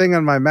goddamn thing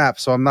on my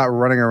map so I'm not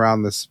running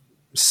around this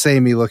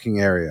samey looking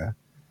area.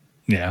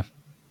 Yeah.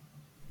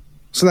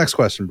 So next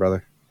question,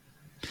 brother.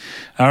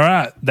 All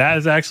right. That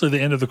is actually the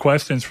end of the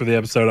questions for the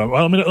episode.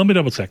 Well, let me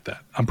double check that.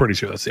 I'm pretty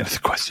sure that's the end of the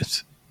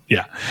questions.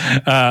 Yeah.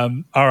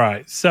 All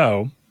right.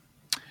 So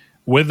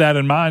with that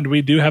in mind,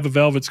 we do have a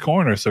Velvet's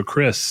Corner. So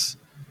Chris,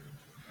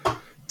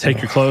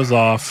 take your clothes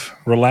off,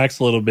 relax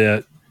a little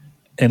bit,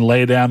 and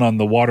lay down on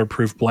the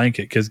waterproof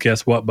blanket. Because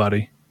guess what,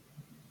 buddy?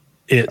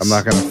 I'm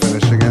not going to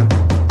finish again.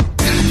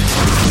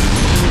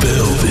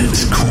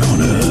 Velvet's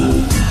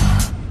Corner.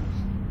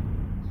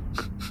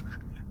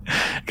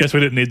 Guess we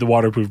didn't need the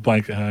waterproof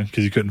blanket,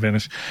 because you couldn't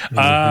finish.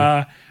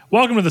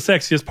 Welcome to the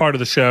sexiest part of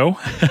the show,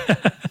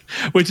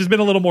 which has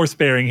been a little more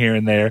sparing here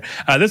and there.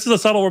 This is a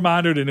subtle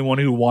reminder to anyone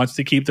who wants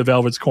to keep the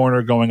Velvet's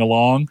Corner going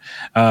along.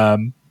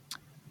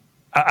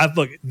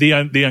 Look,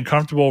 the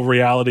uncomfortable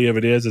reality of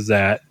it is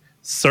that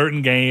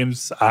certain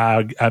games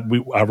I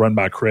run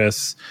by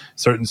Chris,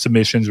 certain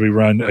submissions we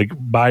run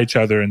by each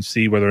other and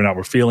see whether or not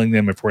we're feeling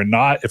them. If we're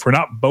not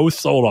both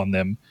sold on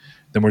them,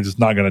 then we're just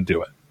not going to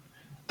do it.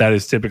 That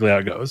is typically how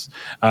it goes.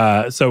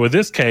 So with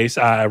this case,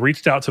 I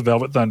reached out to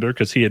Velvet Thunder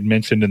because he had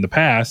mentioned in the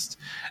past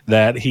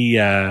that he,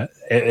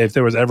 if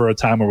there was ever a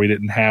time where we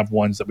didn't have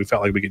ones that we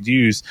felt like we could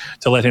use,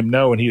 to let him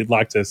know, and he would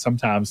like to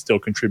sometimes still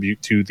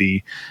contribute to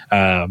the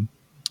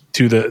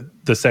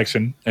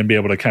section and be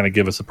able to kind of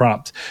give us a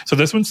prompt. So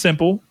this one's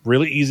simple,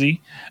 really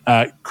easy.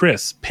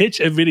 Chris, pitch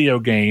a video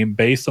game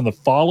based on the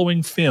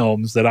following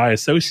films that I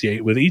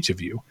associate with each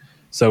of you.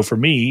 So for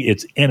me,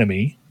 it's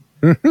Enemy,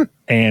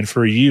 and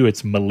for you,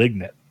 it's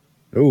Malignant.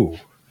 Ooh.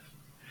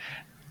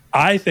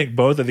 I think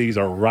both of these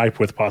are ripe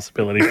with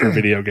possibility for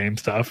video game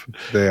stuff.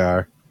 They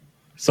are.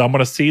 So I'm going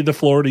to cede the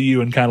floor to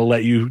you and kind of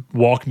let you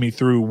walk me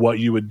through what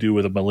you would do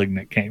with a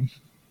Malignant game.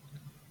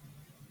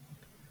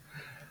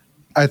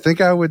 I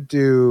think I would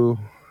do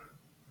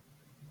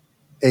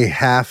a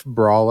half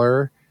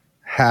brawler,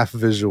 half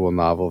visual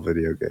novel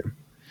video game.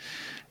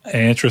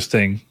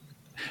 Interesting.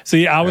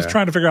 See, I was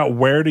trying to figure out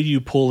where do you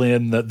pull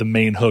in the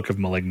main hook of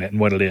Malignant and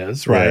what it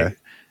is, right?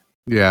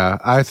 Yeah,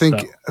 I think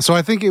so.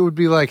 I think it would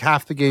be like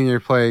half the game you're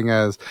playing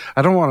as.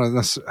 I don't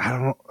want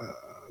to.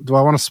 Do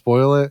I want to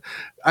spoil it?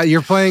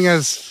 You're playing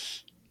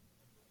as.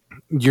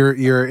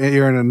 You're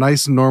in a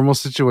nice normal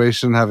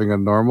situation, having a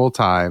normal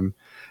time,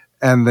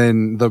 and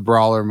then the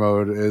brawler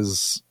mode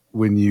is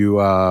when you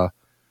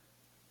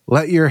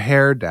let your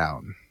hair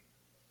down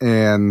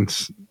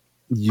and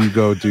you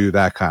go do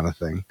that kind of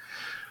thing.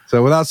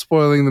 So without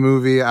spoiling the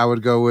movie, I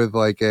would go with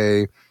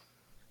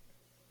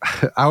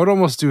I would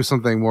almost do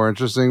something more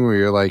interesting where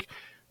you're like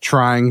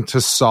trying to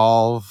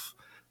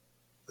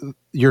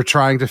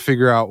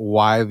figure out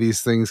why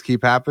these things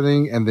keep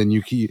happening. And then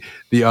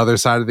the other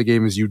side of the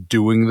game is you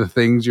doing the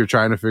things you're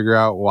trying to figure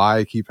out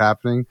why keep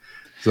happening.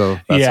 So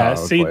that's how I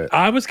would play it.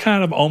 I was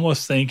kind of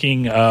almost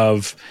thinking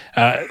of,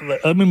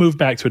 let me move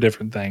back to a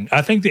different thing.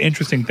 I think the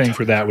interesting thing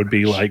for that would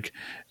be like,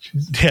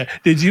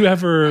 did you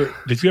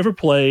ever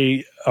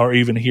play or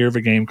even hear of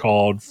a game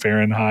called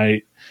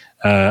Fahrenheit?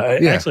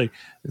 Actually,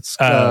 it's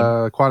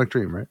Quantic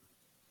Dream, right?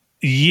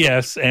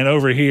 Yes, and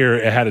over here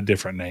it had a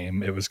different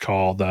name. It was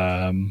called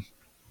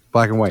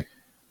Black and White.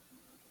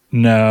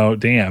 No,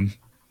 damn,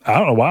 I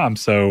don't know why I'm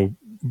so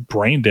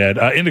brain dead.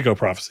 Indigo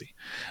Prophecy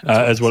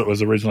is what it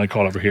was originally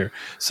called over here.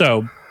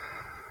 So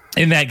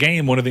in that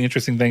game, one of the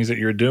interesting things that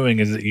you're doing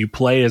is that you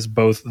play as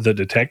both the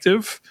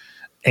detective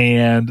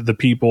and the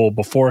people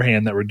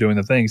beforehand that were doing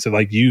the thing. So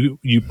like you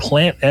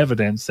plant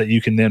evidence that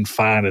you can then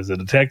find as a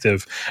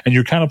detective, and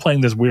you're kind of playing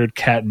this weird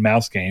cat and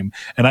mouse game.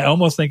 And I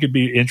almost think it'd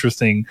be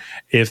interesting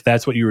if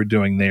that's what you were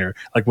doing there.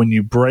 Like when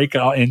you break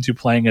out into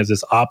playing as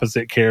this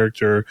opposite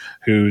character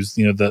who's,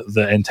 you know,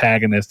 the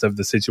antagonist of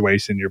the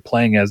situation, you're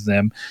playing as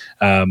them.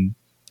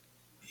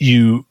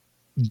 You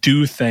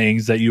do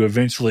things that you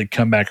eventually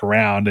come back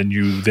around, and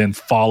you then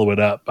follow it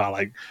up by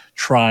like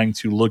trying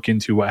to look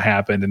into what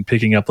happened and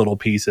picking up little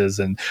pieces,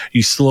 and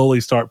you slowly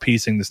start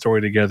piecing the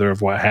story together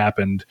of what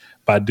happened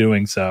by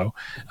doing so.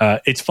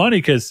 It's funny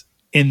because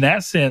in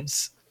that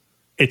sense,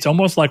 it's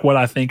almost like what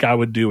I think I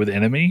would do with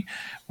Enemy,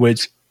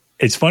 which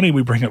it's funny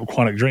we bring up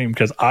Quantic Dream,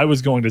 because I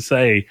was going to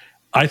say,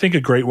 I think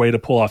a great way to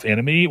pull off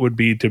Enemy would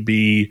be to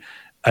be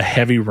a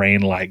Heavy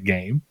Rain-like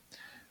game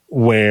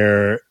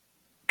where,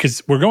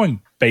 because we're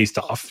going based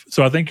off.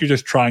 So I think you're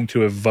just trying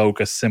to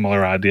evoke a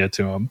similar idea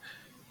to them.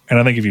 And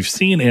I think if you've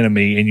seen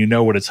Enemy and you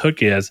know what its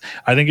hook is,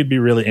 I think it'd be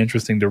really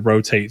interesting to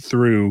rotate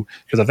through,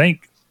 because I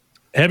think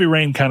Heavy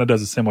Rain kind of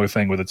does a similar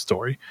thing with its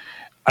story.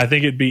 I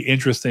think it'd be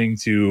interesting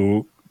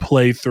to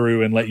play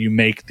through and let you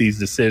make these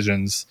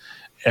decisions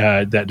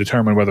that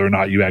determine whether or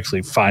not you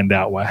actually find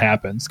out what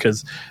happens.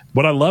 Because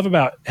what I love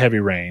about Heavy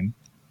Rain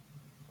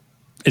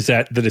is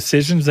that the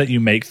decisions that you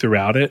make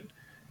throughout it,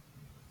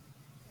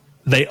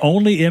 they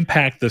only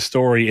impact the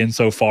story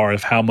insofar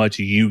as how much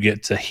you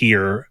get to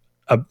hear,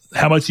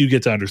 how much you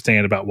get to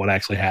understand about what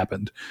actually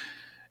happened.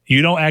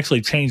 You don't actually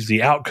change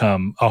the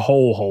outcome a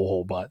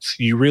whole bunch.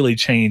 You really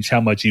change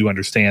how much you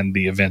understand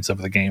the events of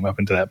the game up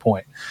until that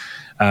point.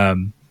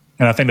 And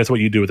I think that's what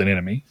you do with an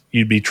Enemy.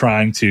 You'd be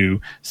trying to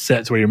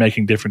set to where you're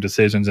making different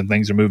decisions and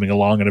things are moving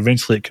along, and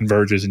eventually it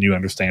converges and you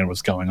understand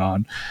what's going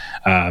on.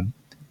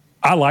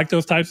 I like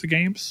those types of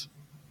games.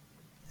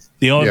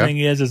 The only thing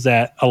is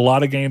that a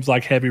lot of games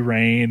like Heavy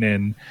Rain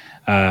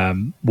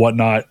and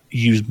whatnot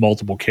use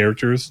multiple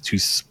characters to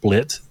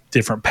split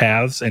different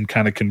paths and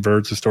kind of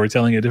converge the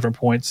storytelling at different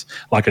points,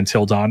 like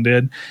Until Dawn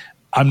did.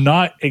 I'm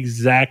not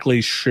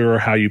exactly sure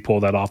how you pull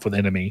that off with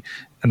Enemy,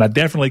 and I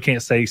definitely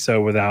can't say so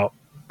without...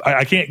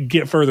 I can't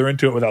get further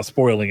into it without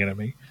spoiling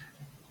Enemy.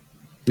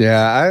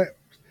 Yeah,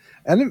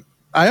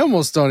 I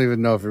almost don't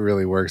even know if it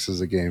really works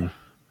as a game,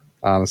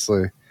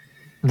 honestly.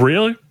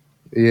 Really?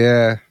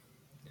 Yeah.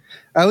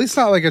 At least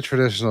not like a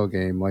traditional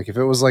game. Like if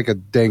it was like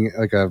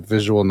a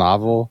visual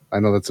novel, I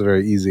know that's a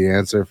very easy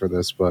answer for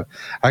this, but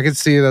I could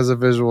see it as a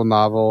visual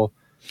novel,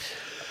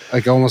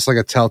 like almost like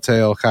a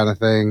Telltale kind of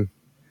thing.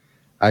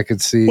 I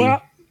could see.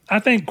 Well, I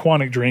think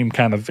Quantic Dream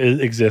kind of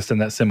exists in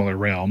that similar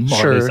realm. Or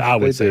sure, at least I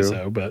would say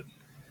so, but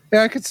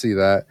yeah, I could see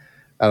that.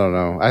 I don't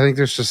know. I think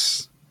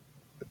it's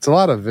a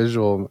lot of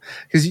visual,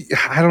 because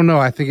I don't know.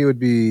 I think it would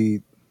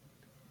be,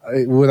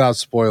 without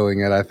spoiling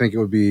it, I think it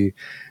would be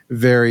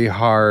very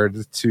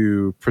hard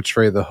to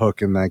portray the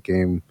hook in that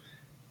game,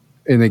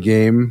 in a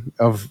game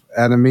of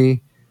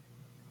Enemy,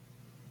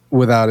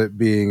 without it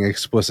being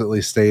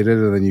explicitly stated,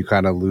 and then you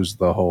kind of lose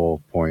the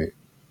whole point.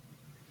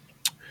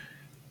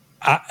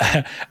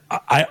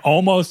 I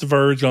almost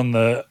verge on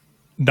the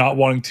not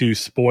wanting to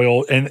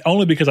spoil, and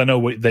only because I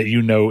know that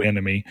you know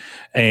Enemy.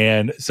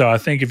 And so I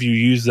think if you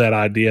use that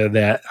idea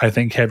that I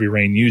think Heavy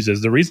Rain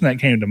uses, the reason that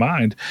came to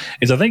mind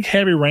is I think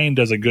Heavy Rain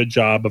does a good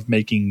job of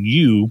making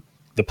you,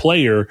 the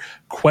player,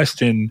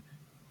 question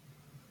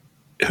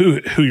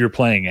who you're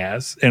playing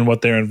as and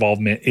what their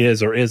involvement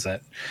is or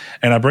isn't.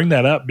 And I bring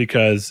that up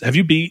because have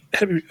you beat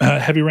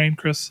Heavy Rain,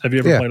 Chris? Have you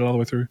ever played it all the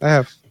way through? I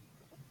have.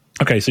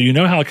 Okay, so you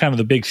know how kind of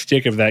the big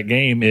shtick of that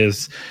game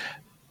is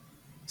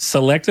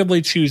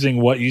selectively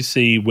choosing what you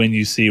see when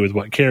you see with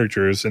what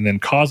characters, and then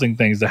causing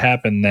things to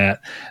happen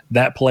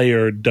that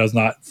player does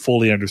not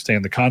fully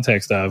understand the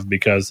context of.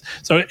 Because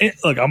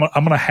look, I'm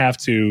going to have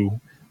to,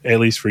 at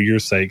least for your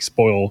sake,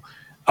 spoil.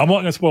 I'm not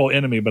going to spoil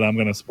Enemy, but I'm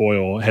going to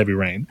spoil Heavy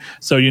Rain.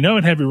 So in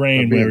Heavy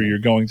Rain, where you're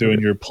going through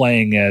and you're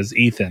playing as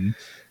Ethan.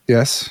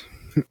 Yes.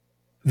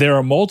 There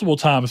are multiple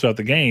times throughout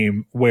the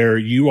game where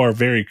you are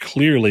very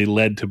clearly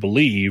led to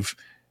believe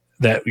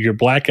that your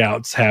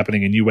blackouts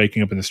happening and you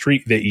waking up in the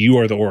street, that you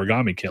are the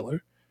origami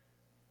killer.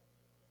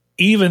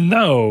 Even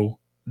though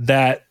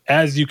that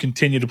as you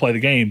continue to play the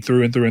game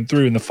through and through and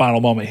through, and the final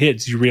moment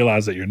hits, you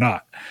realize that you're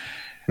not.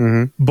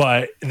 Mm-hmm.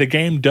 But the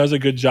game does a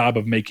good job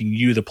of making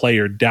you, the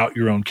player, doubt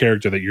your own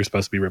character that you're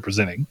supposed to be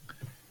representing.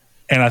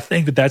 And I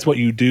think that that's what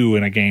you do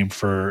in a game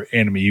for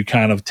Enemy. You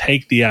kind of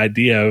take the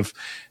idea of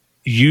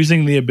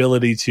using the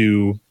ability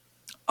to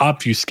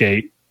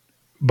obfuscate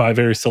by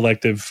very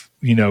selective,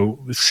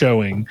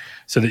 showing,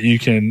 so that you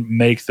can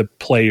make the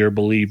player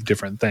believe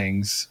different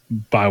things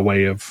by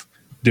way of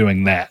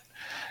doing that.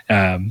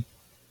 I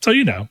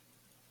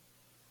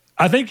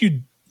think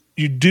you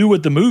do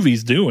what the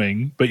movie's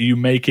doing, but you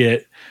make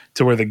it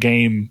to where the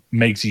game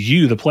makes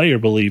you, the player,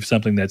 believe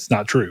something that's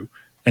not true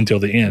until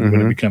the end,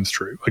 when it becomes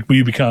true. Like,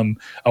 you become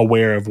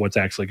aware of what's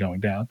actually going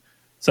down.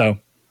 So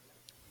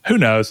who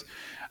knows?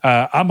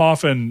 I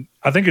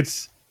think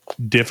it's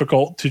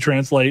difficult to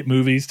translate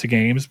movies to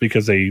games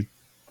because they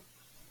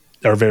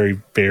are very,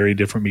 very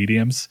different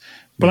mediums.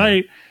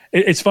 But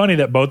It's funny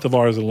that both of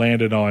ours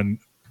landed on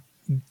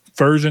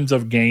versions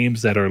of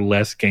games that are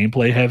less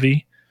gameplay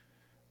heavy.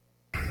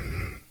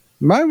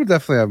 Mine would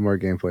definitely have more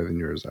gameplay than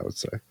yours, I would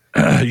say.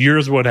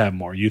 Yours would have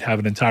more. You'd have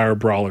an entire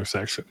brawler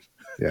section.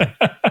 Yeah.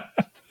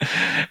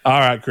 All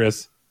right,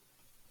 Chris.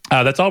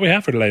 That's all we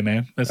have for today,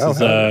 man. This is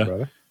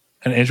an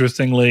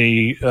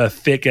interestingly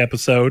thick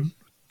episode.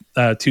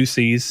 2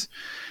 C's.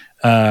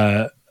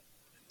 Chonky.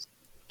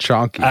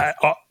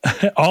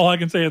 All I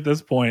can say at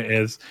this point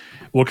is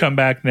we'll come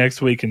back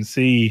next week and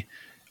see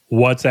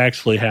what's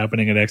actually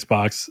happening at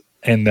Xbox,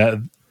 and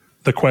that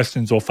the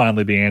questions will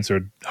finally be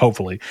answered.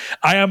 Hopefully,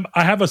 I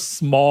have a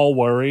small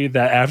worry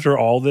that after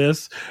all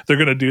this, they're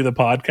going to do the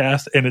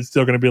podcast and it's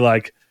still going to be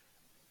like,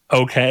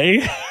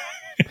 okay.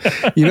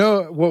 You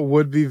know what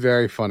would be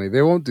very funny?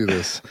 They won't do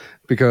this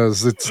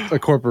because it's a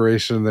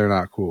corporation. They're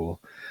not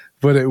cool.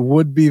 But it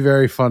would be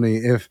very funny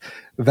if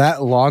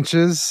that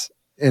launches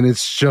and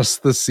it's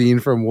just the scene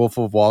from Wolf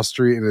of Wall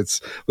Street and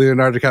it's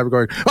Leonardo DiCaprio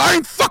going, I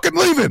ain't fucking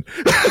leaving.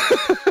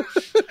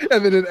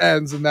 And then it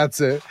ends and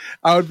that's it.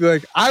 I would be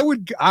like, I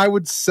would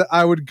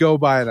go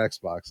buy an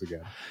Xbox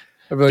again.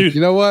 I'd be like, dude,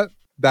 you know what?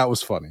 That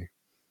was funny.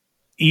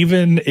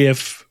 Even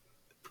if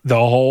the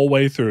whole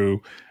way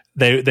through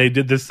they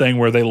did this thing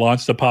where they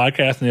launched a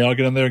podcast and they all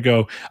get in there and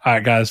go, all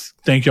right, guys,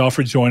 thank y'all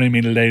for joining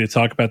me today to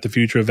talk about the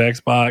future of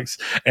Xbox.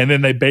 And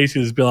then they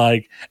basically just be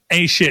like,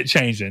 ain't shit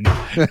changing.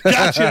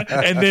 Gotcha.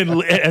 and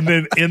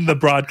then end the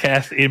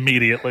broadcast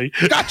immediately.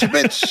 Gotcha,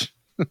 bitch.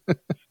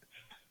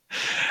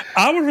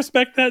 I would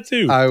respect that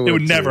too. It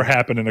would never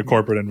happen in a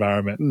corporate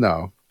environment.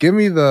 No. Give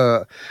me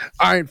the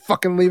I ain't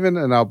fucking leaving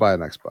and I'll buy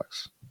an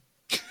Xbox.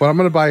 But I'm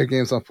going to buy your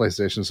games on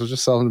PlayStation, so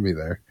just sell them to me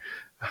there.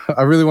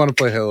 I really want to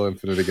play Halo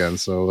Infinite again,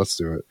 so let's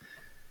do it.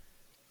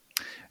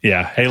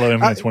 Yeah, Halo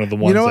Infinite's one of the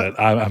ones that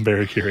I'm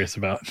very curious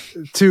about.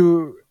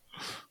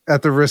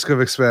 At the risk of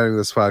expanding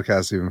this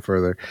podcast even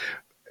further,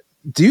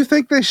 do you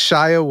think they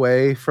shy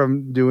away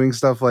from doing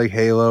stuff like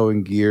Halo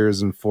and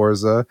Gears and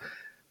Forza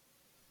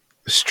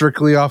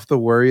strictly off the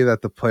worry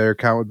that the player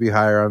count would be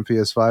higher on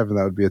PS5 and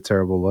that would be a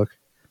terrible look?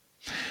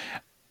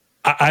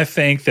 I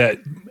think that...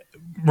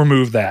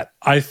 remove that.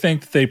 I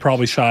think they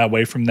probably shy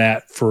away from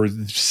that for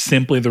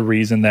simply the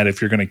reason that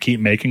if you're going to keep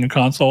making a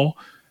console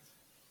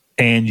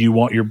and you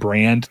want your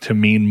brand to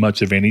mean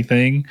much of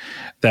anything,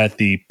 that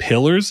the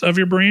pillars of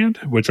your brand,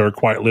 which are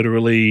quite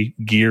literally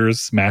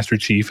Gears, Master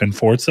Chief, and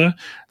Forza,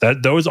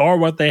 that those are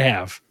what they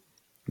have.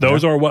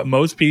 Those are what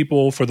most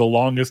people for the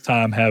longest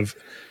time have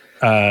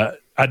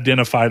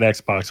identified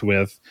Xbox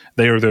with.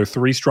 They are their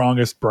 3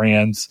 strongest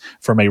brands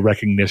from a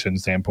recognition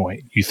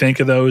standpoint. You think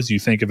of those, you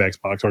think of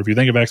Xbox, or if you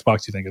think of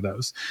Xbox, you think of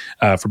those,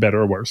 for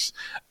better or worse.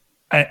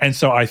 And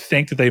so I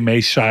think that they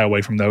may shy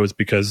away from those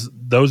because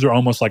those are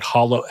almost like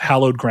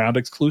hallowed ground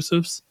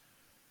exclusives.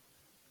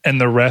 And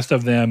the rest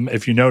of them,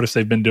 if you notice,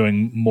 they've been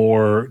doing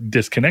more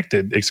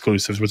disconnected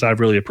exclusives, which I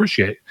really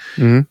appreciate.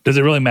 Mm-hmm. Does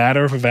it really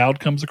matter if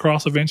Avowed comes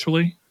across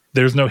eventually?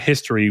 There's no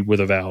history with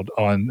Avowed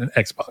on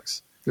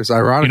Xbox. There's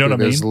ironically,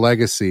 there's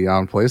Legacy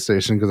on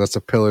PlayStation because that's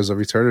a Pillars of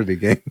Eternity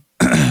game.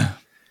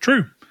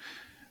 True.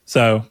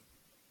 So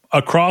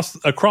across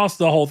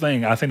the whole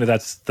thing, I think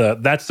that's the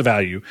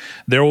value.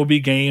 There will be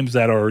games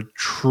that are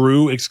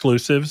true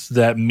exclusives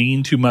that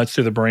mean too much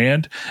to the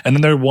brand, and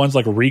then there are ones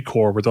like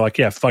Recore where they're like,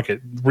 yeah, fuck it.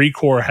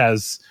 Recore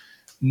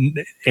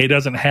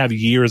doesn't have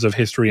years of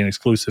history and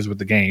exclusives with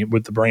the game,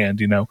 with the brand.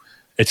 You know,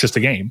 it's just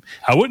a game.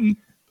 I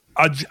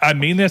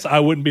mean this. I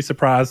wouldn't be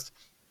surprised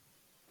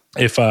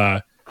if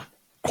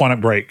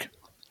Quantum Break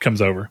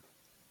comes over.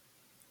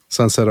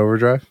 Sunset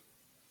Overdrive?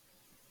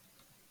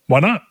 Why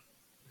not?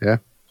 Yeah.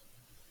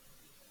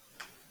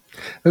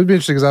 It would be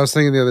interesting because I was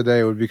thinking the other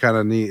day it would be kind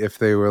of neat if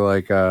they were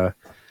like,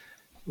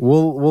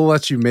 we'll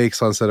let you make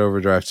Sunset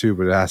Overdrive too,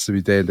 but it has to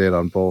be day and date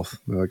on both.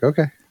 And they're like,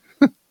 okay.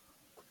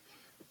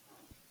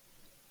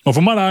 Well,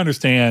 from what I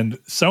understand,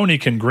 Sony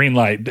can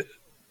greenlight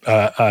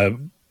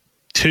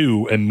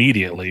 2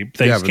 immediately.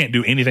 They just can't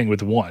do anything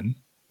with 1.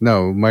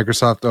 No,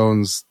 Microsoft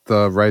owns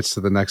the rights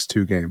to the next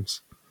 2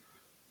 games.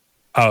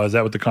 Oh, is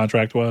that what the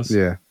contract was?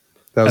 Yeah.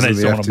 That was and they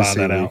still want to buy FTC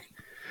that league. out.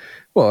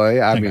 Well,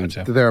 I mean,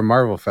 they're a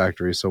Marvel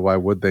factory, so why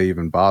would they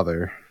even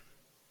bother?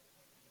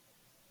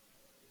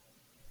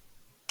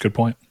 Good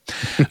point.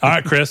 All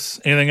right,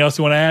 Chris, anything else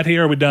you want to add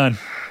here? Or are we done?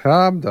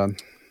 I'm done.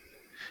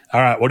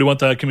 All right, what do you want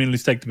the community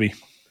stake to be?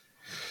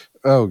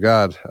 Oh,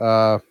 God.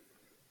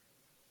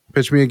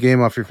 Pitch me a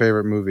game off your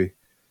favorite movie.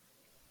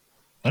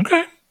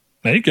 Okay.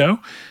 There you go.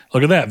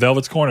 Look at that.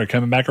 Velvet's Corner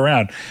coming back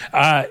around.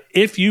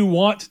 If you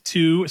want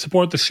to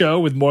support the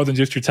show with more than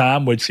just your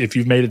time, which if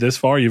you've made it this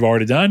far, you've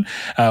already done,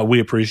 we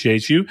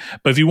appreciate you.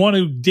 But if you want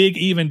to dig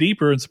even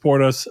deeper and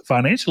support us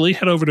financially,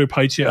 head over to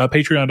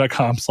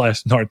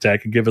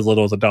patreon.com/Nartech and give as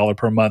little as $1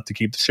 per month to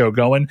keep the show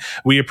going.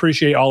 We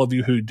appreciate all of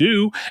you who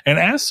do. And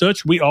as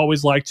such, we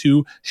always like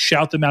to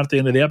shout them out at the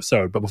end of the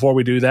episode. But before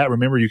we do that,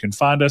 remember you can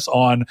find us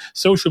on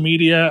social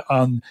media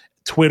on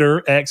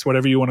Twitter, X,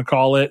 whatever you want to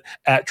call it,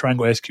 at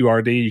Triangle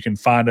SQRD. You can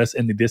find us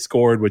in the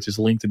Discord, which is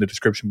linked in the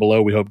description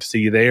below. We hope to see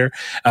you there.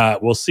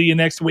 We'll see you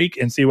next week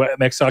and see what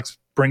MXSucks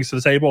brings to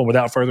the table. And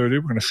without further ado,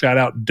 we're going to shout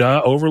out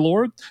Duh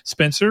Overlord,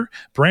 Spencer,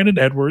 Brandon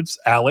Edwards,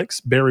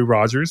 Alex, Barry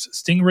Rogers,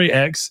 Stingray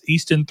X,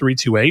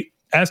 Easton328,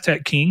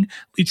 Aztec King,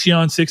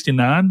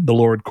 Lecheon69, The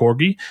Lord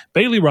Corgi,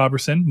 Bailey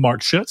Robertson,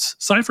 Mark Schutz,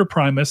 Cypher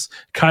Primus,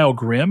 Kyle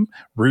Grimm,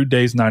 Rude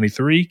Days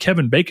 93,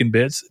 Kevin Bacon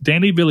Bits,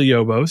 Danny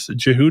Villalobos,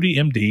 Jehudi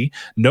MD,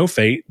 No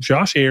Fate,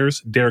 Josh Ayers,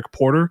 Derek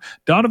Porter,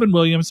 Donovan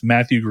Williams,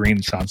 Matthew Green,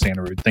 and Sean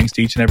Sanderud. Thanks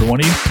to each and every one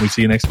of you. We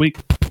see you next week.